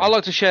hell out of I'd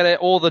like to shout out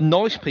all the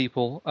nice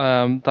people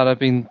that have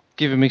been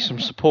giving me some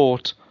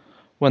support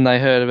when they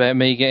heard about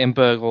me getting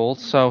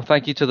burgled. So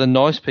thank you to the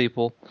nice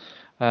people.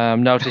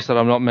 Notice that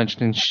I'm not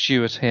mentioning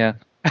Stuart here.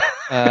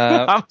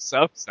 I'm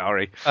so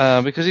sorry.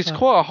 Because it's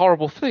quite a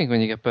horrible thing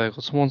when you get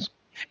burgled.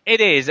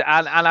 It is,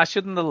 and I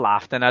shouldn't have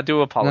laughed, and I do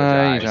No,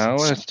 apologise. you don't.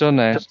 Well, it's done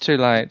now. It's too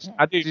late.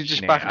 You're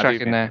just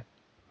backtracking now.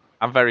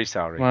 I'm very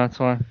sorry. Well, that's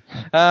fine.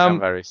 I'm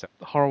very sorry.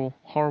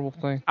 Horrible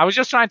thing. I was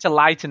just trying to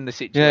lighten the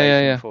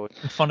situation. Yeah. For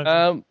fun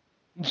of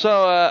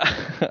So,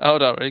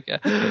 hold on,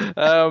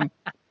 Rika.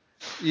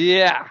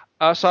 Yeah.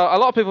 So a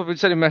lot of people have been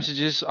sending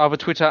messages over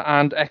Twitter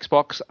and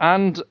Xbox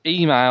and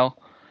email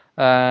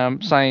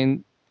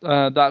saying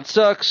that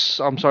sucks.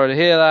 I'm sorry to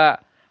hear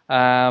that.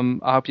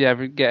 I hope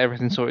you get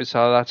everything sorted.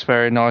 So that's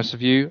very nice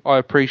of you. I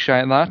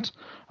appreciate that.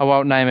 I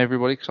won't name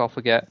everybody because I'll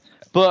forget.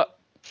 But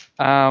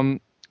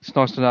it's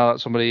nice to know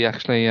that somebody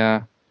actually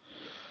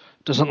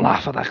doesn't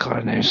laugh at that kind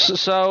of news.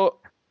 So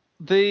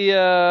the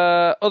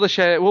other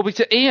share will be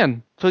to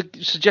Ian for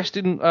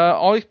suggesting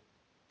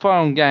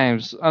iPhone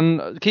games,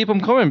 and keep them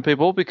coming,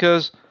 people,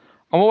 because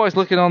I'm always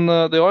looking on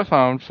the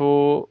iPhone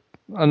for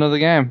another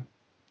game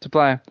to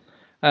play.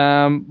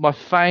 My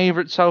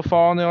favourite so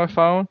far on the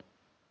iPhone,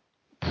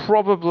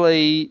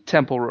 probably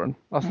Temple Run.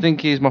 I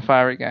think is my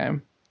favourite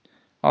game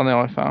on the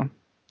iPhone.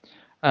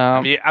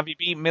 Have you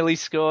beat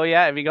Millie's score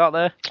yet? Have you got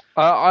there?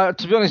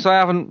 To be honest, I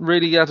haven't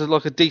really had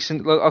a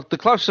decent. The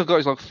closest I've got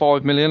is like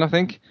 5 million, I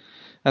think,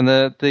 and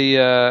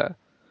the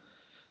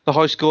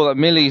high score that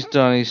Millie's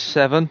done is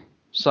 7.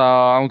 So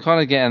I'm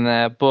kind of getting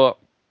there, but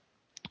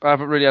I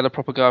haven't really had a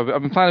proper go of it.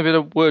 I've been playing a bit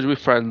of Words with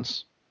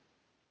Friends.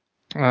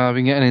 I've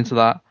been getting into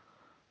that.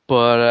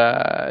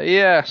 But,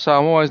 yeah, so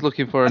I'm always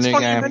looking for a new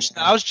funny game. you mentioned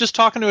that. I was just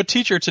talking to a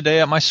teacher today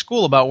at my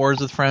school about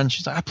Words with Friends.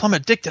 She's like, I'm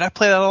addicted. I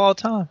play that all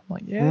the time. I'm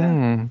like,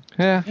 yeah.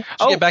 Yeah.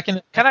 Get back in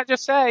it. Can I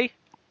just say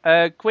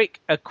a quick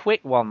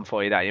one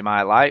for you that you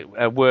might like?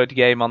 A word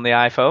game on the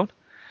iPhone.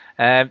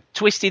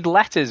 Twisted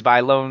Letters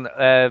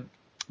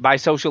by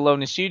Social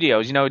Loner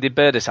Studios. You know, who did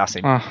Bird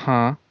Assassin.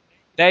 Uh-huh.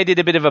 They did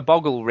a bit of a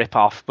Boggle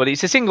rip-off, but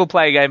it's a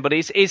single-player game, but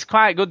it's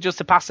quite good just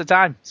to pass the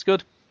time. It's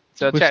good.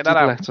 So check that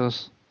out.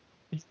 Letters.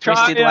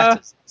 Twisted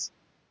Letters.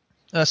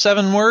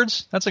 7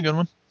 words. That's a good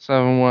one.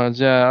 7 words,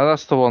 yeah.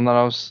 That's the one that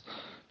I was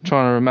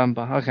trying to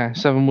remember. Okay,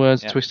 7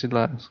 words, Yeah. Twisted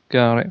Letters.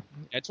 Got it.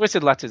 Yeah,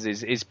 Twisted Letters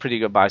is pretty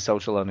good by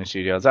Social Loner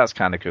Studios. That's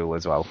kind of cool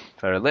as well.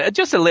 For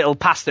just a little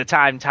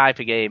pass-the-time type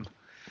of game.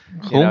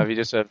 Cool. You know, if you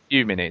just a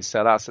few minutes,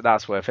 so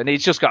that's worth it. And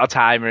it's just got a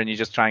timer, and you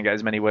just try and get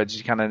as many words as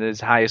you can and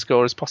as high a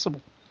score as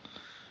possible.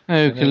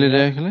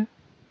 Okey-dokey.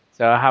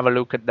 So have a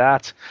look at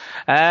that.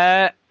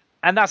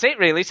 And that's it,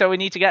 really. So we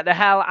need to get the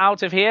hell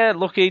out of here.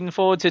 Looking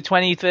forward to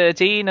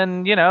 2013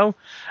 and, you know,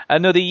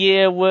 another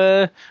year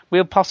where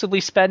we'll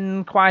possibly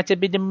spend quite a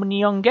bit of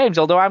money on games.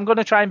 Although I'm going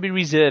to try and be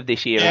reserved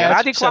this year. Yeah,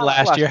 I did said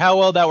last year. How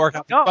well that worked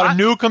out. No, Bought a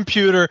new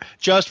computer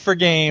just for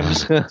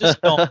games.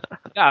 Just don't.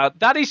 No,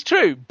 that is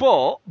true.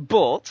 But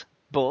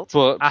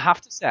I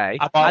have to say,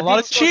 I bought a lot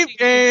of cheap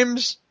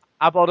games.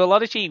 I bought a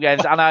lot of cheap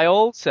games, and I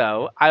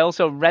also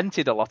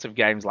rented a lot of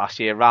games last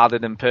year rather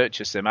than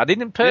purchase them. I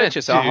didn't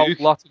purchase a whole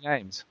lot of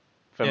games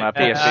for my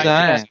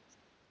PS3.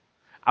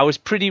 I was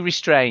pretty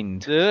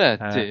restrained.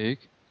 Duke.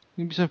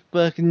 You'd be so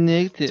fucking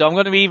negative. So I'm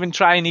going to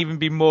try and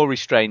be more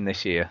restrained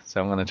this year. So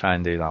I'm going to try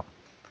and do that.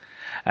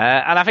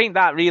 And I think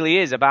that really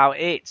is about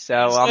it.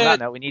 So on that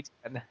note, we need to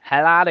get the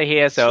hell out of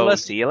here. So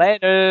see you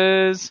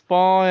later.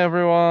 Bye,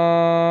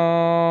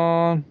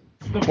 everyone.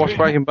 Watch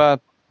Breaking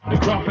Bad.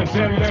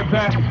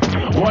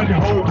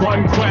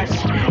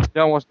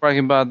 Don't watch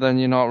Breaking Bad, then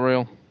you're not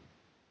real.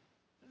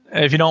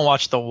 If you don't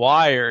watch The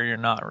Wire, you're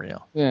not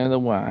real. Yeah, The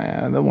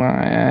Wire.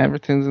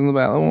 Everything's in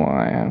about The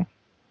Wire.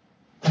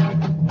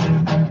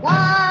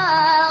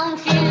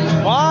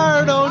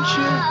 Why don't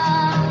you?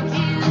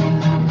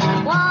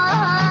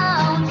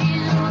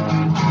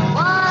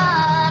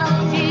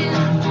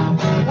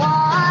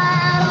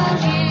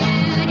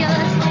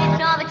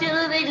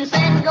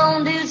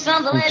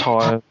 I'm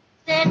tired.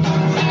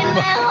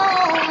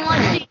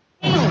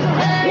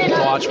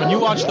 When you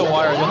watch The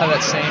Wire, you'll have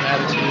that same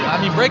attitude.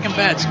 I mean, Breaking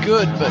Bad's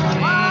good, but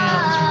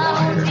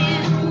damn,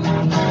 this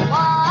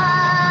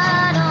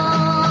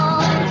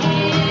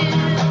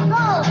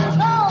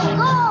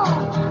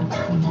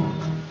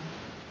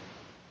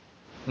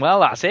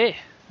Well, that's it.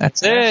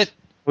 That's it.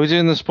 We're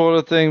doing the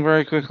spoiler thing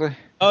very quickly.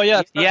 Oh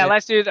yeah, Yeah,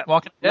 let's do that.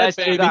 Walking Dead, Let's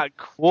do baby. that.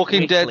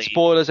 Walking Dead quickly.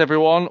 spoilers,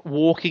 everyone.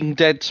 Walking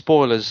Dead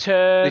spoilers.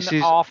 Turn This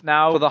is off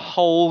now. for the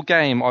whole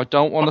game. I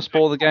don't want to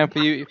spoil the game for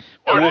you.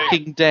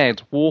 Walking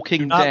Dead.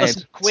 Walking Not Dead.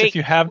 listen to this if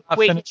you have not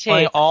quick finished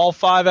playing tip. all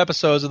 5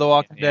 episodes of The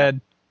Walking Dead.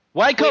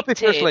 Wake up Quick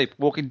if you're tip. asleep.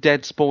 Walking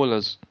Dead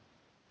spoilers.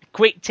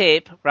 Quick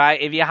tip, right?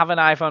 If you have an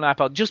iPhone,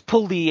 iPod, just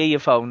pull the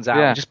earphones out.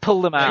 Yeah. Just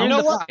pull them out. You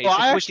know what? It's Well,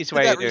 the I actually quickest did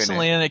way that of doing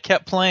recently, it. and it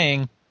kept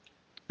playing.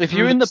 If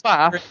you're in the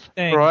bath,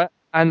 thing. right,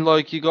 and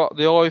like you got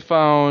the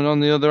iPhone on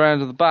the other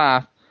end of the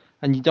bath,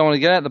 and you don't want to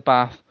get out of the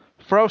bath,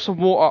 throw some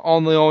water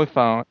on the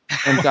iPhone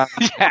and down.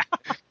 Yeah,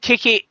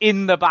 kick it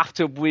in the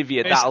bathtub with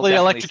you. That'll Basically, definitely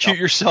electrocute stop.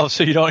 yourself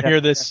so you don't hear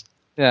this.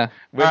 Yeah.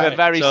 With All a right,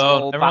 very so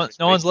small everyone, backstory.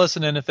 no one's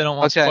listening if they don't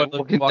want Okay, spoilers.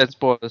 Walking Dead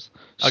spoilers.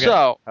 Okay.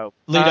 So,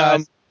 Lead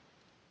eyes.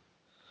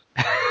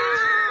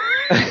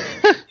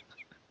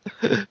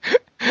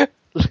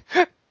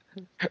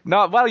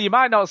 No, well, you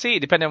might not see it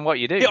depending on what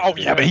you do. Oh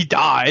yeah, but he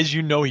dies.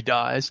 You know he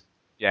dies.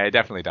 Yeah, he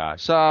definitely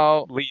dies.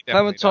 So Lee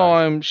definitely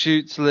Clementine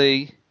shoots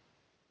Lee.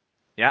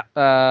 Yeah.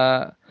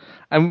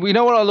 And we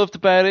know what I loved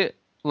about it.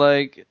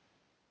 Like,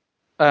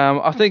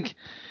 I think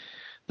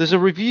there's a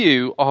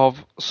review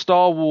of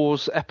Star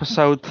Wars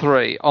Episode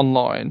 3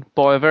 online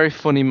by a very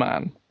funny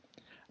man,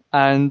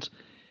 and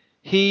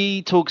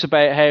he talks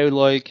about how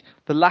like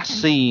the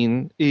last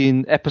scene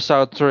in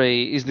Episode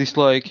 3 is this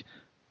like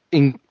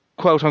in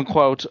quote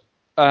unquote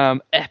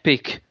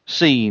epic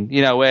scene,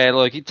 you know, where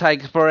like it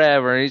takes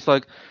forever and it's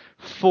like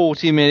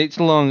 40 minutes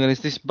long and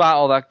it's this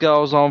battle that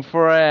goes on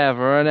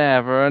forever and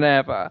ever and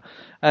ever.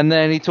 And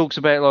then he talks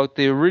about like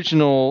the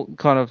original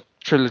kind of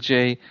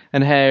trilogy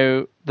and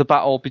how the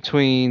battle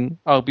between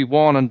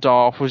Obi-Wan and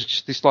Darth was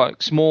just this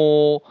like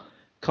small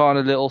kind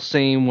of little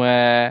scene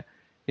where,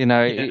 you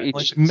know, it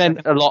just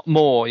meant a lot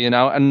more, you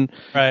know. And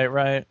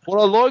right.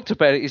 what I liked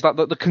about it is like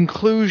the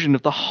conclusion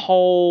of the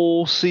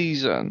whole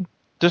season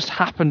just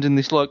happened in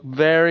this like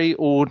very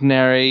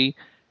ordinary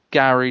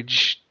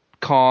garage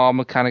car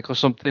mechanic or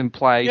something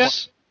place. Yeah.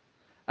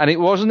 And it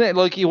wasn't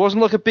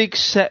like a big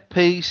set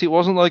piece. It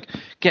wasn't like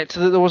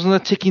there wasn't a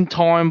ticking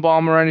time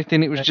bomb or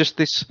anything. It was just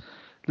this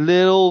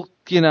little,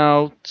 you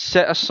know,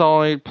 set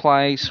aside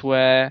place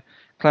where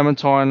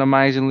Clementine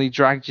amazingly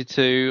dragged you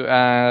to,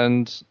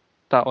 and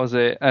that was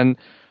it. And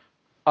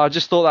I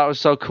just thought that was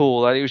so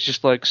cool that it was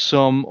just like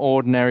some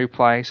ordinary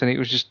place, and it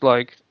was just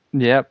like,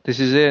 yep,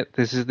 this is it.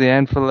 This is the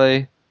end for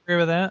Lee. Agree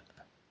with that.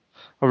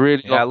 I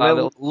really got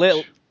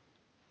that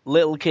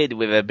little kid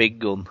with a big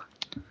gun.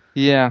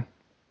 Yeah.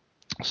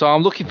 So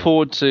I'm looking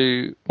forward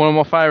to one of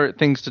my favourite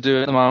things to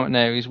do at the moment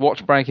now is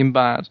watch Breaking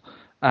Bad,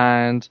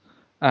 and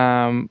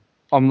I'm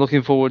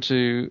looking forward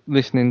to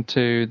listening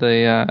to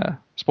the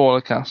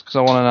spoiler cast because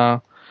I want to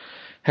know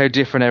how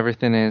different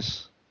everything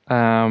is.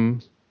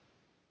 And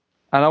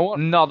I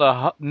want not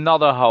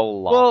a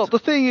whole lot. Well, the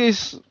thing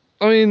is,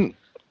 I mean,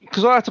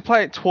 because I had to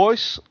play it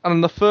twice,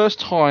 and the first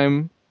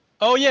time.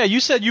 Oh yeah, you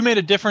said you made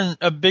a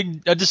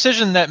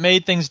decision that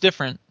made things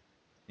different.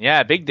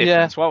 Yeah, big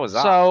difference. Yeah. What was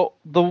that? So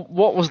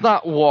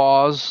that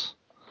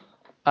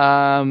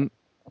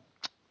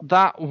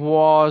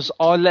was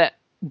I let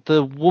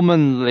the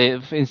woman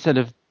live instead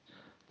of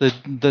the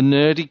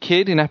nerdy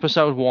kid in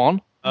episode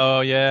 1.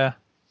 Oh yeah.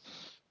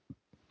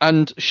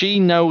 And she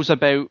knows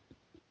about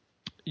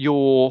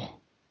your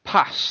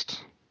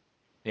past.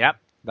 Yep,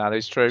 that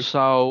is true.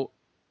 So,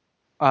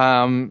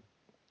 well,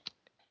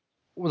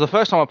 the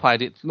first time I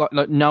played it,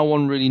 like no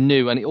one really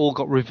knew, and it all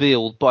got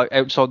revealed by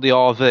outside the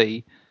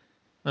RV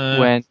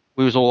when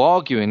we was all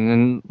arguing,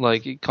 and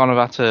like it kind of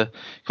had to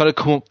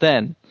come up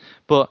then.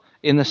 But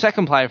in the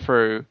second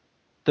playthrough,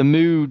 the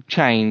mood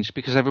changed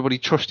because everybody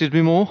trusted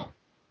me more.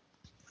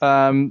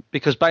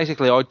 Because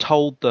basically, I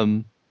told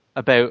them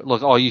about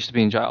like I used to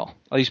be in jail.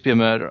 I used to be a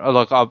murderer.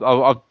 Like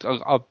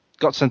I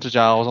got sent to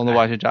jail. I was on the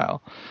way to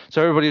jail.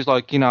 So everybody was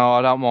like, you know,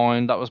 I don't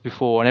mind. That was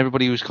before, and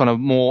everybody was kind of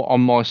more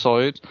on my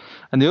side.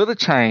 And the other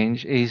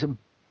change is,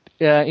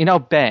 you know,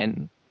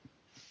 Ben.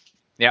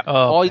 Yeah.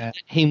 Oh, I let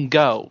him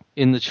go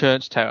in the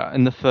church tower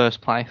in the first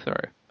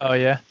playthrough. Oh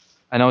yeah.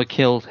 And I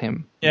killed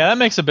him. Yeah, that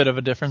makes a bit of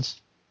a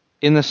difference.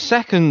 In the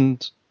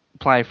second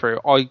playthrough,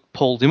 I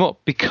pulled him up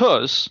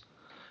because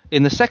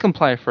in the second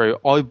playthrough,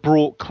 I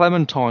brought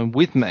Clementine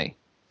with me.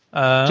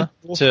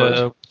 What's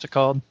it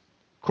called?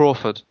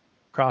 Crawford.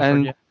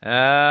 And,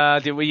 yeah.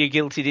 Were you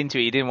guilted into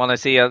it? You didn't want to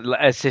see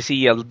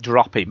her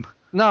drop him?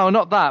 No,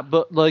 not that.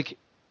 But like,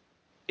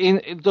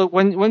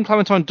 when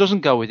Clementine doesn't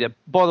go with you,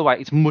 by the way,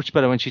 it's much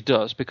better when she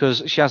does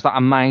because she has that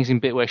amazing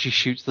bit where she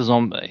shoots the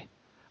zombie.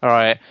 All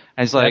right,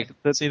 and it's like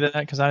see that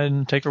because I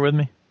didn't take her with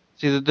me.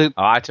 See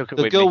I took it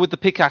the with girl me. with the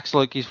pickaxe,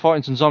 like he's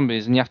fighting some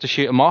zombies, and you have to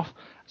shoot them off.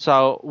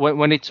 So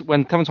when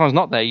Clementine's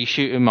not there, you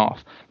shoot him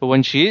off. But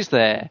when she is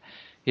there,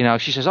 you know,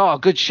 she says, "Oh,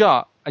 good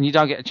shot," and you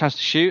don't get a chance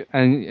to shoot,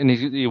 and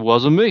it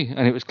wasn't me,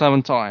 and it was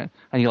Clementine,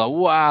 and you're like,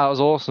 "Wow, that was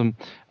awesome."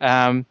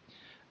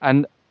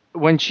 And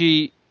when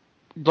she,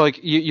 like,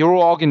 you're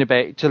all arguing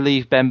about to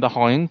leave Ben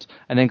behind,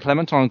 and then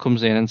Clementine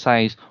comes in and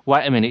says,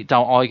 "Wait a minute,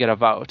 don't I get a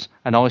vote?"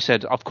 And I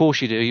said, "Of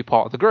course you do. You're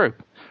part of the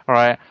group." All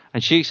right,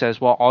 and she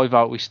says, "Well, I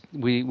vote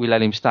we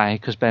let him stay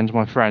because Ben's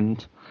my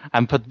friend."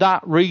 And for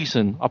that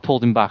reason, I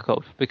pulled him back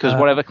up because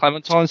whatever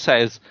Clementine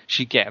says,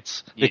 she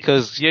gets.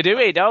 Because you do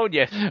it, don't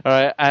you? All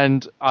right,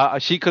 and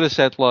she could have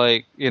said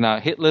like,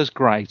 Hitler's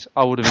great.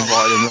 I would have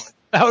invited him.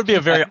 That would be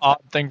a very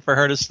odd thing for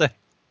her to say.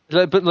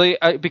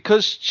 But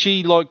because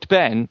she liked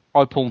Ben,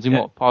 I pulled him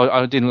up.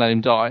 I didn't let him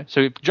die.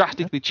 So it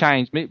drastically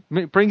changed.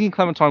 Bringing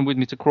Clementine with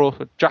me to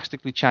Crawford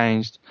drastically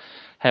changed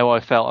how I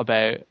felt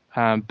about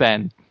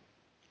Ben.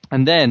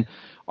 And then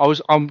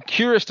I'm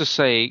curious to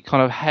see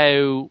kind of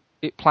how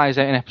it plays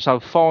out in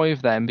episode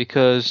 5 then,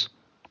 because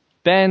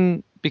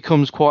Ben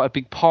becomes quite a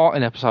big part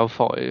in episode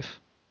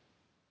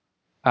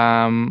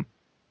 5.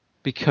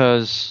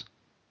 Because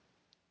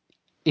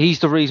he's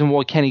the reason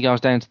why Kenny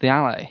goes down to the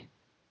alley.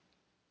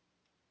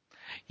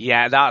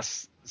 Yeah,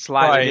 that's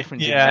slightly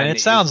different. Yeah, and it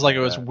sounds like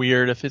it was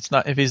weird if he's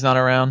not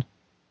around.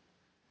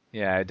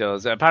 Yeah, it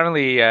does.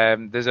 Apparently,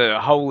 there's a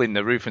hole in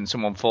the roof and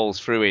someone falls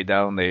through it,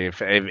 don't they?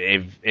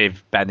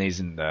 If Ben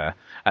isn't there,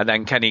 and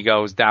then Kenny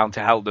goes down to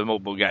help them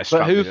up, but gets.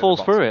 But who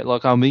falls through it?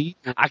 Like me?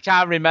 I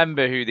can't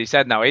remember who they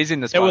said now. He's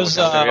in the. It was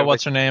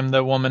what's her name?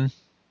 The woman.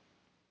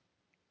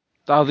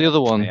 Oh, the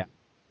other one.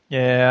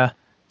 Yeah.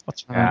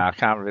 Yeah, I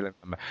can't really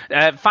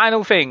remember.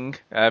 Final thing,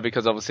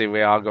 because obviously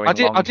we are going. I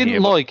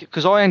didn't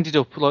because I ended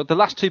up like the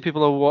last two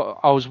people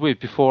I was with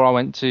before I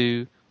went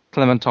to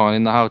Clementine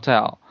in the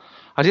hotel.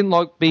 I didn't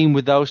like being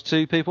with those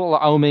two people,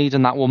 like Omid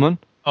and that woman.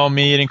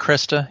 Omid and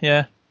Krista,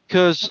 yeah.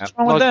 Because what's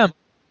wrong with them?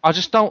 I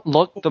just don't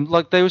like them.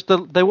 Like they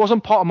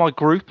wasn't part of my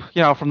group,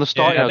 from the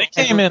start. Yeah, they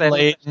came in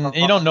late, and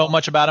you don't know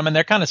much about them, and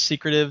they're kind of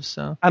secretive.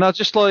 So. And I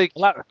just I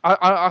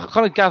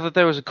kind of gathered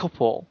there was a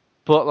couple,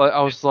 but like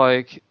I was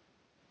like.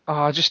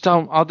 I just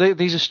don't.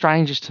 These are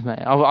strangers to me.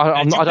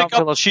 I don't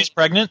feel like she's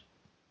pregnant.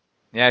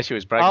 Yeah, she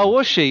was pregnant. Oh,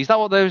 was she? Is that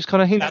what they was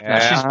kind of hinting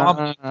at? She's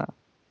vomiting.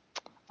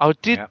 I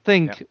did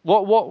think. Yeah.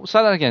 What?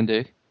 Say that again,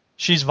 dude.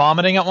 She's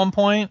vomiting at one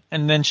point,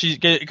 and then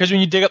because when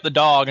you dig up the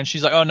dog, and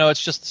she's like, "Oh no,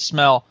 it's just the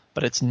smell,"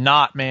 but it's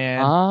not,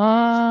 man.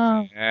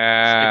 Ah.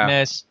 Yeah.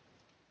 Sickness.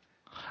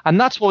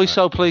 And that's why he's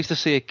so pleased to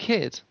see a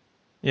kid.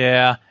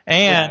 Yeah,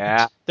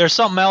 and there's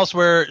something else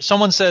where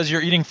someone says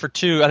you're eating for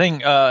two. I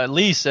think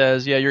Lee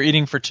says, "Yeah, you're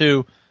eating for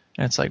two."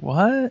 And it's like,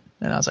 what?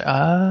 And I was like,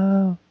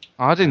 oh.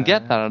 I didn't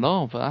get that at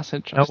all, but that's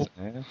interesting.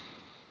 Nope. Yeah.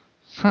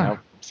 Huh. Nope.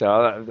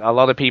 So a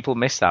lot of people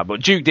missed that,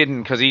 but Duke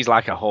didn't because he's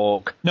like a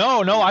hawk.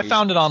 No, I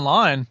found it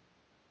online.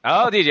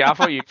 Oh, did you? I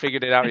thought you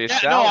figured it out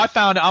yourself. No, I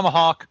found it. I'm a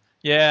hawk.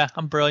 Yeah,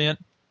 I'm brilliant.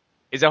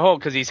 He's a hawk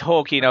because he's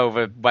hawking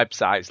over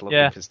websites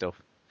looking for stuff.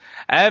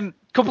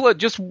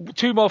 Just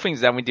two more things,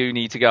 then we do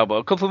need to go, but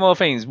a couple more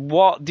things.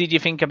 What did you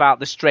think about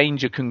the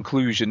Stranger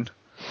conclusion?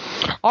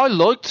 I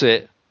liked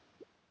it.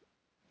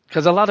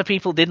 Because a lot of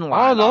people didn't like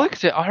it. I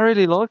liked it. I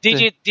really liked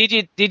it.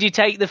 Did you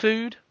take the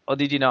food or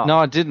did you not? No,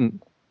 I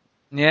didn't.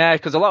 Yeah,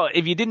 because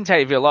if you didn't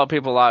take it, a lot of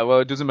people are like,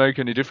 well, it doesn't make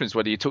any difference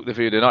whether you took the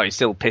food or not. He's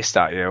still pissed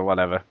at you or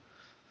whatever.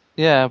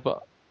 Yeah,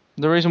 but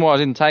the reason why I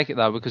didn't take it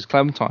though because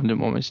Clementine didn't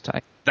want me to take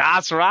it.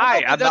 That's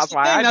right. And that's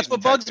why that's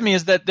what bugs me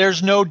is that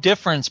there's no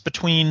difference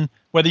between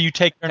whether you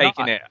take it or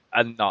taking it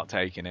and not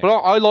taking it. But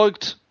I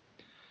liked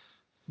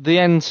the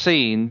end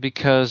scene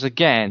because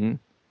again,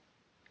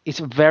 it's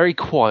very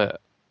quiet.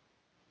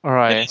 All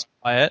right. It's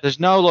quiet. There's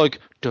no like.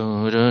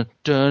 There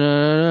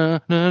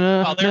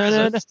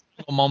is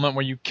a moment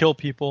where you kill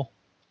people.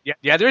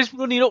 Yeah, there is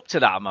running up to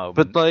that moment.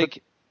 But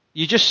like,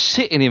 you're just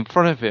sitting in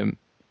front of him,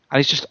 and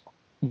it's just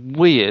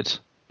weird,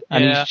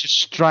 and he's just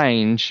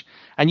strange,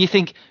 and you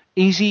think,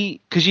 is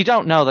he? Because you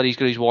don't know that he's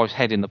got his wife's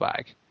head in the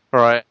bag, all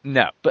right?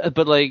 No.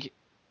 But like,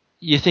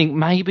 you think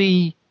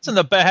maybe it's in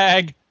the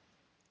bag.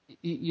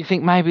 You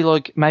think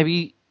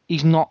maybe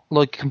he's not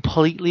like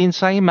completely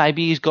insane.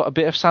 Maybe he's got a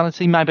bit of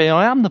sanity. Maybe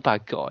I am the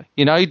bad guy.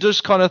 He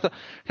does kind of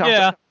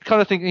kind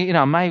of think.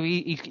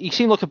 Maybe he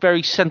seemed like a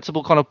very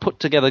sensible kind of put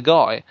together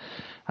guy.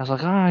 I was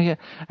like, oh yeah.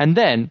 And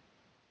then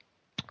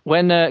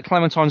when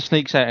Clementine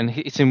sneaks out and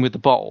hits him with the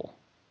bottle,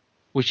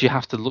 which you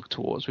have to look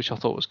towards, which I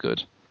thought was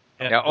good.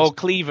 Yeah, or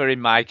cleaver in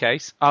my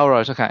case. Oh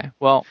right, okay.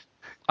 Well,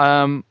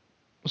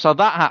 so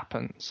that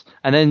happens,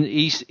 and then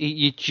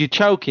you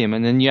choke him,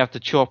 and then you have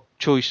the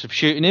choice of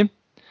shooting him.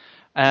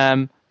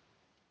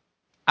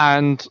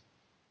 And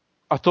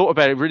I thought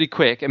about it really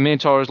quick, and me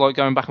and Tara was like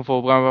going back and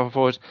forth,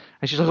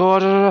 and she's like,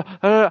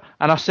 oh,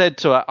 and I said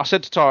to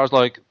Tara, I was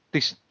like,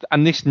 this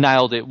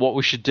nailed it, what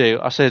we should do.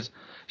 I said,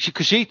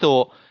 because she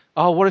thought,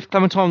 oh, what if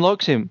Clementine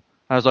likes him? And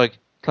I was like,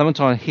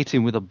 Clementine hit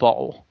him with a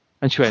bottle.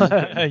 And she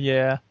went,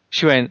 yeah.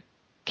 She went,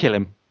 kill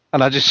him.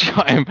 And I just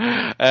shot him,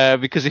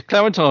 because if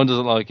Clementine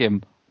doesn't like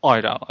him,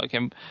 I don't like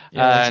him.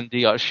 Yeah, and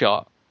he got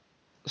shot.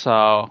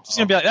 So she's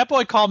gonna be like, that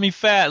boy called me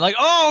fat. Like,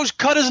 oh,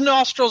 cut his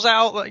nostrils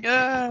out. Like,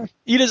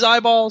 eat his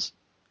eyeballs.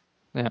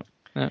 Yeah,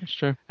 it's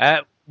true.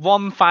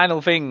 One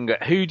final thing: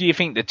 who do you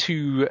think the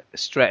two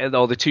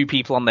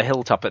people on the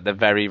hilltop at the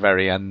very,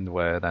 very end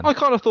were? Then I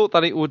kind of thought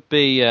that it would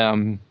be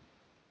Omid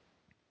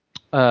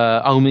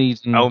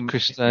and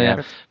Krista.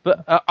 Yeah.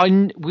 But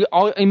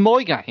in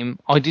my game,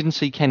 I didn't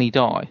see Kenny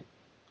die.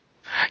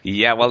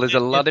 Yeah, well, there's a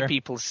lot of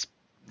people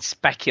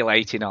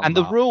speculating on And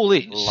that. the rule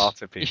is, A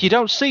lot of people. if you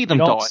don't see them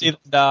you don't die, see them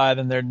die,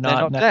 then they're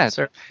not dead.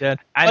 necessarily dead.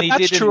 And But he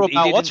that's didn't- true he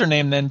about didn't- what's her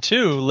name then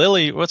too.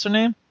 Lily, what's her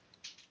name?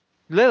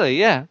 Lily,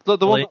 yeah, the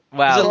Lily. one.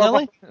 Well, Is it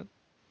Lily?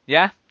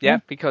 Yeah,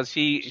 because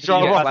she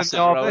drove gets off left in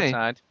on the the RV.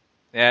 roadside.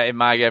 Yeah, in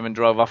my game and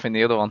drove off in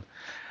the other one.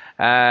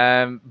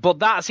 But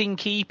that's in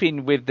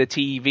keeping with the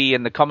TV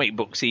and the comic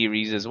book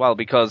series as well,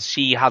 because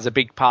she has a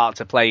big part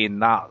to play in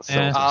that. Sort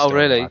of Oh,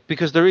 really? storyline.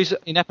 Because there is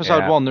in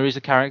episode 1, there is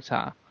a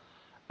character.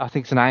 I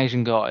think it's an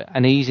Asian guy,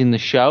 and he's in the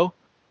show.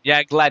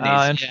 Yeah, Glenn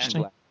is.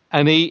 Interesting. Yeah.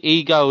 And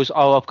he goes,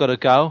 "Oh, I've got to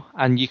go,"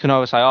 and you can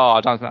always say, "Oh,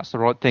 I don't think that's the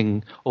right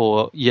thing,"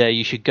 or "Yeah,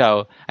 you should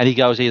go," and he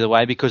goes either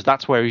way because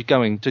that's where he's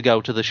going to go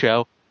to the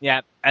show.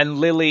 Yeah, and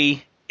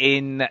Lily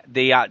in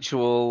the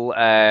actual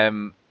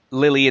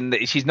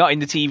she's not in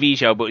the TV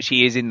show, but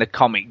she is in the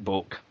comic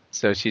book.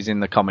 So she's in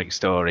the comic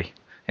story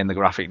in the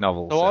graphic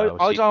novel. So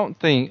I don't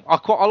think I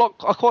quite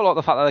like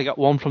the fact that they got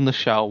one from the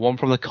show, one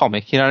from the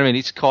comic. You know what I mean?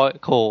 It's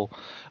quite cool.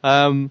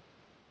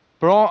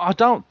 But I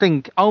don't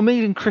think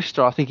Omid and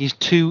Krista, I think, is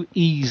too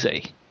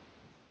easy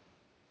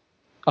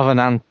of an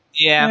answer.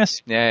 Yeah,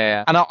 Yes.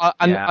 yeah. And I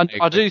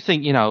agree. do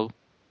think, you know,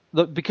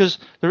 that because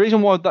the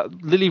reason why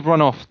that Lily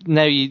run off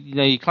now,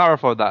 you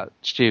clarified that,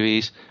 Stu,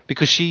 is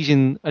because she's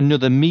in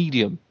another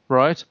medium,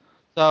 right?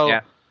 So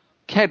Yeah.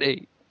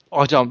 Ketty,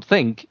 I don't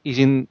think, is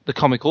in the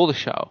comic or the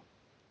show.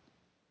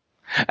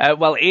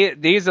 Well,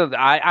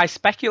 I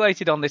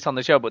speculated on this on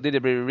the show, but did a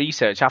bit of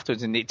research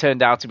afterwards, and it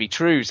turned out to be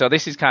true. So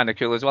this is kind of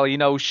cool as well. You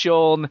know,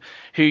 Sean,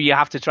 who you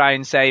have to try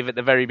and save at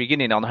the very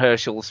beginning on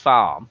Herschel's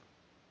farm.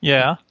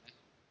 Yeah.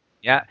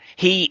 Yeah,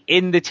 he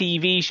in the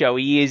TV show,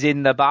 he is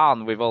in the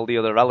barn with all the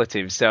other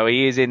relatives. So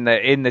he is in the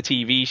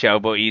TV show,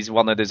 but he's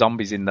one of the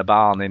zombies in the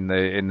barn in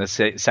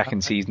the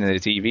second season of the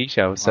TV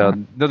show. So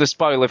another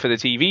spoiler for the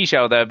TV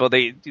show there, but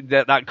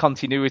that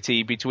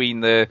continuity between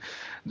the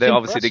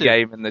obviously the impressive.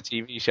 game and the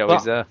TV show But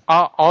is there.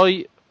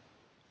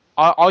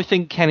 I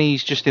think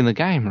Kenny's just in the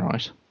game,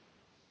 right?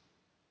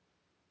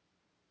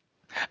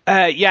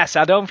 Yes,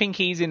 I don't think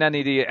he's in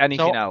anything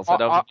So else.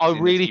 I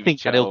really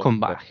think that he'll come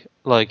but- back,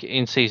 like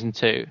in season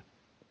 2,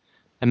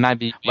 and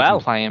maybe you can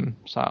play him.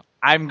 So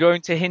I'm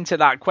going to hint at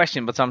that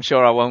question, but I'm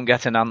sure I won't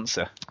get an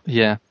answer.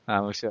 yeah,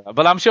 I'm sure.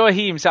 But I'm sure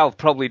he himself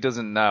probably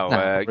doesn't know. No,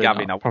 probably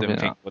Gavin, not, I probably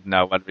wouldn't think would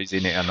know whether he's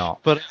in it or not.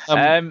 but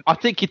I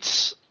think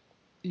it's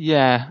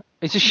a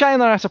shame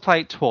that I have to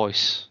play it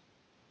twice.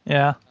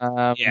 Yeah.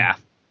 Yeah.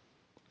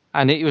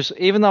 And it was,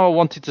 even though I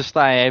wanted to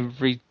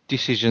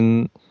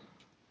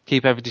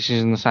keep every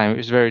decision the same, it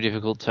was very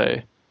difficult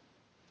to,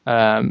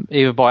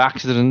 either by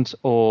accident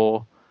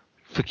or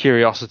for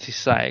curiosity's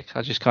sake.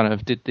 I just kind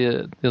of did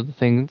the other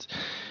things.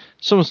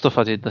 Some stuff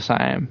I did the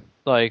same,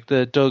 like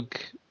the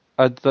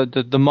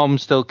mom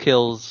still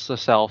kills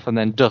herself, and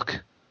then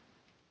Duck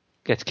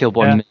gets killed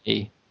by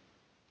me.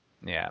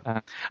 Yeah,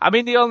 I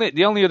mean the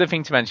only other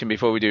thing to mention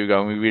before we do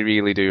go, and we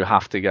really do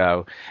have to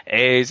go,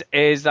 is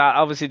that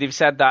obviously they've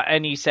said that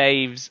any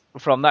saves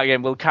from that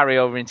game will carry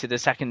over into the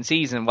second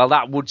season. Well,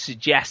 that would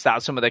suggest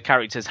that some of the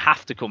characters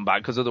have to come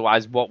back, because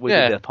otherwise, what would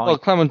be the point? Well,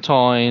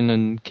 Clementine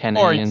and Kenny,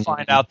 Or you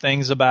find out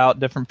things about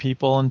different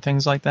people and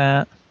things like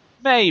that.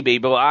 Maybe,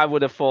 but I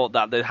would have thought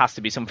that there has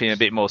to be something a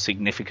bit more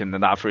significant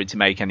than that for it to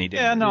make any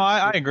difference. Yeah, no,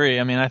 I agree.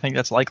 I mean, I think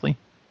that's likely.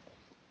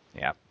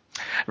 Yeah.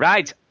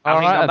 Right. I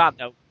think on that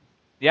note.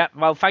 Yeah,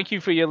 well, thank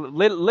you for your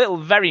little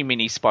very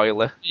mini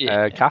spoiler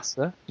cast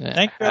there. Yeah.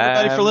 Thank you,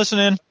 everybody, for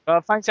listening.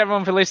 Well, thanks,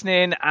 everyone, for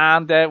listening,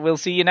 and we'll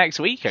see you next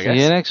week, I guess.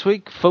 See you next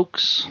week,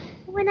 folks.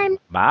 When I'm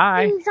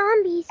Bye. playing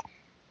zombies,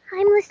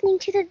 I'm listening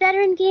to the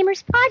Veteran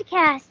Gamers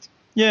Podcast.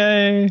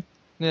 Yay.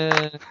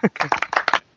 Yeah.